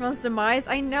Orshafon's demise.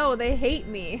 I know, they hate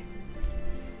me.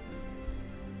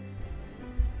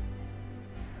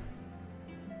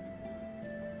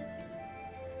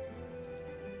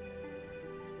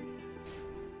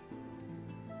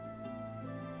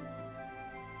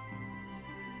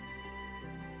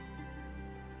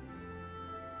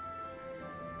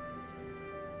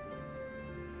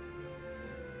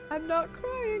 I'm not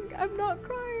crying. I'm not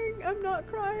crying. I'm not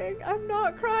crying. I'm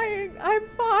not crying. I'm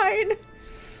fine.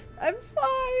 I'm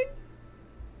fine.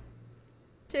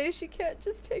 Jay, she can't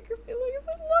just take her feelings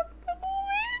and lock them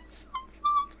away in some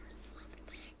folder or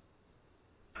something.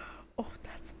 Oh,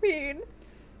 that's mean.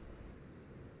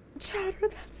 Chatter,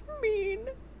 that's mean.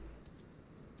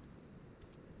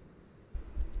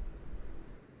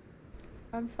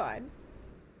 I'm fine.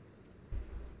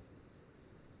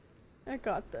 I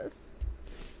got this.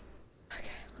 Okay,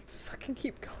 let's fucking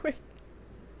keep going.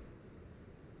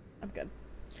 I'm good.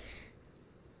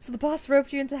 So the boss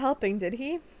roped you into helping, did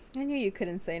he? I knew you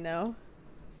couldn't say no.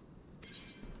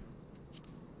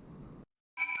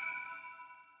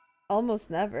 Almost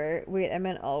never. Wait, I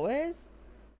meant always?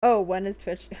 Oh, when is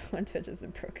Twitch? When Twitch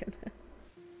isn't broken.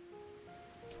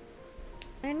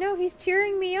 I know, he's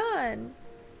cheering me on.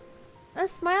 A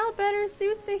smile better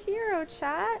suits a hero,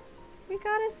 chat. We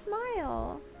gotta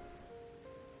smile.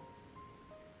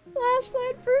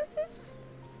 Flashlight versus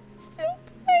still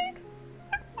playing.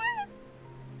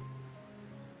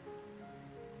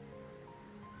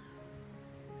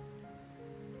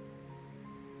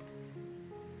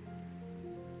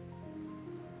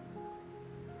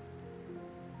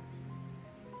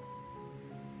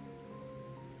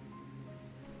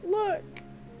 Look.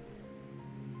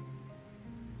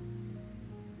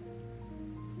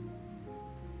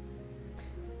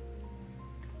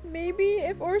 Maybe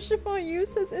if Orshaphon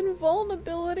used his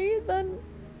invulnerability, then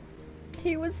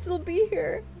he would still be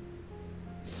here.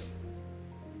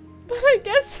 But I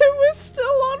guess it was still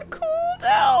on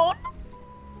cooldown.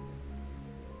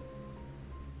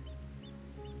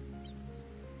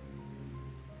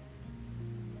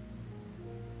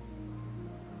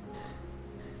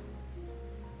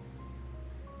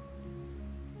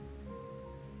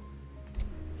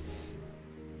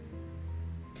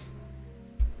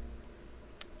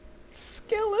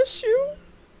 Skill issue?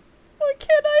 What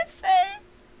can I say?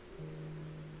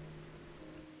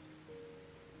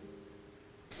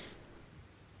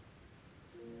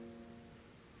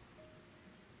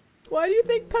 Why do you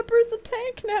think Pepper's a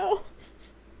tank now?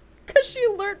 Cause she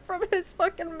learned from his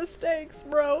fucking mistakes,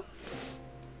 bro.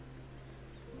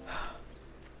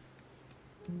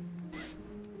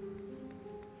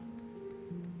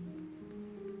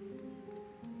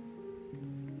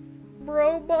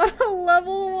 Bro bought a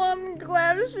level 1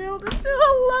 glass shield into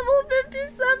a level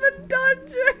 57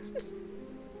 dungeon!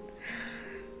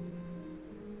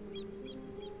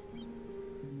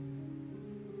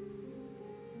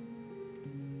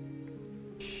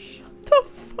 Shut the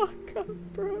fuck up,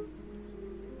 bro.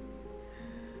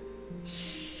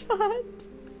 Shut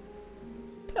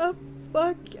the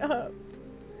fuck up.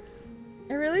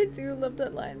 I really do love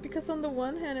that line, because on the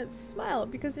one hand it's smile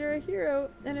because you're a hero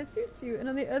and it suits you, and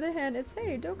on the other hand it's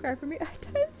hey, don't cry for me, I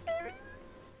died saving you.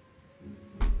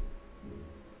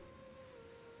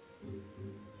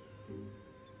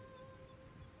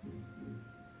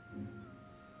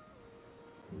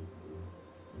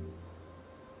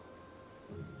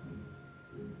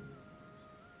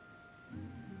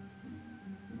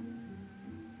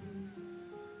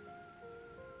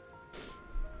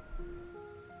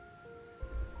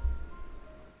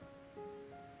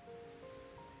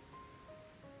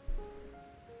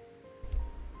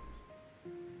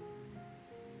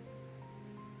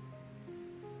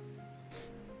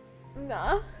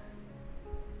 Nah.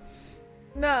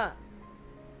 Nah.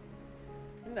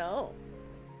 No.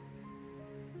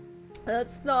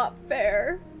 That's not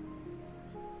fair.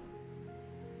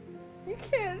 You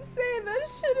can't say that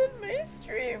shit in my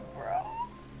stream, bro.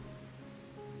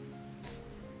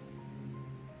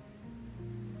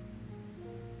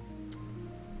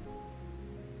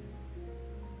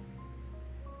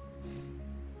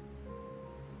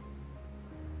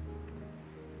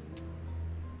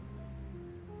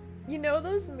 You know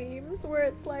those memes where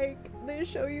it's like they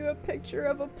show you a picture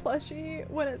of a plushie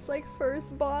when it's like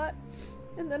first bought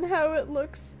and then how it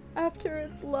looks after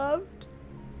it's loved?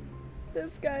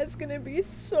 This guy's gonna be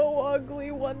so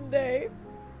ugly one day.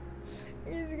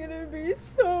 He's gonna be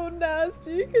so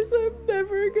nasty because I'm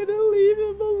never gonna leave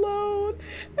him alone.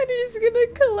 And he's gonna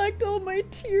collect all my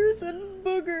tears and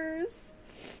boogers.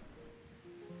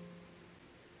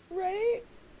 Right?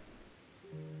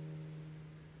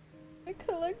 I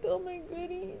collect all my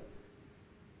goodies.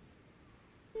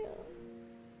 Yeah.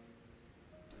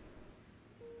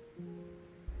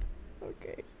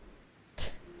 Okay.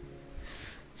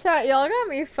 Chat, y'all got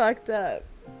me fucked up.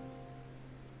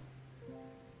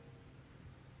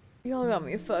 Y'all got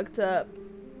me fucked up.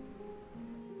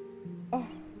 Oh.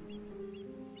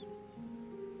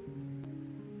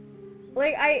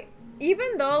 Like,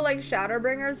 even though, like,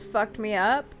 Shadowbringers fucked me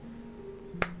up,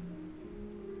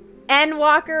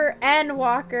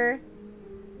 Endwalker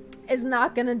is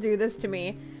not gonna do this to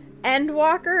me.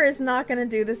 Endwalker is not gonna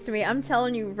do this to me. I'm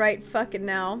telling you right fucking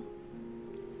now.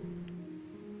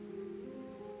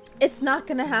 It's not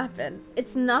gonna happen.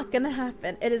 It's not gonna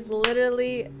happen. It is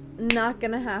literally not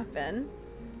gonna happen.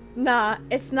 Nah,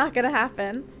 it's not gonna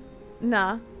happen.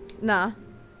 Nah, nah.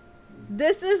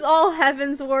 This is all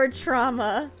Heaven's Ward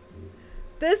trauma.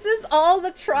 This is all the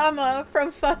trauma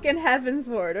from fucking Heaven's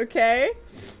Ward, okay?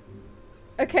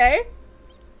 Okay?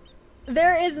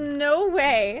 There is no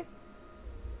way.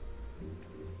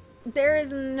 There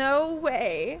is no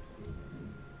way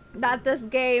that this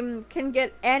game can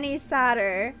get any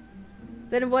sadder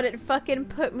than what it fucking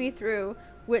put me through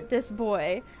with this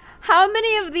boy. How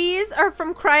many of these are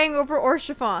from crying over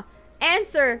𝗙𝗡𝗡?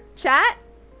 Answer, chat.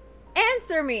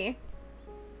 Answer me.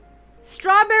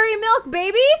 Strawberry milk,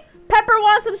 baby. Pepper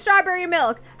wants some strawberry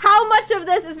milk. How much of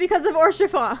this is because of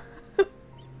𝗙𝗡𝗡?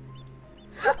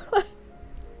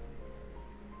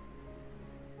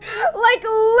 Like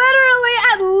literally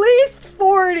at least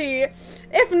 40,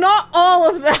 if not all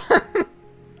of them.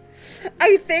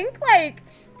 I think like,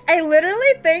 I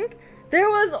literally think there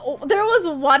was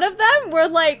one of them where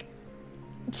like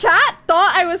chat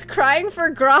thought I was crying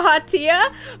for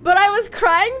𝗙𝗓𝗘𝗥𝗬𝗪𝗛, but I was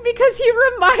crying because he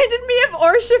reminded me of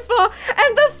𝗙𝗡𝗡,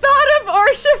 and the thought of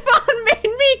𝗙𝗡𝗡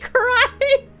made me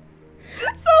cry.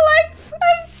 So like,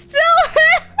 it's still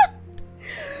him.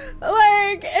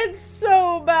 Like, it's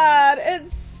so bad.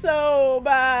 It's so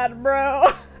bad, bro.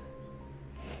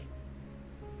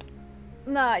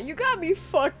 Nah, you got me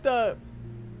fucked up.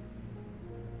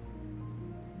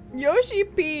 Yoshi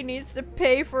P needs to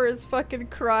pay for his fucking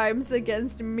crimes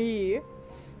against me.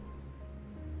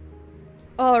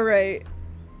 Alright.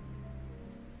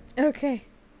 Okay.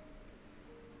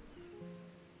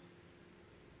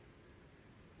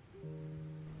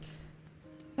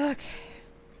 Okay.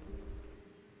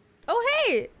 Oh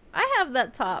hey! I have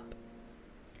that top.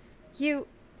 You're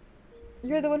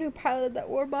the one who piloted that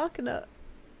War Machina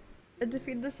and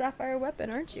defeated the Sapphire weapon,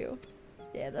 aren't you?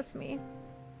 Yeah, that's me.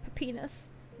 Penis.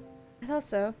 I thought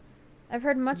so. I've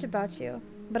heard much about you,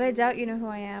 but I doubt you know who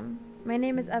I am. My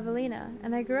name is Evelina,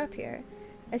 and I grew up here.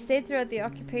 I stayed throughout the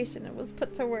occupation and was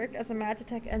put to work as a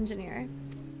Magitech engineer.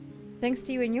 Thanks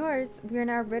to you and yours, we are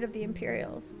now rid of the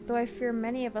Imperials, though I fear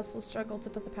many of us will struggle to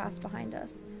put the past behind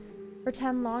us. For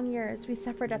 10 long years, we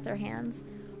suffered at their hands.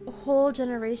 A whole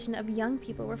generation of young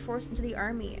people were forced into the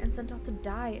army and sent off to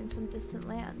die in some distant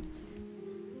land.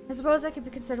 I suppose I could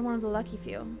be considered one of the lucky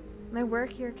few. My work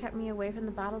here kept me away from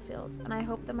the battlefields, and I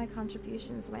hope that my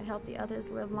contributions might help the others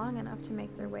live long enough to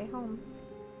make their way home.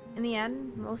 In the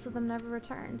end, most of them never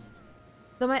returned.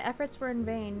 Though my efforts were in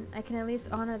vain, I can at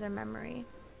least honor their memory.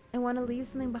 I want to leave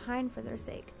something behind for their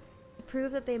sake, to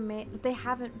prove that they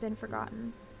haven't been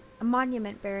forgotten. A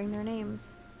monument bearing their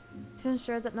names. To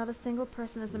ensure that not a single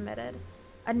person is omitted,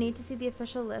 I'd need to see the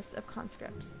official list of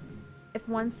conscripts. If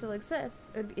one still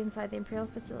exists, it would be inside the Imperial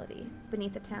facility,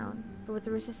 beneath the town. But with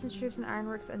the resistance troops and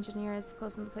ironworks engineers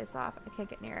closing the place off, I can't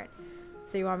get near it.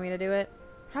 So you want me to do it?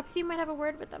 Perhaps you might have a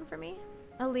word with them for me?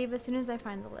 I'll leave as soon as I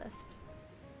find the list.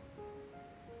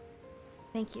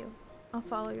 Thank you. I'll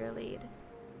follow your lead.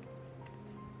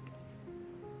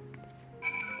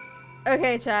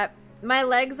 Okay, chat. My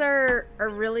legs are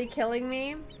really killing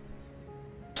me. And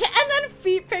then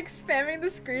feet pic spamming the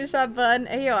screenshot button.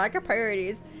 Hey yo, I got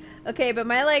priorities. Okay, but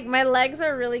my legs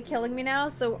are really killing me now,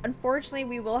 so unfortunately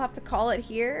we will have to call it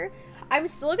here. I'm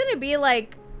still gonna be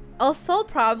like, I'll still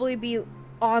probably be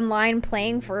online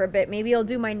playing for a bit. Maybe I'll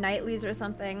do my nightlies or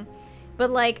something. But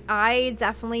like, I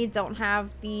definitely don't have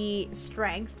the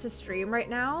strength to stream right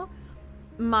now.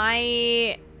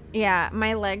 My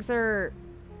legs are,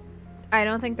 I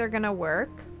don't think they're gonna work,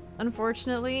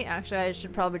 unfortunately. Actually, I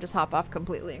should probably just hop off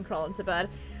completely and crawl into bed.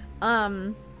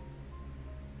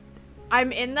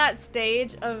 I'm in that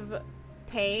stage of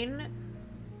pain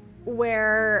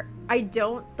where I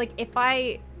don't, like, if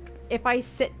I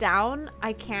sit down,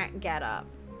 I can't get up.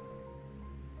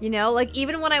 You know, like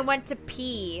even when I went to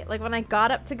pee, like when I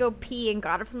got up to go pee and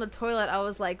got it from the toilet, I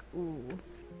was like, ooh.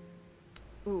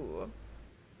 Ooh.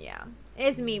 Yeah.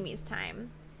 It's Mimi's time.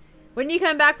 When you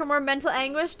come back for more mental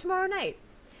anguish? Tomorrow night.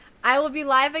 I will be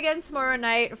live again tomorrow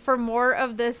night for more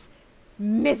of this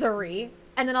misery.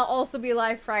 And then I'll also be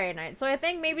live Friday night. So I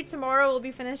think maybe tomorrow we'll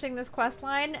be finishing this quest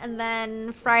line. And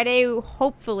then Friday,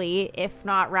 hopefully, if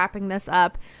not wrapping this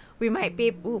up, we might be...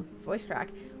 Ooh, voice crack.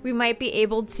 We might be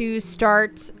able to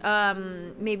start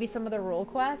maybe some of the role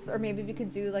quests. Or maybe we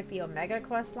could do like the Omega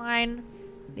quest line.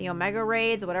 The Omega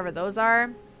raids, whatever those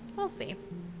are. We'll see.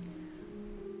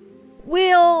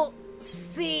 We'll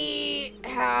see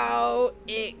how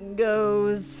it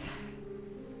goes.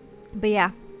 But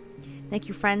yeah. Thank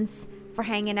you, friends, for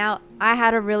hanging out. I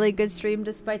had a really good stream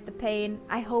despite the pain.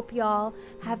 I hope y'all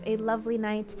have a lovely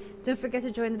night. Don't forget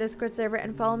to join the Discord server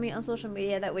and follow me on social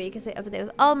media. That way you can stay up to date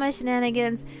with all my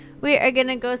shenanigans. We are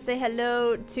gonna go say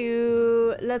hello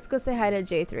to... Let's go say hi to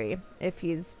J3 if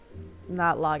he's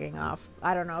not logging off.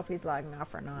 I don't know if he's logging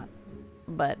off or not.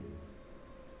 But...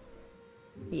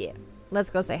 yeah. Let's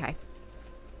go say hi.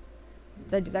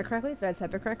 Did I do that correctly? Did I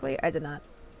type it correctly? I did not.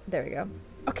 There we go.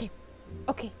 Okay.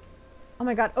 Okay. Oh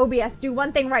my god, OBS, do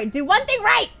one thing right. Do one thing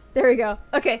right! There we go.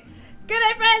 Okay. Good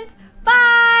night, friends.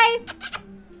 Bye!